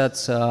 როდესაც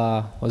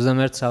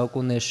 21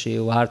 საუკუნეში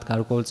ვართ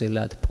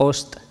გარკვეულწილად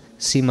პოსტ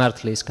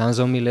სიმართლის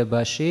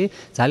განზომილებაში,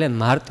 ძალიან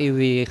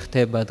მარტივი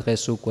ხდება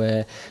დღეს უკვე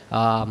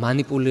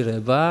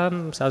მანიპულირება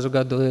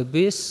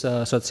საზოგადოების,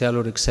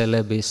 სოციალური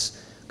ქსელების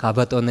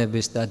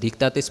გაბატონების და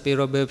დიქტატის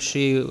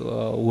პირობებში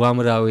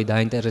უამრავი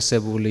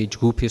დაინტერესებული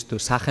ჯგუფის თუ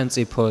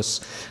სახელმწიფოს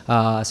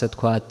ასე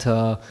ვთქვათ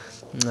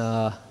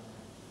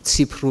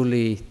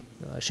ციფრული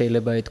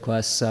შეიძლება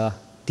ითქვას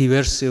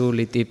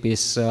დივერსიული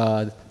ტიპის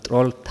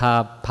ტროლთა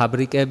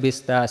ფაბრიკების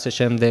და ასე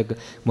შემდეგ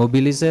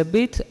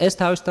მობილიზებით, ეს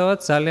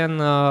თავისთავად ძალიან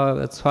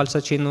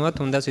თვალსაჩინოა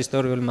თუნდაც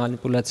ისტორიული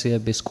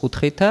манипуляციების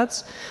კუთხითაც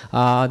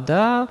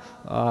და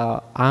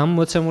ამ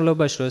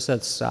მოცემულობაში,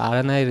 როდესაც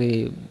არანაირი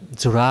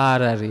ძვრა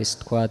არ არის,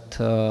 თქვათ,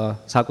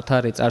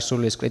 საკუთარი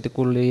წარსულის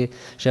კრიტიკული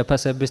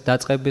შეფასების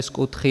დაწყების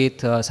კუთხით,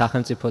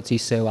 სახელმწიფოც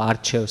ისევ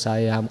არჩევს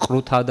აი ამ ყრუ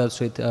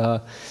თავდაცვით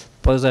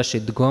პოზაში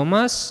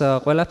დგომას,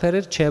 ყველაფერი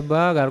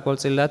რჩება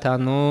გარკვეულწილად,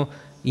 ანუ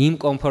იმ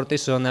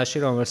კომფორტის ზონაში,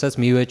 რომელსაც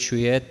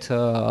მივეჩვიეთ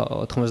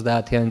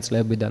 90-იანი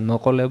წლებიდან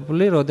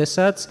მოყოლებული,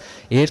 როდესაც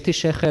ერთი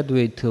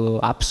შეხედვით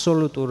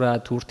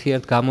აბსოლუტურად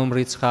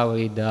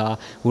ურთიერთგამომრიცხავი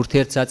და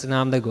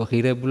ურთიერთსაწინააღმდეგო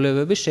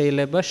ღირებულებები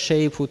შეიძლება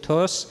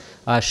შეიფუთოს,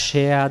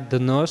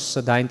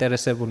 შეადნოს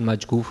დაინტერესებულმა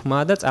ჯგუფმა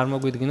და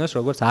წარმოგვიდგინოს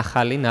როგორც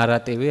ახალი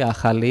ნარატივი,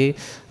 ახალი,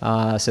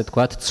 ასე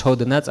ვთქვათ,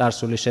 ცოდნა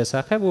წარსულის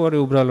შესახებ. ორი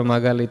უბრალო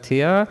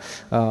მაგალითია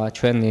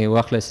ჩვენი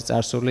უახლესი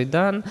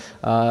წარსულიდან,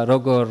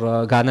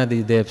 როგორ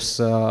განადიდებს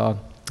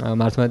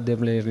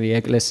მართლმადიდებელი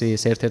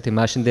ეკლესიის ერთ-ერთი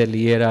მაშინდელი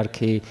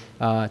იერარქი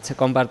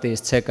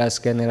კომპარტიის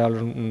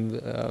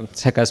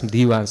ცეკას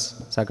მდივანს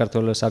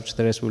საქართველოს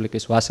საბჭოთა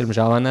რესპუბლიკის ვასილ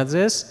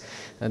მჟავანაძეს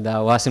და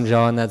ვასილ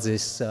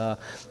მჟავანაძის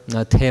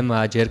თემა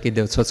ჯერ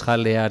კიდევ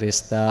ცოცხალი არის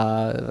და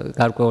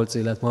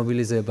გარკვეულწილად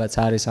მობილიზებაც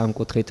არის ამ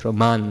კუთხით, რომ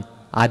მან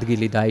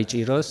ადგილი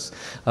დაიჭიროს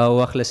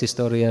უახლეს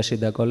ისტორიაში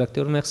და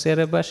კოლექტიურ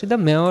მეხსიერებაში და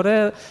მეორე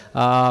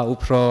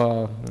უფრო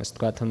ასე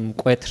ვთქვათ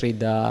მკვეთრი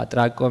და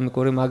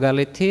ტრაგიკომიკური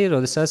მაგალითი,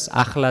 როდესაც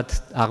ახლად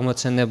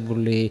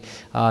აღმოცენებული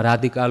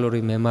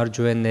რადიკალური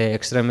მემარჯვენე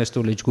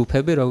ექსტრემისტული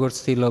ჯგუფები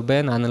როგორც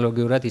ცდილობენ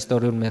ანალოგიურად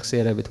ისტორიულ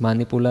მეხსიერებით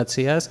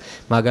манипуляციას,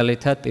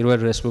 მაგალითად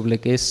პირველი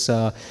რესპუბლიკის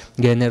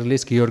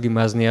გენერლის გიორგი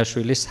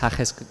მაზნიაშვილის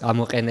სახეს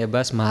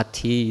გამოყენებას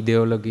მათი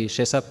იდეოლოგიის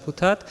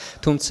შესაფუთად,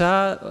 თუმცა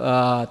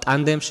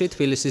ტანდემში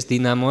თბილისის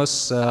დინამოს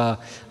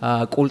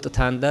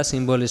კულტთან და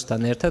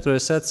სიმბოლისთან ერთად,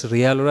 როდესაც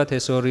რეალურად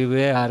ეს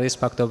ორივე არის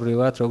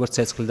ფაქტობრივად როგორც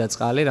ცეცხლი და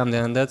წყალი,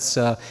 რამდენადაც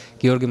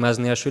გიორგი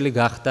მაზნიაშვილი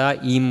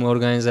გახდა იმ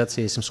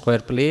ორგანიზაციის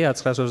მსხვერპლი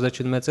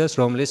 1927 წელს,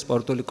 რომლის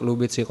სპორტული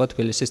კლუბიც იყო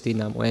თბილისის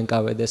დინამო,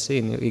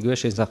 NKVD-ი, იგივე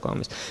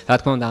შესაძახომის. რა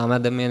თქმა უნდა, ამ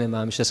ადამიანებმა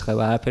ამის შესახებ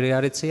არაფერი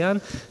არ იციან,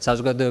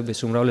 საზოგადოების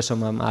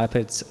უმრავლესობამ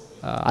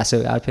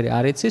ასევე არაფერი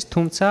არ იცის,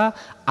 თუმცა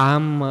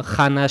ამ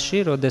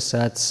ხანაში,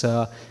 როდესაც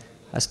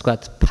ასე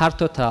ვთქვათ,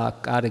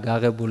 ფართოთა კარი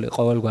გაღებული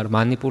ყოველგვარ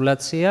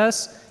манипуляციას,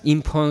 იმ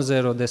ფონზე,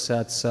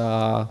 როდესაც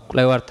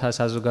კვლევართა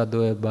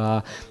საზოგადოება,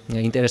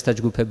 ინტერესთა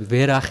ჯგუფები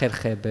ვერ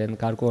ახერხებენ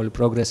გარკვეული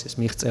პროგრესის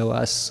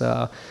მიღწევას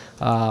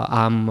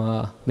ამ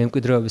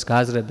მემკვიდრეობის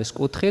გააზრების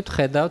კუთხით,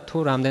 ხედავთ თუ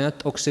რამდენად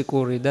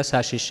ტოქსიკური და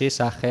საშიში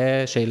სახე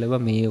შეიძლება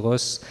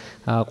მიიღოს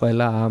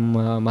ყველა ამ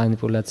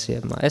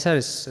манипуляციებმა. ეს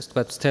არის, ასე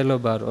ვთქვათ,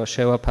 ცდელობა, რომ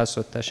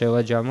შევაფასოთ და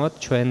შევაჯამოთ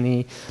ჩვენი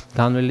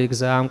განვლილი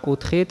გზა ამ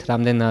კუთხით,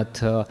 რამდენად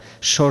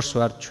შორს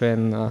ვართ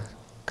ჩვენ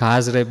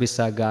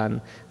გააზრებისაგან,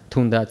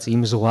 თუნდაც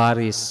იმ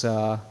ზღვარის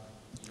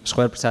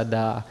მსხვერპლსა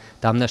და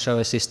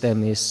დამნაშავე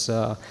სისტემის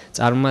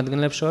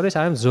წარმომადგენლებს შორის,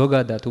 არამედ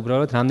ზოგადად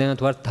უბრალოდ რამდენად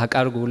ვართ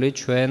დაკარგული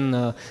ჩვენ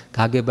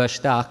გაგებაში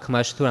და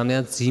აღქმაში, თუ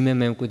რამდენად ძიმე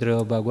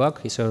მემკვიდრეობა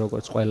გვაქვს, ისე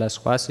როგორც ყველა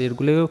სხვა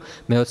ირგვლივ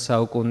მე-20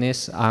 საუკუნის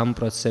ამ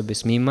პროცესების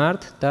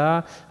მიმართ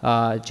და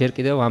ჯერ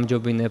კიდევ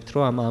ამჯობინებთ,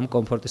 რომ ამ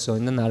კომფორტის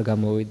ზონიდან არ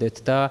გამოვიდეთ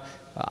და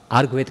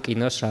არ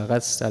გვეტკინოს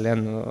რაღაც ძალიან,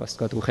 ასე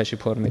ვთქვათ, უხეში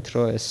ფორმით,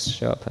 რომ ეს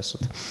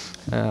შევაფასოთ.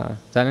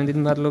 Ძალიან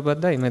დიდი მადლობა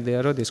და იმედია,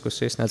 რომ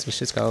დისკუსიის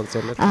ნაწილშიც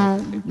გავაგრძელებთ.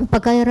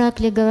 Пока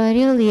Иракли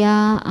говорил,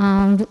 я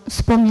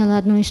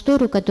вспомнила одну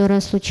историю,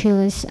 которая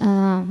случилась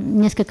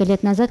несколько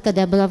лет назад,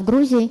 когда я была в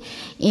Грузии,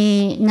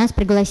 и нас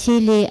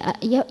пригласили,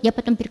 я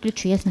потом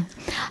переключу, ясно,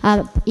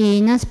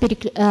 и нас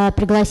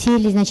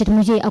пригласили, значит, в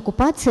музей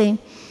оккупации,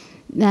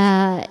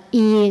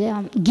 и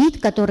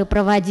гид, который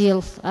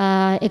проводил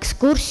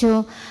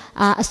экскурсию,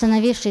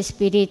 остановившись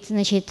перед,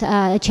 значит,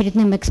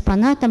 очередным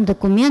экспонатом,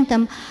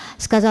 документом,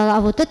 сказал: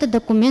 а вот этот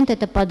документ –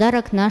 это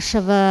подарок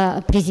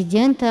нашего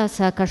президента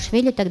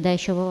Саакашвили, тогда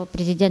еще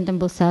президентом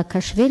был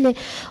Саакашвили.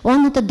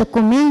 Он этот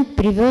документ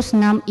привез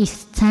нам из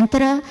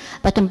центра,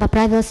 потом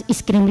поправился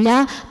из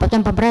Кремля,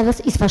 потом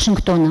поправился из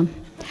Вашингтона.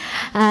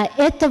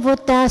 Это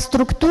вот та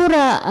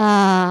структура,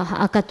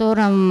 о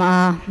котором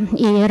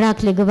и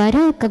Иракли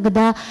говорил,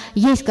 когда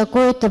есть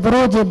какой-то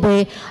вроде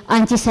бы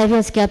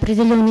антисоветский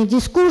определенный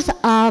дискурс,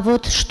 а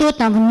вот что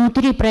там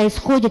внутри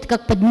происходит,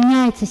 как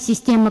подменяется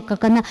система,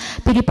 как она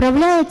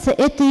переправляется,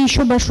 это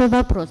еще большой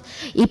вопрос.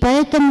 И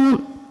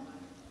поэтому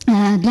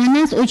для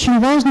нас очень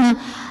важно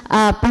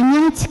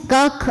понять,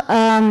 как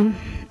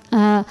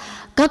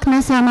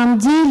на самом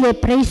деле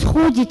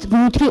происходит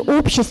внутри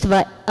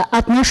общества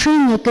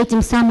отношение к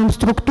этим самым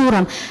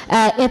структурам.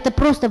 Это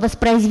просто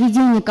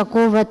воспроизведение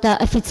какого-то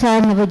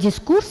официального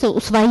дискурса,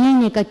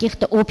 усвоение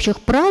каких-то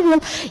общих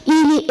правил,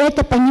 или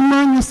это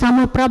понимание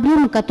самой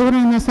проблемы,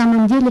 которая на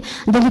самом деле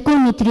далеко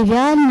не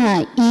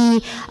тривиальна,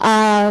 и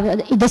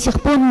до сих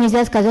пор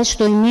нельзя сказать,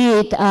 что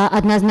имеет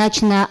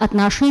однозначное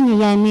отношение,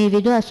 я имею в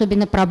виду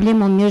особенно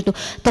проблему между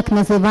так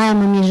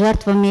называемыми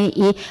жертвами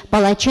и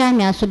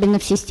палачами, особенно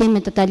в системе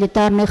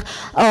тоталитарных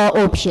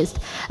обществ.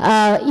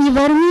 И в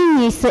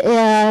Армении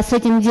с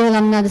этим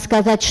делом надо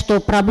сказать, что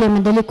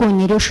проблема далеко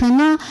не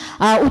решена.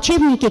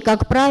 Учебники,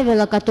 как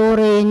правило,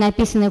 которые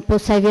написаны в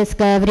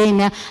постсоветское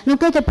время, ну,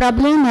 к этой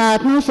проблеме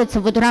относятся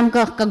вот в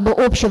рамках как бы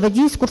общего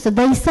дискурса,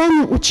 да и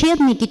сами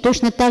учебники,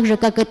 точно так же,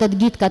 как этот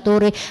гид,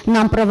 который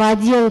нам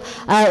проводил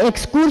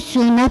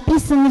экскурсию,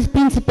 написаны, в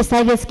принципе,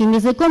 советским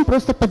языком,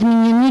 просто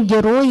подменены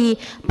герои,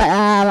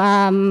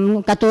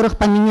 которых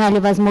поменяли,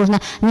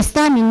 возможно,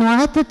 местами,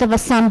 но от этого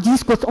сам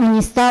дискурс, он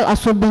не стал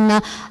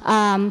особенно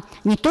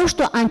не то,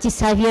 что антисоветским,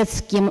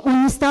 советским,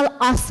 он не стал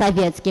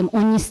асоветским,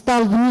 он не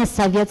стал вне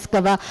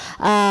советского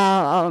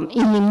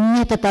или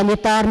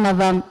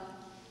нетоталитарного,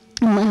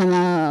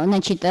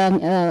 значит,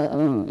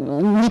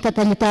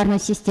 нетоталитарной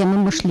системы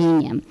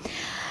мышления.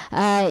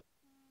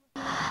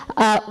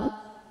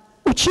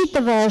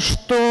 Учитывая,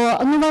 что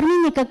в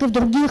Армении, как и в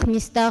других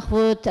местах,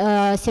 вот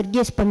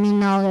Сергей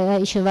вспоминал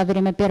еще во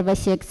время первой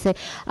секции,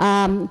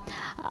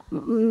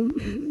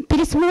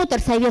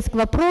 пересмотр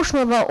советского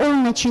прошлого,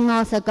 он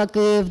начинался, как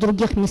и в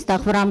других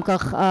местах, в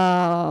рамках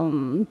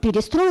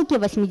перестройки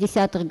в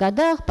 80-х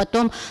годах,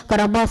 потом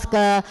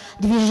карабахское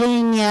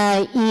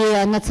движение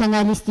и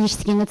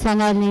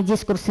национальные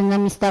дискурсы на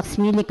местах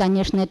смели,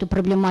 конечно, эту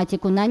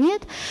проблематику на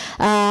нет.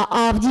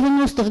 А в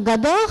 90-х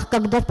годах,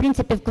 когда, в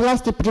принципе, к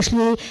власти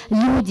пришли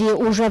люди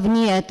уже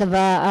вне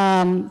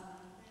этого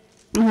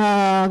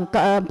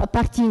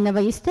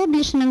партийного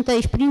истеблишмента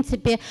и, в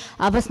принципе,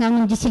 в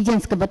основном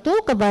диссидентского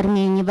толка в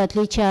Армении, в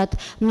отличие от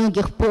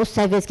многих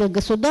постсоветских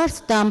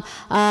государств, там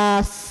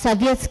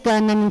советская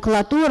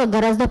номенклатура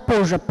гораздо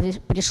позже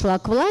пришла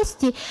к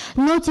власти,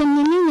 но, тем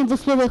не менее, в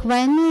условиях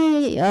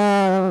войны,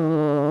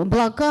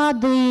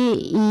 блокады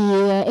и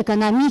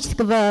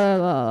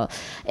экономического,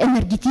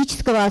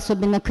 энергетического,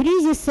 особенно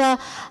кризиса,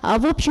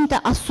 в общем-то,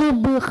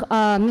 особых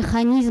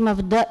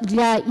механизмов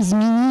для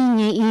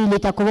изменения или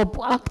такого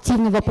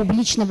активного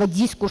публичного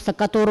дискурса,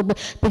 который бы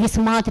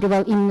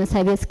пересматривал именно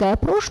советское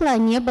прошлое,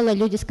 не было.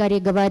 Люди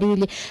скорее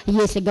говорили,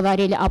 если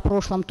говорили о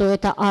прошлом, то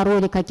это о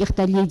роли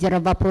каких-то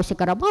лидеров в вопросе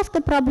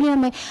карабахской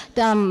проблемы.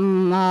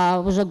 Там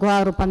уже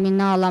Гуар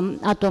упоминала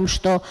о том,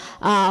 что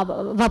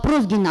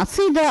вопрос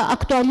геноцида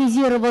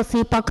актуализировался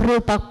и покрыл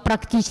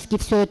практически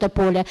все это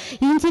поле.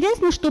 И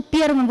интересно, что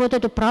первым вот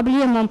эту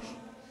проблему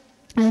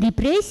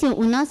репрессий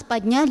у нас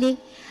подняли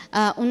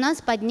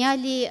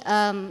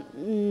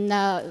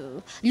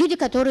люди,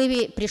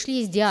 которые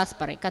пришли из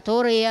диаспоры,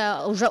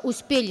 которые уже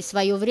успели в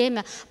свое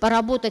время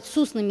поработать с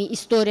устными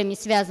историями,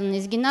 связанными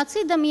с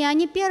геноцидом, и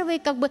они первые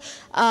как бы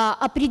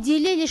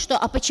определили, что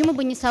почему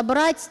бы не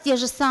собрать те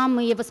же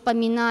самые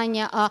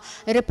воспоминания о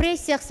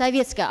репрессиях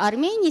советской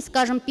Армении.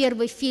 Скажем,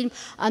 первый фильм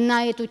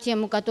на эту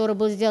тему, который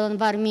был сделан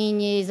в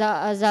Армении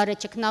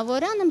 «Заречек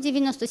Наворяном»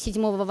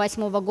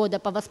 97-8 года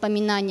по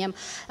воспоминаниям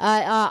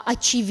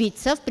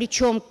очевидцев,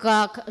 причем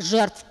как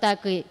жертв,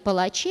 так и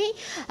палачей,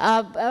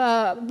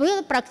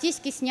 было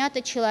практически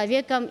снято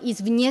человеком из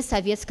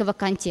внесоветского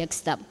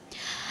контекста.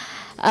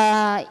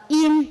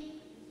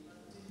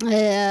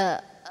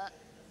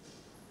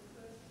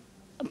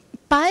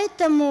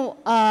 Поэтому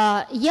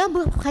я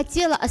бы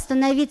хотела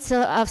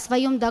остановиться в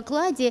своем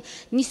докладе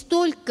не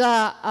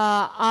столько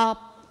о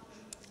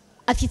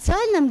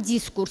официальном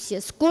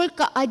дискурсе,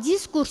 сколько о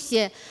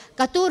дискурсе,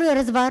 который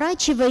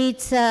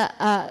разворачивается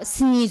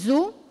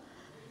снизу.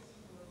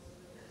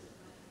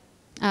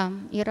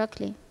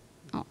 Ираклий,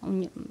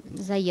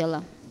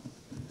 заела.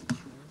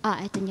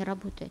 Это не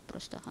работает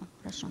просто.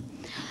 Хорошо.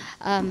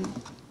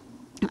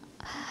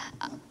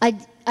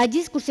 О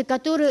дискурсе,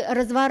 который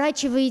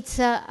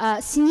разворачивается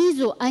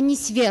снизу, а не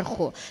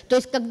сверху. То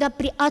есть, когда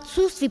при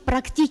отсутствии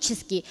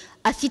практически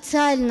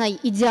официальной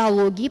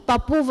идеологии по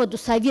поводу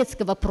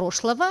советского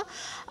прошлого,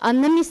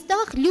 на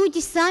местах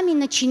люди сами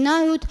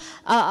начинают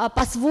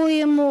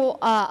по-своему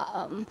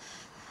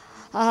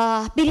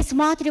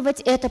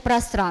пересматривать это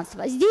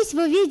пространство. Здесь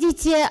вы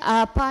видите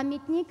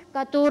памятник,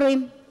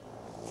 который...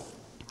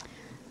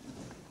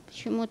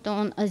 Почему-то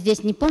он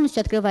здесь не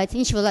полностью открывается.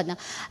 Ничего, ладно.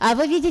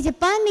 Вы видите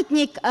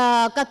памятник,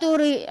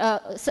 который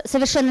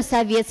совершенно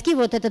советский,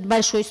 вот этот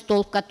большой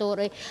столб,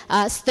 который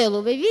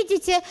стелу вы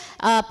видите,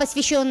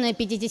 посвященный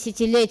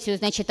 50-летию,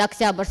 значит,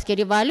 Октябрьской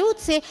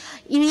революции.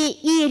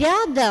 И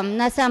рядом,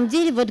 на самом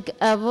деле,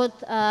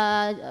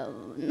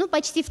 ну,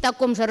 почти в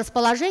таком же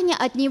расположении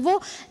от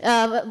него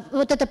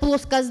вот это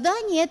плоское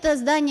здание, это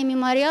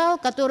здание-мемориал,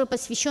 который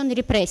посвящен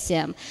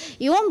репрессиям.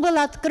 И он был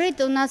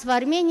открыт у нас в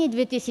Армении в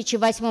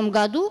 2008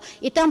 году.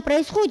 И там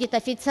происходит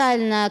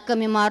официальная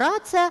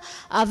коммеморация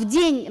в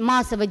день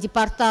массовой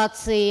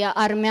депортации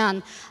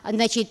армян,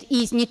 значит,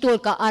 из не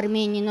только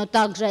Армении, но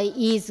также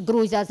из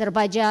Грузии,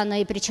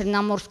 Азербайджана и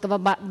Причерноморского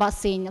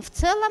бассейна в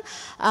целом.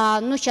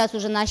 Ну, сейчас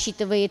уже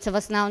насчитывается в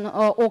основном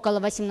около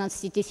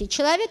 18 тысяч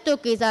человек,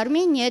 только из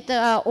Армении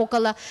это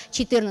около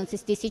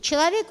 14 тысяч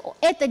человек.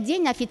 Этот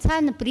день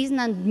официально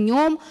признан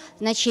днем,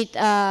 значит,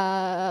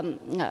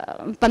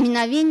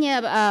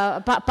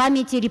 поминовения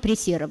памяти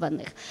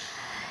репрессированных.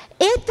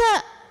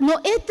 Но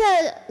это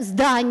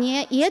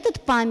здание и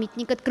этот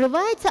памятник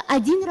открывается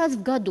один раз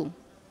в году,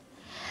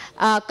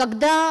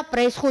 когда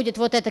происходит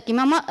вот эта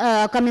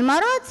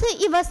коммеморация,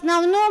 и в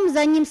основном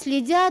за ним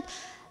следят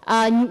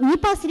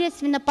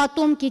непосредственно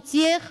потомки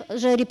тех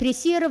же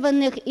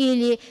репрессированных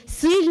или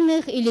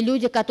ссыльных, или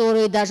люди,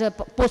 которые даже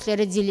после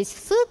родились в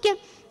ссылке.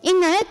 И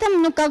на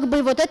этом, ну, как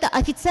бы вот это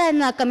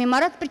официальная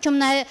коммеморация,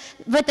 причем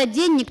в этот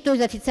день никто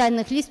из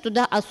официальных лиц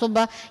туда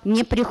особо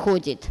не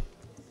приходит.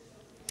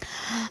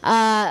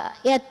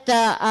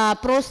 Это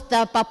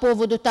просто по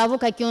поводу того,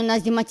 какие у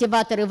нас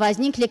демотиваторы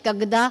возникли,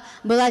 когда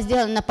была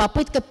сделана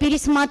попытка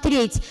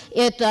пересмотреть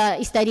это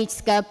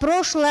историческое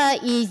прошлое,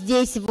 и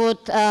здесь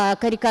вот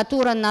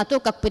карикатура на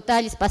то, как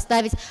пытались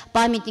поставить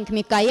памятник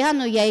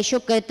Микояну, я еще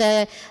к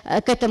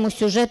этому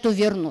сюжету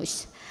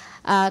вернусь.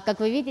 Как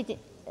вы видите,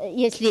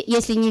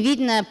 если не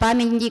видно,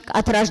 памятник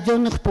от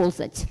рожденных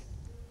ползать.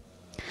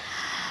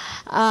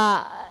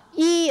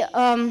 И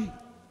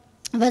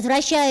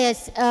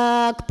возвращаясь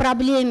к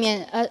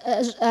проблеме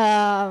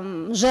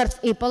жертв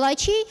и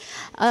палачей,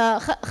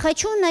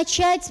 хочу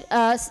начать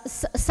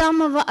с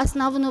самого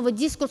основного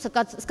дискурса,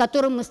 с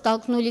которым мы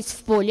столкнулись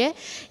в поле.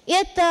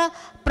 Это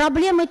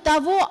проблемы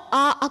того,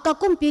 о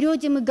каком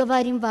периоде мы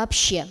говорим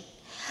вообще.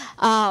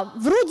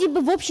 Вроде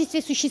бы в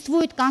обществе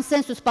существует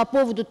консенсус по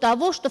поводу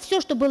того, что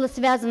все, что было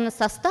связано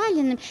со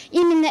Сталиным,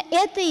 именно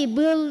это и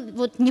был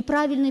вот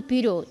неправильный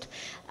период.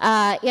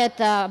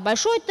 Это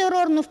большой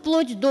террор, но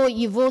вплоть до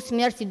его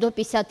смерти до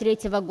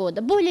 1953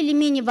 года. Более или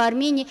менее в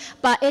Армении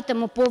по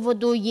этому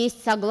поводу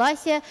есть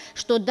согласие,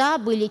 что да,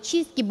 были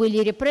чистки, были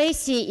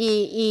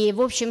репрессии, и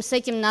в общем с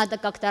этим надо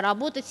как-то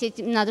работать, с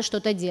этим надо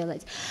что-то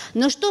делать.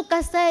 Но что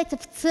касается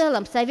в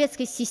целом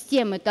советской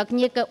системы, как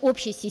некой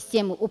общей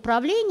системы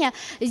управления,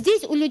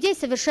 здесь у людей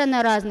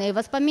совершенно разные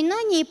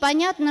воспоминания, и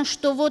понятно,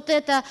 что вот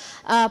эта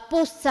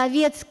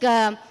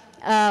постсоветская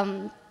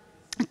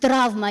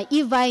травма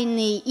и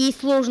войны, и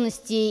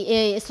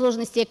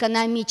сложности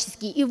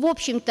экономические, и, в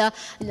общем-то,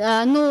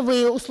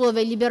 новые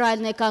условия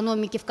либеральной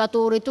экономики, в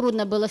которые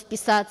трудно было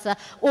вписаться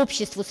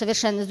обществу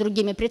совершенно с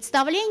другими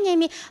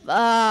представлениями,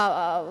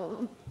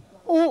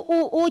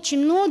 у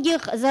очень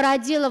многих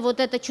зародило вот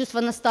это чувство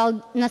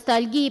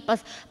ностальгии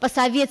по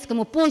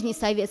советскому,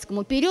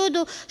 позднесоветскому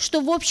периоду,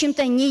 что, в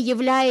общем-то, не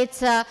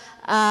является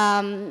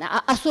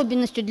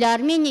особенностью для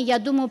Армении. Я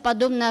думаю,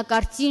 подобную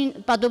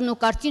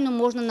картину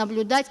можно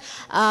наблюдать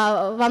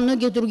во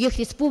многих других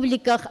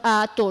республиках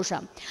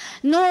тоже.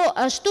 Но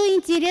что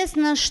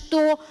интересно,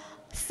 что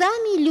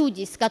сами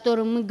люди, с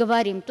которыми мы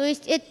говорим, то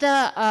есть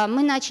это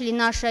мы начали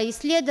наше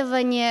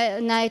исследование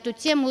на эту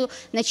тему,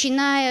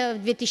 начиная с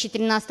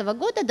 2013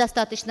 года,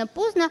 достаточно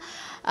поздно,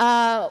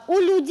 у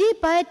людей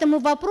по этому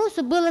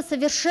вопросу было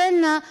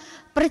совершенно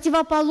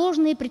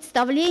противоположные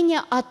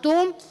представления о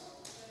том,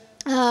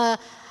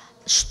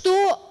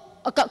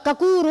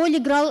 какую роль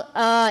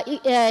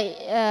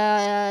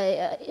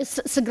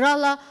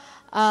сыграла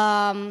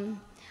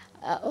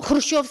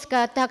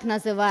хрущевская так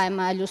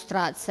называемая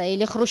иллюстрация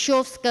или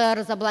хрущевское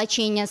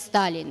разоблачение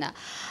Сталина.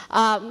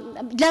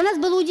 Для нас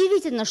было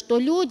удивительно, что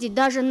люди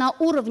даже на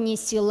уровне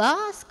села,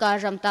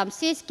 скажем, там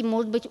сельский,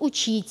 может быть,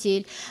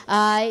 учитель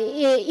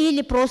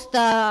или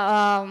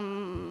просто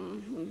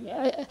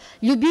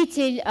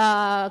любитель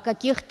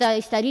каких-то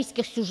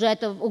исторических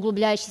сюжетов,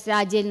 углубляющихся в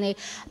отдельные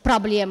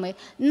проблемы,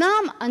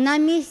 нам на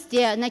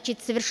месте, значит,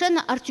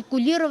 совершенно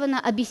артикулированно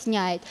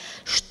объясняет,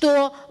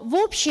 что, в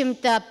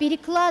общем-то,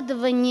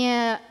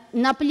 перекладывание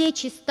на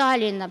плечи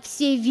Сталина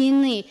всей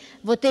вины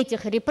вот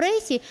этих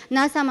репрессий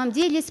на самом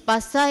деле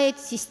спасает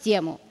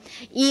систему.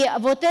 И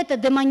вот эта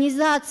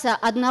демонизация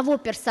одного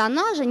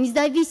персонажа,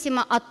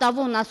 независимо от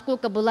того,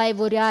 насколько была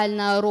его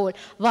реальная роль,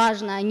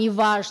 важная,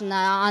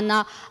 неважная,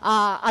 она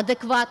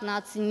адекватно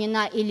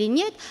оценена или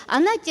нет,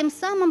 она тем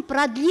самым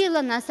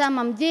продлила на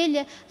самом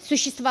деле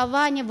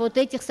существование вот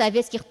этих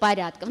советских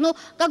порядков. Ну,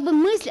 как бы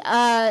мысль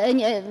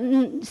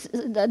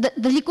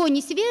далеко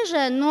не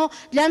свежая, но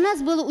для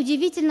нас было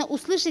удивительно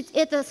услышать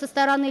это со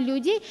стороны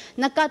людей,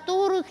 на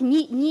которых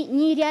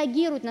не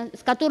реагируют,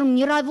 с которыми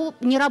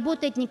не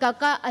работает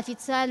никакая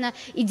официальная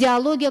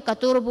идеология, у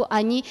которой бы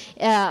они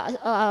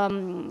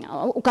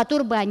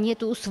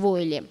это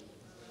усвоили.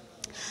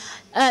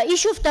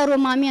 Еще второй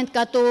момент,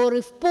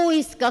 который в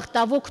поисках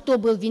того, кто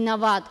был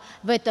виноват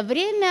в это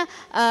время,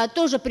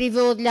 тоже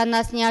привел для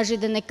нас к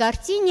неожиданной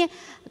картине,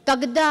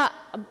 когда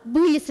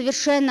были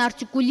совершенно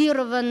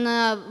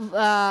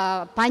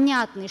артикулированно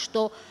понятны,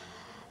 что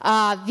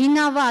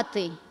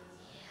виноваты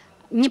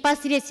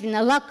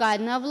непосредственно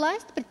локальная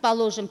власть,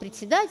 предположим,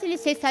 председатели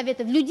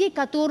сельсоветов, людей,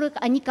 которых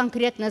они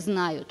конкретно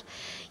знают,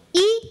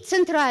 и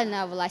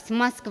центральная власть,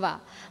 Москва.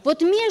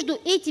 Вот между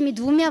этими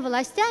двумя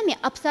властями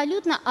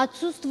абсолютно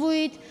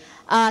отсутствует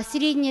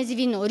среднее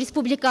звено,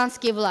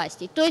 республиканские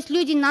власти. То есть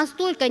люди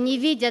настолько не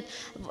видят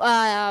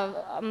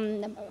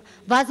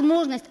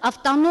возможность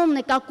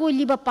автономной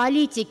какой-либо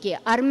политики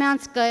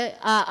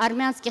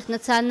армянских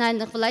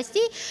национальных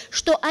властей,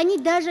 что они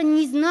даже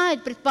не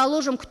знают,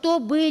 предположим, кто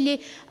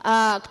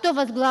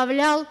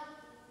возглавлял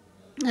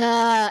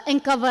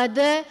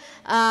НКВД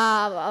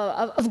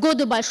в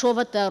годы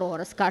Большого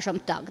террора, скажем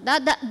так. Да?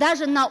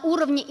 Даже на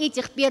уровне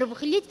этих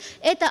первых лиц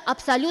это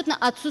абсолютно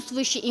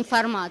отсутствующая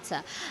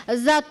информация.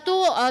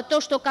 Зато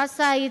то, что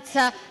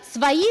касается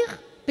своих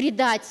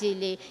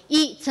предателей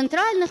и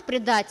центральных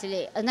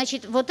предателей,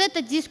 значит, вот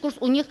этот дискурс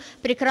у них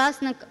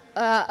прекрасно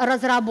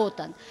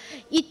разработан.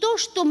 И то,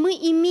 что мы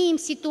имеем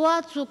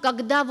ситуацию,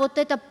 когда вот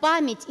эта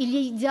память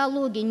или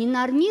идеология не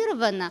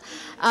нормирована,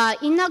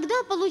 иногда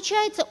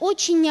получаются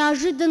очень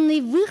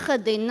неожиданные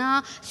выходы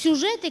на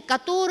сюжеты,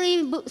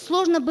 которые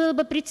сложно было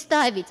бы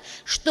представить,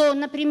 что,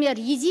 например,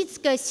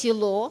 езидское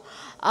село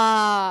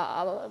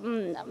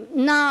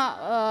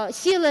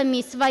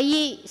силами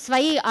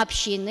своей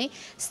общины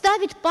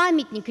ставит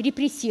памятник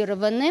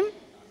репрессированным,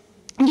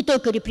 не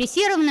только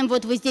репрессированным,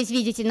 вот вы здесь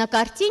видите на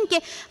картинке,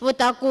 вот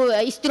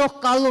такой из 3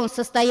 колонн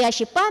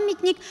состоящий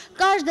памятник,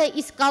 каждая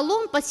из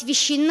колонн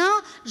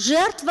посвящена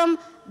жертвам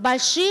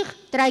больших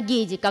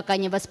трагедий, как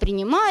они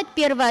воспринимают.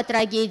 Первая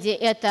трагедия –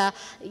 это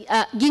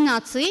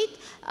геноцид,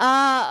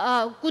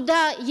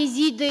 куда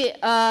езиды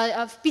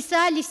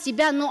вписали в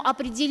себя, но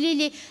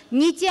определили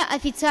не те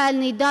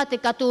официальные даты,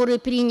 которые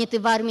приняты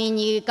в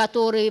Армении,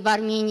 которые в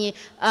Армении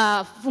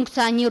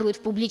функционируют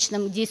в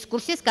публичном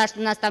дискурсе. Скажут,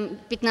 у нас там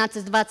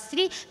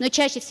 15-23, но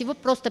чаще всего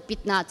просто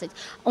 15.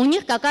 У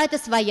них какая-то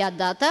своя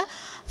дата.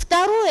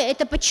 Второе –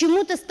 это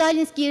почему-то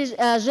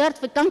сталинские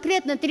жертвы,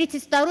 конкретно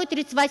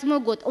 32-38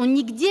 год. Он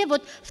нигде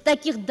вот в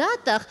таких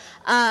датах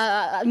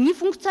не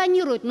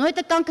функционирует, но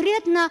это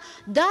конкретно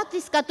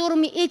даты, с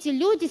которыми эти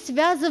люди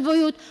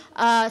связывают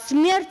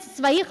смерть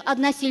своих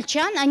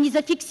односельчан. Они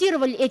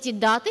зафиксировали эти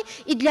даты,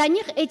 и для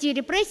них эти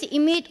репрессии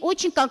имеют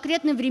очень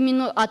конкретный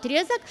временной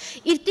отрезок.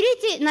 И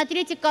на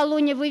третьей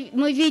колонне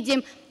мы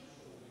видим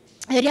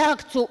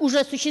реакцию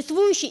уже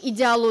существующей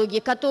идеологии,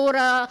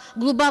 которая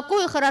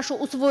глубоко и хорошо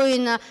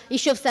усвоена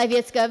еще в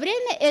советское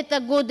время. Это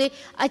годы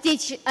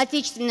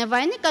Отечественной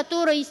войны,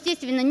 которая,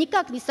 естественно,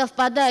 никак не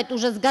совпадает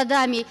уже с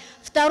годами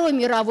Второй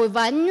мировой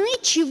войны,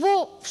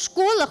 чего в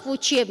школах, в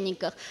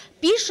учебниках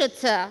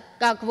пишется,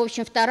 как, в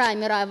общем, Вторая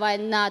мировая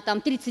война, там,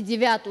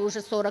 39-й, уже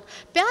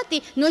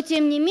 45-й, но,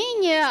 тем не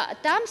менее,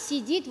 там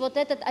сидит вот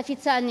этот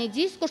официальный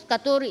дискурс,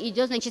 который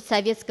идет, значит, с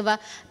советского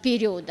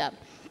периода.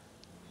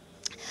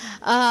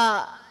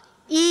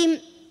 И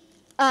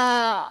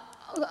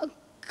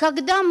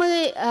когда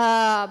мы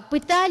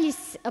пытались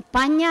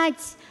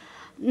понять,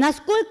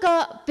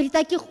 насколько при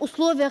таких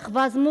условиях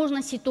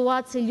возможна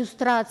ситуация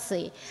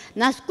иллюстрации,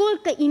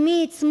 насколько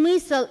имеет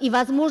смысл и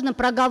возможно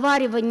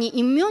проговаривание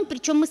имен,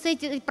 причем мы с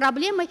этой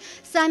проблемой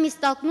сами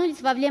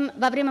столкнулись во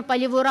время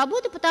полевой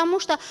работы, потому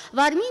что в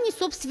Армении,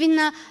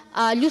 собственно,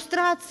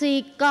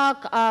 иллюстрации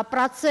как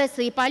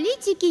процесса и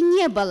политики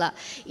не было.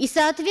 И,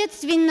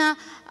 соответственно,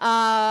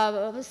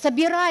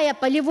 собирая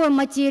полевой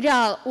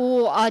материал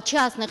у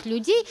частных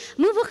людей,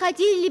 мы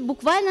выходили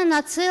буквально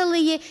на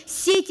целые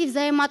сети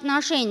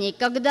взаимоотношений,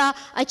 когда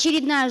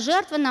очередная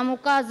жертва нам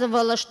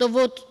указывала, что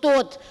вот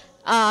тот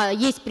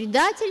есть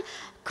предатель.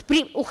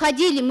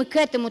 Уходили мы к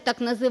этому так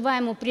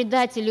называемому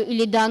предателю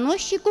или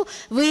доносчику,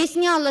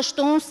 выяснялось,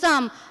 что он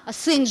сам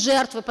сын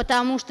жертвы,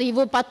 потому что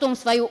его потом в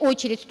свою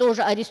очередь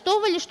тоже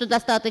арестовали, что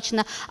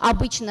достаточно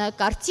обычная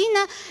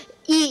картина.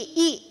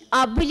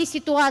 А были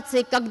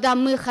ситуации, когда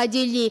мы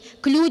ходили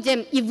к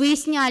людям и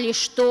выясняли,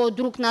 что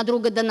друг на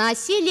друга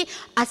доносили,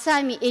 а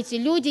сами эти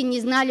люди не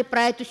знали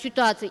про эту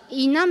ситуацию.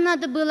 И нам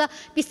надо было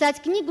писать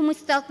книгу, мы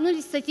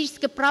столкнулись с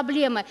этической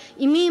проблемой.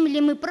 Имеем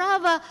ли мы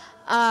право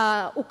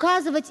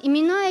указывать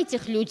имена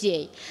этих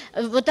людей?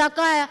 Вот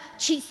такая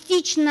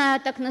частичная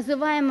так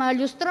называемая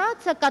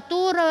иллюстрация,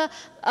 которая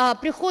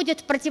приходит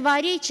в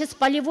противоречие с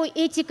полевой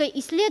этикой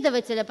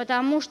исследователя,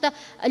 потому что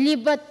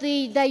либо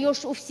ты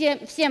даешь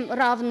всем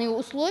равные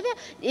условия,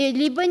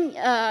 либо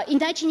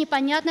иначе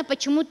непонятно,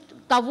 почему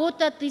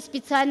кого-то ты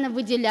специально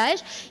выделяешь,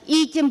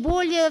 и тем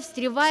более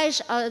встреваешь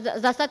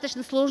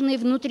достаточно сложные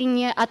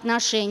внутренние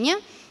отношения.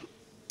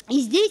 И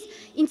здесь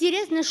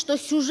интересно, что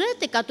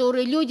сюжеты,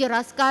 которые люди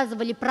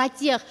рассказывали про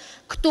тех,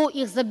 кто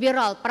их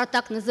забирал, про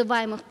так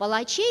называемых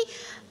палачей,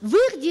 в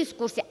их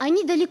дискурсе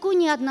они далеко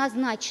не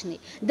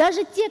однозначны.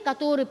 Даже те,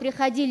 которые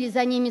приходили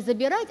за ними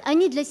забирать,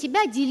 они для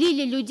себя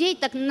делили людей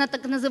на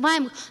так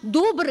называемых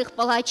добрых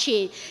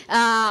палачей,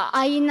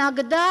 а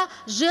иногда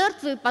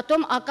жертвы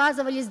потом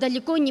оказывались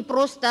далеко не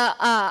просто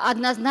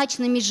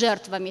однозначными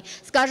жертвами.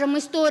 Скажем,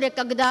 история,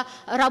 когда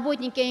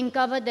работники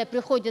НКВД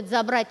приходят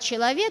забрать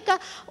человека,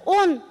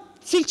 он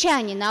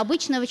сельчанина,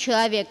 обычного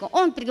человека,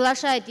 он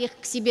приглашает их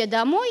к себе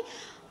домой,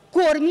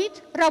 кормит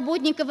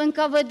работников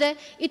НКВД,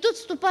 и тут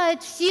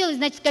вступают в силу,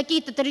 значит,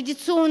 какие-то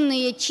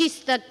традиционные,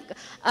 чисто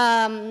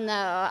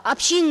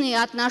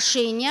общинные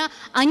отношения,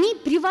 они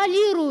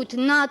превалируют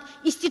над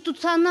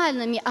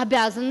институциональными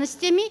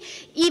обязанностями,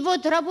 и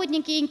вот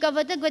работники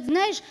НКВД говорят,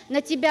 знаешь,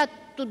 на тебя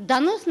тут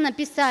донос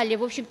написали,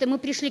 в общем-то, мы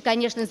пришли,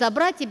 конечно,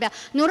 забрать тебя,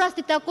 но раз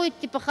ты такой,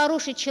 типа,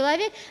 хороший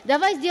человек,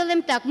 давай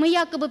сделаем так, мы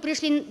якобы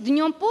пришли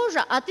днем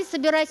позже, а ты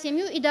собирай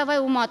семью и давай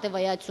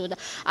уматывай отсюда.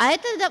 А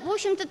это, в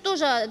общем-то,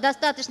 тоже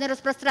достаточно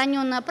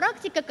распространенная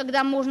практика,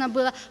 когда можно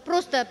было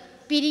просто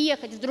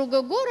переехать в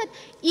другой город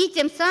и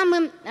тем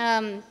самым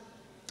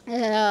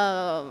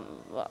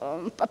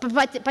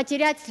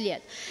потерять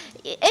след.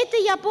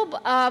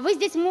 Это вы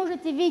здесь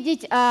можете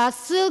видеть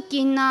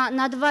ссылки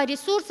на два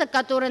ресурса,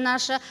 которые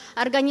наша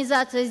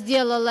организация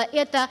сделала.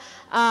 Это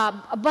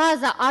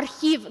база,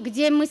 архив,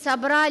 где мы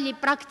собрали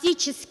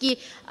практически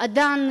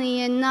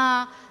данные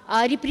на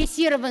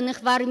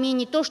репрессированных в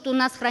Армении, то, что у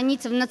нас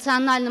хранится в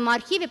Национальном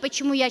архиве.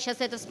 Почему я сейчас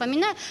это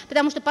вспоминаю?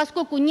 Потому что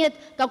поскольку нет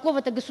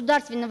какого-то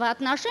государственного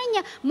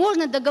отношения,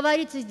 можно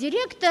договориться с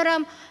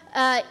директором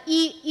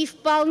и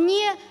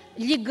вполне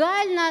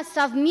легально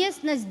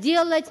совместно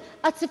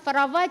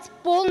оцифровать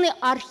полный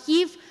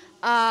архив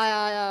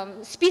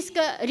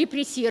списка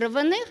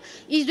репрессированных,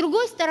 и с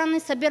другой стороны,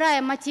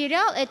 собирая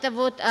материал, это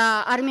вот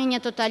Армения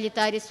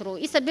Тоталитарис.ру,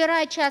 и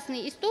собирая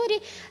частные истории,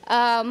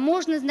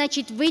 можно,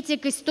 значит, выйти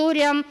к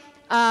историям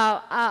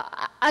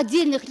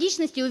отдельных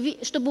личностей,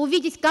 чтобы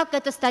увидеть, как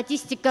эта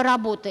статистика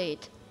работает.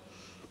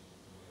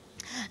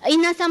 И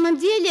на самом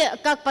деле,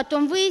 как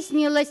потом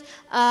выяснилось,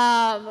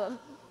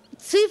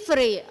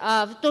 цифры,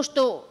 то,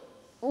 что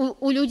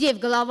у людей в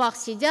головах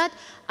сидят,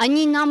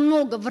 они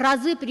намного, в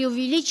разы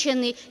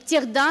преувеличены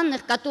тех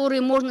данных, которые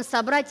можно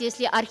собрать,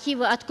 если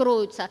архивы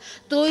откроются.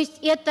 То есть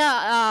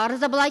это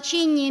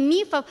разоблачение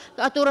мифов,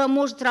 которое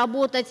может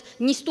работать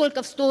не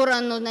столько в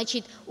сторону,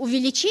 значит,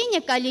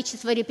 увеличения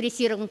количества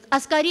репрессированных,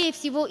 а скорее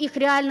всего их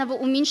реального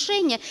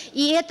уменьшения.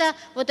 И это,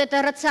 вот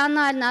это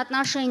рациональное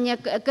отношение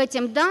к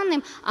этим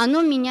данным,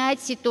 оно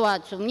меняет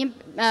ситуацию. Мне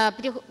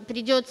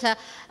придется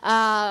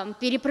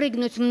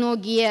перепрыгнуть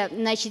многие,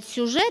 значит,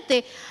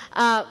 сюжеты.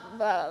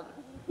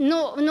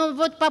 Но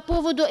вот по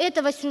поводу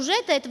этого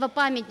сюжета, этого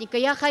памятника,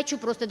 я хочу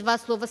просто два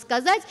слова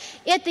сказать.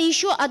 Это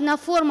еще одна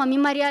форма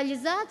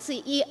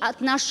мемориализации и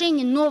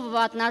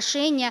нового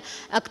отношения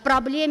к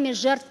проблеме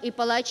жертв и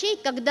палачей,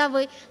 когда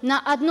вы на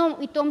одном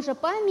и том же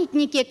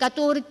памятнике,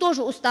 который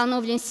тоже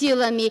установлен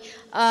силами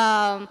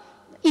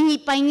и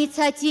по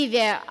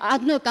инициативе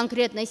одной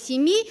конкретной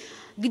семьи,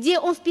 где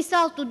он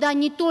вписал туда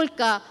не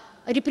только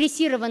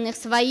репрессированных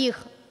своего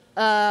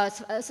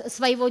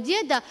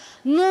деда,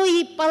 но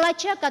и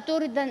палача,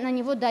 который на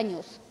него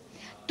донес.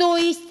 То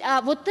есть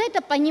вот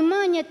это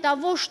понимание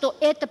того, что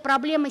это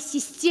проблема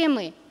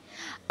системы,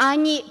 а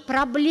не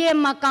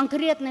проблема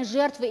конкретной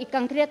жертвы и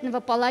конкретного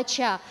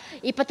палача.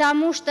 И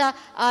потому что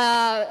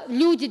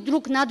люди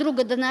друг на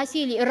друга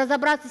доносили, и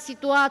разобраться в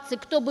ситуации,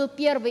 кто был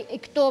первый и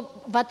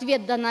кто в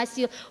ответ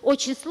доносил,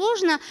 очень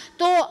сложно,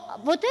 то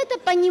вот это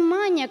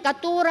понимание,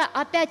 которое,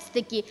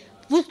 опять-таки,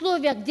 в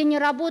условиях, где не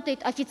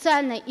работает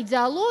официальная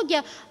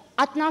идеология,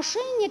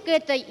 отношение к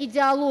этой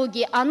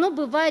идеологии, оно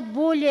бывает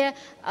более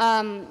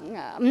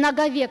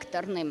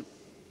многовекторным.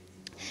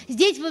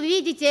 Здесь вы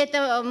видите,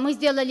 это мы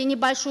сделали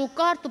небольшую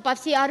карту по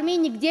всей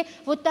Армении, где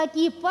вот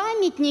такие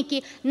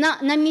памятники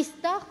на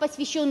местах,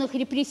 посвященных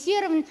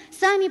репрессированным,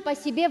 сами по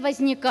себе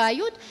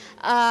возникают.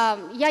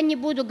 Я не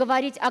буду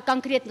говорить о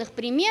конкретных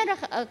примерах,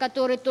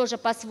 которые тоже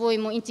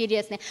по-своему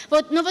интересны.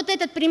 Но вот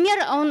этот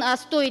пример, он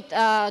стоит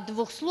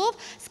двух слов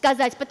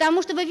сказать,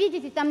 потому что вы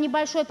видите, там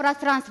небольшое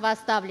пространство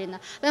оставлено.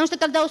 Потому что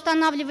когда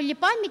устанавливали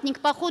памятник,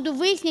 по ходу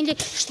выяснили,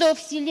 что в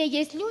селе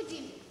есть люди,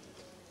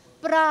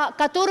 про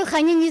которых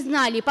они не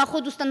знали, и по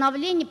ходу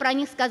становления про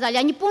них сказали.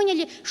 Они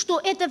поняли, что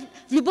это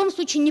в любом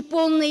случае не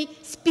полный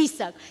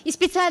список, и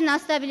специально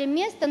оставили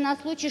место на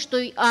случай, что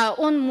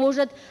он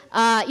может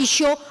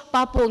еще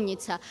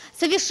пополниться.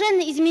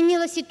 Совершенно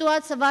изменилась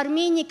ситуация в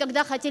Армении,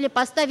 когда хотели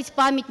поставить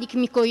памятник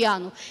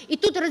Микояну. И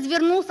тут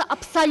развернулся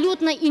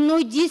абсолютно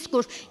иной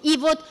дискурс, и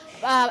вот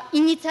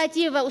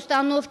инициатива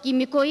установки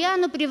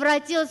Микояну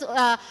превратилась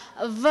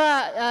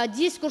в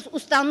дискурс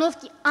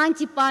установки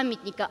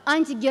антипамятника,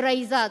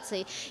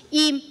 антигероизации.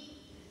 И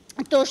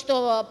то,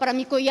 что про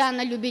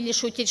Микояна любили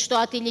шутить, что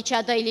от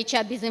Ильича до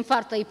Ильича без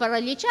инфаркта и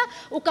паралича,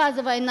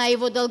 указывая на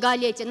его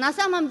долголетие, на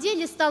самом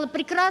деле стало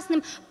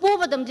прекрасным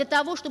поводом для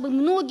того, чтобы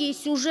многие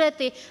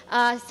сюжеты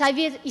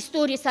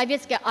истории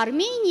советской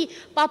Армении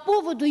по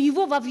поводу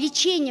его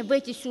вовлечения в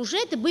эти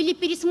сюжеты были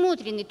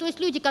пересмотрены. То есть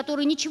люди,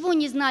 которые ничего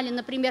не знали,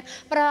 например,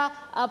 про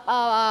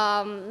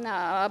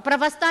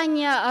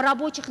восстание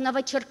рабочих в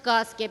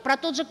Новочеркасске, про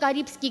тот же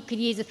Карибский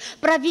кризис,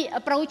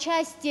 про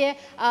участие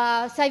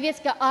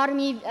советской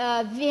армии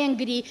в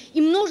Венгрии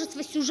и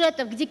множество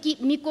сюжетов, где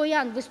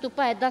Микоян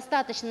выступает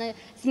достаточно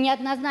с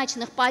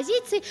неоднозначных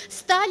позиций,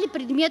 стали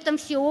предметом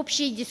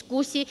всеобщей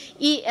дискуссии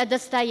и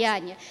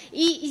достояния.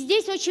 И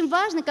здесь очень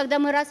важно, когда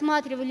мы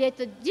рассматривали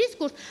этот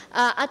дискурс,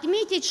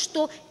 отметить,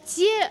 что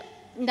те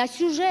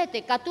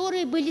сюжеты,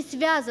 которые были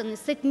связаны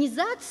с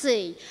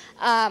этнизацией,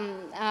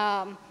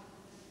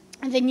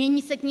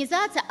 не с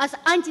этнизацией, а с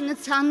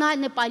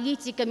антинациональной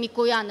политикой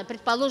Микояна.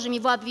 Предположим,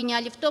 его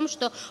обвиняли в том,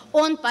 что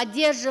он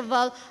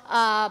поддерживал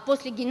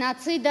после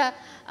геноцида,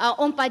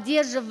 он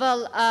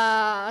поддерживал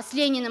с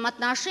Лениным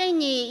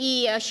отношения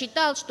и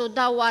считал, что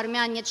да, у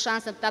армян нет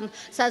шансов там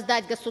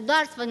создать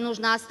государство,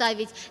 нужно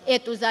оставить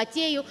эту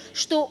затею,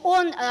 что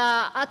он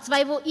от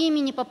своего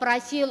имени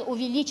попросил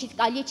увеличить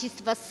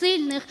количество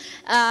ссыльных,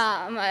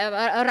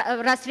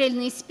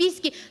 расстрельные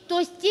списки. То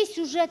есть те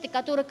сюжеты,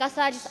 которые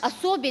касались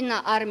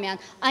особенно армян, армян,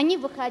 они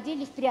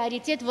выходили в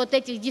приоритет вот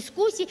этих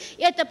дискуссий.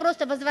 Это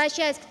просто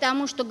возвращаясь к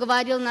тому, что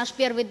говорил наш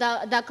первый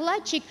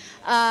докладчик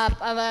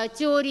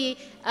теории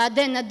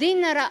Дэна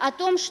Диннера о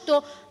том,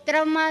 что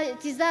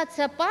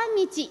травматизация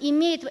памяти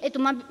имеет эту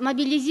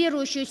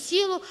мобилизирующую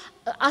силу,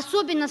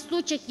 особенно в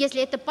случаях,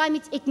 если эта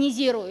память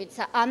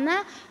этнизируется.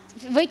 Она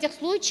в этих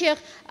случаях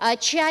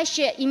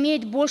чаще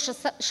имеет больше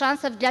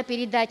шансов для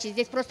передачи.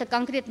 Здесь просто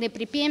конкретные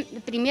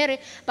примеры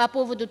по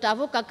поводу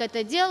того, как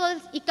это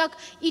делалось. И как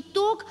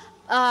итог,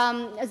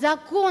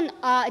 закон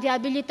о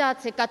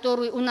реабилитации,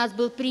 который у нас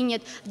был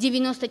принят в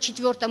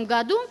 1994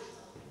 году,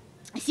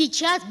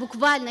 сейчас,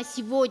 буквально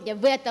сегодня,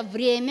 в это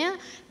время,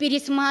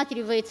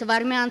 пересматривается в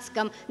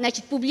армянском,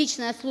 значит,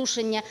 публичное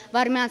слушание в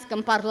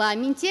армянском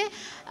парламенте,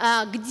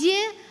 где,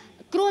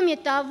 кроме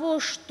того,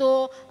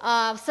 что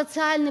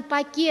социальный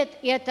пакет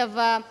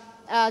этого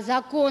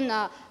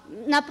закона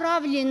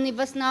направленный в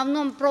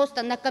основном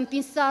просто на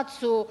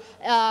компенсацию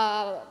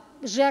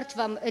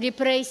жертвам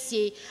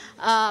репрессий,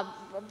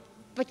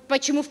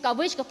 почему в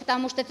кавычках,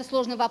 потому что это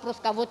сложный вопрос,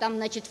 кого там,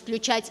 значит,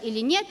 включать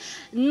или нет,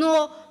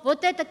 но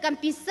вот эта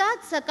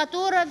компенсация,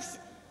 которая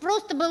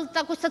просто был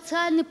такой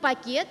социальный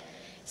пакет,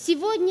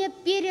 сегодня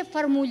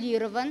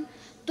переформулирован,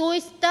 то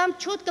есть там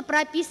четко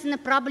прописана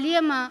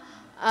проблема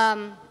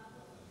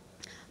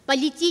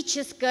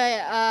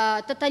политической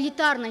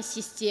тоталитарной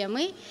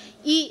системы.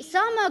 И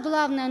самое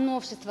главное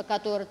новшество,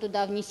 которое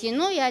туда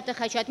внесено, я это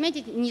хочу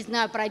отметить, не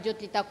знаю,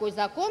 пройдет ли такой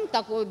закон,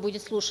 такое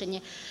будет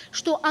слушание,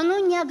 что оно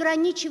не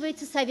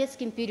ограничивается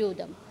советским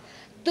периодом.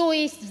 То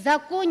есть в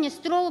законе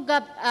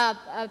строго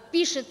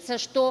пишется,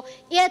 что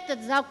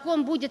этот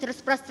закон будет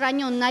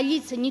распространен на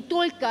лица не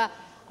только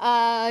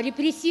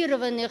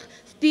репрессированных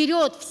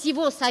вперед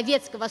всего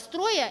советского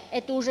строя,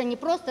 это уже не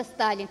просто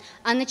Сталин,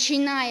 а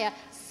начиная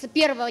с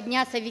первого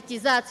дня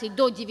советизации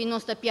до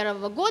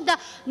 1991 года,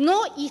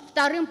 но и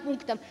вторым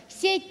пунктом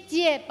все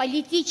те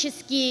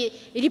политические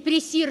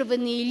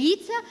репрессированные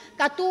лица,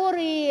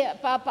 которые,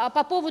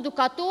 по поводу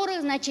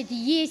которых, значит,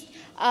 есть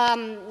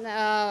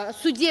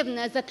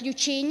судебное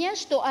заключение,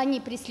 что они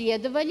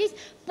преследовались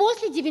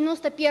после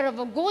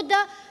 1991 года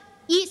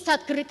и с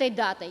открытой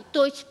датой,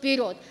 то есть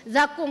вперед.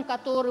 Закон,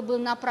 который был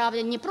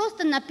направлен не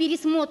просто на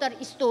пересмотр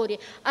истории,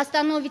 а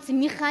становится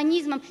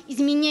механизмом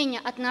изменения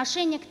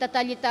отношения к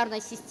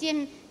тоталитарной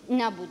системе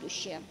на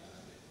будущее.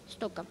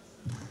 Столько.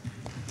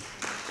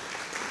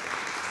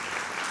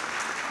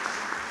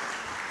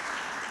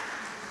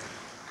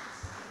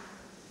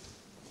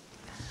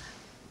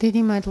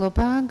 დიდი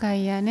მადლობა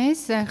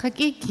გაიანეს. ახლა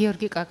კი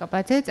გიორგი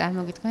კაკაბაძე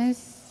წარმოგიდგენს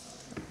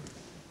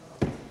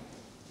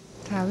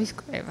თავის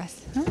კვლევას.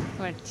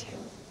 ვერჩე.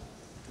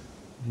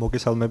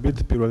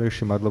 მოგესალმებით. პირველ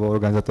რიგში მადლობა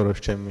ორგანიზატორებს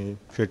ჩემი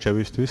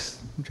შერჩევისთვის.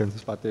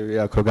 ჩემთვის პატივი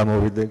აქვს რომ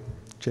გამოვიდე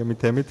ჩემი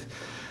თემით.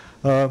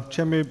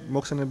 ჩემი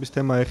მოხსენების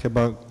თემა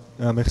ეხება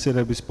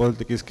მეხსიერების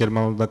პოლიტიკის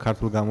გერმანულ და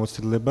ქართულ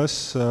გამოცდილებას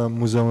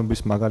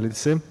მუზეუმების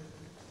მაგალითზე.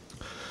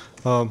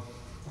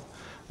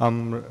 ამ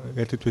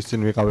ერთი თვის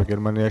წინ ვიყავი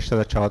გერმანიაში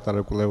და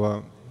ჩავატარე კვლევა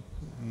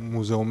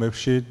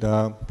მუზეუმებში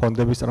და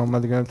ფონდების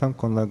წარმომადგენელთან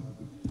მქონდა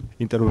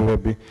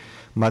ინტერვიუები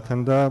მათთან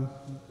და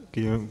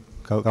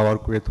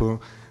გავარკვიე თუ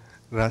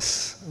რას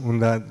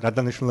უნდა რა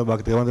დანიშნულება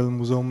აქვს დღევანდელ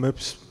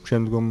მუზეუმებს,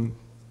 შემდგომ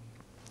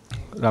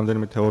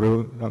რამდენიმე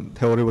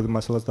თეორიული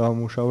მასალას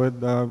დავამუშავე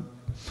და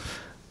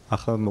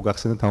ახლა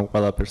მოგახსენეთ ამ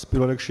ყველაფერს.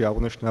 პირველ რიგში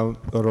აღნიშნავ,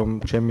 რომ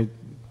ჩემი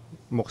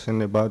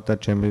მოხსენება და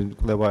ჩემი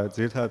კვლევა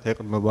ძირითადად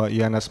ეყრდნობა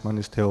იან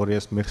ასმანის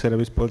თეორიას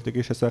მეხსიერების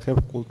პოლიტიკის შესახებ,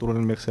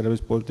 კულტურული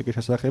მეხსიერების პოლიტიკის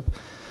შესახებ,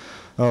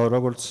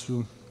 როგორც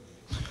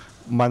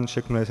მან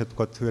შექმნა ესე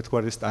ვთქვათ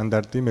ერთგვარი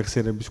სტანდარტი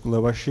მეხსიერების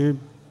კვლევაში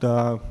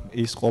და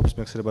ის ყოფს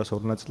მეხსიერებას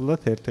ორ ნაწილად.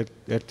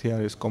 ერთი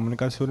არის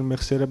კომუნიკაციური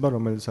მეხსიერება,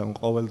 რომელიც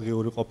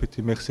ყოველდღიური ყოფითი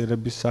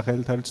მეხსიერების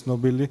სახელით არის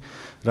ცნობილი,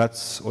 რაც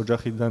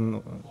ოჯახიდან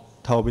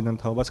თაობიდან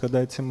თაობას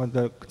გადაეცემა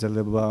და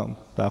გრძელდება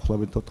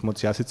დაახლოებით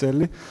 80-100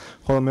 წელი.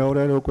 ხოლო მეორე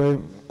არის უკვე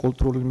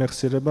კულტურული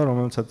მეხსიერება,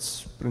 რომელსაც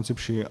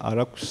პრინციპში არ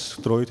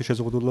აქვს დროითი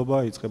შეზღუდულობა,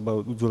 იწყება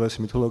უძველესი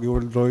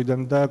მითოლოგიური დროიდან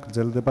და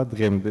გრძელდება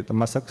დღემდე. და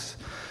მას აქვს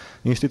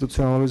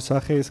ინსტიტუციონალური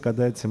სახე, ის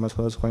გადაეცემა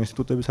სხვადასხვა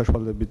ინსტიტუტების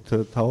საშუალებით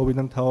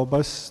თაობიდან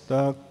თაობას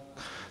და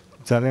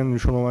ძალიან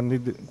მნიშვნელოვანი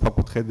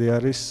ქვაკუთხედი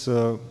არის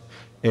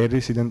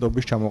ერის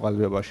იდენტობის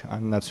ჩამოყალიბებაში,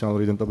 ან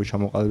ნაციონალური იდენტობის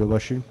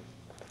ჩამოყალიბებაში,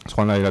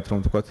 სხვანაირად რომ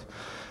ვთქვათ.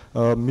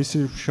 მისი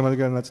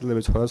შემადგენელი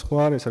ნაწილები სხვადასხვა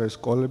არის, ეს არის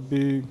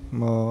სკოლები,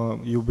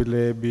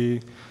 იუბილეები,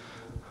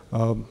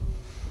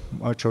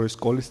 მათ შორის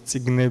სკოლის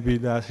წიგნები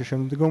და ასე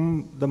შემდეგ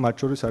და მათ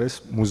შორის არის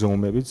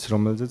მუზეუმებიც,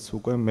 რომელზეც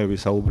უკვე მე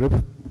ვისაუბრებ.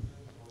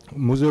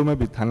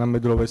 მუზეუმები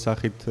თანამედროვე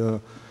სახით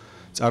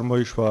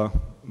წარმოიშვა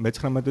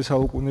მე-19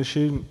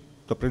 საუკუნეში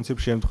და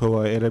პრინციპში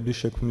ემთხვევა ერების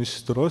შექმნის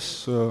დროს.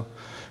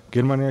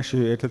 გერმანიაში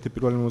ერთ-ერთი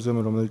პირველი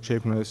მუზეუმი, რომელიც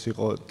შეიქმნა, ეს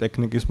იყო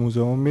ტექნიკის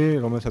მუზეუმი,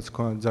 რომელსაც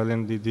ჰქონდა ძალიან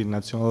დიდი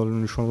ნაციონალური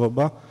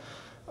მნიშვნელობა,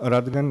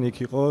 რადგან იქ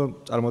იყო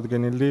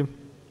წარმოდგენილი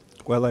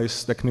ყველა ის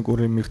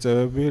ტექნიკური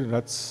მიღწევები,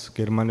 რაც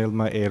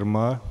გერმანელმა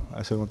ერმა,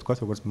 ასე რომ ვთქვათ,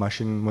 როგორც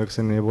მაშინ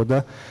მოიხსენიებოდა,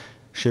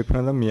 შექმნა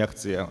და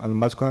მიაღწია. ანუ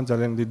მას ჰქონდა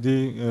ძალიან დიდი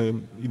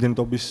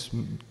იდენტობის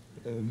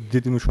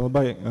დიდი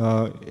მნიშვნელობა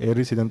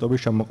ერის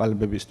იდენტობის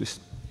ჩამოყალიბებისთვის.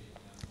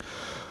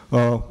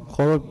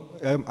 ხოლო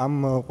ამ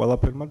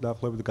ყველაფერმა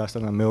დაახლოებით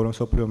გასტანა მეორე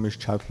მსოფლიო ომის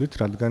ჩათვლით,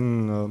 რადგან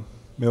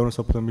მეორე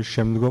მსოფლიო ომის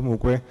შემდგომ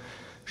უკვე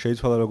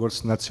შეიცვალა როგორც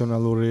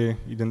ნაციონალური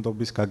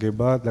იდენტობის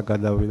გაგება და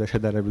გადავიდა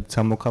შედარებით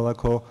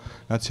სამოქალაქო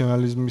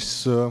ნაციონალიზმის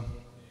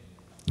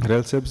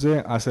რელსებზე,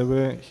 ასევე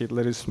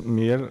ჰიტლერის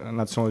მიერ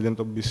ნაციონალური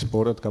იდენტობის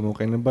სპორად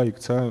გამოყენება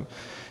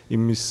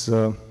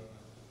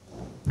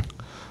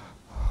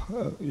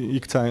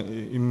იქცა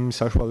იმ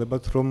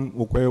საშუალებად, რომ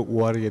უკვე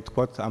უარი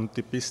ეთქვათ ამ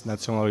ტიპის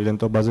ნაციონალურ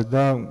იდენტობაზე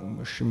და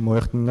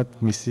მოეხდინათ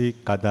მისი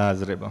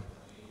გადააზრება.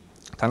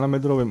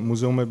 თანამედროვე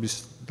მუზეუმების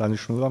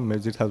დანიშნულება მე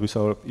ძირითადად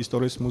ვისაუბრებ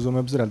ისტორიის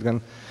მუზეუმებზე, რადგან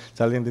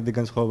ძალიან დიდი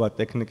განსხვავება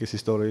ტექნიკის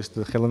ისტორიის და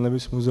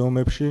ხელოვნების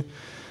მუზეუმებში,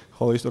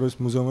 ხოლო ისტორიის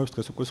მუზეუმებს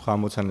დღეს უკვე სხვა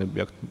ამოცანები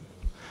აქვს.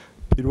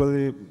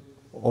 პირველი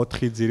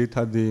 4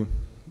 ძირითადი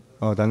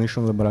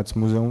დანიშნულება, რაც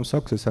მუზეუმს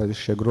აქვს, ეს არის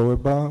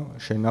შეგროვება,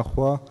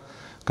 შენახვა,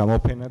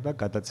 გამოფენა და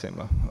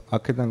გადაცემა.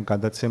 აქედან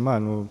გადაცემა,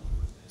 ანუ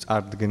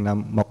წარდგენა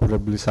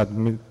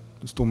მაყურებლისადმი,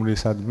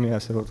 სტუმრისადმი,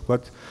 ასე რომ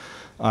ვთქვათ,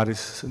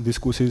 არის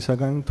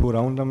დისკუსიისაგან, თუ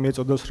რა უნდა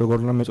მიეწოდოს, როგორ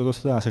უნდა მიეწოდოს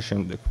და ასე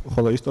შემდეგ.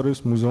 ხოლო ისტორიის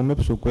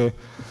მუზეუმებს უკვე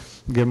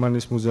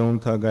გერმანიის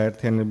მუზეუმთა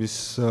გაერთიანების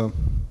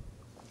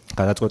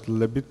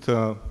გადაწყვეტილებით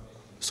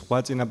სხვა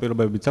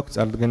წინაპირობებიც აქვს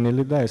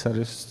წარდგენილი და ეს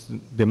არის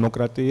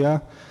დემოკრატია,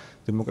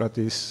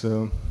 დემოკრატიის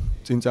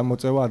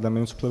წინწამოწევა,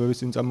 ადამიანის უფლებების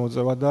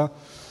წინწამოწევა და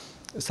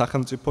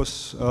სახელმწიფოს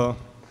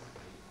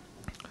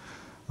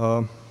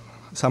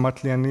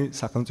სამართლიანი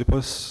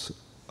სახელმწიფოს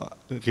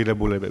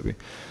ღირებულებები.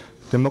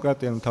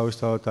 დემოკრატია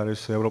თავისთავად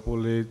არის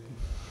ევროპული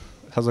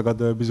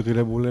საზოგადოების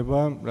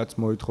ღირებულება, რაც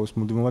მოითხოვს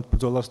მუდმივად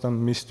ბრძოლას და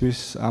მისთვის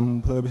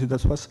ამ უფლებების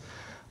დაცვას.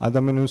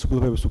 ადამიანის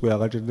უფლებების უკვე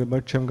აღარ ჭირდება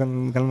ჩემგან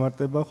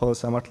განმარტება, ხოლო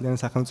სამართლიანი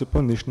სახელმწიფო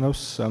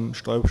ნიშნავს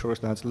შტოებს შორის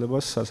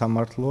დანაწილებას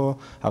სასამართლო,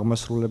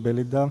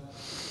 აღმასრულებელი და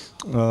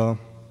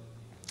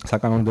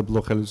საკანონმდებლო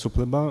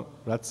ხელისუფლება,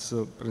 რაც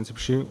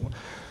პრინციპში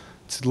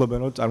ცდილობენ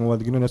რომ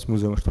წარმოვადგინონ ეს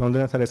მუზეუმში.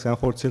 რამდენად არის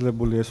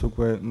განხორციელებული ეს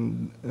უკვე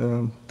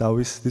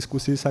დავის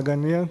დისკუსიის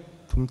საგანია,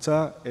 თუმცა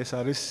ეს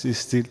არის ის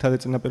ძირითადი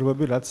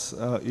წინაპირობები, რაც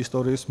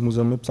ისტორიის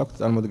მუზეუმებს აქვს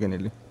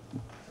წარმოდგენილი.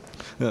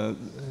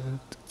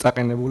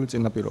 წაყენებული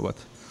წინაპირობად.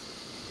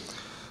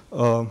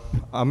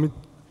 ამით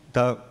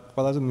და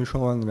ყველაზე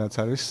მნიშვნელოვანი რაც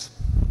არის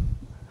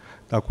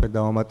დაქვე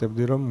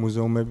დავამატებდი, რომ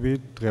მუზეუმები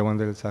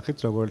დღევანდელი სახით,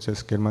 როგორც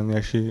ეს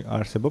გერმანიაში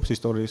არსებობს,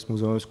 ისტორიის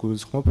მუზეუმის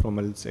გულისხმობ,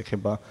 რომელიც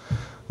ეხება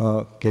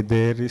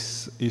GDR-ის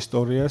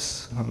ისტორიას,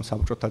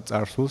 საბჭოთა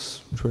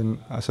წარსულს, ჩვენ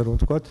ასე რომ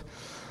ვთქვათ.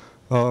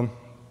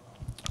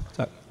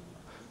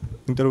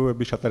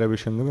 ინტერვიუების ჩატარების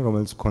შემდეგ,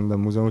 რომელიც მქონდა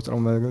მუზეუმის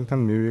წარმომადგენელთან,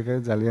 მივიღე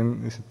ძალიან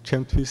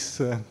ჩემთვის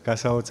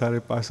გასაოცარი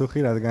პასუხი,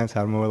 რადგანაც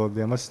არ მოველოდი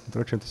ამას,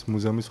 რომ ჩემთვის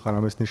მუზეუმის სხვა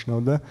რამეს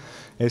ნიშნავდა.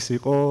 ეს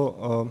იყო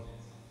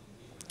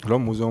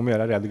რომ მუზეუმი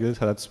არ არის ადგილი,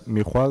 სადაც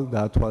მიხვალ,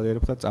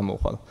 დაათვალიერებ და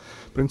წამოხვალ.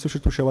 პრინციპში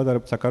თუ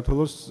შევადარებთ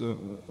საქართველოს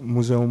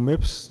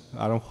მუზეუმებს,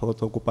 არა მხოლოდ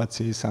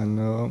ოკუპაციის ან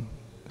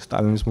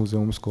სტალინის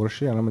მუზეუმის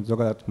გორში, არამედ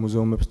ზოგადად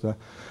მუზეუმებს და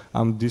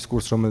ამ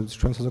დისკურსს, რომელიც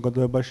ჩვენ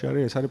საზოგადოებაში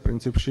არის, ეს არის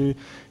პრინციპში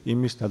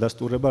იმის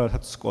დადასტურება,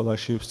 რასაც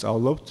სკოლაში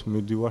ვსწავლობთ,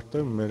 მივდივართ და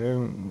მე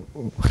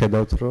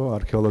ხედავთ, რომ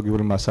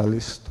არქეოლოგიური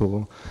მასალის თუ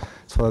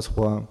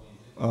სხვადასხვა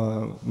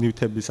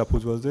ნივთების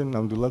საფუძველზე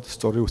ნამდვილად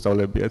სწორი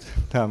უსწავლებიათ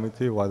და ამით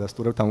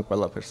ვადასტურებთ ამ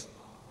ყველაფერს.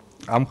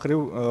 ამ ხრივ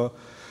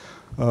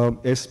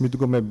ეს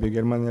მიდგომები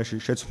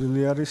გერმანიაში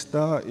შეცვლილი არის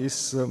და ის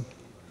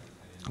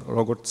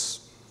როგორც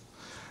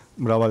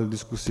მრავალი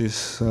დისკუსიის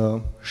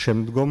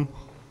შემდგომ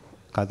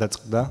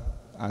გადაწყდა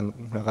ან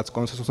რაღაც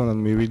კონსენსუსთან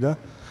მივიდა,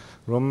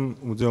 რომ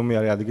მუზეუმი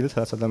არის ადგილი,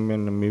 სადაც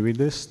ადამიანი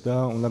მივიდეს და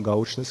უნდა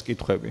გაუჩნდეს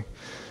კითხვები.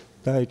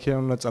 და იქიდან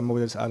უნდა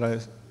წამოვიდეს არა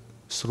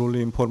სრული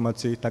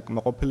ინფორმაციით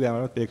დაკმაყოფილი,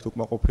 არამედ პირიქით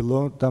უკმაყოფილო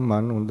და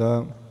მან უნდა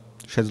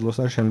შეძლოს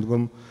და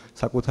შემდგომ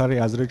საკუთარი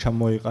აზრი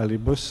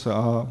ჩამოიყალიბოს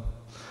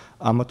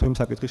ამა თუ იმ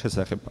საკითხის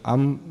შესახებ.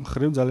 ამ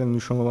ხრივ ძალიან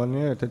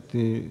მნიშვნელოვანია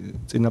ერთ-ერთი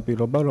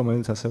წინაპირობა,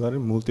 რომელიც ასევე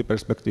არის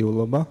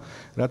მულტიპერსპექტიულობა,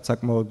 რაც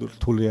საკმაოდ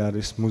რთული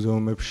არის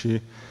მუზეუმებში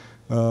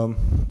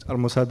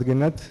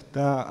წარმოსადგენად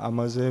და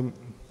ამაზე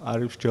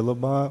არის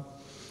მსჯელობა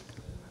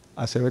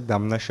ასევე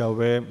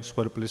დამნაშავე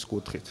სვერპლის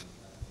კუთხით.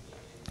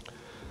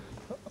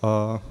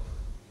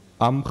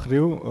 ამ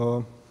ხრივ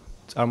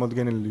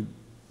წარმოდგენილი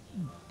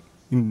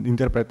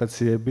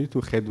ინტერპრეტაციები თუ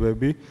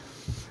ხედვები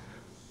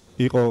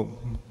იყო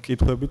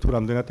კითხვები თუ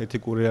რამდენად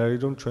ეთიკური არის,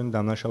 რომ ჩვენ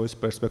დამნაშავის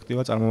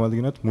პერსპექტივა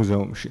წარმოვადგინოთ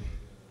მუზეუმში.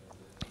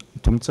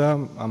 თუმცა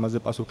ამაზე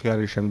პასუხი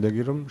არის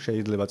შემდეგი, რომ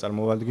შეიძლება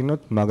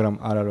წარმოვადგინოთ, მაგრამ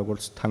არა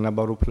როგორც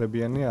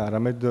თანაბარუფლებიანი,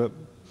 არამედ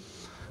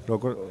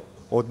როგორ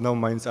ოდნავ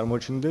მაინც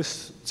წარმოჩინდეს,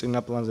 წინა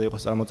პლანზე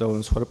იყოს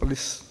წარმოწეული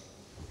სვერპლის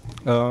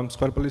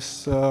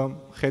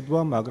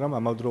ხედვა, მაგრამ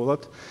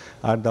ამავდროულად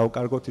არ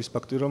დავკარგოთ ის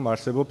ფაქტი, რომ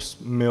არსებობს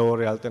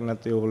მეორე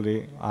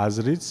ალტერნატიული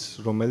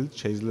აზრიც, რომელიც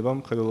შეიძლება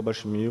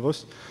მხედველობაში მიიღოს,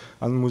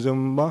 ან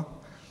მუზეუმმა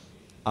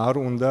არ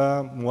უნდა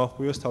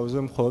მოახვიოს თავზე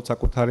მხოლოდ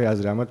საკუთარი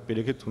აზრი, ამათ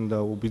პირიქით უნდა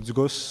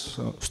უბიძგოს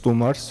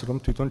სტუმარს, რომ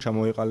თვითონ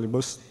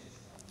ჩამოეყალიბოს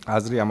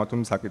აზრი ამა თუ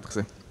იმ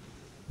საკითხზე.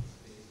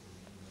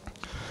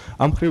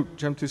 ამ მხრივ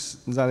ჩემთვის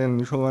ძალიან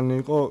მნიშვნელოვანი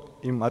იყო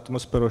იმ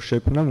ატმოსფეროს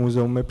შექმნა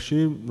მუზეუმებში,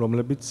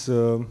 რომლებიც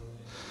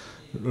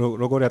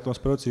როგორი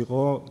ატმოსფეროც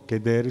იყო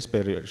GDR-ის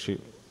პერიოდში.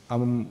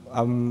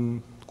 ამ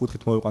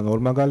კუთხით მოვიყვან ორ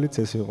მაგალითს,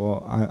 ეს იყო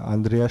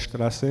ანდრეას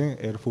შტრასე,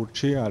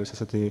 ერფურტში, არის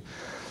ესეთი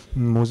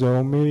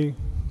მუზეუმი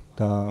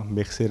და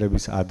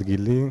მეხსიერების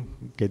ადგილი,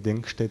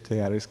 გედენგშტეტე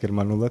არის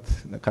გერმანულად,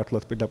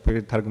 ქართულად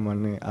პირდაპირ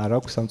თარგმანი არ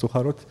აქვს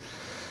სამწუხაროდ.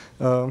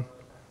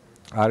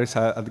 არის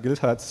ადგილი,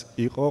 სადაც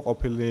იყო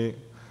ყოფილი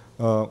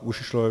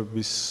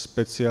უშიშროების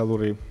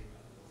სპეციალური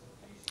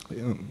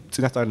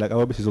წინასწარი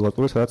დაკავების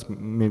იზოლატორი, სადაც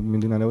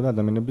მიმდინარეობდა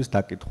ადამიანების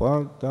დაკითხვა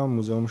და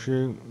მუზეუმში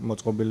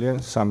მოწყობილია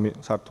 3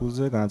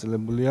 სართულზე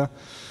განაწილებულია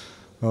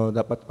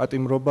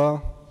პატიმრობა,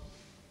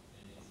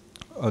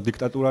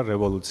 დიქტატურა,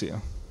 რევოლუცია.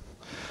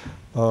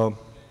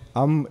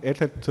 ამ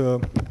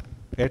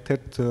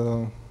ერთ-ერთ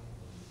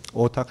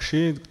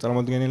ოთახში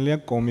წარმოდგენილია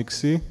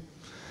კომიქსი,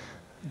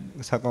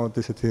 საკმაოდ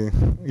ესეთი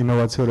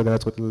ინოვაციური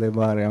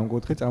გადაწყვეტილება არის ამ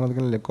კუთხით,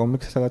 წარმოდგენილია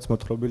კომიქსი, სადაც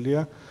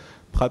მოთხრობილია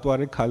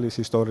მხატვარი ქალის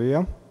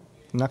ისტორია.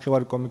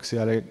 ნახევარი კომიქსი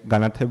არის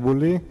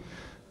განათებული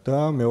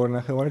და მეორე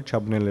ნახევარი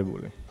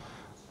ჩაბნელებული.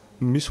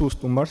 მისულ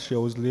სტუმარს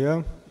შეუძლია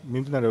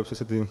მიმდინარეობს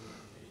ესეთი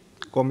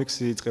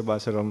კომიქსი იწყება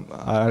ასე რომ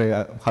არის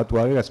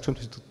მხატვარი, რაც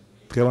ჩვენთვის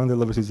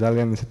დღევანდელობის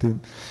ძალიან ესეთი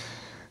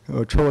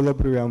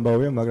ჩვეულებრივი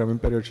ამბავია, მაგრამ იმ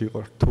პერიოდში იყო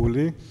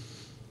რთული.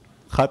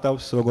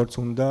 ხატავს როგორც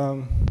უნდა,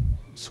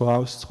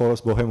 სვავს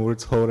ცხოვრობს ბოჰემური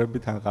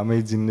ცხოვრებით, ან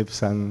ღამეიძინებს,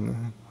 ან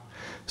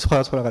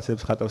სხვადასხვა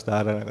რაღაცებს ხატავს და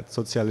არა რაღაც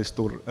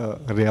სოციალისტურ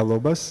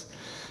რეალობას.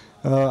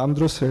 ამ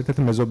დროს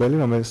ერთ-ერთი მეზობელი,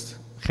 რომელიც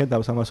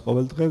ხედავს ამას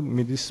ყოველდღე,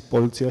 მიდის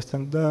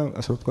პოლიციასთან და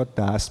ასე ვთქვათ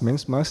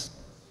დაასმენს მას.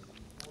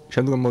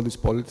 შემდგომ მოდის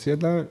პოლიცია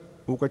და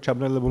უკვე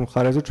ჩაბნელებულ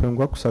მხარეზე ჩვენ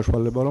გვაქვს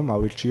საშუალება რომ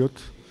ავირჩიოთ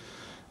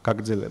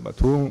გაგრძელება.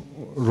 თუ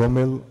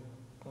რომელ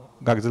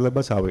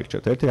გაგრძელებას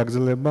ავირჩიოთ. ერთი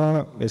გაგრძელება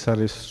ეს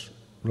არის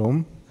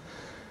რომ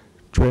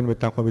ჩვენ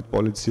მეთანხმებით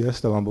პოლიციას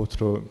და ვამბობთ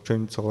რომ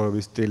ჩვენი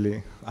ცხოვრების სტილი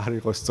არ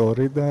იყო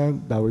სწორი და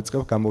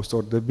დავიწყებ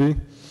გამოსწორდები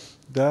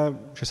და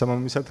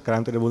შესაბამისად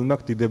გარანტირებული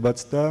მაქვს დიდებაც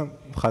და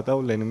ვხატავ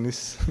ლენინის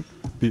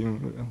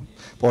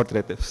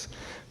პორტრეტებს.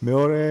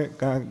 მეორე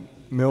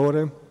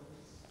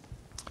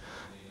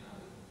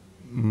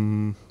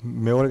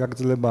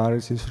გაგრძელება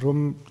არის ის რომ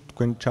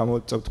თქვენ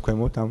ჩამოწევთ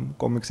ქვემოთ ამ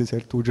კომიქსის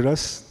ერთ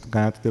უჯრას,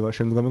 განათდება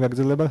შემდგომი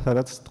გაგრძელება,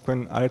 სადაც თქვენ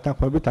არ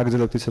ეთანხმებით,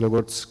 აგრძელებთ ისე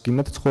როგორც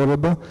გინდათ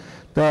ცხოვრება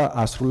და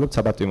ასრულებთ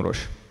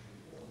საპატიმროში.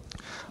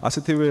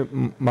 ასეთივე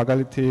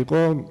მაგალითი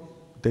იყო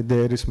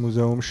DDR-ის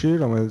მუზეუმში,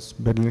 რომელიც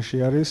ბერლინში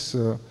არის,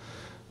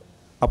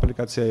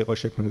 აპლიკაცია იყო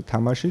შექმნილი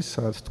თამაშის,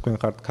 სადაც თქვენ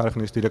ხართ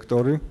ქარხნის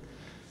დირექტორი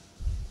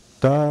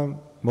და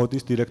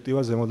მოდის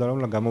დირექტივა ზემოდან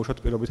რომ გამოუშვათ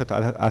პირობითად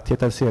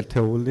 10,000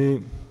 ერთეული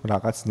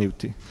რაღაც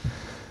ნივთი.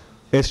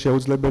 ეს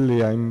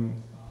შეუძლებელია იმ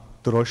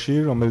დროში,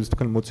 რომელიც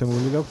თქვენ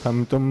მოცემული გაქვთ,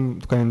 ამიტომ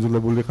თქვენ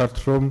ემძულებული ხართ,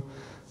 რომ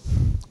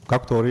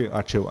გაქვთ ორი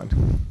არჩევანი.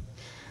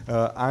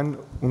 ან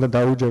უნდა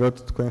დაუჯეროთ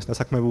თქვენს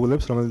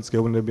დასაქმებულებს, რომელიც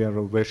გეუბნებიან,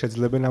 რომ ვერ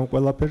შეძლებენ ამ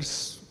ყველაფერს,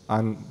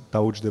 ან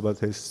დაუჯდებათ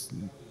ეს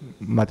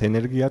მათ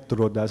ენერგია,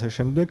 დრო და ასე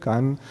შემდეგ,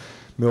 ან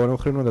მეორე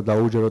მხრივ უნდა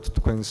დაუჯეროთ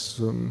თქვენს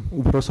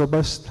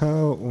უფროსობას და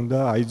უნდა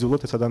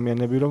აიძულოთ ეს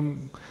ადამიანები, რომ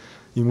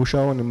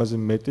იმუშაონ იმაზე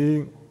მეტი,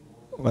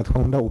 რა თქმა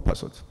უნდა,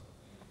 უფასოდ.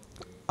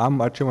 ამ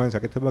არჩევანის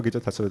გაკეთება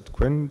გიწევთ ასევე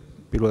თქვენ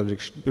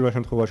პირველ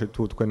შემთხვევაში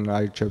თუ თქვენ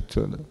აირჩევთ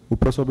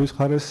უფროსობის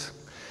ხარეს,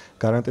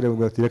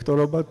 გარანტირებული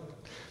დირექტორობა,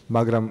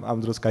 მაგრამ ამ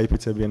დროს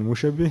გაიფიცებიან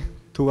მუშები,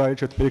 თუ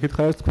აირჩევთ პირიქით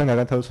ხარეს, თქვენ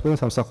განთავისუფლებენ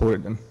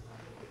სამსახურიდან.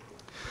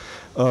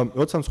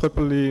 როცა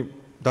მსხვერპლი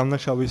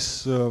დამნაშავის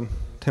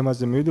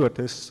თემაზე მივიდივართ,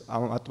 ეს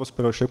ამ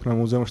ატმოსფეროს შექმნა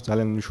მუზეუმში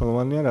ძალიან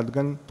მნიშვნელოვანია,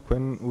 რადგან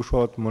თქვენ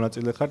უშუალოდ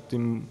მონაწილე ხართ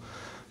იმ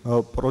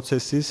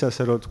პროცესის,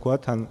 ასე რომ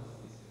ვთქვათ, ან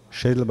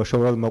შეიძლება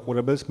შოვრალ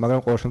მაყურებელს, მაგრამ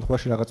ყოველ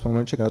შემთხვევაში რაღაც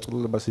მომენტში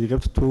გადაწყვეტილებას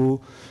იღებთ თუ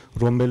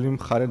რომელი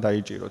მხარე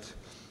დაიჭიროთ.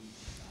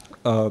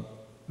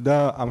 და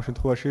ამ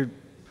შემთხვევაში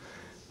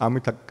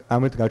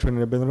ამით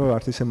გაჩვენებენ, რომ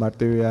არც ისე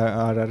მარტივი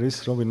არ არის,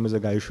 რომ ვინმეზე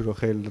გაიშვირო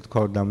ხელი და თქვა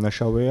რომ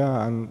დამნაშავეა,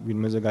 ან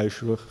ვინმეზე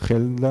გაიშვირო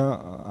ხელი და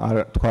არ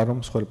თქვა რომ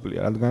მსხვერპლია,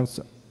 რადგან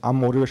ამ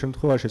ორივე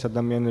შემთხვევაში ეს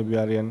ადამიანები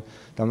არიან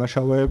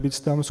დამნაშავეებიც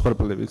და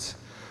მსხვერპლებიც.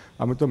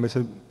 ამიტომ ესე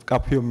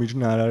კაფეო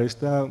მიჯნა არ არის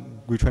და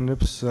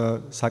გვიჩვენებს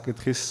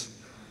საკითხის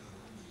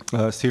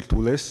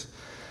სირთულეს,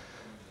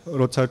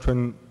 როცა ჩვენ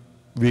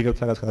ვიღებთ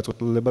რაღაც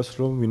გადაწყვეტილებას,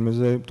 რომ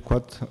ვინმეზე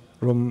ვთქვათ,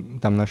 რომ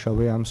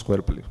დამნაშავეა ამ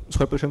მსხვერპლი.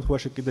 მსხვერპლის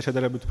შემთხვევაში კიდე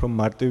შედარებით უფრო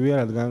მარტივია,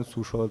 რადგან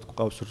უშუალოდ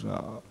გვყავს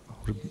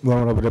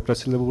უამრავი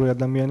რეპრესირებული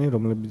ადამიანი,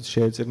 რომლებიც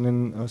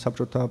შეეწირნენ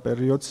საბჭოთა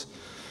პერიოდს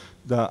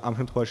და ამ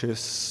შემთხვევაში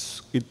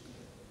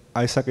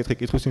აი საკითხი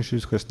კითხვის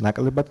ნიშის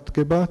ნაკლებად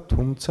დგება,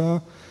 თუმცა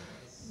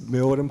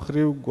მეორე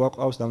მხრივ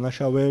გვაყავს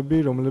დამნაშავეები,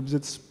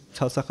 რომლებზეც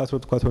ცალსახას რო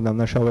თქვა რომ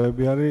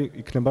დამნაშავეები არის,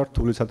 იქნება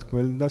რთული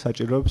სათქმელი და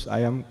საჭიროებს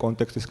აი ამ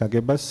კონტექსტის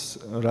გაგებას,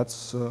 რაც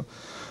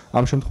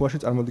ამ შემთხვევაში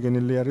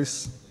წარმოდგენილი არის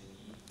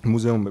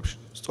მუზეუმებში.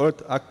 სწორედ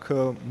აქ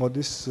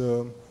მოდის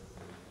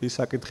ის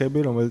საკითხები,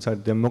 რომელიც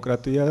არის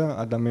დემოკრატია,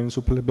 ადამიანის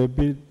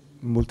უფლებები,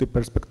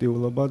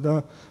 მულტიპერსპექტიულობა და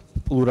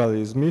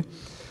პლურალიზმი.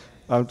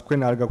 თქვენ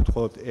არ გაქვთ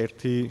მხოლოდ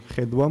ერთი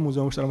ხედვა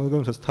მუზეუმის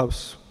წარმოდგენისას, თავს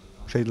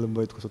შეიძლება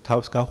ითქვას, რომ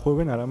თავს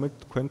გახვევენ, არამედ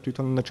თქვენ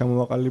თვითონ უნდა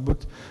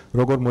ჩამოვაყალიბოთ,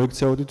 როგორ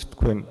მოიქცეოდით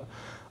თქვენ.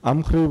 ამ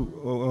მხრივ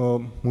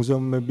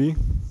მუზეუმები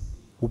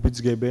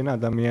უბიძგებენ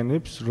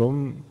ადამიანებს, რომ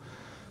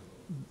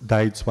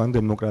დაიცვან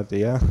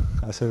დემოკრატია,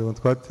 ასე რომ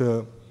ვთქვათ,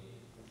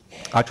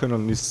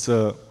 აჩვენონ ის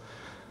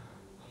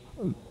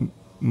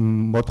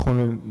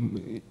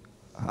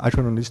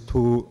აჩვენონ ის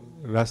თუ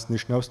რას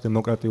ნიშნავს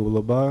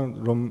დემოკრატიულობა,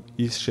 რომ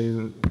ის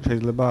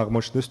შეიძლება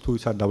აღმოჩნდეს, თუ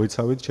ის არ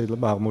დავიცავით,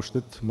 შეიძლება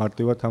აღმოჩნდეთ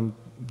მარტივად ამ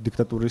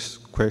დიქტატურის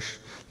ქვეშ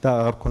და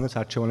აღარ გქონდეს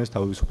არჩევანის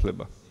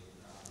თავისუფლება.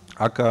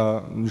 აქ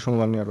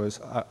მნიშვნელოვანია, რომ ეს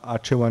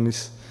არჩევანის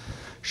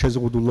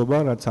შეზღუდულობა,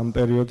 რაც ამ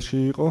პერიოდში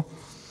იყო,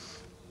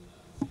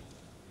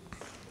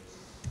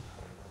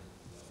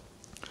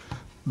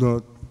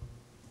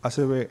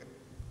 ასევე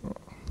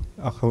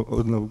ახლა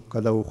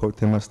გადავუხვევ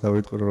თემას და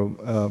ვიტყვი, რომ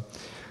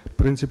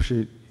პრინციპში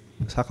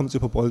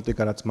სახელმწიფო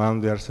პოლიტიკა, რაც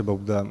მანამდე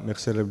არსებობდა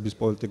მეხსიერების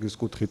პოლიტიკის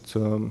კუთხით,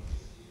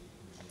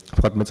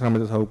 ვთქვათ,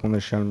 მე-19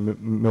 საუკუნეში ან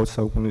მე-20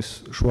 საუკუნის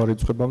შუა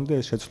რიცხვებამდე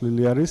ეს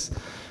შეცვლილი არის.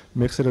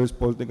 მეხსიერების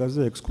პოლიტიკაზე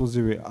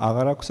ექსკლუზივი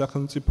აღარ აქვს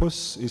სახელმწიფოს,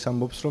 ის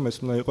ამბობს, რომ ეს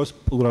უნდა იყოს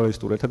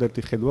პლურალისტური.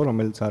 ერთადერთი ხედვა,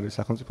 რომელიც არის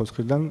სახელმწიფოს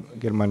მხრიდან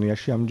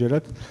გერმანიაში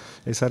ამჯერად,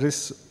 ეს არის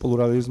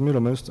პლურალიზმი,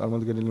 რომელიც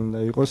წარმოდგენილი უნდა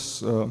იყოს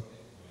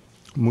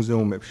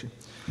მუზეუმებში.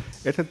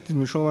 ერთ-ერთი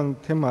მნიშვნელოვანი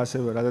თემა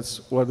ასევე, რადგან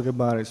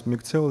ყურადღება არის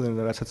მიქცეული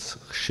და რასაც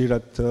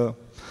ხშირად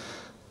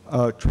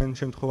ჩვენ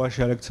შემთხვევაში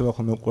არ ექცევა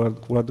ხოლმე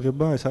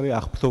ყურადღება, ეს არის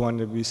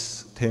აღფრთოვანების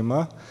თემა.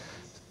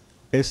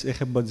 ეს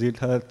ეხება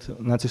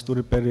ძირითადად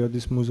ნაცისტური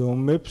პერიოდის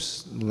მუზეუმებს,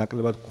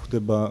 ნაკლებად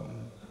გვხვდება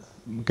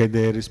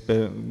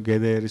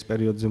GDR-ის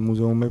პერიოდზე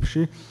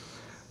მუზეუმებში,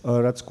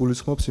 რაც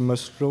გულისხმობს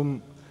იმას, რომ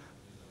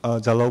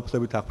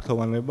ძალაუფლებით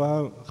აღფრთოვანება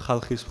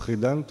ხალხის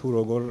მხრიდან თუ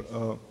როგორ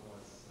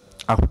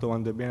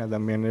აღფრთოვანდებიან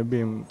ადამიანები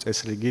იმ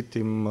წესრიგით,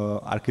 იმ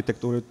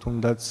არქიტექტურით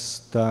თუნდაც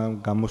და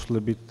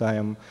გამოსვლებით და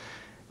ამ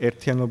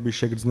ერთიანობის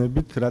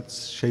შეგრძნებით, რაც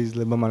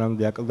შეიძლება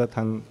მანამდე აკლდათ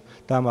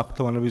და ამ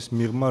აღფრთოვანების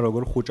მიღმა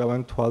როგორ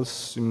ხუჭავენ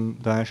თვალს იმ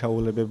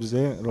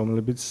დანაშაულებებზე,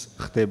 რომლებიც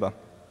ხდება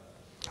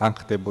ან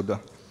ხდებოდა.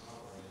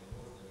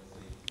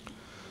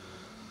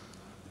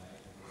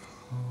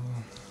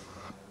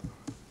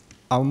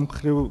 ამ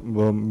მხრივ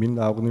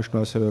მინდა აღვნიშნო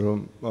ასევე, რომ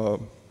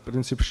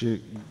პრინციპში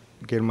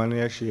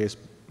გერმანიაში ეს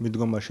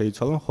მიდგომა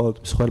შეიცვალა, მხოლოდ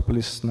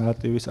მსხვერპლის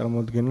ნარატივის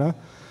წარმოდგენა,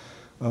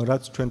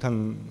 რაც ჩვენთან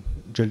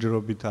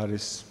ჯერჯერობით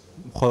არის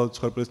მხოლოდ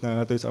მსხვერპლის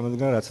ნარატივის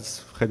წარმოდგენა, რასაც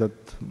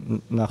ხედავთ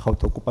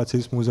ნახავთ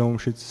ოკუპაციის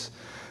მუზეუმშიც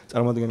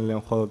წარმოდგენილია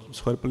მხოლოდ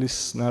მსხვერპლის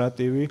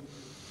ნარატივი.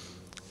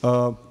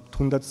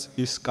 თუნდაც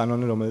ის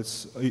კანონი,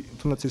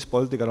 თუნდაც ის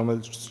პოლიტიკა,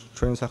 რომელიც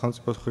ჩვენ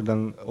სახელმწიფოს მხრიდან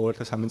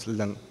 2003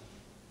 წლიდან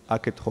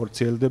აქეთ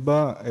ხორციელდება,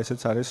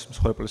 ესეც არის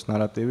მსხვერპლის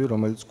ნარატივი,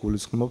 რომელიც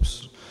გულისხმობს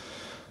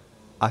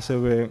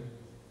ასევე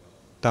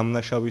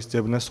დამნაშავის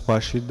ძებნას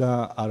სხვაში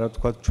და არა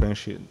თქვა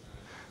ჩვენში.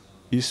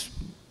 ის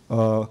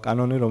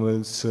კანონი,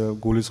 რომელიც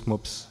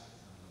გულისხმობს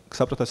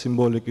საბჭოთა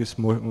სიმბოლიკის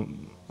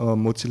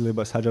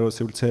მოცილება საჯარო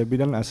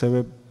სივრცეებიდან,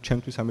 ასევე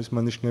ჩემთვის ამის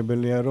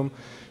მანიშნებელია, რომ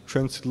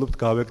ჩვენ ვცდილობთ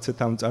გავექცეთ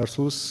ამ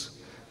წარსულს,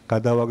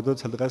 გადავაგდოთ,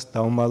 სადღაც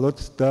დავმალოთ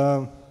და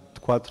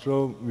თქვათ,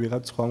 რომ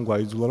ვიღაც სხვამ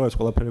გვაიძულა, რომ ეს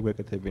ყველაფერი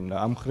გვეკეთებინა.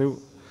 ამ მხრივ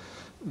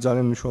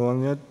ძალიან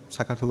მნიშვნელოვანია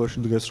საქართველოში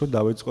დღეს, რომ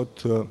დავიწყოთ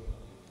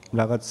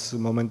რაღაც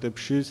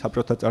მომენტებში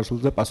საბჭოთა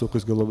წარსულზე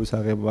პასუხისგებლობის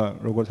აღება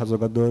როგორც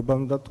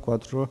საზოგადოებამ და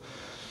თქვათ, რომ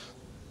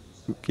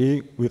კი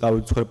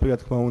ვიყავით მსხვერპლი, რა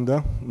თქმა უნდა,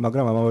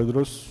 მაგრამ ამავე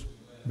დროს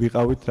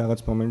ვიყავით რაღაც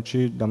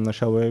მომენტში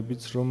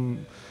დამნაშავეებიც, რომ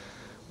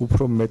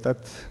უფრო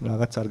მეტად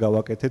რაღაც არ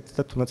გავაკეთეთ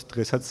და თუნდაც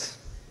დღესაც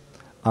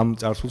ამ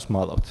წარსულს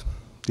მალავთ.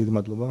 დიდი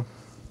მადლობა.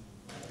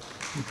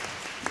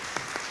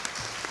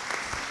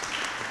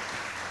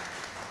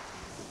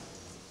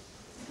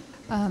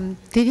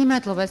 დიდი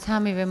მადლობა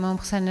სამივე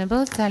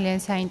მომხსენებელს ძალიან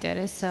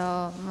საინტერესო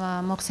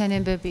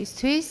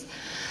მოხსენებებისთვის.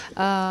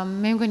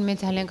 მე მგონი მე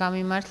ძალიან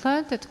გამიმართლა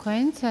და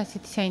თქვენც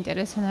ასეთი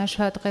საინტერესო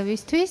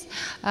ნაშრომისათვის.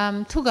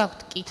 თუ გაქვთ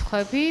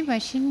კითხვები,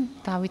 მაშინ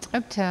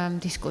დავიწყებთ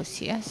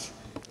დისკუსიას.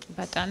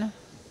 ბატონო.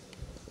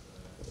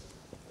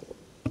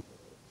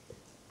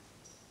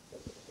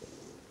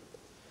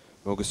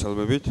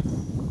 მოგესალმებით.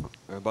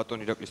 ბატონ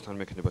ირაკლისთან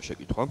მექნება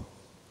შეკითხვა.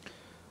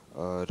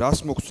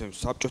 რას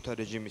მოგცემს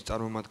საბჭოთა რეჟიმის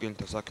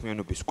წარმომადგენელთა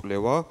საქმიანობის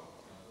კვლევა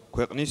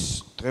ქვეყნის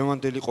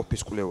დღევანდელი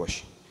ყოფის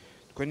კვლევაში?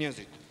 თქვენი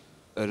აზრით,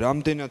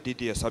 რამდენად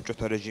დიდია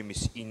საბჭოთა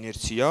რეჟიმის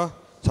ინერცია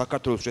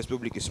საქართველოს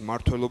რესპუბლიკის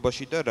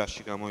მმართველობაში და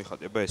რაში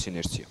გამოიხატება ეს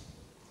ინერცია?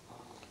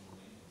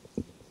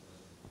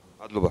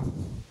 მადლობა.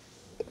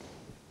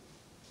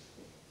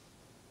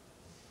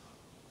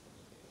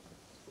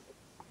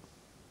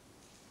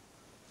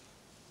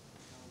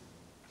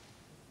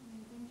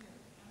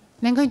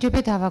 მე მგონი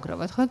ჯობია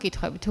დავაგროვოთ ხო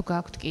კითხვები თუ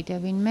გაქვთ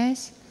კიდევ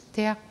ვინმეს?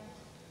 დიახ.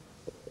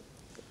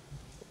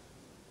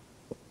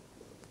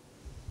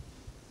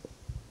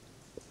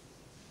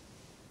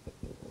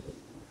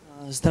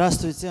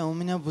 Здравствуйте, у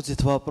меня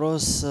будет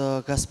вопрос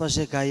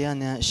госпоже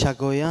Гаяне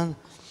Шагоян.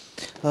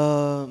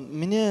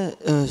 Мне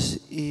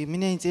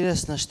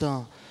интересно,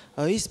 что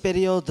из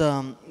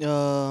периода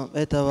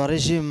этого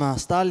режима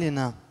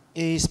Сталина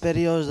и из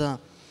периода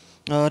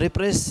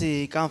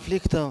репрессий и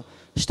конфликтов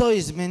что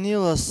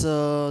изменилось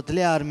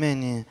для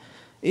Армении?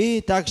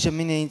 И также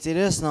мне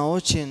интересно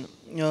очень,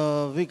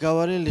 вы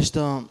говорили,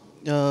 что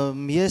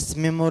есть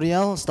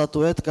мемориал,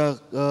 статуэтка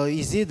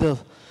Изидов,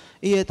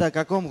 и это в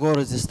каком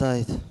городе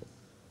стоит?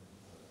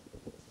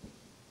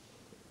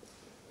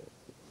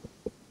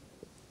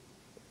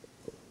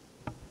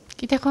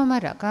 კიდე ხომ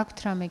არა, გაქვთ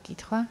რამე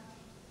კითხვა?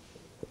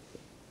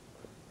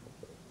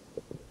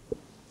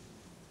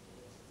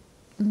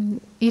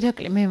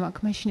 ირაკლი, მე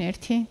მაქვს მაშინ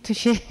ერთი, თუ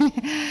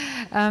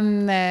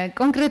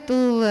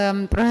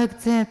კონკრეტულ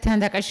პროექტზე თან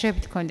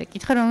დაკავშირებით მქონდა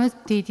კითხვა, რომელიც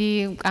დიდი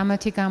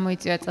კამათი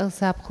გამოიწვია წელს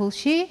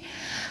ზაფხულში.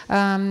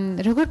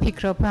 როგორ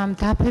ფიქრობ, ამ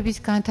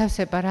დაფების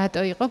განთავსება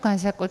რატო იყო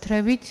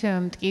განსაკუთრებით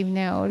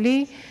მტკივნეული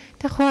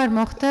და ხო არ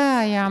მოხდა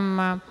აი ამ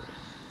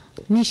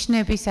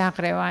ნიშნების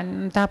აღრევა,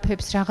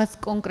 დაფებს რაღაც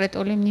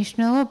კონკრეტული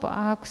მნიშვნელობა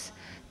აქვს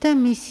და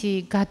მისი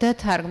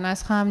გადათარგმნა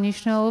სხვა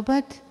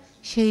მნიშვნელობად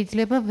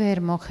შეიძლება ვერ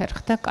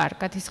მოხერხდა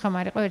კარგად. ის ხომ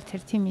არ იყო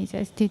ერთ-ერთი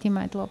მიზეზი. დიდი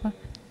მადლობა.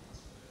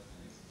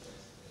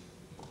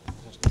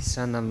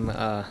 სანამ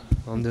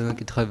მომდევნო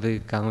კითხვები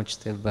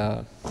გამოჩნდება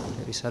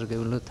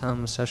ისარგებლოთ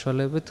ამ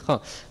საშუალებით, ხო?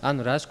 ანუ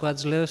რას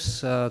გვაძლევს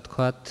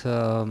თქვათ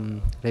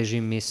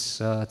რეჟიმის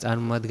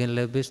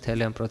წარმომადგენლების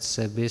მთელი ამ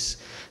პროცესების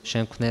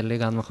შემქმნელი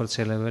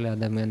განმახორციელებელი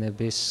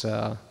ადამიანების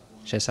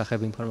შესახებ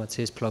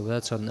ინფორმაციის ფლობა და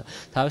ცოდნა.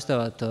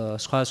 თავისთავად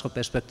სხვადასხვა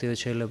პერსპექტივით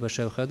შეიძლება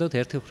შევხედოთ.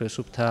 ერთი მხრივ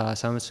სუფთა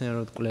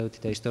სამეცნიერო კვლევითი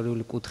და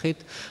ისტორიული კუთხით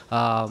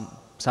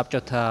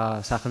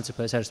საბჭოთა სახელმწიფო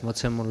ეს არის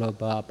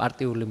მოცემულობა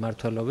პარტიული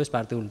მმართველობის,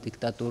 პარტიული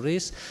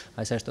დიქტატურის,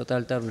 ეს არის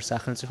ტოტალიტარული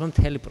სახელმწიფო,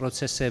 მთელი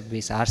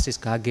პროცესების არსის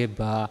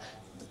გაგება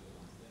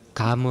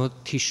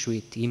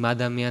გამოთიშვით იმ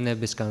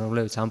ადამიანებისგან,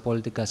 რომლებიც ამ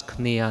პოლიტიკას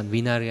ქმნიან,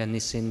 ვინ არიან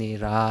ისინი,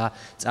 რა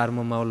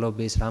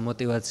წარმომავლობის, რა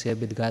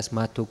მოტივაციები დგას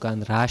მათ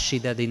უკან, რა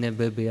შიდა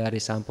დინებები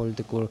არის ამ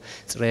პოლიტიკურ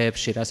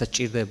წრეებში, რასაც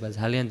ჭირდება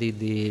ძალიან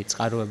დიდი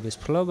წყაროების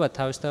ფლობა,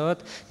 თავისთავად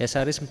ეს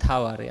არის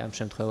მთავარი ამ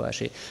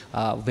შემთხვევაში.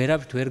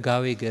 ვერაფრით ვერ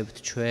გავიგებთ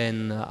ჩვენ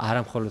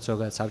არა მხოლოდ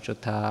ზოგადად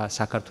საბჭოთა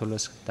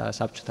საქართველოს და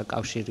საბჭოთა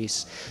კავშირის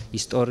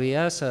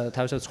ისტორიას,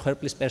 თავისთავად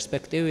ხვერპლის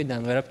პერსპექტივიდან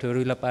ვერაფრით ვერ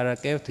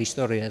ვილაპარაკებთ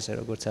ისტორიაზე,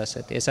 როგორც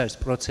ასეთი. ეს არის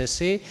პროცესი,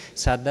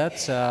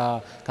 სადაც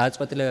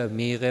გადაწყვეტილებები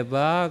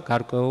მიიღება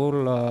გარკვეულ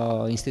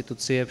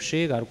ინსტიტუციებში,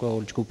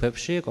 გარკვეულ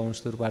ჯგუფებში,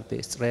 კომუნისტური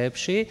პარტიის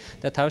წრეებში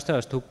და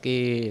თავისთავად თუ კი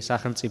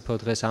სახელმწიფო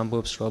დღეს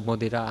ამბობს, რომ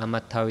მოდი რა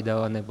ამათ თავი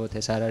დავანებოთ,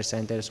 ეს არ არის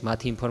საინტერესო,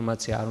 მათი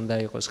ინფორმაცია არ უნდა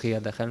იყოს ღია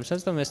და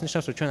ხელმისაწვდომი, ეს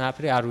ნიშნავს, რომ ჩვენ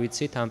არაფერი არ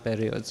ვიცით ამ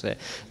პერიოდზე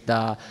და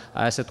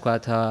ასე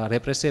ვთქვათ,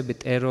 რეპრესიები,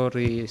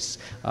 ტერორის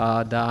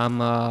და ამ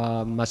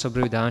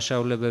მასობრივი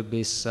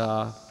დანაშაულებების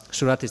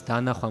სურათის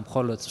დანახვა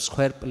მხოლოდ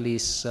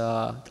მსხვერპლის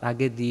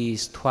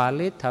ტრაგედიის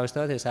თვალით,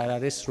 თავისთავად ეს არ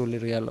არის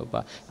სრული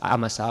რეალობა.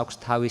 ამას აქვს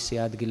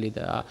თავისი ადგილი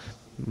და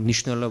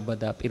მნიშვნელობა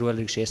და პირველ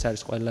რიგში ეს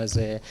არის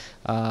ყველაზე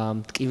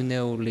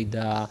მტკივნეული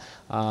და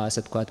ასე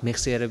ვთქვათ,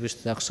 მეხსიერების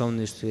და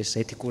ხსოვნისთვის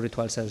ეთიკური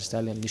თვალსაზრისით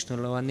ძალიან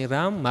მნიშვნელოვანი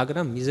რამ,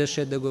 მაგრამ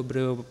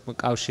მიზეზშედეგობრივ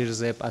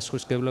კავშირზე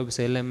პასუხისმგებლობის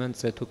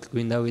ელემენტზე თუ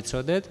გვინდა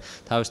ვიცოდეთ,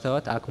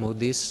 თავისთავად აქ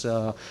მოდის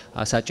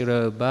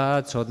საჭიროება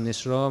ცოდნის,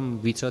 რომ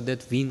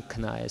ვიცოდეთ ვინ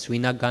ქნა ეს,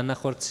 ვინა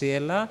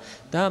განახორციელა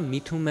და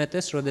მით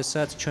უმეტეს,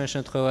 როდესაც ჩვენ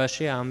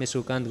შემთხვევაში ამის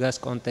უკან დგას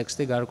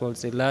კონტექსტი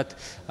გარკვეულწილად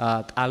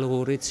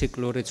ტალღური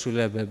ციკლური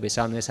ცვლილებების,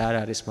 ანუ ეს არ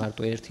არის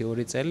მარტო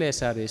 1-2 წელი, ეს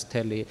არის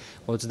მთელი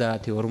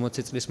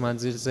 30-40 წლის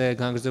მანძილზე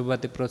განგრძობადი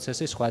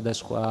პროცესი,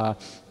 სხვადასხვა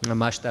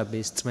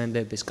მასშტაბის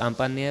წმენდების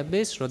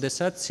კამპანიების,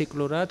 როდესაც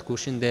ციკლურად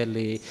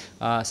გუშინდელი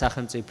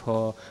სახელმწიფო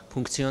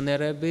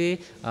ფუნქციონერები,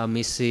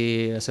 მისი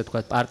ასე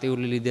ვთქვათ,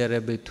 პარტიული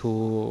ლიდერები თუ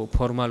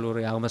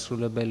ფორმალური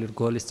აღმასრულებელი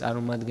რგოლის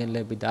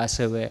წარმომადგენლები და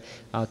ასევე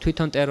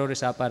თვითონ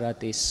ტერორის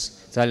აპარატის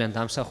ძალიან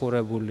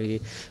დამსახურებული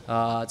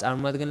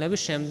წარმომადგენლები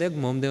შემდეგ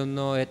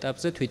მომდევნო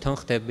ეტაპზე თვითონ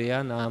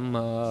ხდებიან ამ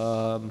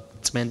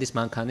წმენდის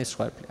მანქანის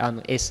სხვერპლი. ანუ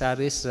ეს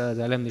არის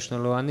ძალიან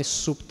მნიშვნელოვანი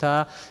სუფთა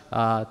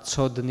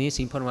ცოდნის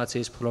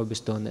ინფორმაციის ფლობის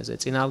დონეზე.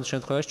 წინააღმდეგ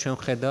შემთხვევაში ჩვენ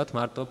ვხედავთ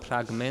მარტო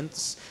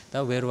ფრაგმენტს და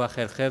ვერ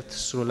ვახერხებთ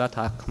სრულად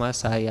აღქმას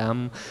აი ამ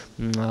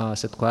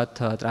ასე ვთქვათ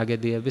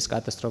ტრაგედიების,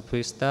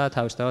 კატასტროფის და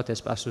თავისთავად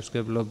ეს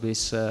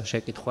პასუხისმგებლობის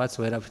შეკითხვაც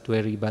ვერაფრით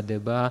ვერ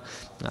იბადება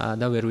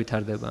და ვერ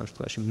ვითარდება ამ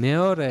შემთხვევაში.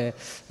 მეორე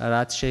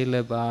რაც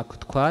შეიძლება აქ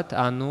ვთქვათ,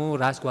 ანუ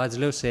რას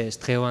გვაძლევს ეს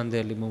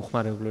დღევანდელი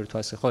მომხმარებლური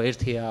თვალსაზრისით, ხო,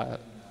 ერთია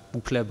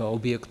უფლება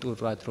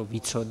ობიექტურად რომ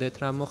ვიცოდეთ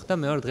რა მოხდა,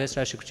 მეორე დღეს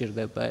რაში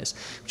გვჭირდება ეს?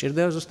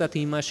 გვჭირდება ზუსტად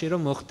იმაში,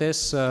 რომ მოხდეს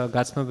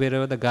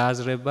გაცნობიერება და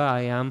გააზრება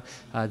აი ამ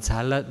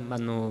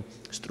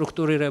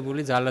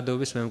სტრუქტურირებული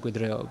ძალადობის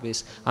მემკვიდრეობის.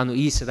 ანუ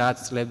ის რაც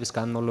წლების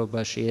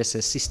განმავლობაში ეს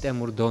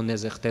სისტემურ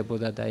დონეზე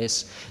ხდებოდა და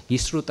ეს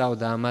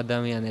ისრუტავდა ამ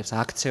ადამიანებს,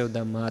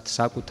 აქცევდა მათ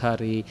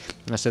საკუთარი,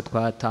 ასე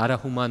ვთქვათ,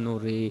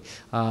 არაჰუმანური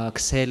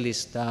ქსელის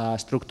და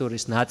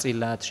სტრუქტურის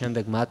ნაწილად,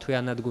 შემდეგ მათვე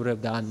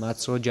ანადგურებდა ან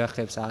მათს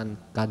ოჯახებს, ან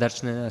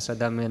გადარჩენას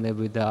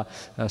ადამიანები და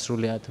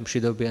სრულიად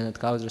მშვიდობიანად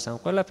გაუძლეს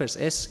ამ ყველაფერს,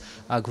 ეს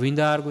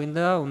გვინდა არ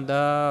გვინდა, უნდა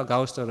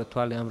გავუსწოროთ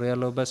თვალი ამ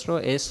რეალობას, რომ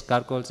ეს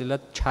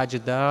გარკვეულწილად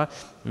ჩაჯდა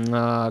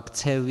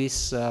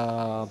ქცევის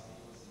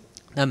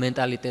და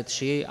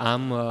მენტალიტეტში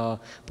ამ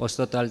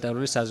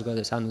პოსტტოტალიტარული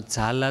საზოგადოების, ანუ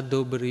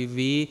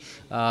ძალადობრივი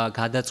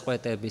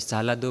გადაწყვეტების,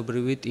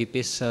 ძალადობრივი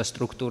ტიპის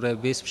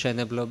სტრუქტურების,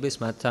 მშენებლობის,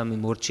 მათამი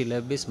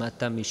მორჩილების,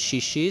 მათამი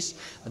შიშის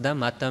და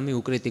მათამი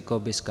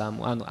უკრიტიკობის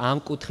გამო. ანუ ამ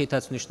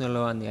კუთხითაც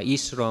მნიშვნელოვანია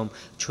ის, რომ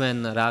ჩვენ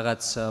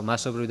რაღაც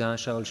მასობრივ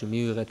დანაშაულში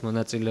მივიღეთ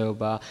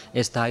მონაწილეობა,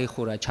 ეს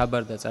დაიხურა,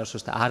 ჩაბარდა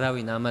წარსულს და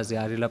არავინ ამაზე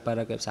არ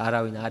ილაპარაკებს,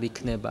 არავინ არ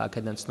იქნება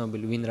აქედან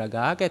ცნობილი, ვინ რა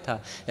გააკეთა,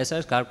 ეს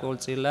არის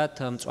გარკვეულწილად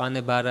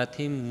მწვანე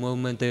ბარათი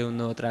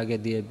მომდევნო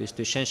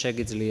ტრაგედიებისთვის. შენ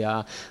შეგიძლია,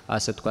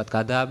 ასე ვთქვათ,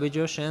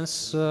 გადააბიჯო შენს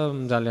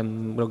ძალიან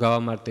რო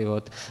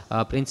გავამარტივოთ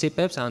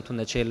პრინციპებს, ან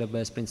თუნდაც შეიძლება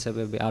ეს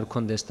პრინციპები არ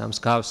ქონდეს და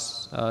მსგავს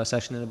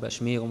საშინელებაში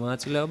მიიღო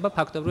მონაწილეობა,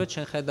 ფაქტობრივად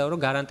შენ ხედავ, რომ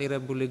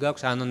გარანტირებული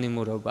გაქვს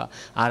ანონიმურობა.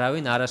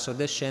 არავინ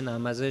არასოდეს შენ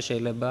ამაზე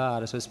შეიძლება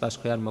არასოდეს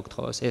პასუხი არ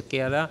მოგთხოვოს. ეს კი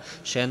არა,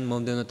 შენ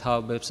მომდევნო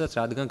თაობებსაც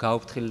რადგან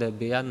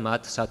გაუფრთხილდებიან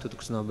მათ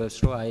სათუთგზნობებს,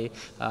 რომ აი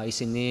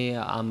ისინი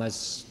ამას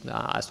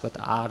ასე ვთქვათ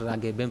არ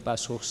აგებენ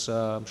პასუხს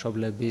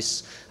მშობლების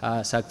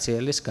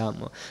საქციელის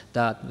გამო.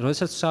 და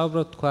როდესაც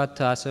ვსაუბრობ თქვათ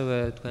ასევე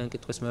თქვენ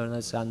კითხვის მეორე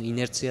ნაწილს ან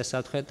ინერციას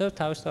ავხედავთ,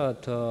 თავისთავად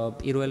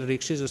პირველ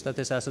რიგში ზუსტად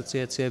ეს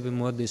ასოციაციები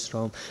მოდის,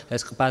 რომ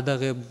ეს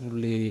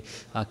ყბადაღებული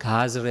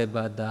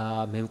გააზრება და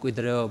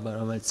მემკვიდრეობა,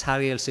 რომელიც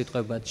ცარიელ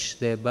სიტყვებად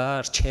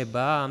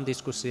რჩება ამ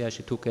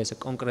დისკუსიაში, თუ კი ესე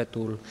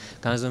კონკრეტულ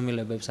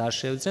განზომილებებს არ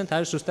შევძენთ,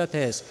 არის ზუსტად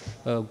ეს.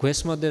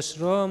 გვესმოდეს,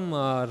 რომ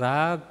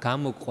რა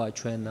გამოყვა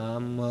ჩვენ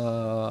ამ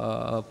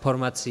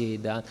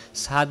ფორმაციიდან,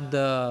 სად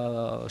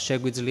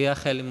შეგვიძლია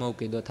ხელი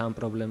მოვკიდოთ ამ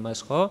პრობლემას,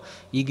 ხო?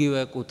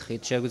 იგივე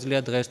კუთხით შეგვიძლია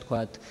დღეს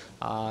თქვათ,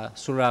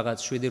 სულ რაღაც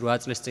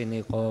 7-8 წლის წინ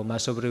იყო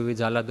მასობრივი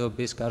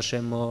ძალადობის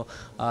გარშემო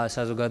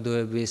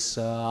საზოგადოების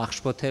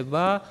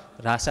აღშფოთება,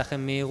 რა სახე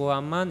მიიღო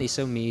ამან,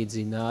 ისევ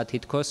მიიძინა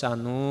თითქოს,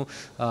 ანუ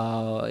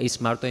ის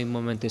მარტო იმ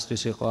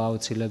მომენტისთვის იყო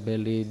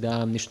აუცილებელი და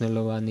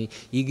მნიშვნელოვანი.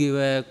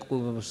 იგივე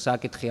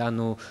საკითხი,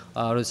 ანუ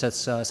როდესაც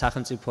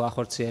სახელმწიფო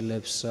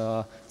ახორციელებს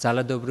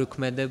ძალადობრივ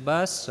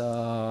ქმედებას,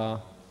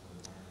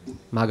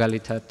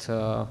 მაგალითად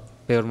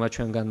ბევრმა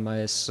ჩვენგანმა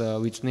ეს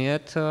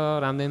ვიწვნიეთ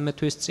რამდენიმე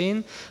თვის წინ,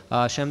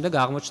 შემდეგ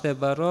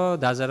აღმოჩნდება, რომ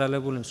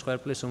დაზარალებული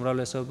მსხვერპლის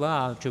უმრავლესობა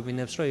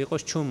ამჩვენებს, რომ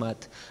იყოს ჩუმად,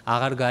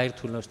 აღარ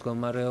გაირთულოს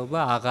მდგომარეობა,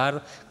 აღარ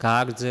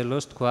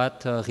გააგრძელოს თქვათ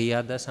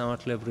ღია და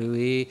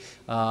სამართლებრივი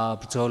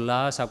ბრძოლა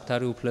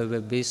საკუთარი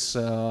უფლებების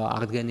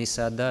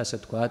აღდგენისა და ასე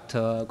თქვათ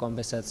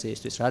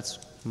კომპენსაციისთვის, რაც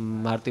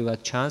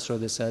მარტივად ჩანს,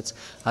 როდესაც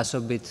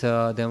ასობით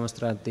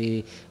დემონსტრანტი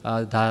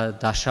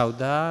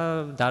დაშავდა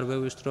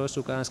დარბევის დროს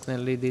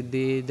უკანასკნელი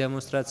დიდი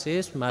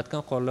დემონსტრაციის, მათგან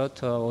მხოლოდ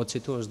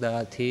 20 თუ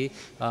 30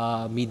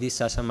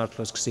 მიდის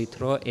სასამართლოს გზით,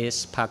 რომ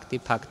ეს ფაქტი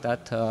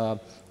ფაქტად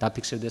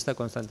დაფიქსირდეს და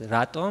კონსტატირდეს.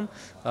 რატომ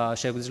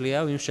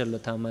შეგვიძლია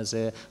ვიმშელოთ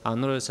ამაზე?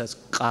 ანუ როდესაც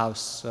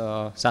ყავს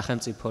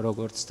სახელმწიფო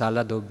როგორც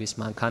ძალადობის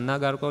მანქანა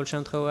გარკვეულ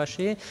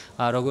შემთხვევაში,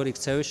 როგორ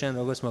იქცევი შენ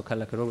როგორც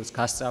მოქალაქე, როგორც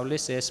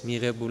გასწავლის ეს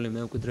მიღებული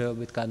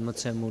მემკვიდრეობით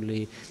გადმოცემული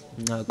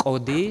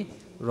კოდი,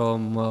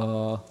 რომ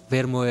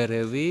ვერ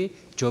მოერევი,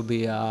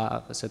 ჯობია,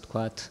 ასე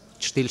ვთქვათ,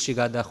 ჭრილში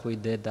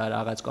გადახვიდე და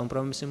რაღაც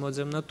კომპრომისი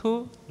მოძებნო თუ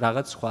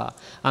რაღაც სხვა.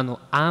 ანუ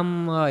ამ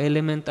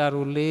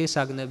ელემენტარული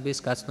საგნების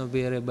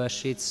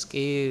გაცნობიერებაშიც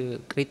კი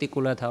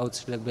კრიტიკულად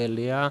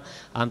აუცილებელია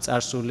ამ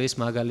წარსულის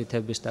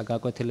მაგალითების და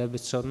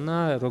გაკვეთილების ცოდნა,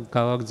 რომ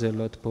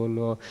გავაგრძელოთ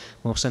ბოლო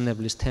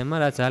მოხსენებლის თემა,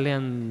 რაც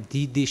ძალიან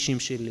დიდი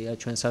შიმშილია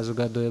ჩვენ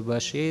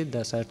საზოგადოებაში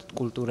და საერთოდ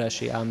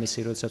კულტურაში ამისი,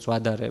 როდესაც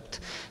ვადარებთ,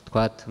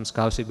 თქვათ,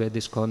 მსგავსი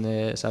ბედის მქონე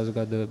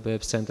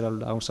საზოგადოებებს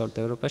ცენტრალურ აღმოსავლეთ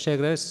ევროპაში,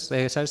 ეგრევე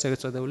ეს არის ეგრეთ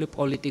წოდებული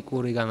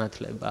პოლიტიკური განათლება.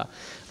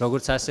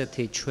 როგორც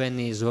ასეთი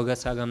ჩვენი ზოგად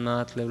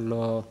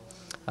საგანმანათლებლო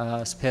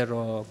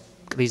სფერო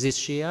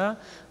კრიზისშია,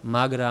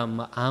 მაგრამ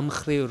ამ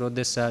მხრივ,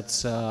 როდესაც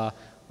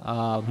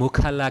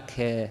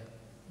მოქალაქე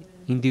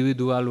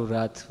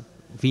ინდივიდუალურად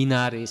ვინ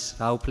არის,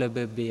 რა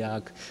უფლებები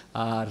აქვს,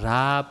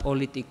 რა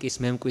პოლიტიკის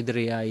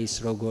მემკვიდრეა ის,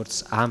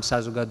 როგორც ამ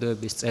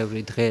საზოგადოების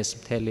წევრი დღეს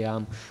მთელი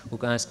ამ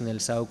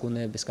უკანასკნელი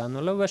საუკუნეების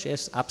განმავლობაში,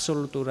 ეს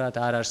აბსოლუტურად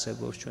არ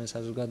არსებობს ჩვენ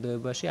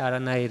საზოგადოებაში,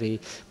 არანაირი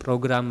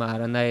პროგრამა,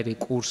 არანაირი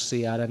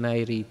კურსი,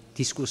 არანაირი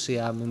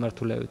დისკუსია ამ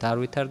მიმართულებით არ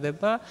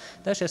ვითარდება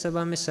და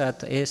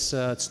შესაბამისად ეს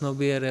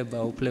ცნობიერება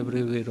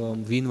უფლებრივი, რომ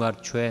ვინ ვართ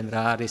ჩვენ,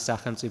 რა არის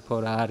სახელმწიფო,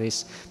 რა არის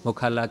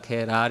მოქალაქე,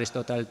 რა არის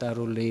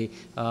ტოტალიტარული,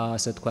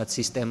 ასე ვთქვათ,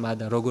 სისტემა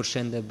და როგორ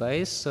შენდება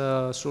ის,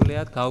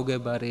 სრულიად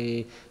გაუგებარი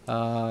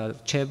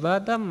რჩება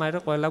და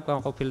მე ყველა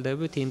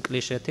განყოფილდებით იმ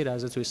კლიშეთი,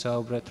 რაზეც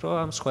ვისაუბრეთ, რომ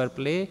ამ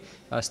მსხვერპლი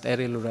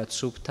სტერილურად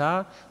სუფთა,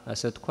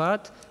 ასე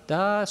ვთქვათ,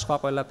 და სხვა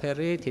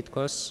ყველაფერი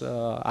თითქოს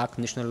აქ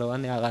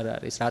მნიშვნელოვანი აღარ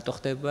არის. რატო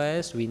ხდება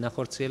ეს, ვინ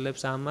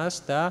ახორციელებს ამას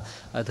და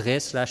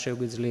დღეს რა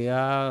შეგვიძლია,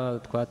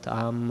 ვთქვათ,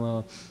 ამ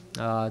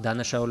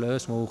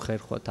დანაშაულებებს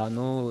მოუხერხოთ,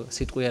 ანუ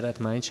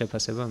სიტყვიერად მაინც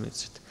შეფასება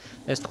მივცეთ.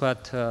 ეს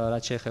თქვათ,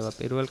 რაც შეეხება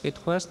პირველ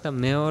კითხვას და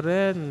მეორე,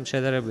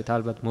 შედარებით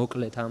ალბათ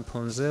მოკლედ ამ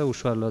ფონზე,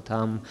 უშუალოდ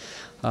ამ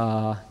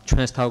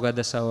ჩვენს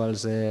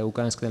თავგადასავალზე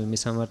უკანასკნელი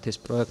მისამართის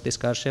პროექტის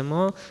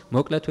გარშემო,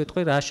 მოკლედ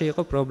ვიტყვი, რაში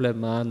იყო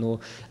პრობლემა, ანუ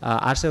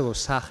არსებობს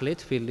სახლი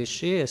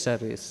თბილისში, ეს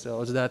არის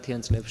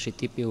 30-იან წლებში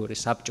ტიპიური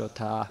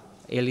საბჭოთა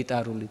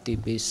ელიტარული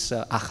ტიპის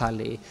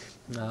ახალი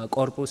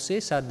კორპუსი,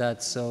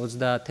 სადაც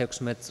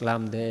 36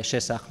 წლამდე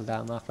შესახლდა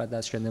ამ ახლად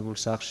აშენებულ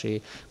სახლში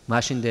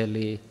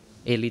მაშინდელი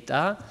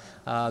ელიტა,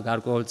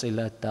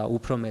 გარკვეულწილად და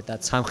უფრო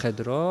მეტად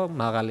სამხედრო,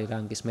 მაღალი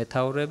რანგის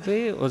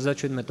მეთაურები.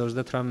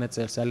 37-38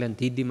 წელს ძალიან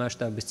დიდი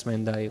მასშტაბის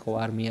წმენდა იყო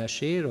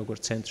არმიაში,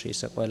 როგორც ცენტრი,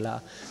 ისე ყველა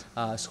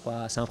სხვა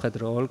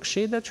სამხედრო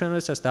ოლქში და ჩვენ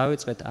როდესაც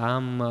დავიწყეთ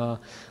ამ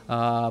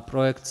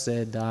პროექტზე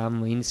და ამ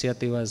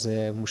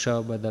ინიციატივაზე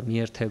მუშაობა და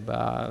მიერთება,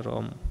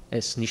 რომ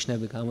ეს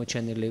ნიშნები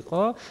გამოჩენილი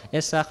იყო,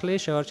 ეს სახლი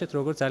შევარჩეთ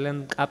როგორც ძალიან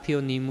მკაფიო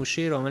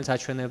ნიმუში, რომელიც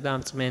აჩვენებდა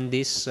ამ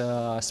წმენდის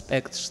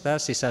სპექტრს და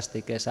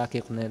სისასტიკეს. აქ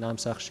იყვნენ ამ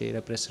სახლში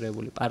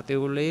რეპრესირებული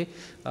პარტიული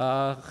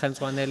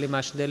ხელმძღვანელი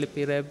მაშინდელი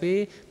პირები,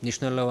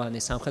 მნიშვნელოვანი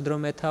სამხედრო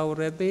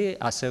მეთაურები,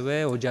 ასევე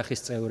ოჯახის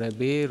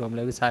წევრები,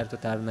 რომლებიც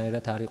საერთოდ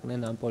არანაირად არ იყვნენ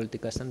ამ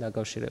პოლიტიკასთან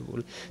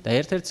დაკავშირებული. და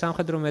ერთ-ერთი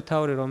სამხედრო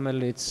მეთაური,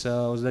 რომელიც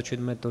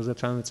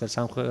 37-38 წელს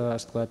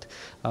ასე ვთქვათ,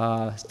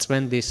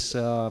 წმენდის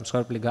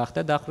მსხვერპლი გახდა,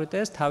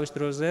 დახვრიტეს, თავის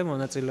დროზე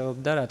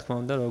მონაწილეობდა, რა თქმა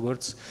უნდა,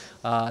 როგორც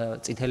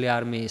წითელი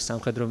არმიის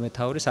სამხედრო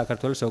მეთაური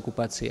საქართველოს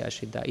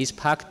ოკუპაციაში და ის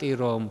ფაქტი,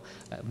 რომ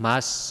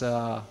მას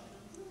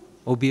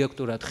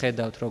ობიექტურად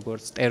ხედავთ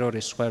როგორც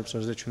ტერორის სხვებს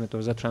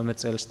 37-38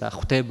 წელს და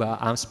ხვდება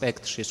ამ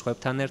სპექტრში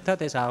სხვებთან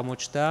ერთად, ეს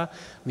აღმოჩნდა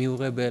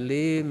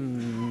მიუღებელი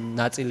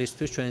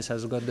ნაწილისთვის ჩვენი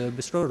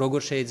საზოგადოების, რომ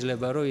როგორ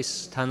შეიძლება რომ ის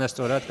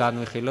თანასწორად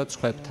განვიხილოთ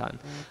სხვებთან.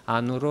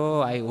 ანუ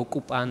რომ აი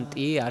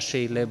ოკუპანტი არ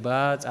შეიძლება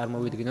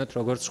წარმოვიდგინოთ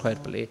როგორც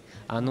სხვერპლი.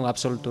 ანუ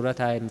აბსოლუტურად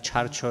აი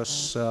ჩარჩოს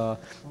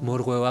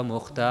მორღვევა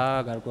მოხდა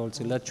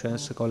გარკვეულწილად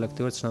ჩვენს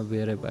კოლექტიურ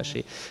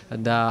ცნობიერებაში.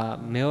 და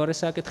მეორე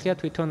საკითხია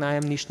თვითონ აი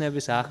ამ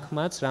ნიშნების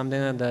აღქმაც,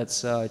 რამდენადაც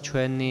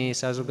ჩვენი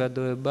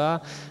საზოგადოება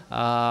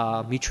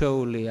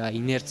მიჩვეულია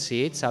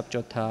ინერციით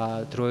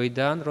საბჭოთა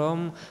დროიდან, რომ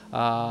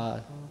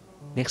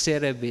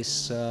მეხსიერების,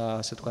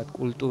 ასე ვთქვათ,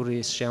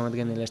 კულტურის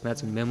შემადგენელი ეს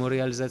ნაწილი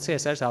მემორიალიზაცია,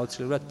 ეს არის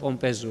აუცილებლად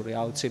პომპეზური,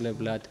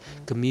 აუცილებლად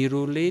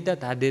გმირული და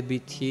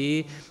დადებითი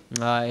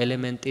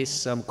ელემენტის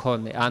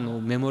მქონე. ანუ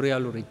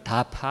მემორიალური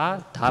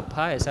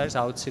დაფა, ეს არის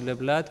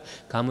აუცილებლად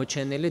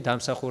გამოჩენილი,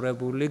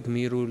 დამსახურებული,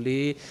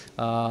 გმირული,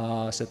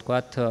 ასე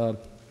ვთქვათ,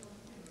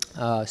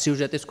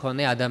 სიუჟეტის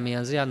მქონე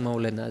ადამიანზე ან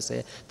მოვლენაზე.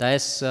 და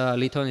ეს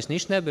ლითონის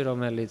ნიშნები,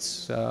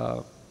 რომელიც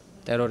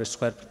ტერორის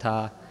სხვერპლთა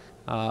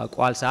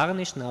კვალს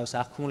აღნიშნავს,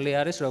 აღქმული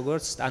არის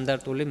როგორც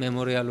სტანდარტული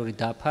მემორიალური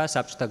დაფა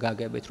საბჭოთა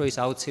გაგებით, რომ ის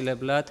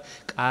აუცილებლად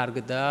კარგ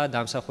და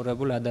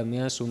დამსახურებულ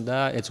ადამიანს უნდა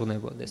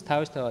ეძღვნებოდეს.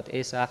 თავისთავად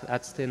ეს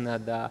აცდენა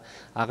და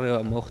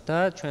აღრევა მოხდა,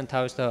 ჩვენ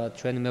თავისთავად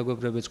ჩვენი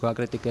მეგობრებიც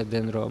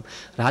გვაკრიტიკებდნენ, რომ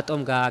რატომ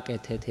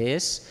გააკეთეთ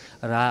ეს,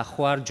 რა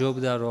ხო არ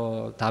ჯობდა,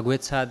 რომ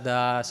დაგვეცადა,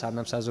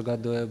 სანამ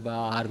საზოგადოება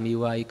არ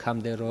მივა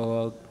იქამდე,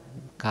 რომ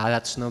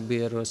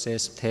გადაცნობიეროს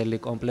ეს მთელი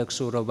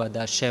კომპლექსურობა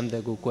და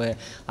შემდეგ უკვე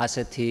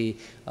ასეთი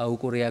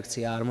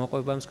უკურეაქცია არ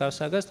მოყვება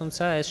მსგავსაგას,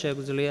 თუმცა ეს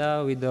შეგვიძლია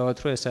ვიდეოთ,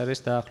 რომ ეს არის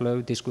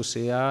დაახლოებით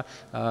დისკუსია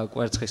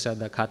კვერცხისა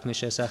და ქათმის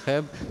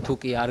შესახებ, თუ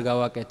კი არ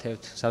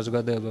გავაკეთებთ,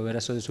 საზოგადოება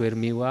ვერასოდეს ვერ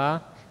მივა,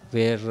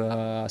 ვერ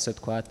ასე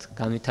ვთქვათ,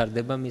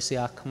 განვითარდება მისი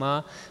აღქმა,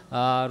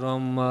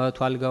 რომ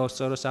თვალი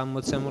გაუსწოროს ამ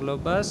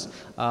მოცემულობას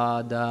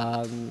და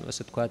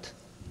ასე ვთქვათ,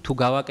 თუ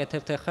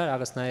გავაკეთებთ ახლა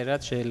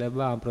რაღაცნაირად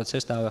შეიძლება ამ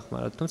პროცესს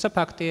დავეხმაროთ. თუმცა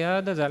ფაქტია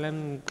და ძალიან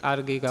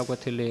კარგი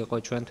გაკვეთილი იყო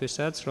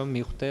ჩვენთვისაც, რომ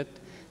მივხვდეთ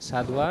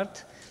სად ვართ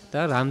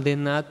და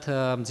რამდენად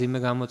მძიმე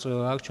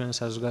გამოწვევა აქვს ჩვენ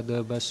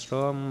საზოგადოებას,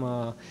 რომ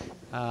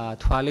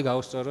თვალი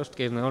გაუსწოროს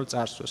მტკივნეულ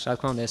წარსულს. რა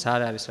თქმა უნდა, ეს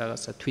არ არის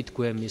რაღაცა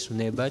თვითგვემის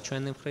ვნება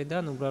ჩვენი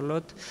მხრიდან,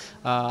 უბრალოდ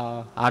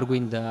არ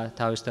გვინდა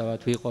თავისთავად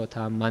ვიყოთ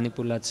ამ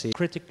მანიპულაციის.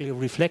 Critically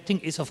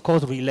reflecting is of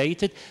course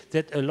related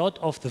that a lot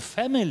of the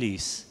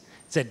families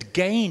that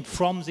gained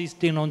from this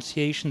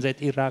denunciation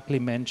that Irakli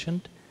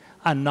mentioned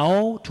are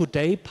now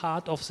today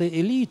part of the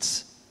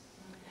elites.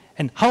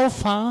 And how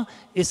far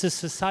is a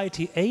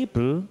society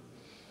able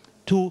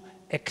to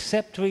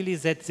accept really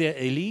that their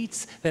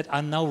elites that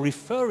are now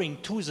referring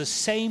to the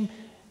same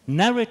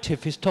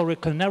narrative,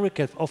 historical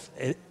narrative of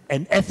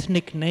an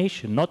ethnic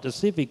nation, not a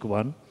civic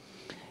one,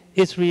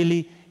 is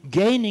really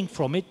gaining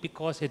from it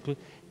because it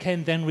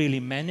can then really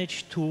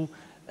manage to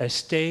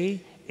stay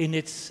in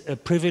its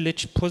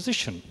privileged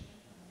position.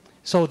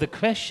 So the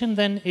question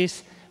then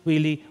is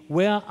really,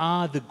 where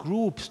are the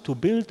groups to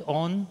build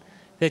on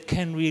that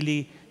can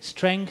really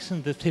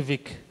strengthen the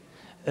civic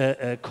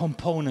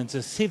components,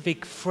 the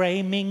civic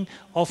framing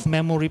of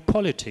memory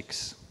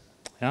politics?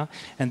 Yeah?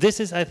 And this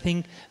is, I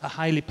think, a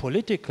highly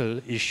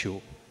political issue.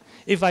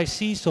 If I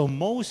see so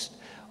most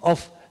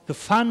of the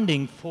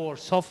funding for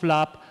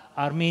Sovlab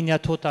Armenia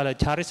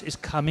totalitarists is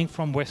coming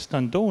from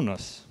Western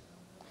donors,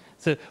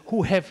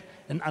 who have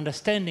an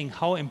understanding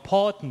how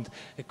important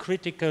a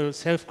critical,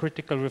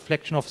 self-critical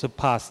reflection of the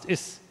past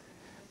is.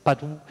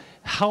 But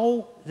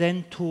how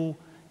then to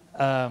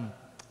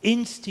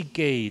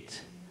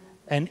instigate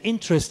an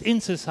interest in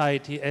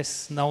society,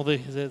 as now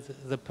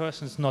the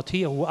person's not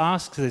here who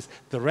asks this,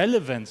 the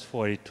relevance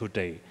for it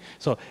today.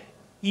 So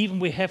even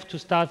we have to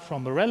start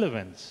from a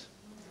relevance.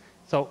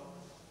 So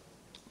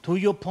to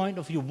your point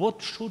of view,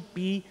 what should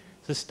be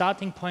the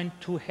starting point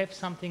to have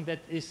something that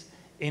is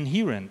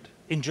inherent.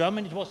 In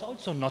Germany, it was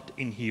also not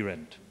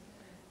inherent.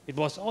 It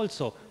was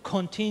also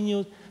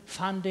continued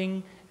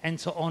funding and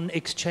so on,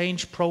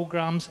 exchange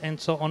programs and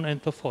so on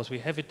and so forth. We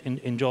have it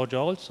in Georgia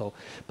also.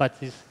 But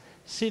this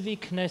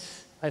civicness,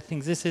 I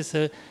think this is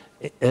a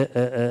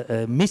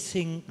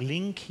missing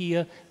link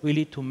here,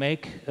 really, to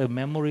make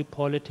memory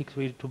politics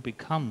really to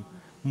become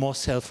more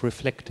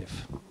self-reflective.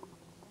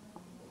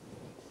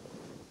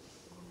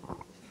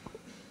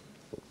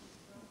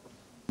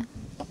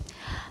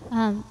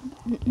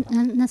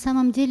 На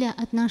самом деле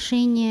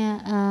отношение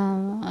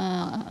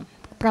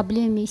к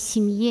проблеме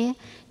семьи,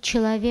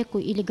 человеку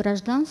или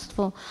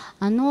гражданству,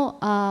 оно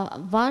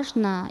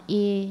важно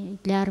и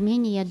для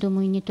Армении, я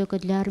думаю, не только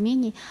для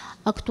Армении,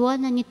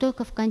 актуально не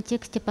только в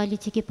контексте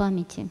политики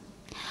памяти.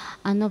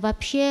 Оно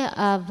вообще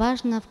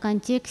важно в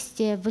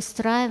контексте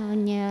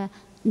выстраивания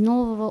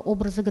нового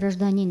образа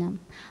гражданина,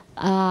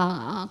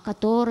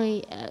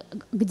 который,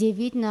 где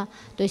видно,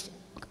 то есть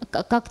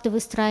как ты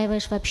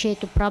выстраиваешь вообще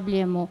эту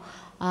проблему,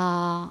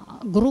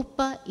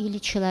 группа или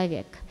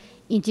человек,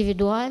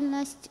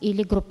 индивидуальность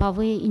или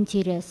групповые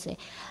интересы.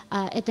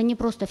 Это не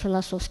просто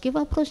философский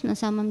вопрос, на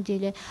самом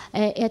деле,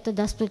 это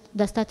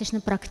достаточно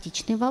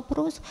практичный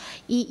вопрос.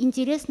 И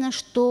интересно,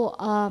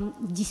 что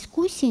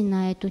дискуссии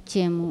на эту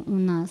тему у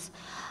нас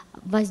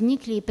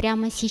возникли и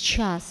прямо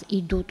сейчас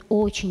идут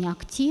очень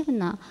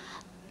активно,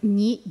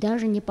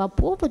 даже не по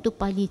поводу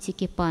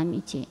политики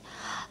памяти,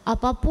 а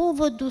по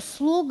поводу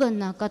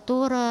слогана,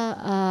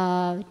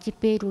 который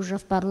теперь уже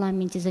в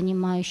парламенте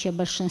занимающее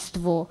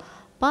большинство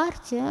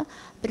партия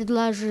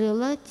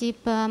предложила,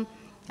 типа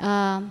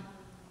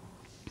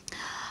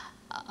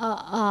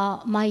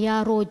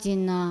 «Моя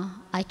родина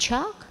 –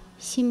 очаг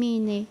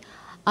семейный,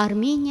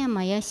 Армения –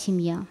 моя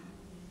семья».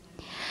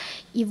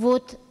 И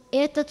вот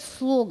этот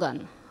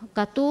слоган,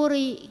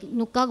 который,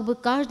 ну, как бы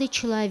каждый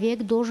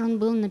человек должен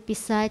был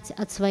написать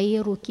от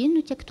своей руки,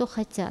 ну, те, кто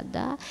хотят,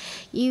 да.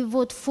 И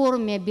вот в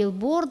форме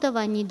билбордов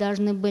они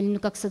должны были, ну,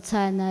 как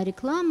социальная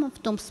реклама, в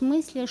том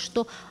смысле,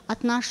 что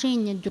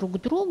отношение друг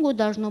к другу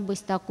должно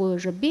быть такое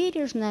же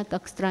бережное,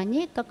 как в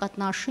стране, как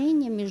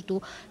отношение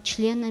между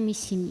членами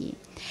семьи.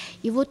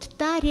 И вот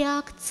та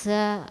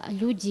реакция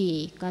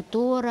людей,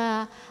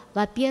 которая,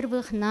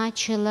 во-первых,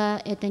 начала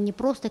это не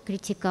просто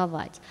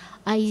критиковать,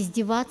 а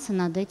издеваться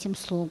над этим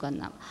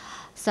слоганом,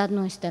 с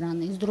одной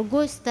стороны. С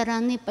другой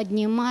стороны,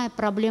 поднимая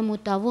проблему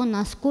того,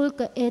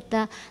 насколько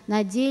это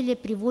на деле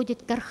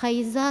приводит к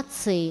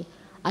архаизации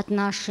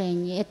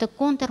отношений. Это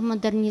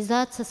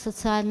контрмодернизация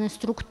социальной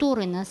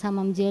структуры, на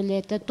самом деле.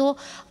 Это то,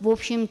 в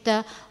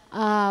общем-то,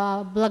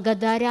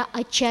 благодаря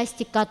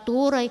отчасти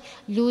которой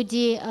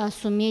люди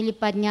сумели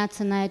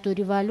подняться на эту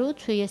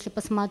революцию. Если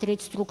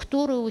посмотреть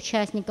структуры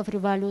участников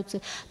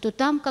революции, то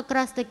там как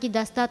раз-таки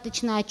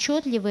достаточно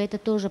отчетливо, это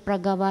тоже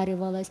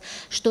проговаривалось,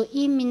 что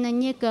именно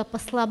некое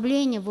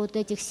послабление вот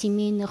этих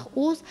семейных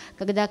уз,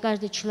 когда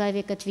каждый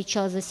человек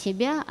отвечал за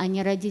себя, а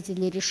не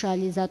родители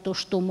решали за то,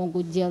 что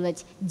могут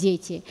делать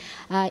дети,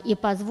 и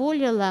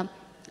позволило,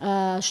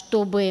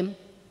 чтобы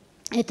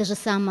эта же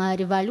самая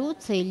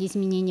революция или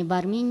изменения в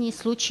Армении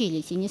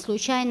случились. И не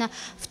случайно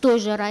в той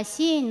же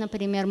России,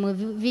 например, мы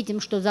видим,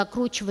 что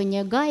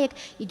закручивание гаек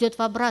идет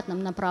в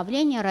обратном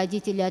направлении.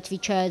 Родители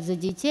отвечают за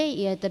детей,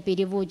 и это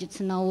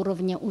переводится на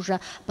уровне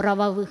уже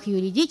правовых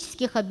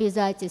юридических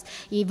обязательств.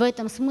 И в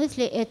этом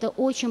смысле это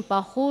очень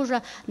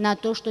похоже на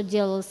то, что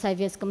делал в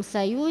Советском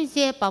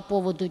Союзе по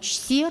поводу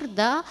ЧСИР,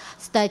 да,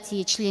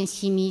 статьи «Член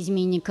семьи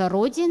изменника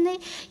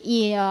Родины».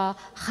 И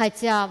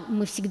хотя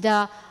мы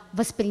всегда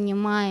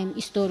воспринимаем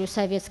историю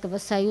Советского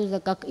Союза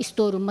как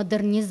историю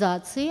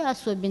модернизации,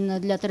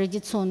 особенно для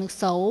традиционных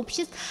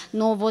сообществ,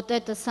 но вот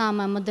эта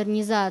самая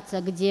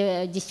модернизация,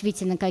 где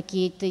действительно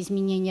какие-то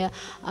изменения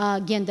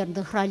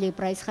гендерных ролей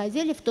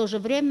происходили, в то же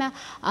время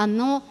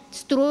оно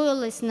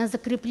строилось на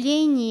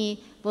закреплении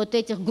вот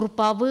этих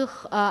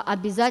групповых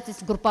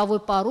обязательств, групповой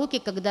поруки,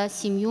 когда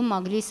семью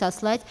могли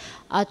сослать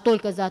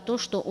только за то,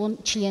 что он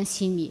член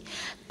семьи.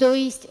 То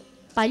есть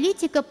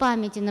политика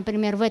памяти,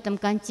 например, в этом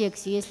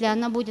контексте, если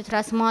она будет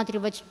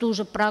рассматривать ту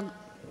же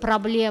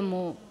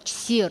проблему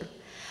ЧСИР,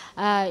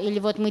 или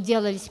вот мы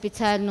делали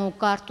специальную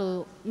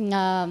карту,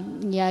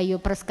 я ее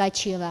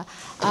проскочила,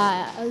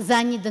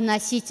 за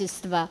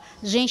недоносительство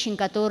женщин,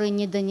 которые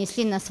не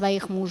донесли на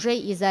своих мужей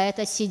и за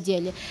это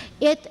сидели.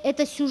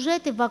 Это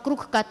сюжеты,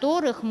 вокруг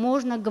которых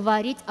можно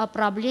говорить о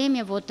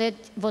проблеме вот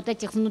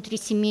этих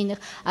внутрисемейных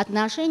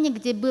отношений,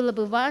 где было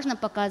бы важно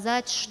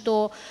показать,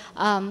 что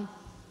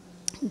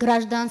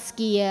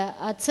гражданские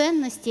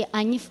ценности,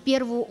 они в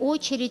первую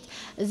очередь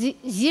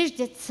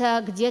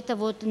зиждятся где-то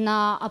вот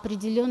на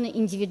определенной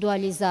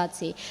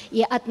индивидуализации.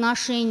 И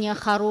отношение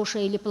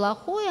хорошее или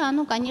плохое,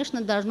 оно,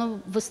 конечно, должно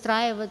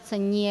выстраиваться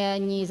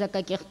не из-за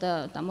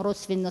каких-то там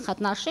родственных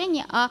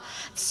отношений, а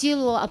в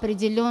силу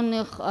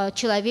определенных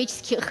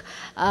человеческих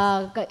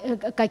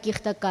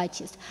каких-то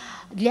качеств.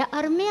 Для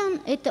армян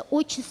это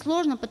очень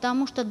сложно,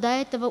 потому что до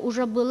этого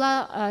уже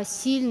была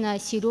сильно,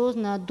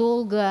 серьезно,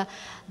 долго,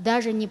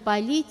 даже не по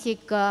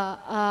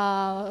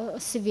политика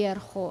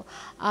сверху,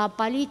 а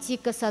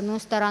политика, с одной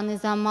стороны,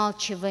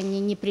 замалчивания,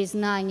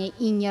 непризнания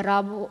и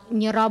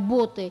не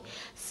работы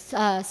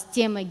с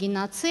темой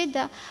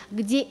геноцида,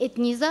 где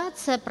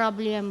этнизация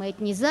проблемы,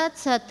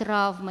 этнизация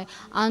травмы,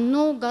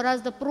 оно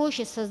гораздо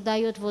проще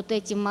создает вот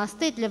эти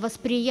мосты для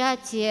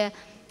восприятия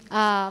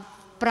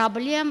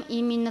проблем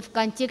именно в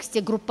контексте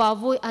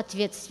групповой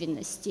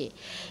ответственности.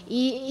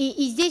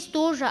 И здесь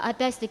тоже,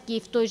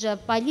 опять-таки, в той же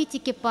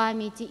политике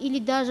памяти или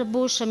даже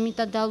больше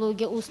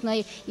методология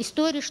устной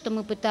истории, что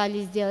мы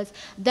пытались сделать,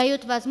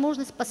 дает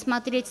возможность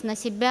посмотреть на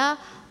себя,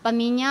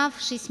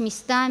 поменявшись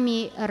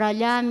местами,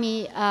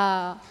 ролями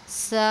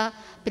с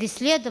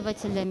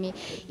преследователями.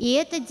 И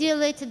это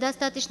делается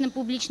достаточно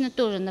публично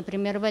тоже.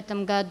 Например, в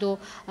этом году,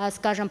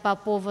 скажем, по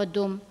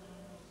поводу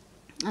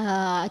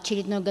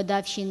очередной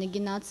годовщины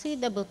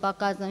геноцида был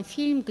показан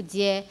фильм,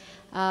 где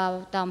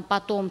там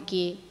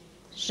потомки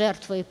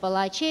жертвы и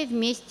палачей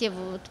вместе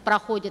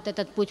проходят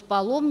этот путь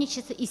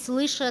паломничества и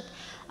слышат,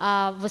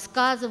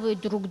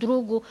 высказывают друг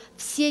другу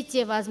все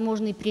те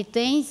возможные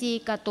претензии,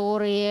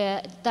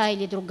 которые та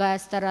или другая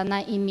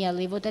сторона имела.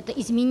 И вот это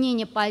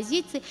изменение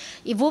позиций,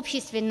 и в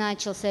обществе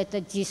начался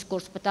этот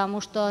дискурс, потому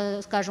что,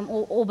 скажем,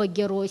 оба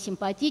героя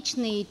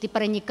симпатичные, и ты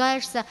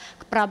проникаешься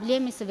к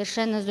проблеме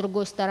совершенно с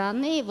другой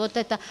стороны. И вот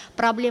эта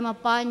проблема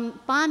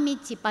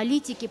памяти,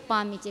 политики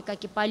памяти,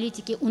 как и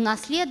политики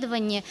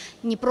унаследования,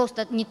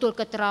 не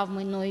только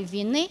травмы, но и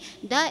вины,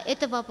 да,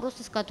 это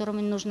вопросы, с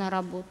которыми нужно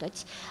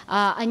работать.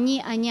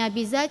 Они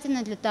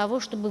обязательны для того,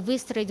 чтобы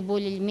выстроить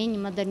более или менее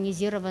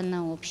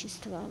модернизированное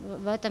общество.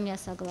 В этом я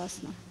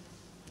согласна.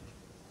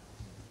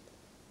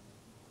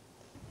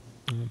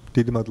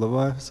 დიდი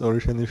მადლობა სწორი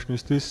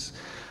შენიშვნისთვის.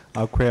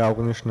 აქვე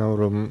აღნიშნავ,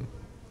 რომ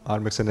არ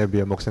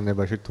მეხსენებია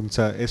მოხსენებაში,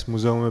 თუმცა ეს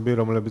მუზეუმები,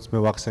 რომლებიც მე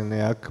ვახსენე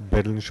აქ,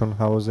 ბერლინ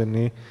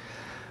შონჰაუზენი,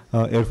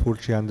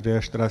 ერფურტში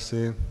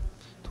ანდრეაშტრასე,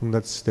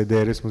 თუნდაც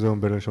DDR-ის მუზეუმი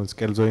ბერლინში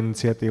კერძო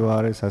ინიციატივა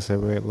არის,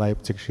 ასევე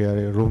ლაიფციგში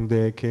არის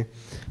რუნდეეკი,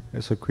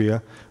 ესე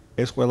ქვია.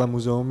 ეს ყველა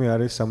მუზეუმი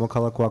არის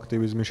სამოქალაქო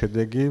აქტივიზმის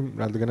შედეგი,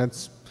 რადგანაც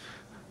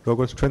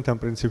როგორც ჩვენთან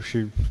პრინციპში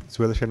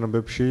ძველ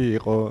შენობებში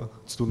იყო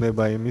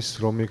ცდუნება იმის,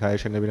 რომ იქ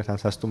აეშენებინათ ან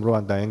სასტუმრო,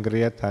 ან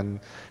დაენგრიათ, ან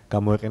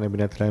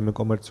გამოეყენებინათ რაიმე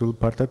კომერციულ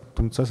ფართად,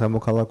 თუმცა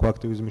სამოქალაქო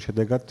აქტივიზმის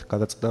შედეგად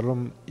გადაწყდა, რომ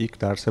იქ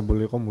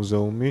დაარსებული იყო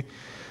მუზეუმი,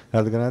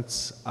 რადგანაც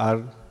არ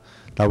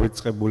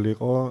დავიწყებული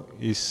იყო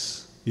ის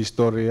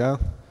ისტორია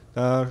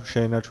და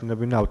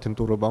შეენარჩუნებინა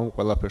ავთენტურობა ამ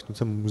ყველაფერს,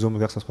 თუმცა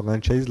მუზეუმის გახსნა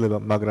სხვაგან შეიძლება,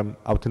 მაგრამ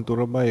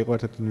ავთენტურობა იყო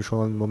ერთ-ერთი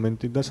მნიშვნელოვანი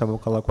მომენტი და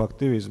სამოქალაქო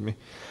აქტივიზმი.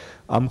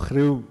 ამ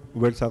ხრივ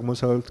ვერც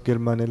აღმოსავლეთ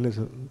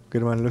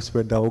გერმანელებს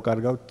ვერ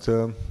დაუკარგავთ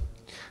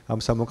ამ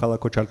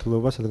სამოქალაქო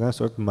ჩართულობას, რადგან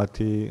სწორედ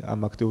მათი ამ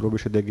აქტიურობის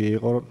შედეგი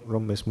იყო,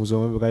 რომ ეს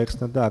მუზეუმები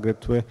გაიხსნა და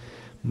აგრეთვე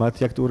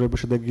მათი აქტიურობის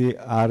შედეგი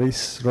არის,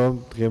 რომ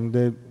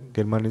დღემდე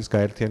გერმანიის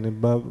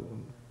გაერთიანება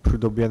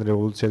მშვიდობიან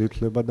რევოლუციად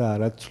ითვლება და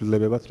არა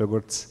ცვლილებებად,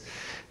 როგორც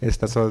ეს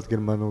დასავლეთ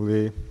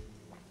გერმანული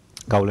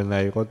გავლენა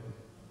იყო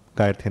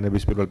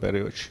გაერთიანების პირველ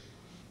პერიოდში.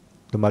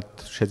 და მათ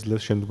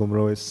შეძლეს შემდგომ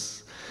რომ ეს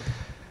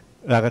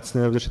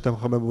რაღაცნაირად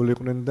შეთანხმებული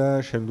იყვნენ და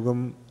შემდგომ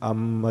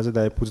ამაზე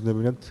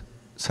დაეფუძნებინათ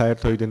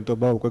საერთო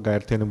იდენტობა უკვე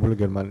გაერთიანებული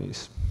გერმანიის.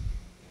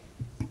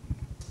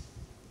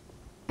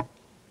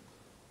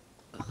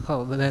 ხო,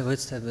 მე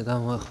ვეცდები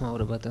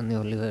გამოეხმაურა ბატონი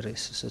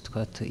ოლივერის, ასე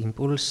ვთქვათ,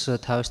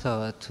 იმპულსს,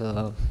 თავისთავად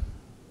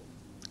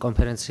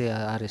კონფერენცია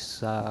არის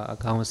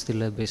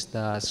გამოცდილების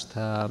და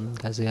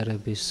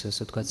გაზიარების,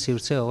 ასე ვთქვათ,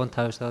 სივრცე, ოღონდ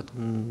თავისთავად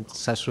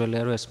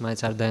საშუალებაა, რომ ეს მაინც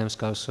არ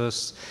დაემსგავსოს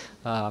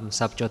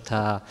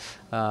საბჭოთა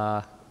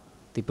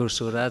ტიპურ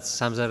სურათს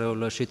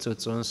სამზარეულოში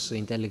წუწუნს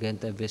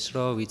ინტელიგენტების,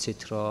 რომ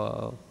ვიცით,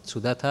 რომ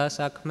ცუდათაა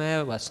საქმე,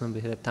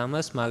 ვაცნობიერებთ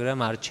ამას, მაგრამ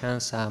არ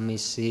ჩანს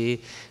ამისი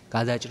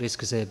გადაჭრის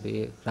გზები,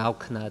 რა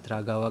ვქნათ, რა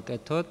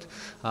გავაკეთოთ,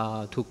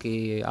 თუ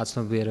კი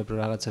აცნობიერებ, რომ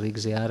რაღაც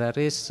რიგზე არ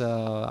არის,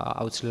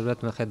 აუცილებლად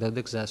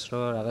მეხედავდი გზას,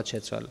 რომ რაღაც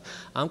შეცვალო.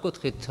 ამ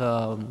კუთხით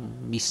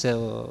ისევ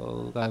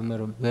გამიმე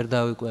რომ ვერ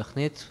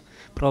დავიკვეხნით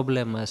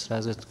პრობლემას,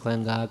 რაზეც თქვენ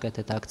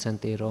გააკეთეთ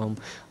აქცენტი, რომ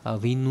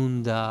ვინ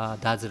უნდა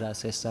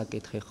დაძრას ეს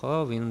საკითხი, ხო?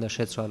 ვინ უნდა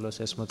შეცვალოს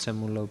ეს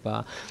მოცემულობა.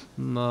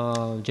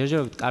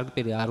 ჯერჯერობით კარგი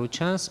პირი არ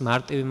უჩანს,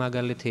 მარტივი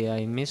მაგალითია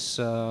იმის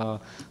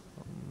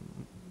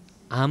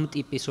ამ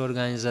ტიპის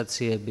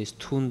ორგანიზაციების,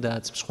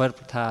 თუნდაც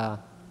მსხვერპლთა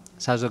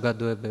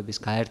საზოგადოებების,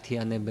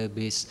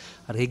 გაერთიანებების,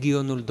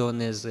 რეგიონულ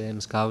დონეზე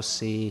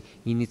მსგავსი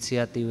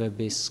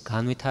ინიციატივების,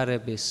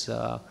 განვითარების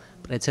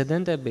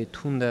პრეცედენტები,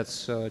 თუნდაც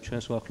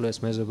ჩვენს უახლოეს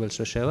მეზობელს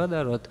რო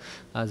შევადაროთ,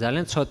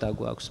 ძალიან ცოტა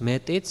გვაქვს.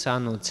 მეტიც,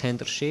 ანუ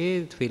ცენტრში,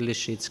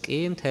 თბილისშიც კი,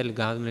 მთელი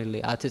განვლილი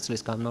 10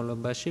 წლის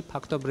განმავლობაში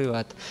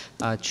ფაქტობრივად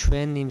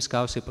ჩვენი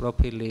მსგავსი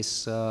პროფილის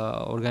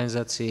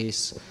ორგანიზაციის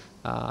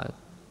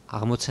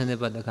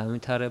აღმოცენება და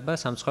განვითარება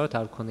სამწუხაროდ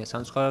არ ქონია.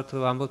 სამწუხაროდ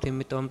ვამბობთ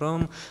იმიტომ, რომ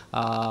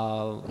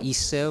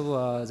ისევ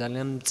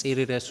ძალიან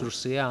მწირი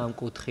რესურსია ამ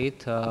კუთხით,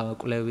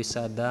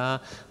 კვლევისა და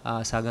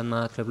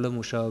საგანმანათლებლო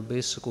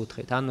მუშაობის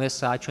კუთხით. ანუ ეს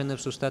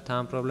აჩვენებს ზუსტად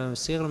ამ პრობლემის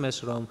სიღრმეს,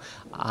 რომ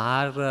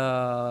არ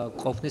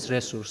ყოფნის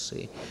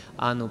რესურსი.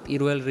 ანუ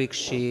პირველ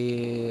რიგში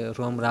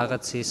რომ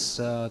რაღაცის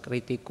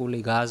კრიტიკული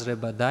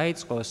გააზრება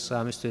დაიწყოს,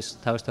 ამისთვის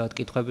თავისთავად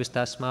კითხვების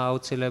დასმა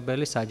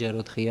აუცილებელი,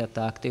 საჯაროდ ღიად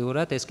და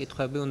აქტიურად ეს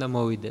კითხვები უნდა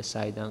მოვიდეს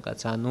საიდანღაც.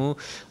 ანუ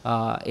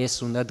ეს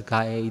უნდა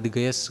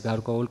გაიდგეს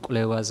გარკვეულ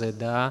კვლევაზე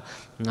და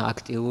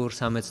აქტიურ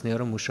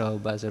სამეცნიერო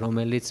მუშაობაზე,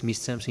 რომელიც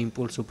მისცემს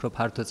იმპულსს უფრო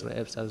ფართო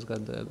წრეებს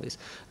საზოგადოების.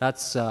 რაც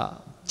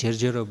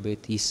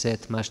ჯერჯერობით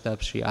ისეთ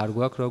მასშტაბში არ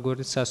გვაქვს,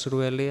 როგორც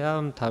სასურველია,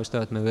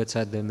 თავისთავად მე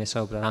ვეცადე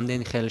მესაუბრა,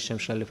 რამდენი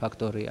ხელშემშლელი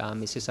ფაქტორია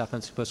ამისი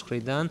სახელმწიფოს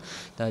მხრიდან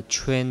და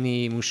ჩვენი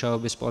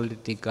მუშაობის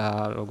პოლიტიკა,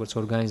 როგორც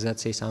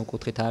ორგანიზაციის ამ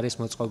კუთხით არის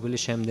მოწყობილი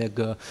შემდეგ,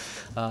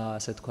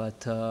 ასე ვთქვათ,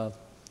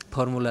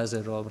 ფორმულაზე,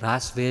 რომ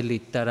რას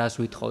ველით და რას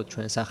ვითხოვთ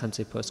ჩვენ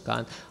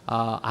სახელმწიფოსგან,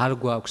 არ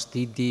გვაქვს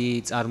დიდი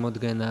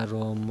წარმოდგენა,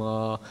 რომ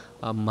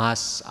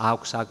მას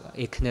აქვს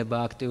ექნება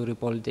აქტიური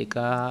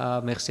პოლიტიკა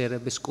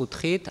მეხსიერების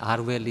კუთხით, არ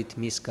ველით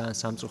მისგან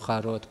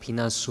სამწუხაროდ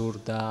ფინანსურ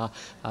და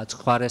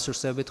სხვა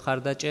რესურსებით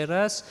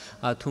ხარდაჭერას,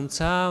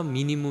 თუმცა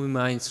მინიმუმი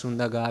მაინც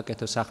უნდა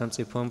გააკეთოს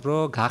სახელმწიფომ,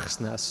 რომ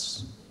გახსნას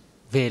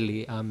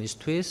ველი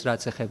ამისთვის,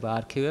 რაც ეხება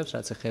არქივებს,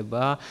 რაც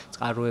ეხება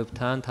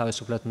წყაროებთან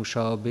თავისუფლად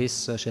მუშაობის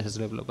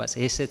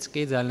შესაძლებლობას. ესეც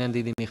კი ძალიან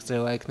დიდი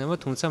მიღწევა იქნება,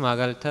 თუმცა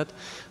მაგალითად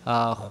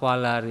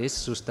ხვალ არის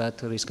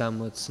ზუსტად რის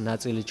გამოც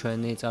ნაწილი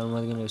ჩვენი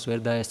წარმომადგენლების ვერ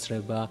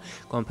დაესწრება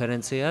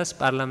კონფერენციას,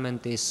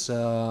 პარლამენტის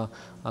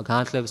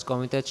განათლების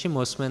კომიტეტში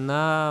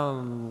მოსმენა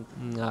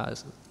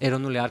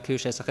ეროვნული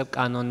არქივის შესახებ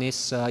კანონის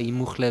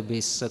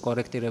იმუხლების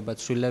კორექტირება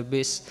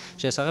ცვლილების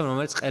შესახებ,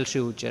 რომელიც ყელში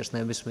უჭერს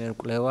ნებისმიერ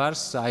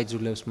მკვლევარს,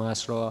 აიძულებს მას,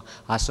 რომ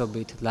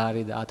ასობით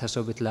ლარი და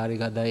ათასობით ლარი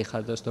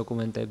გადაიხადოს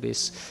დოკუმენტების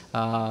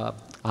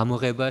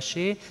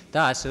ამოღებაში და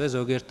ასევე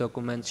ზოგიერთ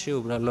დოკუმენტში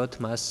უბრალოდ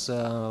მას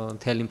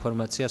მთელ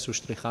ინფორმაციას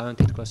უშტრიხავენ,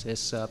 თითქოს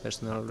ეს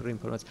პერსონალური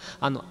ინფორმაცია.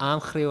 ანუ ამ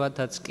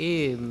ხრივადაც კი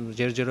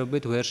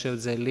ჯერჯერობით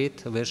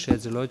ვერ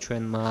შეძლო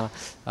ჩვენმა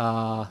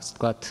ასე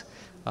ვთქვათ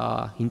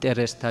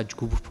ინტერესთა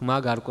ჯგუფმა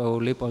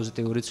გარკვეული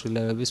პოზიტიური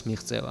ცვლილებების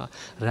მიღწევა.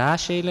 რა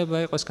შეიძლება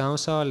იყოს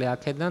გამოსავალი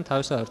აქედან,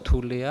 თავისთავად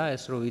რთულია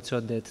ეს რომ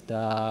ვიცოდეთ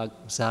და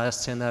გზა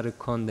სცენარი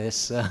გქონდეს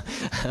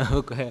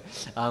უკვე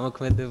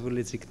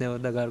ამოქმედებულიც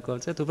იქნებოდა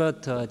გარკვეულწილად.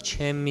 უბრალოდ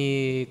ჩემი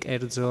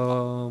კერძო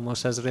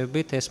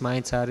მოსაზრებით ეს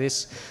მაინც არის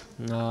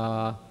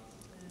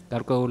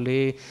გარკვეული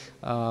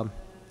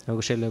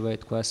როგორ შეიძლება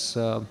ითქვას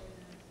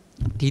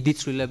დიდი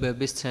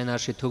ცვლილებების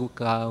სცენარში თუ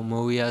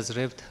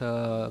მოვიაზრებთ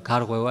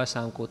გარღვევას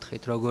ამ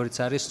კუთხით, როგორც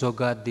არის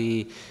ზოგადი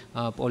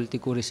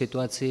პოლიტიკური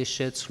სიტუაციის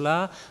შეცვლა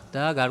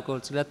და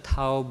გარკვეულწილად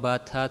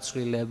თაობათა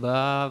ცვლილება,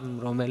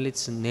 რომელიც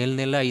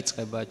ნელ-ნელა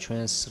იწყება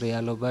ჩვენს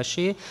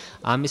რეალობაში.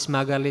 ამის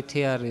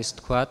მაგალითი არის,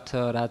 თქვათ,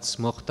 რაც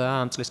მოხდა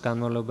ამ წლის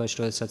განმავლობაში,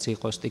 როდესაც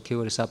იყო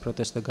სტიქიური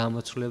საპროტესტო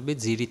გამოცვლები,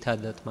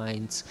 ძირითადად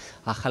მაინც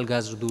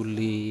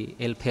ახალგაზრდული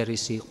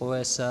ელფერის იყო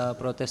ეს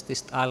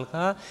პროტესტის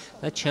ტალღა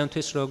და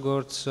ჩემთვის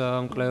როგორც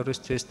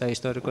მკვლევრისთვის და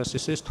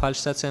ისტორიკოსისთვის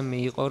თვალსაცემი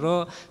იყო,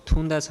 რომ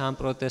თუნდაც ამ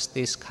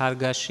პროტესტის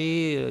ქარგაში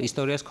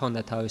ისტორიას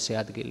ჰქონდა თავისი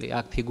ადგილი.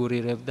 აქ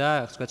ფიგურირებდა,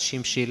 ასე ვთქვათ,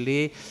 შიმშილი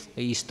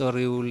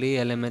ისტორიული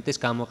ელემენტის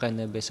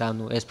გამოყენების,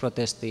 ანუ ეს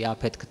პროტესტი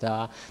აფეთქდა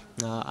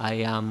აი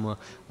ამ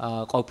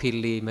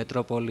ყოფილი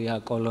მეტროპოლია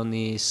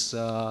კოლონიის,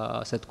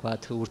 ასე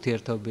ვთქვათ,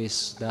 ურთიერთობის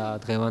და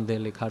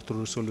დღევანდელი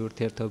ქართულ-რუსული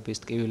ურთიერთობის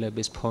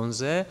ტკივილების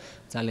ფონზე,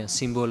 ძალიან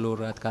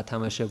სიმბოლურად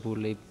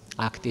გათამაშებული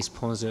აქტის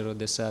ფონზე,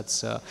 როდესაც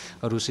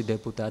რუსი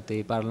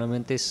დეპუტატი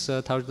პარლამენტის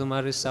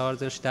თავმჯდომარის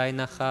სავარძელში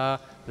დაინახა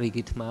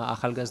რიგითმა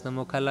ახალგაზრდა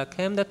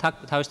მოქალაქემ და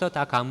თავისთავად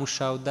აქ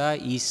ამუშავდა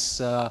ის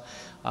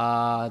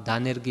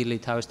დანერგილი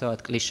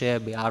თავისთავად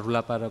კლიშეები, არ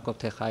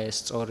ვლაპარაკობთ ეხა ეს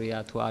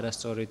სწორია თუ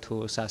არასწორი თუ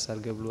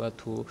სასარგებლოა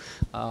თუ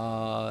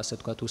ასე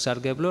ვთქვათ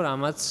უსარგებლო,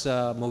 რამაც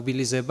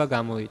მობილიზება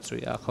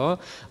გამოიწვია, ხო?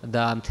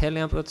 და მთელი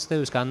ამ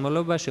პროტესტების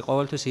განმავლობაში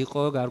ყოველთვის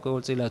იყო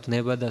გარკვეულწილად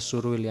ნება და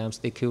სურვილი ამ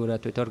სტიქიურად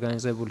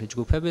თვითორგანიზებული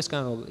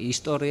ჯგუფებისგან, რომ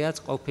ისტორიაც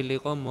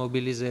ყოფილიყო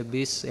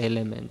მობილიზების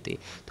ელემენტი.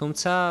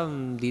 თუმცა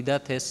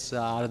დიდად ეს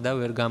არ და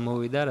ვერ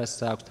გამოვიდა, რაც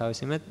აქვს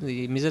თავისი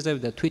მიზეზები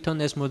და თვითონ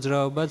ეს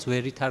მოძრაობაც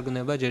ვერ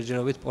ითარგმნება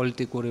ჯერჯერობით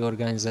პოლიტიკური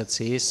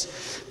ორგანიზაციის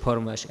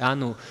ფორმაში.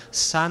 ანუ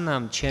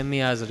სანამ ჩემი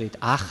აზრით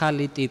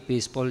ახალი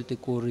ტიპის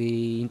პოლიტიკური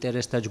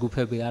ინტერესთა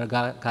ჯგუფები არ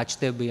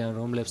გაჩნდებიან,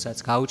 რომლებსაც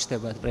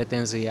გაუჩნდებათ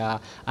პრეტენზია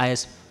აი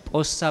ეს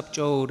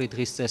პოსტსაბჭოური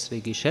დღის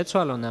წესრიგი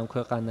შეცვალონ ამ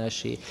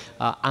ქვეყანაში,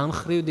 ამ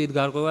ხრივ დიდ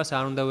გარღვევას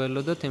არ უნდა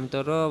ველოდოთ,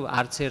 იმიტომ რომ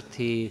არც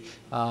ერთი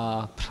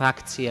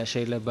ფრაქცია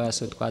შეიძლება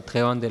ასე ვთქვათ,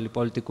 დღევანდელი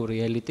პოლიტიკური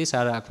ელიტის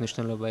არ აქვს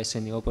მნიშვნელობა,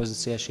 ისინი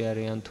ოპოზიციაში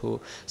არიან თუ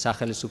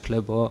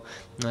სახელმწიფო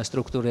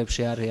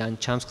სტრუქტურებში არიან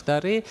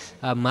ჩამსხდარი,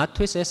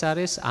 მათთვის ეს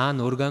არის ან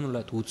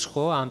ორგანულად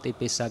უცხო ამ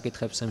ტიპის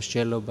საკითხებს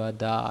იმსჯელობა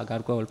და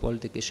გარკვეული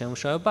პოლიტიკის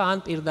შემუშავება, ან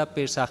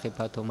პირდაპირ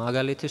სახიფათო.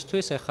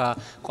 მაგალითისთვის, ეხა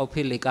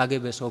ყოფილი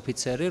კგბ-ს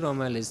ოფიცერი,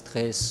 რომელიც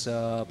დღეს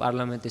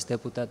პარლამენტის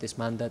დეპუტატის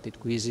მანდატით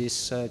გვიზის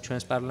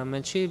ჩვენს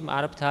პარლამენტში,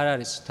 არაფრით არ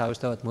არის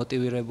თავისთავად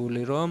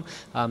მოტივირებული, რომ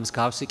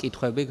მსგავსი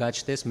კითხვები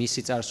გაჩნდეს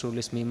მისი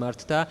წარსულის მიმართ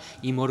და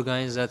იმ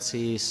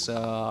ორგანიზაციის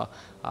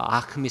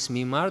აღქმის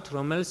მიმართ,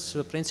 რომელიც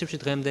პრინციპში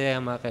დღემდე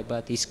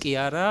ემაყებათ. ის კი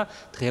არა,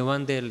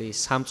 დღევანდელი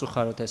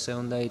სამწუხაროდ ესე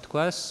უნდა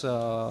ითქვას,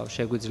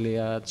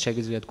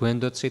 შეგვიძლიათ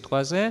გვენდოთ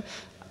სიტყვაზე,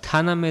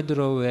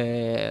 თანამედროვე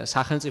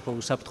სახელმწიფო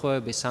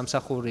უსაფრთხოების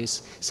სამსახურის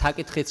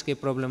საკითხიც კი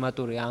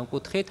პრობლემატური ამ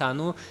კუთხით,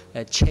 ანუ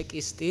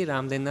ჩეკისტი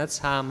რამდენად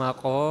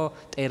საამაყო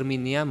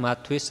ტერმინია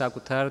მათთვის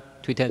საკუთარ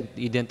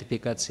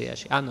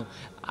თვითიდენტიფიკაციაში. ანუ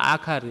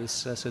აქ არის,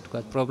 ასე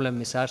ვთქვათ,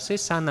 პრობლემის არსი,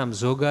 სანამ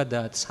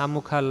ზოგადად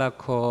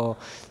სამოქალაქო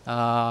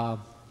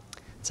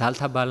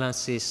ძალთა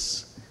ბალანსის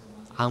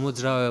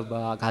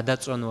ამოძრავება,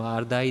 გადაწონვა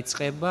არ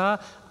დაიწყება,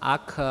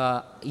 აქ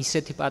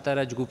ისეთი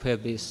პატარა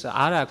ჯგუფების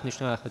არა აქვს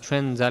მნიშვნელობა, ახლა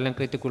ჩვენ ძალიან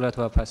კრიტიკულად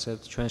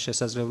ვაფასებთ ჩვენ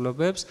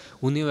შესაძლებლობებს,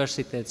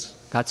 უნივერსიტეტს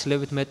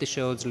გაცილებით მეტი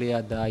შეუძლია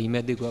და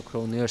იმედი გვაქვს,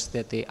 რომ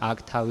უნივერსიტეტი აქ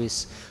თავის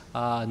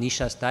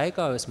ნიშას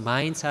დაეკავებს,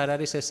 მაინც არ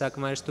არის ეს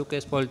საკმარის თუ კი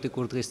ეს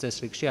პოლიტიკურ დღის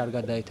წესრიგში არ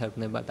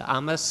გადაითარგმნება და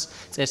ამას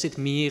წესით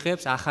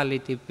მიიღებს ახალი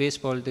ტიპის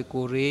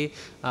პოლიტიკური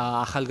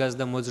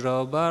ახალგაზრდა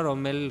მოძრაობა,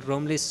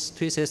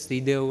 რომლისთვის ეს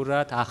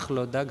იდეურად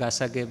ახლო და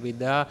გასაგები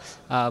და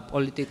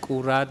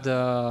პოლიტიკურად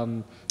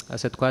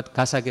ასე ვთქვათ,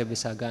 გასაგები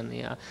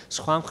საგანია.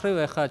 სხვა მხრივ,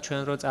 ახლა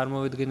ჩვენ რო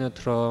წარმოვიდგინოთ,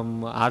 რომ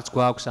არც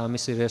გვაქვს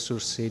ამისი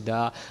რესურსი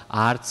და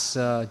არც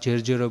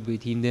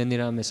ჯერჯერობით იმდენი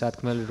რამე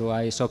სათქმელი, რომ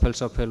აი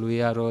სოფელ-სოფელ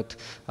ვიაროთ,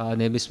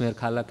 ნებისმიერ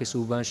ქალაქის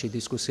უბანში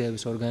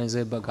დისკუსიების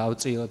ორგანიზება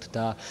გავწიოთ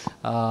და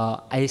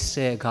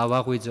ესე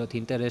გავაღვიძოთ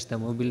ინტერესი და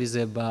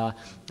მობილიზება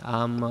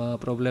ამ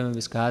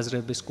პრობლემების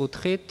გააზრების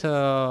კუთხით,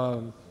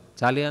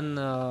 ძალიან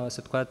ასე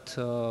ვთქვათ,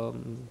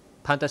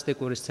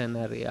 ფანტასტიკური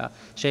სცენარია.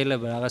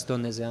 შეიძლება რაღაც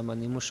დონეზე ამან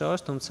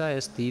იმუშაოს, თუმცა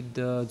ეს დიდ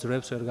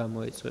ძვრებს ვერ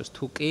გამოიწვევს.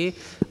 თუ კი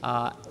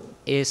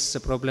ეს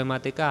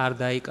პრობლემატიკა არ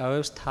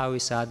დაიკავებს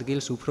თავის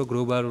ადგილს უფრო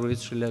გლობალური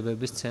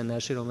ცვლილებების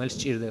სცენარში, რომელიც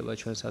ჭირდება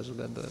ჩვენ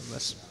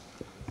საზოგადოებას.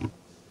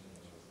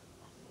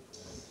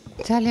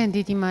 ძალიან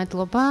დიდი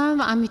მადლობა.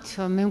 ამით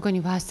მე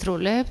მგონი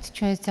ვასრულებთ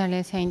ჩვენს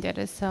ძალიან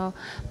საინტერესო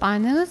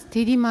პანელს.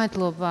 დიდი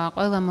მადლობა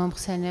ყველა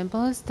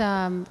მომხსენებელს და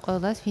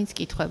ყველას, ვინც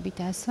კითხვები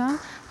დასვა.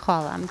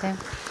 ხვალამდე.